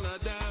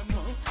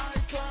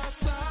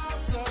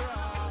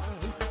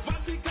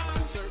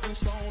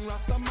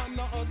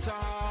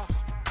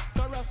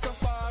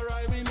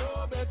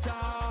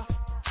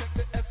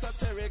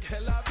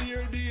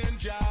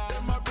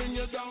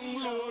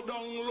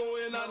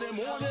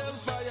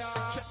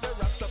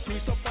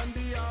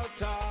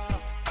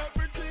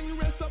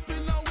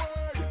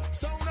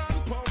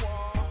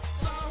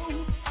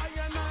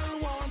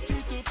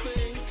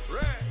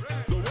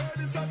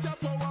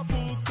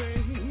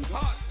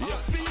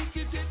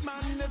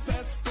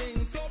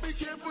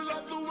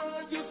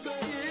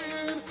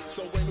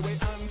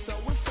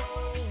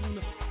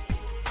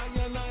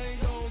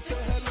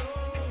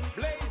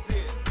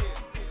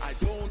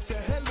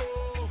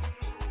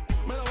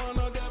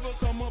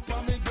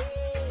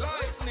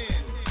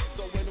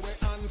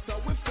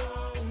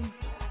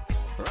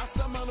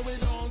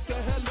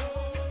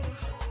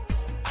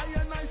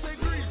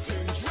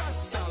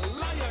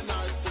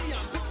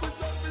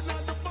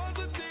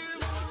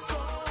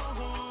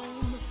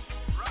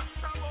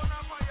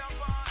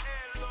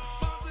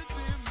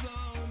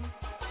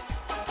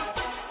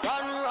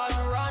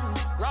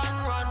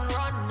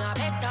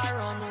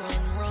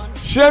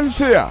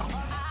Shensia.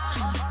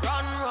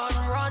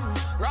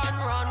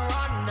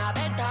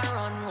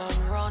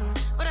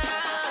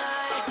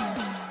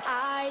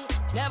 I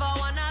never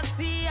wanna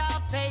see your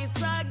face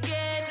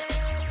again.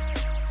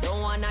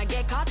 Don't wanna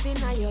get caught in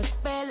your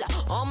spell.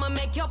 I'ma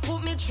make you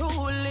put me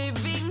through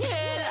living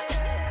hell.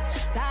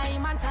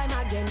 Time and time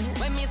again,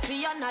 when me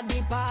see you at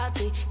the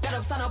party, get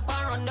up, stand up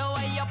and run the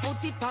way you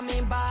put it on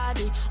me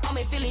body. Oh,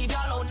 me feel it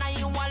alone, now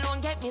you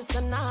alone get me so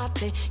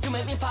naughty. You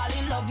make me fall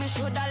in love, me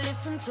shoulda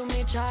listen to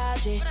me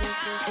charge it.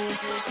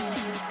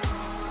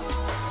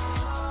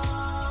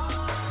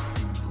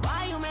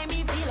 Why you make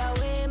me feel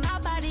away, my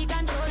body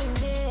controlling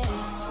me.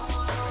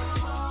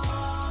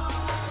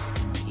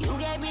 You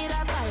gave me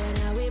that fire,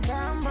 now we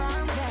burn,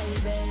 burn,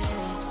 baby.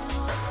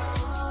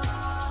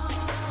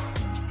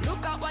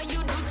 Look at what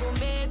you do to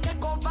me,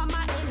 take over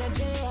my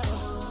energy.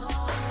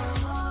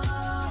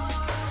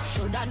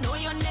 Should I know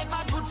you're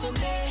never good to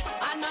me?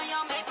 I know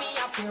you make me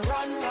happy.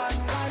 Run, run,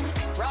 run,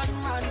 run,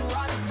 run,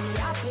 run. Me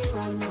happy,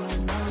 run,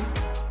 run, run.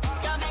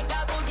 You make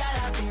a good girl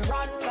happy.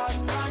 Run, run,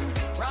 run,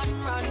 run,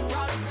 run,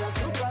 run. Just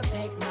to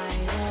protect my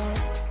love.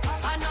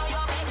 I know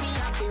you make me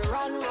happy.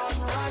 Run, run,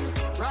 run,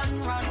 run,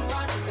 run,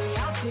 run. Me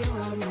happy,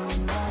 run, run,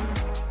 run.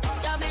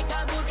 You make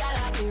a good girl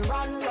happy.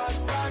 Run, run,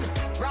 run,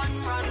 run,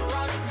 run,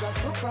 run. Just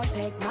to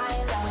protect my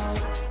love.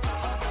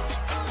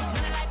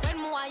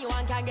 You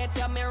want can get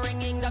your me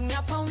ringing down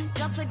your phone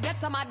just to get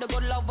some of the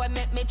good love when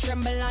make me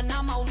tremble and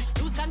amount.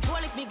 Lose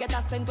control if me get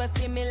a scent where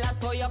similar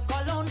to your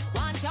cologne.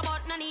 Want your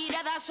but no need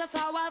it, that's just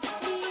how I feel.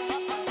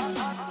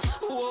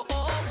 Oh,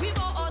 oh, we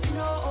both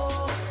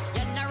know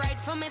you're not right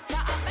for me, so I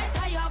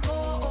better you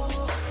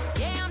go.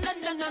 Yeah, I'm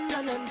done, done, done,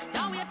 done, done.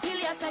 Now wait till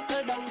you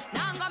settle down.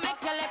 Now I'm gonna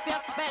make you left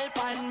your spell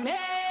on me.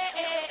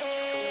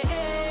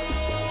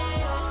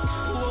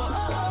 Oh,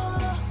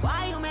 oh, why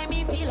you make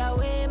me feel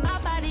away? My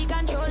body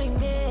controlling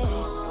me.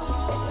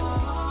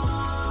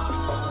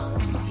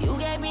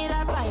 Me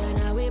that fire,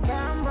 now we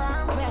burn,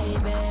 burn,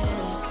 baby.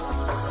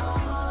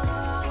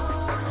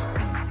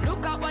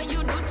 Look at what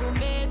you do to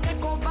me,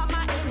 take over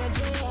my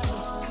energy.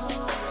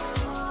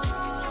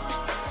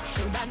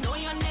 Should I know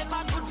you're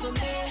never good to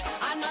me?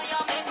 I know you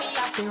make me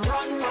happy.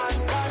 Run, run,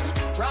 run,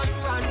 run,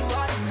 run,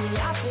 run. Me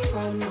happy,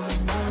 run, run,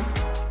 run.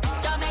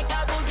 You make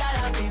a good girl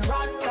happy.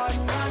 Run, run,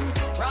 run,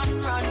 run,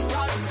 run,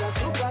 run. Just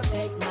to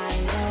protect my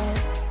love.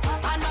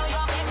 I know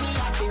you make me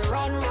happy.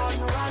 Run, run,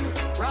 run,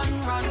 run,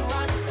 run,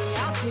 run.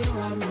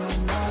 Run, run,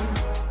 run.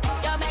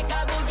 You make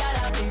a good girl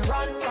happy.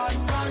 Run, run,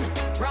 run,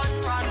 run,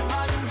 run,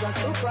 run. Just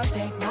to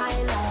protect my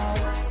love.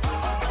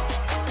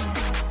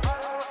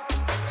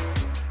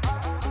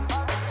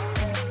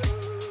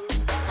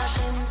 I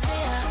shouldn't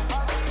say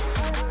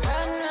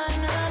run, run,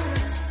 run.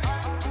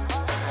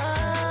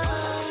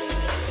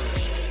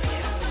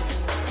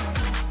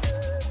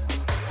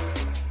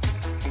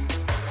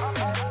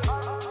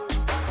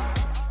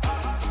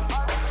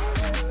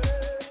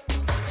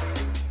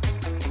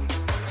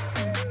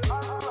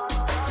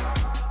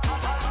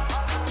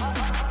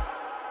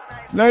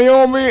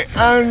 Naomi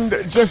and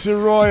Jesse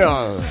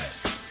Royal.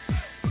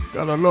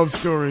 Got a love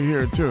story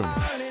here too.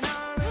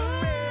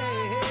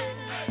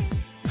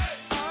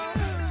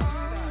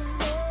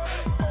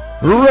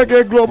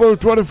 Reggae Global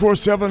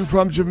 24/7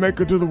 from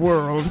Jamaica to the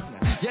world.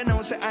 You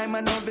know, say I'm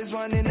a novice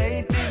 1 in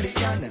 8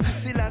 billion.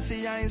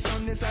 Selassie, I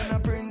son, this and a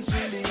Prince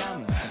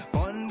William.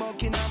 One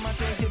bucking, I'ma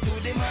take you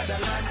to the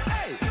motherland.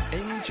 Hey,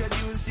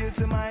 introduce you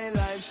to my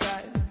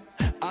lifestyle.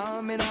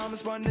 Arm in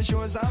arms on the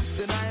shores of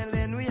the Nile.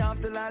 Then we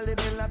have the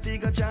Lalibela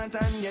figure chant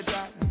and get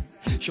right.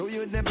 Show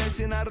you the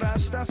best in a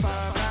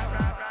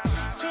Rastafari.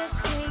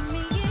 Just take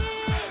me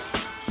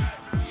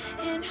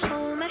in and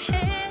hold my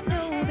hand,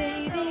 oh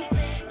baby,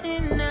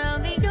 and I'll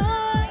be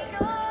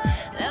yours.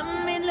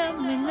 Love me, love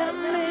me, love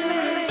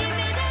me. Give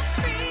me that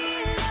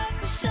free love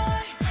for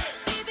sure.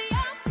 Baby,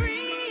 I'm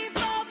free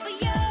fall for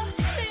you.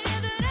 The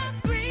air that I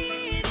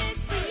breathe is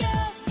for you.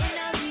 In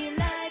our real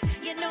life,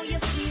 you know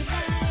you're sweet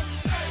life.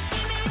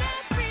 Give me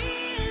that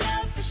free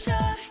love for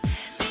sure.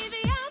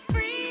 Baby, I'm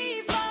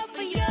free fall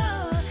for you.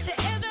 The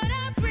air that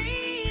I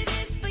breathe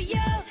is for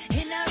you.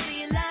 In our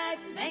real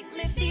life, make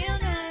me feel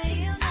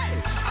nice.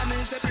 I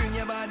mean, say bring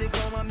your body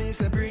come, I mean,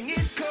 say bring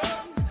it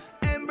come.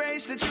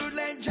 Embrace the truth,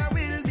 let your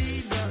will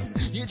be done.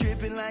 You're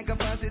dripping like a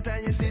faucet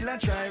and you still a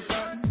try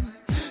run.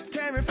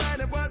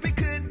 Terrified of what we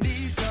could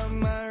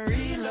become.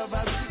 Real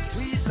lovers,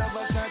 sweet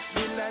lovers, not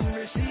bill and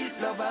receipt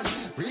lovers.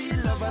 Real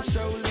lovers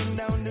strolling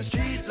down the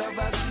street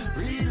lovers.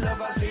 Real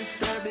lovers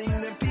disturbing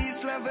the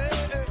peace lovers.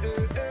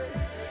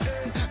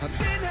 I've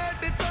been hurt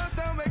before,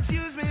 so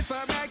excuse me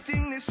for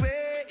acting this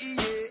way.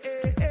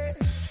 Yeah.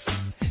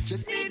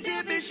 Just need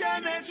to be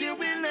sure that you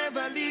will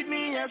never lead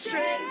me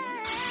astray.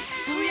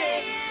 Ooh,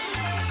 yeah.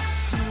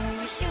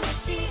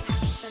 Wishy-washy,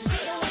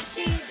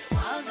 shanty-washy,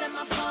 walls in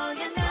my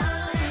falling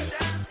down.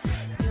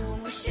 You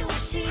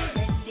wishy-washy,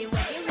 ready,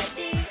 ready,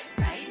 ready,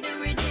 ride the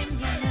rhythm,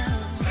 you know.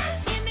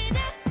 Give me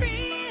that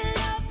free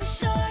love for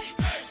sure.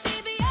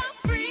 Baby, I'm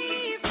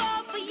free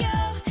fall for you.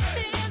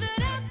 The air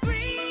that I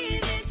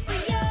breathe is for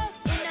you.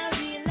 In our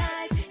real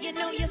life, you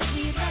know you're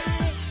sweet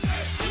life.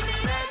 Give me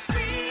that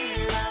free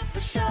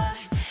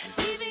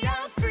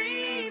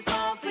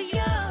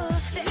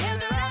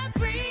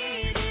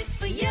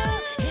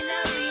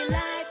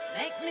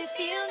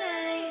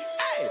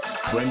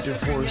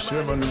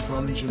 24/7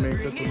 from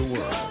Jamaica to the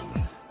world.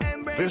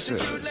 This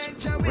is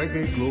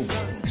Reggae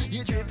Global.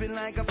 You're dripping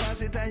like a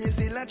faucet and you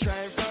still a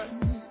try run.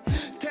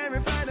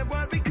 Terrified of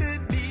what we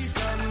could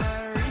become.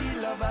 Real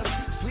lovers,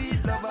 sweet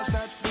lovers,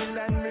 not bill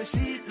and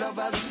receipt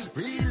lovers.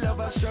 Real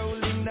lovers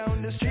strolling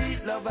down the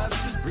street lovers.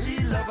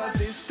 Real lovers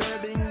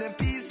disturbing the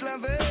peace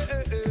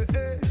lovers.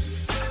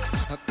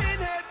 I've been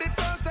hurt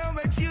before, so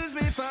excuse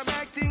me for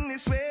acting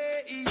this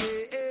way.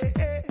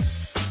 Yeah.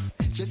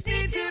 Just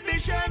need to be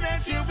sure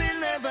that you will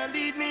never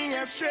lead me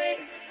astray.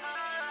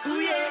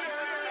 Ooh yeah.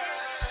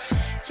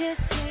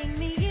 Just take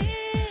me in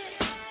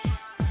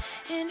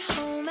and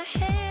hold my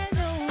hand,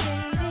 oh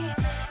baby,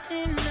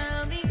 and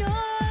I'll be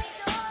yours.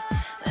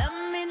 Love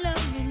me,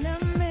 love me,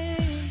 love me.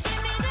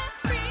 Give me that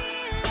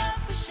free love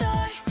for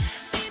sure.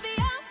 Baby,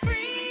 I'm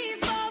free,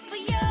 fall for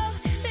you.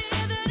 The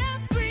air that I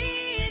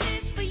breathe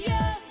is for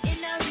you. In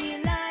our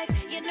real life,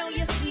 you know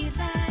you're sweet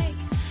like.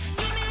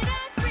 Give me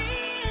that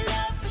free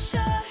love for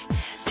sure.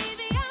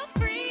 Baby, I'm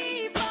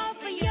free, fall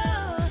for you.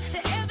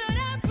 The air that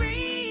I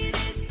breathe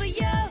is for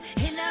you.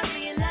 In our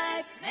real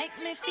life, make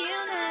me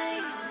feel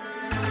nice.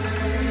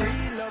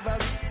 Real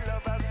lovers,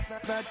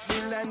 not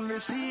bill and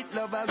receipt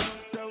lovers.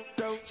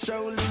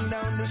 Strolling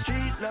down the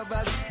street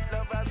lovers.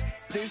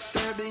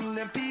 Disturbing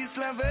the peace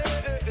lovers.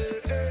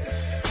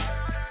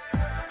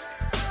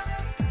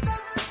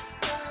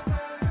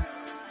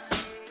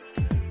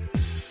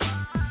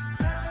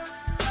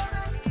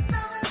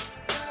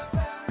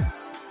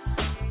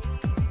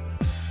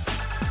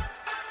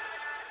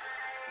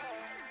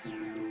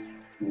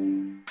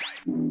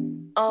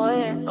 Oh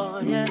yeah, oh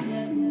yeah.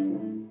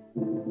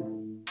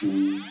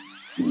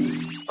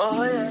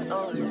 Oh yeah,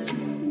 oh yeah.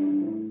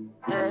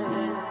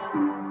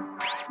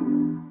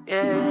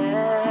 Yeah.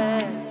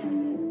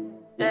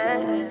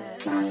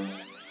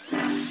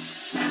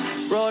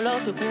 Roll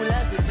out the cool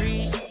as the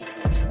breeze.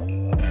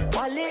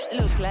 Wallet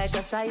look like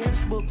a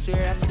science book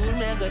where a school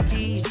mega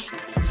teach.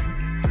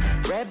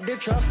 Rev the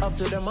truck up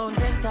to the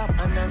mountain top,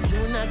 and as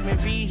soon as me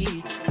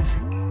reach,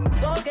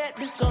 go get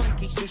the skunk,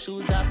 kick the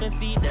shoes off my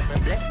feet. Then me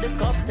bless the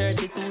cup,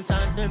 32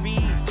 songs me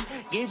read.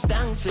 Give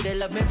thanks to the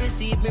love me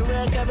receive. Me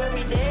work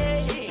every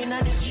day in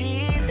the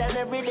street, and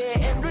every day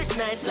end with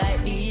nights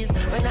like these.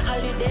 When a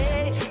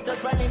holiday,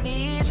 touch on the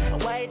beach, a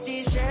white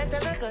t-shirt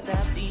and a cut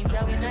off jeans,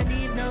 and we not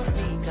need no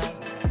sneakers.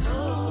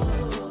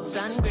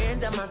 Sun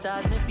grains and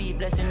massage me feet,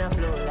 blessing a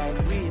flow like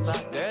river.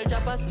 Girl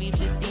drop asleep,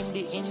 she steam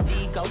the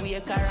indica,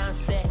 wake her and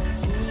say,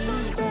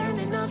 sun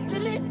burning up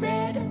till it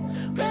red.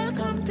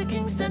 Welcome to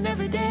Kingston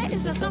every day.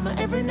 It's a summer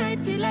every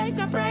night, feel like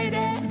a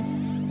Friday.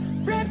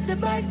 Rep the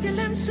bike till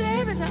I'm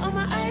swear. As I'm on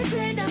my high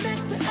grade, I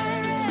make the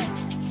irate.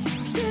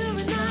 Still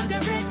we not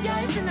got red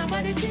guys and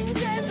nobody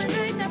thinks every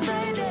night a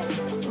Friday.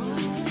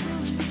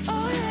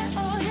 Oh yeah,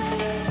 oh yeah.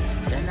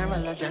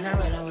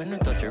 General, when you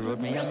touch your road,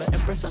 me I'm an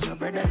empress and my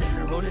brother, then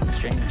I roll in the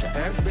stranger.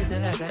 Herbs bitter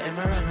like an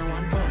emerald and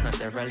 1 pound. Now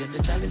several in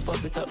the chalice,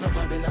 pop it up, no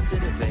Babylon to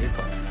the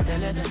vapor. Tell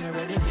her then you're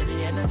ready for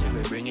the energy.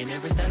 We bring in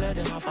every style of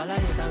them, I follow,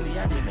 yes, how we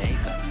are the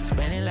maker.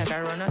 Spending like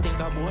I run, I think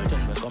I'm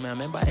Bolton. We come and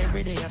remember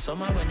every day of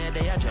summer when you're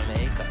there at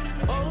Jamaica.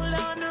 Hold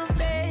on,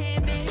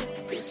 baby,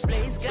 this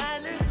place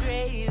kinda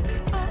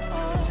crazy.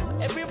 Oh,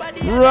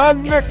 everybody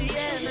Run catch the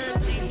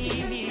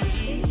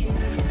energy.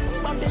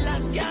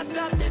 Babylon can't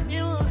stop the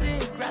music.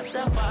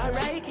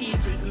 Rastafari keep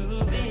it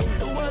grooving.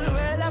 The whole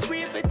world I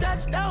pray for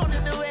touchdown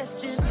in the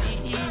West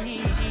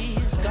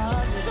Indies.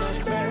 God, the sun's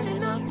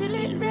burning up till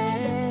it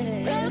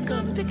red.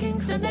 Welcome to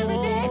Kingston every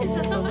day. It's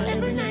a summer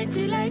every night,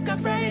 feel like a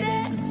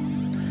Friday.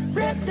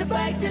 Rep the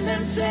bike till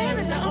I'm swear.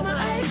 As I'm on my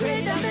high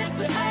grade, I make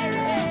the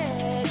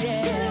irate.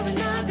 Still we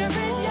not got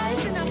red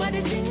lights and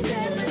nobody thinks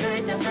every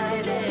night a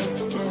Friday.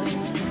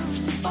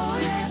 Oh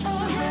yeah,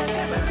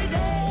 every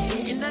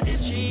day in the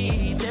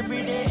street,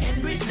 every day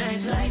end with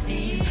nights like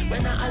these.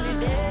 When a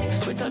holiday,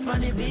 we touch on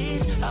the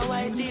beach, a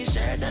white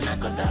t-shirt and a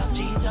cut off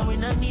jeans, and we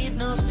not need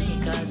no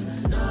sneakers.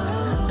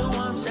 No, the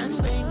warmth and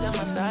paint, I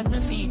massage my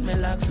feet, my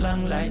locks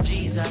long like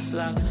Jesus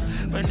locks.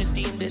 When we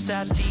steam this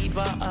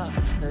Activa,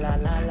 la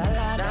la la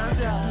la,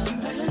 dance la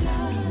la la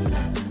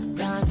la,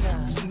 dance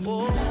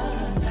oh,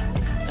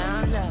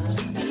 dance dance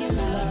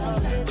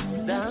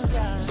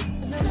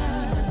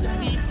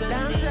people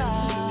dance,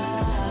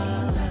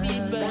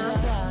 people dance,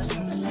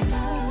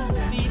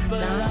 people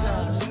dance.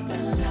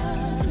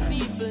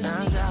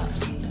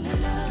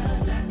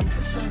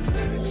 Sun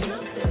burning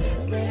up till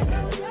it red.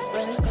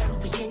 Welcome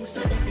to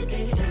Kingston every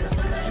day. It's a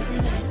summer every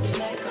night, feel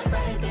like a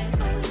Friday.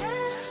 Oh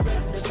yeah,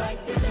 ride the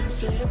bike till them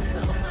swims.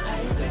 I'm on my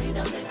high grade, I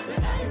make the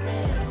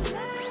irate.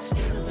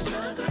 Still when I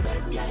go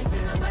red, yeah, if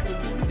nobody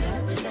thinks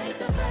every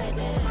night a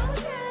Friday.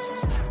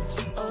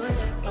 Oh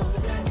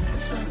yeah, the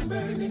sun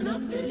burning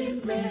up till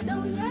it red.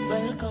 Oh yeah,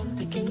 welcome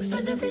to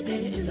Kingston every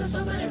day. It's a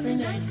summer every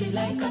night, feel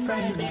like a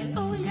Friday.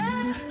 Oh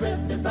yeah,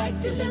 rev the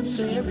bike till them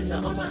swear. It's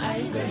on my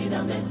high grade,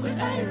 I make with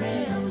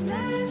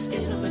irate.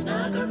 Still when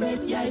I go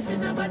red, yeah, if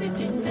nobody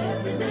thinks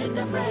every night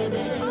a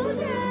Friday. Oh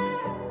yeah.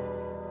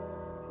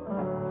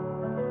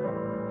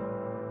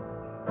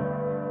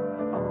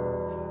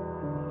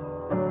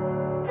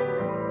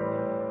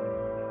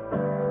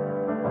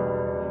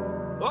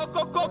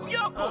 Coco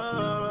Bioko.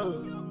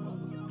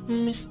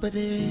 Miss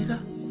Bodega.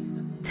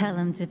 Tell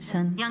him,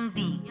 Egyptian. Young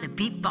D, the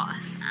beat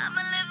boss.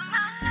 I'ma live my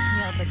life.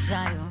 Neil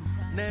Bajayo.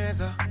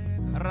 Neza.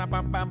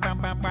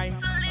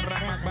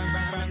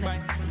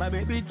 My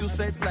baby too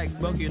set like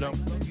bucket up.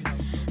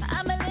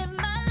 I'ma live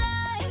my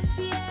life,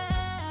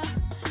 yeah.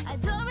 I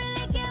don't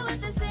really care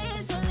what they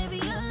say, so live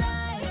your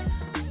life.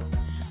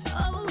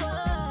 Oh,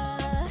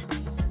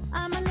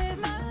 I'ma live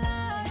my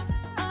life.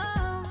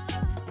 Oh,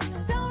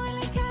 I don't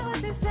really care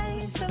what they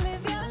say, so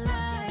live your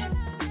life.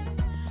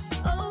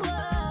 Oh,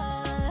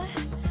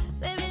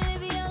 baby,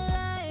 live your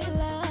life,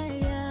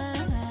 yeah.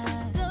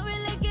 Don't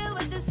really care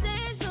what they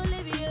say, so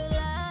live your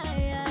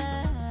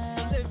life.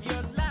 So live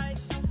your life.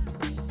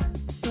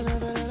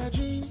 Whenever that I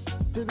dream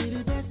to be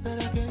the best that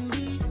I can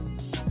be,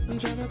 and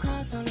travel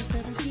across all the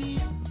 7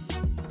 seas.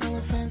 Now my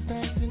fans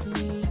dancing to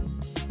me.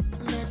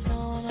 And that's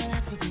all my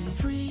life to be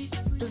free.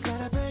 Just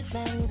like a bird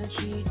flying in a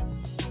tree.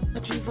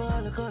 Achieve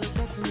all the colors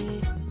set for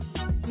me.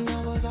 And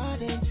I was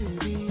ardent to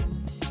be.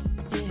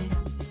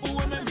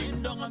 Uwe me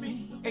min donga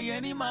mi,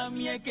 any man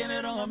me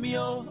kene donga mi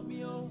o.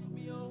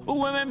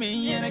 Uwe me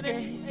min yene ke,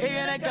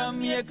 yene kam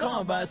me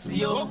come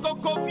basio.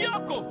 Coco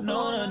Bioko.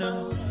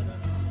 No.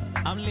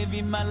 I'm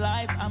living my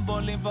life, I'm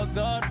balling for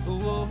God.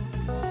 Ooh.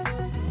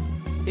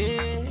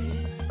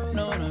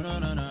 No.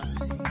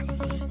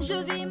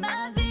 Je vis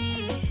ma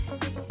vie,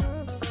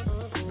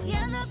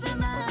 rien ne peut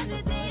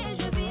m'arrêter.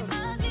 Je vis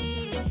ma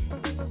vie,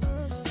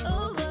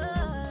 oh,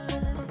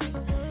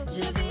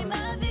 je vis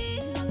ma vie,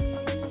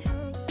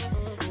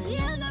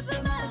 rien ne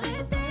peut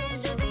m'arrêter.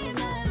 Je vis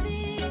ma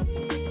vie,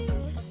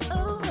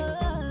 oh,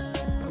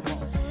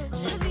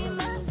 je vis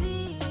ma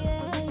vie,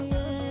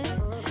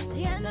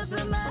 rien ne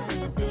peut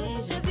m'arrêter.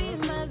 Je vis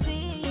ma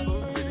vie.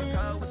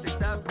 With the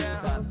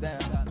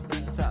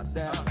top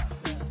down.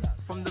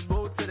 From the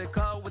boat to the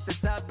car with the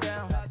top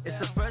down.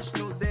 It's a fresh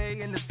new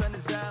day and the sun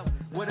is out.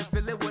 What a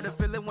feeling when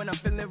I'm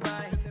feeling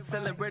right.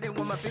 Celebrating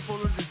with my people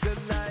with this good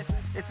life.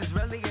 It's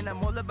Israeli and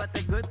I'm all about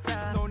the good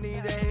time. No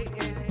need to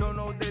hating,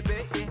 no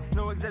debating,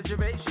 no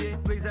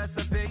exaggeration. Please have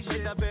some patience.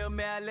 Make a bill,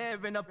 may I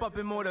live in a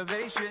popping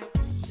motivation.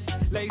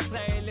 La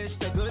Israel is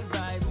the good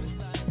vibes.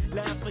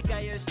 La Africa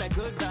is the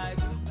good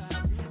vibes.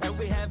 And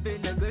we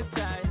having a good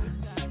time.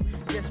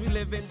 Yes, we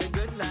live in the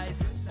good life.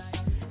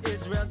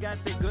 Israel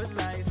got the good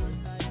life.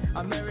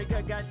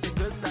 America got the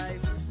good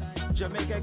life. Jamaica